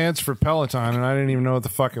saw ads for Peloton and I didn't even know what the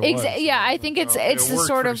fuck it was. Yeah, I think it's the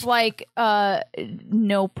sort of like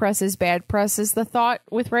no press is bad press is the thought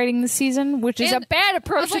with writing the season, which is a bad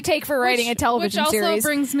approach to take for writing a television series. Which also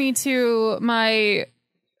brings me to my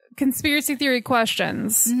conspiracy theory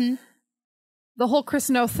questions. Mm-hmm. The whole Chris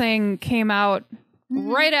No thing came out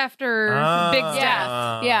right after Big's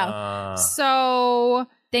death. Yeah. So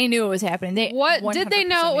they knew it was happening. Did they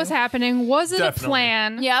know it was happening? Was it a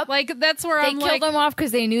plan? Yep. Like, that's where they killed him off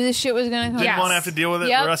because they knew this shit was going to come. Didn't want to have to deal with it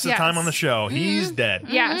the rest of the time on the show. He's dead.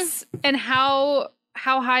 Yes. And how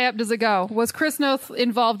high up does it go? Was Chris Noth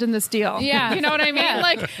involved in this deal? Yeah. You know what I mean?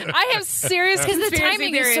 Like, I have serious conspiracy the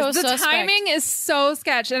timing theories. is so the timing is so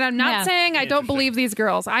sketch. And I'm not saying I don't believe these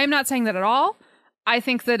girls. I am not saying that at all. I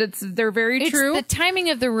think that they're very true. It's the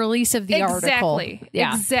timing of the release of the article.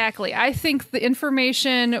 Exactly. I think the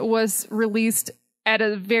information was released at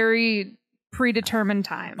a very predetermined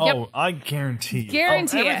time. Oh, I guarantee.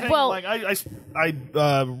 Guarantee it. Well, like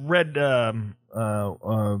I read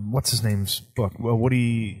what's his name's book? Well,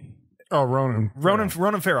 Woody. Oh, Ronan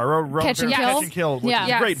Farrow. I wrote Catch and Kill, which is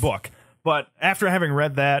a great book. But after having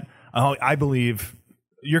read that, I believe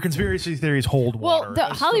your conspiracy theories hold water.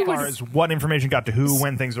 Well, Hollywood, as far as what information got to who,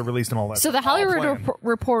 when things are released, and all that. So the Hollywood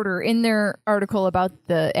Reporter, in their article about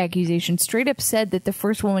the accusation, straight up said that the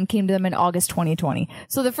first woman came to them in August 2020.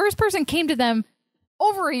 So the first person came to them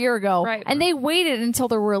over a year ago, and they waited until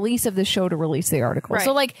the release of the show to release the article.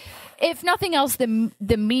 So, like, if nothing else, the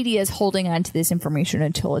media is holding on to this information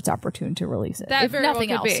until it's opportune to release it. That if very nothing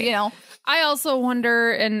well could else, be. I also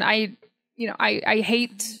wonder, and I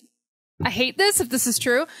hate this if this is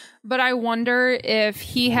true, but I wonder if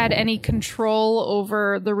he had any control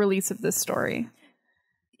over the release of this story.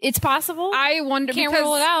 It's possible. I wonder. Can't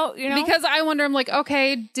rule it out, because I wonder. I'm like,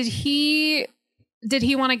 okay, did he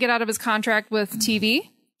want to get out of his contract with TV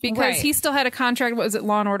because he still had a contract? What was it,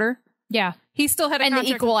 Law and Order? Yeah, he still had a contract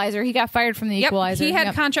the Equalizer. He got fired from the Equalizer. He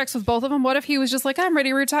had contracts with both of them. What if he was just like, I'm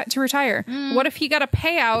ready to retire? What if he got a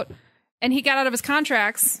payout? And he got out of his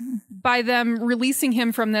contracts by them releasing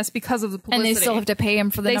him from this because of the publicity. And they still have to pay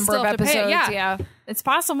him for the number of episodes. Yeah, it's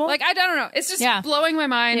possible. Like, I don't know. It's just blowing my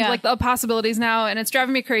mind, like, the possibilities now, and it's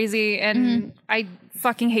driving me crazy, and I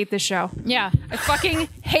fucking hate this show. Yeah. I fucking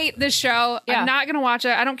hate this show. I'm not going to watch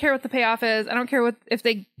it. I don't care what the payoff is. I don't care if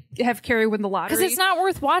they have Carrie win the lottery. Because it's not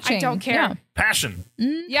worth watching. I don't care. Yeah. Passion.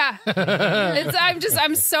 Yeah.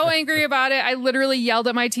 I'm so angry about it. I literally yelled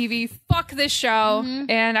at my TV, fuck this show.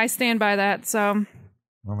 And I stand by that. So.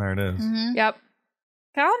 Well, there it is. Yep.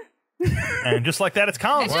 Colin? And just like that, it's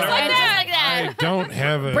Colin. Just like that. I don't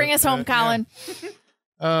have a... Bring us home, Colin.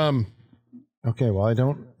 Okay, well, I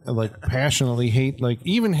don't passionately hate,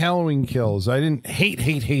 even Halloween Kills. I didn't hate.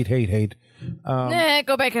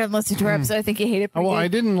 Go back and listen to our episode. I think you hate it. Well, I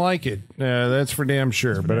didn't like it. That's for damn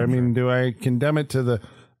sure. But I mean, do I condemn it to the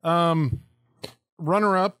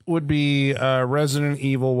runner-up would be Resident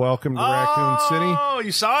Evil: Welcome to Raccoon City. Oh,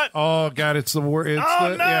 you saw it? Oh God, it's the worst.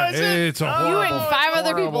 It's a horrible. You and 5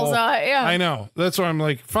 other people saw it. Yeah, I know. That's why I'm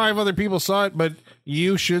like 5 other people saw it, but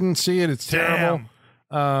you shouldn't see it. It's terrible.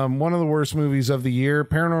 One of the worst movies of the year.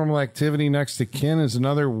 Paranormal Activity next to Kin is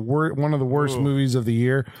another one of the worst movies of the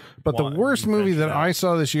year. But the worst movie that I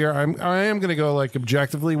saw this year, I am going to go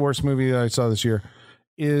objectively worst movie that I saw this year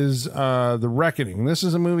is The Reckoning. This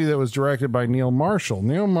is a movie that was directed by Neil Marshall.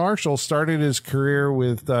 Neil Marshall started his career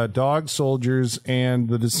with Dog Soldiers and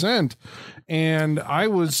The Descent. And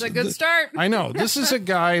That's a good start. I know. This is a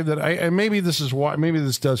guy that and maybe this is why, maybe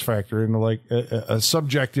this does factor into a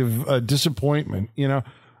subjective disappointment,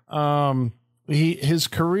 His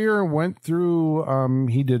career went through,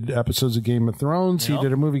 he did episodes of Game of Thrones. He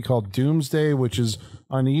did a movie called Doomsday, which is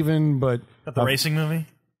uneven, but... Is that the racing movie?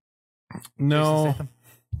 No,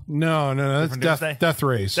 that's Death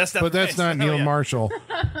Race. But that's not Neil Marshall.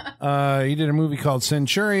 He did a movie called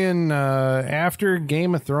Centurion. After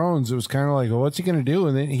Game of Thrones, it was kind of like, well, what's he going to do?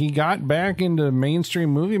 And then he got back into mainstream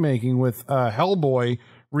movie making with Hellboy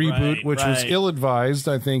reboot, which was ill-advised.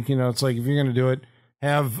 I think, it's like, if you're going to do it,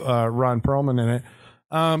 have Ron Perlman in it.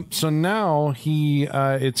 So now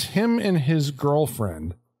it's him and his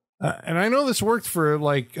girlfriend. And I know this worked for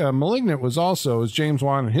Malignant was James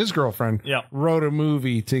Wan and his girlfriend wrote a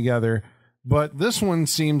movie together. But this one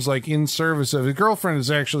seems like in service of his girlfriend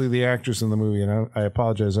is actually the actress in the movie. And I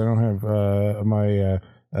apologize. I don't have my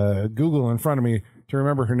Google in front of me to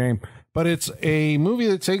remember her name. But it's a movie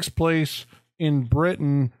that takes place in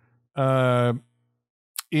Britain I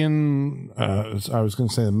was going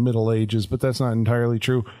to say the Middle Ages, but that's not entirely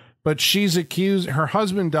true. But she's accused, her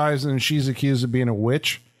husband dies and she's accused of being a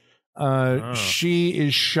witch. She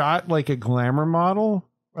is shot like a glamour model,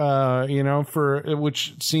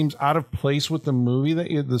 which seems out of place with the movie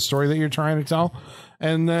the story that you're trying to tell.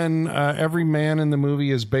 And then every man in the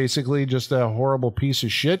movie is basically just a horrible piece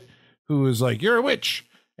of shit who is like, you're a witch.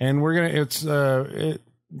 And we're going to,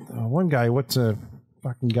 one guy, what's a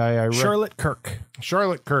fucking guy I read? Charlotte Kirk.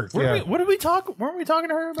 Charlotte Kirk. Weren't we talking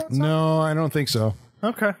to her about something? No, I don't think so.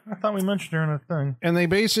 Okay, I thought we mentioned her in a thing. And they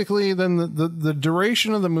basically, then the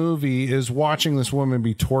duration of the movie is watching this woman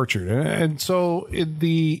be tortured. And so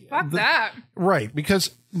that. Right, because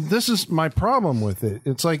this is my problem with it.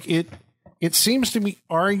 It's like it seems to be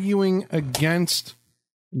arguing against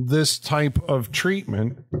this type of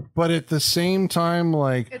treatment, but at the same time,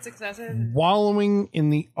 like, It's excessive. wallowing in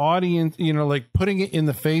the audience, like putting it in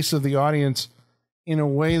the face of the audience in a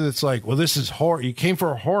way that's like, well, this is horror. You came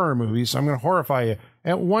for a horror movie, so I'm going to horrify you.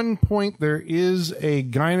 At one point, there is a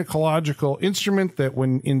gynecological instrument that,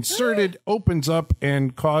 when inserted, opens up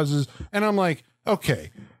and causes. And I'm like, okay,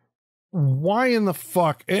 why in the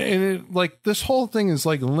fuck? And it, like, this whole thing is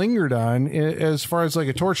like lingered on as far as like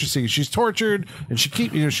a torture scene. She's tortured, and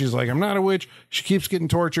she's like, I'm not a witch. She keeps getting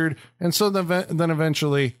tortured, and so then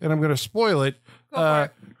eventually, and I'm going to spoil it.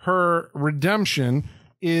 Her redemption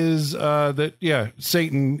is that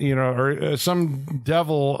Satan, or some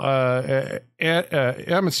devil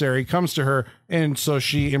emissary comes to her, and so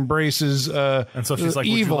she embraces And so she's like,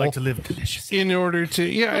 evil would you like to live deliciously? in order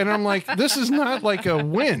to and I'm like, this is not like a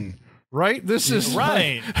win, right? This is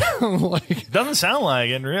Right. like Doesn't sound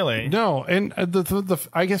like it, really. no, and I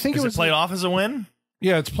think Is it it was played off as a win?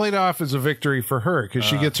 yeah, it's played off as a victory for her because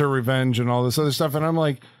she gets her revenge and all this other stuff, and I'm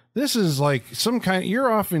like, this is like some kind.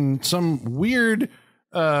 You're off in some weird.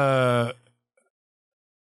 I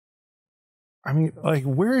mean, like,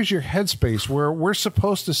 where is your headspace where we're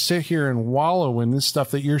supposed to sit here and wallow in this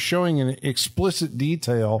stuff that you're showing in explicit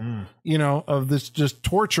detail, of this, just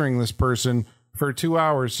torturing this person for 2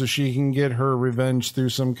 hours so she can get her revenge through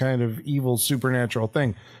some kind of evil supernatural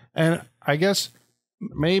thing. And I guess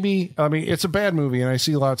maybe, I mean, it's a bad movie and I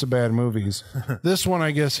see lots of bad movies. This one, I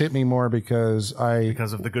guess, hit me more because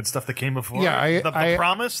Because of the good stuff that came before? yeah, The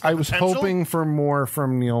promise? The I was potential? hoping for more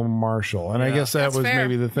from Neil Marshall, and I guess that That's was fair.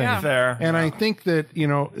 maybe the thing. Yeah. Fair. And I think that,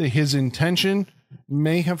 his intention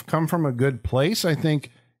may have come from a good place. I think,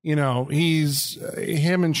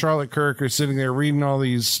 him and Charlotte Kirk are sitting there reading all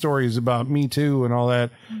these stories about Me Too and all that.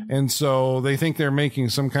 And so they think they're making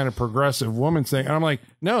some kind of progressive woman thing. And I'm like,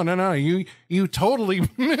 no. You totally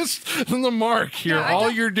missed the mark here. Yeah, all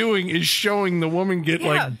you're doing is showing the woman get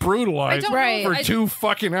like brutalized I don't know. for 2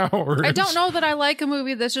 fucking hours. I don't know that I like a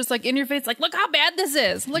movie that's just like in your face, like, look how bad this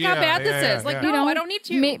is. Look how bad this is. Like, no, I don't need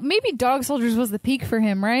to. Maybe Dog Soldiers was the peak for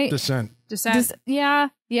him, right? Descent. Yeah,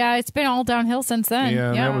 it's been all downhill since then.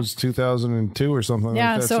 Yeah, that was 2002 or something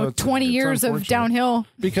Yeah, like that. so it's 20 years of unfortunate. downhill.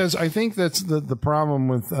 Because I think that's the problem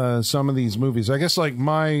with some of these movies. I guess like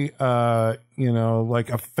my, like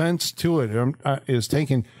offense to it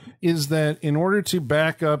is that in order to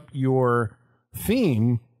back up your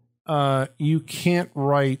theme, you can't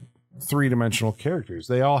write 3-dimensional characters.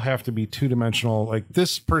 They all have to be 2-dimensional. Like,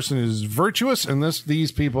 this person is virtuous and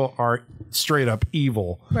these people are straight up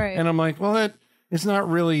evil. Right. And I'm like, well, that is not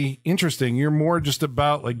really interesting. You're more just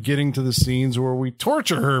about like getting to the scenes where we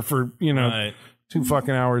torture her for, Right. 2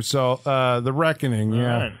 fucking hours. So, The Reckoning.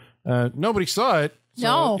 Yeah. Nobody saw it. So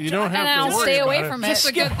No. you don't have And to I'll worry stay about away it. from it. Just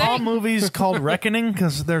a good All thing. movies called Reckoning,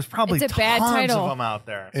 because there's probably It's a bad tons title. of them out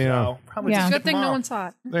there. So Yeah. probably Yeah. just Good thing them no all. one saw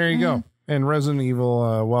it. There you go. And Resident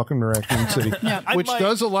Evil, Welcome to Raccoon City, I which might-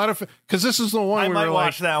 does a lot of, because this is the one I we might were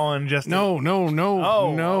watch like, that one just to- no.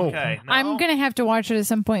 Oh, okay. No? I'm going to have to watch it at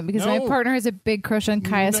some point because my No. partner has a big crush on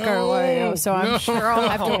Kaya Scarlett, so I'm No. sure I'll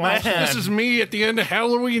have to Oh, watch it. man. This is me at the end of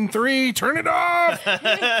Halloween 3. Turn it off. Turn it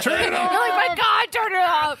off. You're like, my God, turn it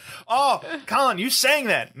up. Oh, Colin, you saying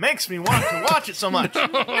that makes me want to watch it so much.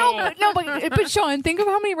 But Sean, think of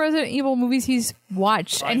how many Resident Evil movies he's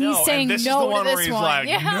watched, and he's know, saying and this no is the one to this where he's one. like,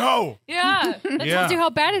 yeah. no. Yeah, that Yeah. tells you how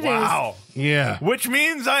bad it is. Wow. Yeah. Which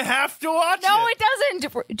means I have to watch No, it. it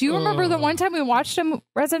doesn't. Do you remember the one time we watched a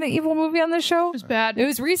Resident Evil movie on the show? It was bad. It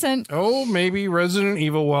was recent. Oh, maybe Resident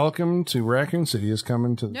Evil Welcome to Raccoon City is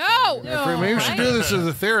coming to the No. Maybe we should do this as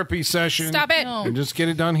a therapy session. Stop it. And just get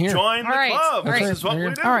it done here. Join the All right. club. All right. This is what we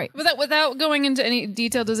do. All right. Without going into any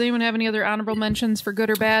detail, does anyone have any other honorable mentions for good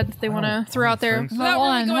or bad that they want to throw out there? Hold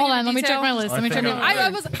on. Let me check my list.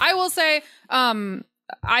 I will say,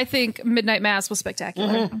 I think Midnight Mass was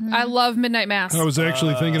spectacular. I love Midnight Mass. I was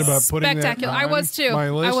actually thinking about putting spectacular. that on I was too. my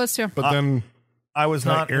list, I was too. But then I was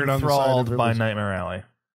not aired on the side of enthralled it by was- Nightmare Alley.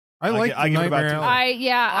 I like I give it about Nightmare two.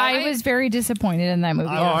 Alley. I was very disappointed in that movie.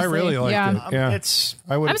 Oh, I really liked it. Yeah, It's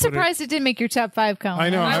I would. I'm surprised it didn't make your top 5 count.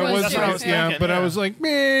 I know. I was. That's what I was Yeah, thinking, but I yeah. was like,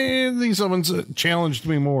 man, these ones challenged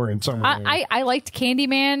me more in some way. I liked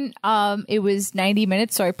Candyman. It was 90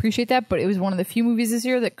 minutes, so I appreciate that. But it was one of the few movies this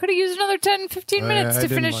year that could have used another 10, 15 minutes I to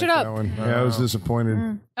didn't finish like it that up. one. Yeah, I was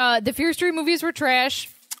disappointed. The Fear Street movies were trash.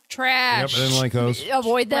 Yep, Trash. I didn't like those.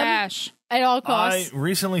 Avoid them Trash. at all I costs.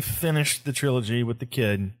 recently finished the trilogy with the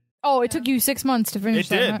kid. Oh, it took you 6 months to finish It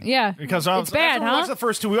that. did. Huh? Yeah. Because I was, it's bad, after we huh? watched the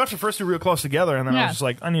first two. We watched the first two real close together, and then I Yeah. was just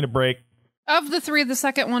like, I need a break. Of the three, the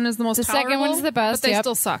second one is the most The second tolerable, one's the best, but they yep.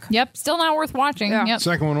 still suck. Yep. Still not worth watching. Yeah. Yep.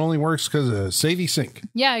 Second one only works because of Sadie Sink.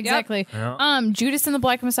 Yeah, exactly. Yeah. Judas and the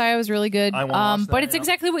Black Messiah was really good. I wanna watch but that, it's yeah.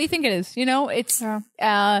 exactly what you think it is. You know, it's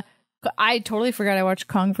Yeah. I totally forgot I watched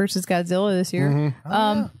Kong versus Godzilla this year.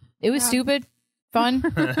 It was stupid, fun.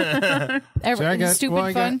 Stupid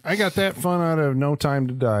fun. I got that fun out of No Time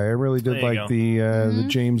to Die. I really did There you like go. the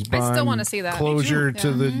James I Bond. still wanna see that. Closure Me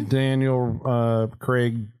too. to the Daniel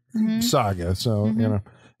Craig saga. So you know,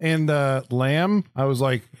 and Lamb. I was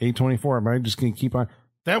like A24. Am I just gonna keep on?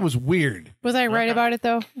 That was weird. Was I right about it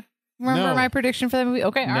though? Remember No. my prediction for that movie?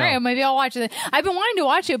 Okay, all No. right, maybe I'll watch it. I've been wanting to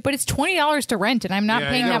watch it, but it's $20 to rent, and I'm not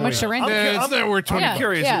paying that much to rent it. It's not worth 20 Yeah. bucks.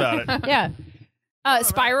 Curious about it. Yeah.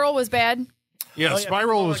 Spiral was bad. Yeah,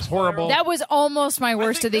 Spiral was horrible. That was almost my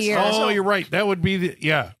worst of the year. Oh, you're right. That would be the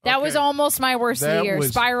That was almost my worst of That the year. was-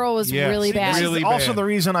 Spiral was yeah. really See, bad. really This is also bad. the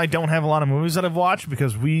reason I don't have a lot of movies that I've watched,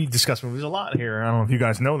 because we discuss movies a lot here. I don't know if you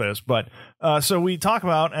guys know this, but so we talk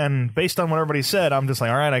about, and based on what everybody said, I'm just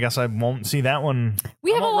like, all right, I guess I won't see that one.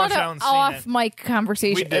 We I have a won't lot rush out of and see it. off-mic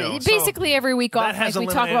conversation. We do, so Basically, every week that off has mic,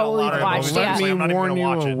 we talk eliminated about a what lot we've of watched. movies. Let Yeah. me I'm not even warn gonna you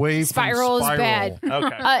watch it. away Spiral from is bad.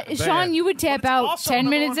 Okay. Sean, you would tap But it's out also 10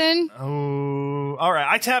 another minutes one- in. Oh, all right.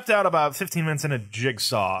 I tapped out about 15 minutes in a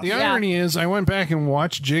Jigsaw. The irony is, I went back and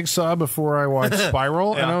watched Jigsaw before I watched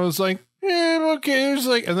Spiral, and I was like, okay. It was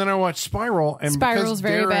like, and then I watched Spiral, and Spiral's because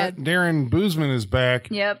very bad. Darren Boozman is back.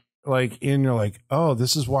 Yep. Like, and you're like, oh,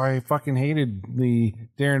 this is why I fucking hated the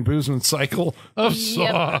Darren Boozman cycle of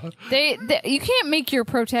Saw. They you can't make your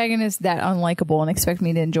protagonist that unlikable and expect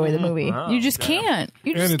me to enjoy the movie. You just can't.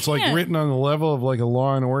 You just And it's can't. like written on the level of like a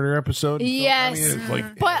Law and Order episode. Yes, So, I mean, it's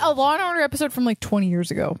like, but a Law and Order episode from like 20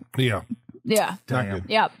 years ago. yeah, Yeah. not good.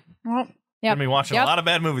 Yep. Well, Yep. Gonna be watching Yep. a lot of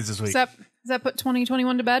bad movies this week. does that put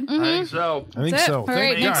 2021 to bed? I think so. I think That's it. so. All Thank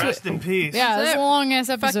right, God. next Rest in peace. Yeah, That's this is it. a long ass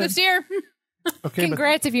Fuck episode. this year. Okay, but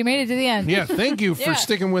Congrats if you made it to the end. yeah, thank you for Yeah.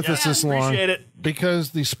 sticking with us this long. Appreciate it.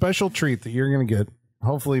 Because the special treat that you're going to get,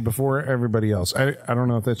 hopefully before everybody else, I don't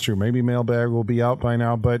know if that's true. Maybe Mailbag will be out by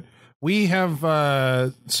now, but we have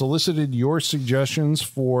solicited your suggestions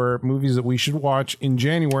for movies that we should watch in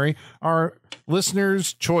January, our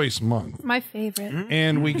Listener's Choice Month. My favorite.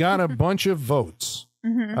 And we got a bunch of votes.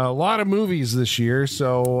 A lot of movies this year,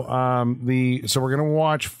 so so we're going to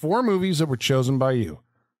watch 4 movies that were chosen by you.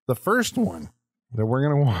 The first one that we're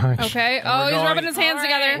going to watch. Okay. we're Oh, he's going- rubbing his hands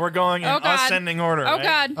together. We're going in Oh, God. ascending order. Oh,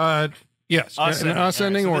 right? God. Yes, in ascending All right, so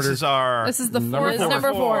order. This is our. This is the Number fourth, four.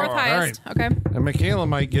 number Four. fourth highest. Okay. And Michaela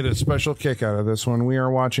might get a special kick out of this one. We are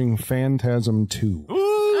watching Phantasm 2.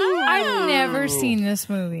 I've never seen this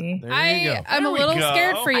movie. There you go. I'm a There we little go.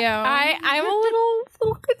 scared for you. I'm a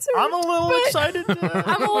little concerned. I'm a little but excited.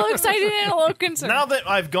 I'm a little excited and a little concerned. Now that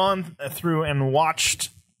I've gone through and watched,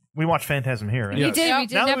 we watched Phantasm here, right? we Yes. did. We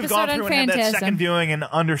did Now an that we've episode gone on through and had that second Phantasm. viewing and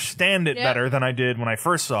understand it Yep. better than I did when I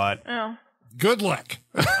first saw it. Oh. Good luck.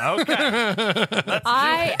 Okay.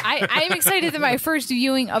 I'm excited that my first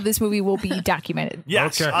viewing of this movie will be documented.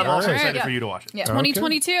 Yes, Okay. I'm All also right. excited Yeah. for you to watch it. Yeah.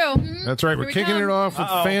 2022. That's right. We're we kicking come. it off with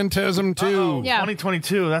Phantasm 2. Yeah.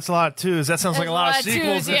 2022. That's a lot of twos. That sounds like a lot of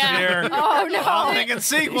sequels this year. Oh no! I'm thinking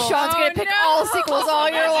sequels. Sean's gonna pick all sequels all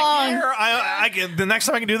year long. The next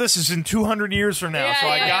time I can do this is in 200 years from now, so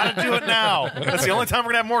I gotta do it now. That's the only time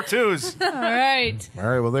we're gonna have more twos. All right. All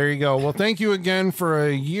right. Well, there you go. Well, thank you again for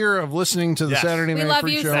a year of listening to the Yes. Saturday We Night love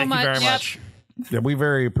Freak you Show. so Thank you much. very Yep. much. Yeah, we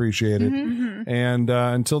very appreciate it. And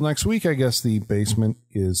until next week, I guess the basement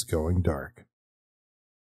is going dark.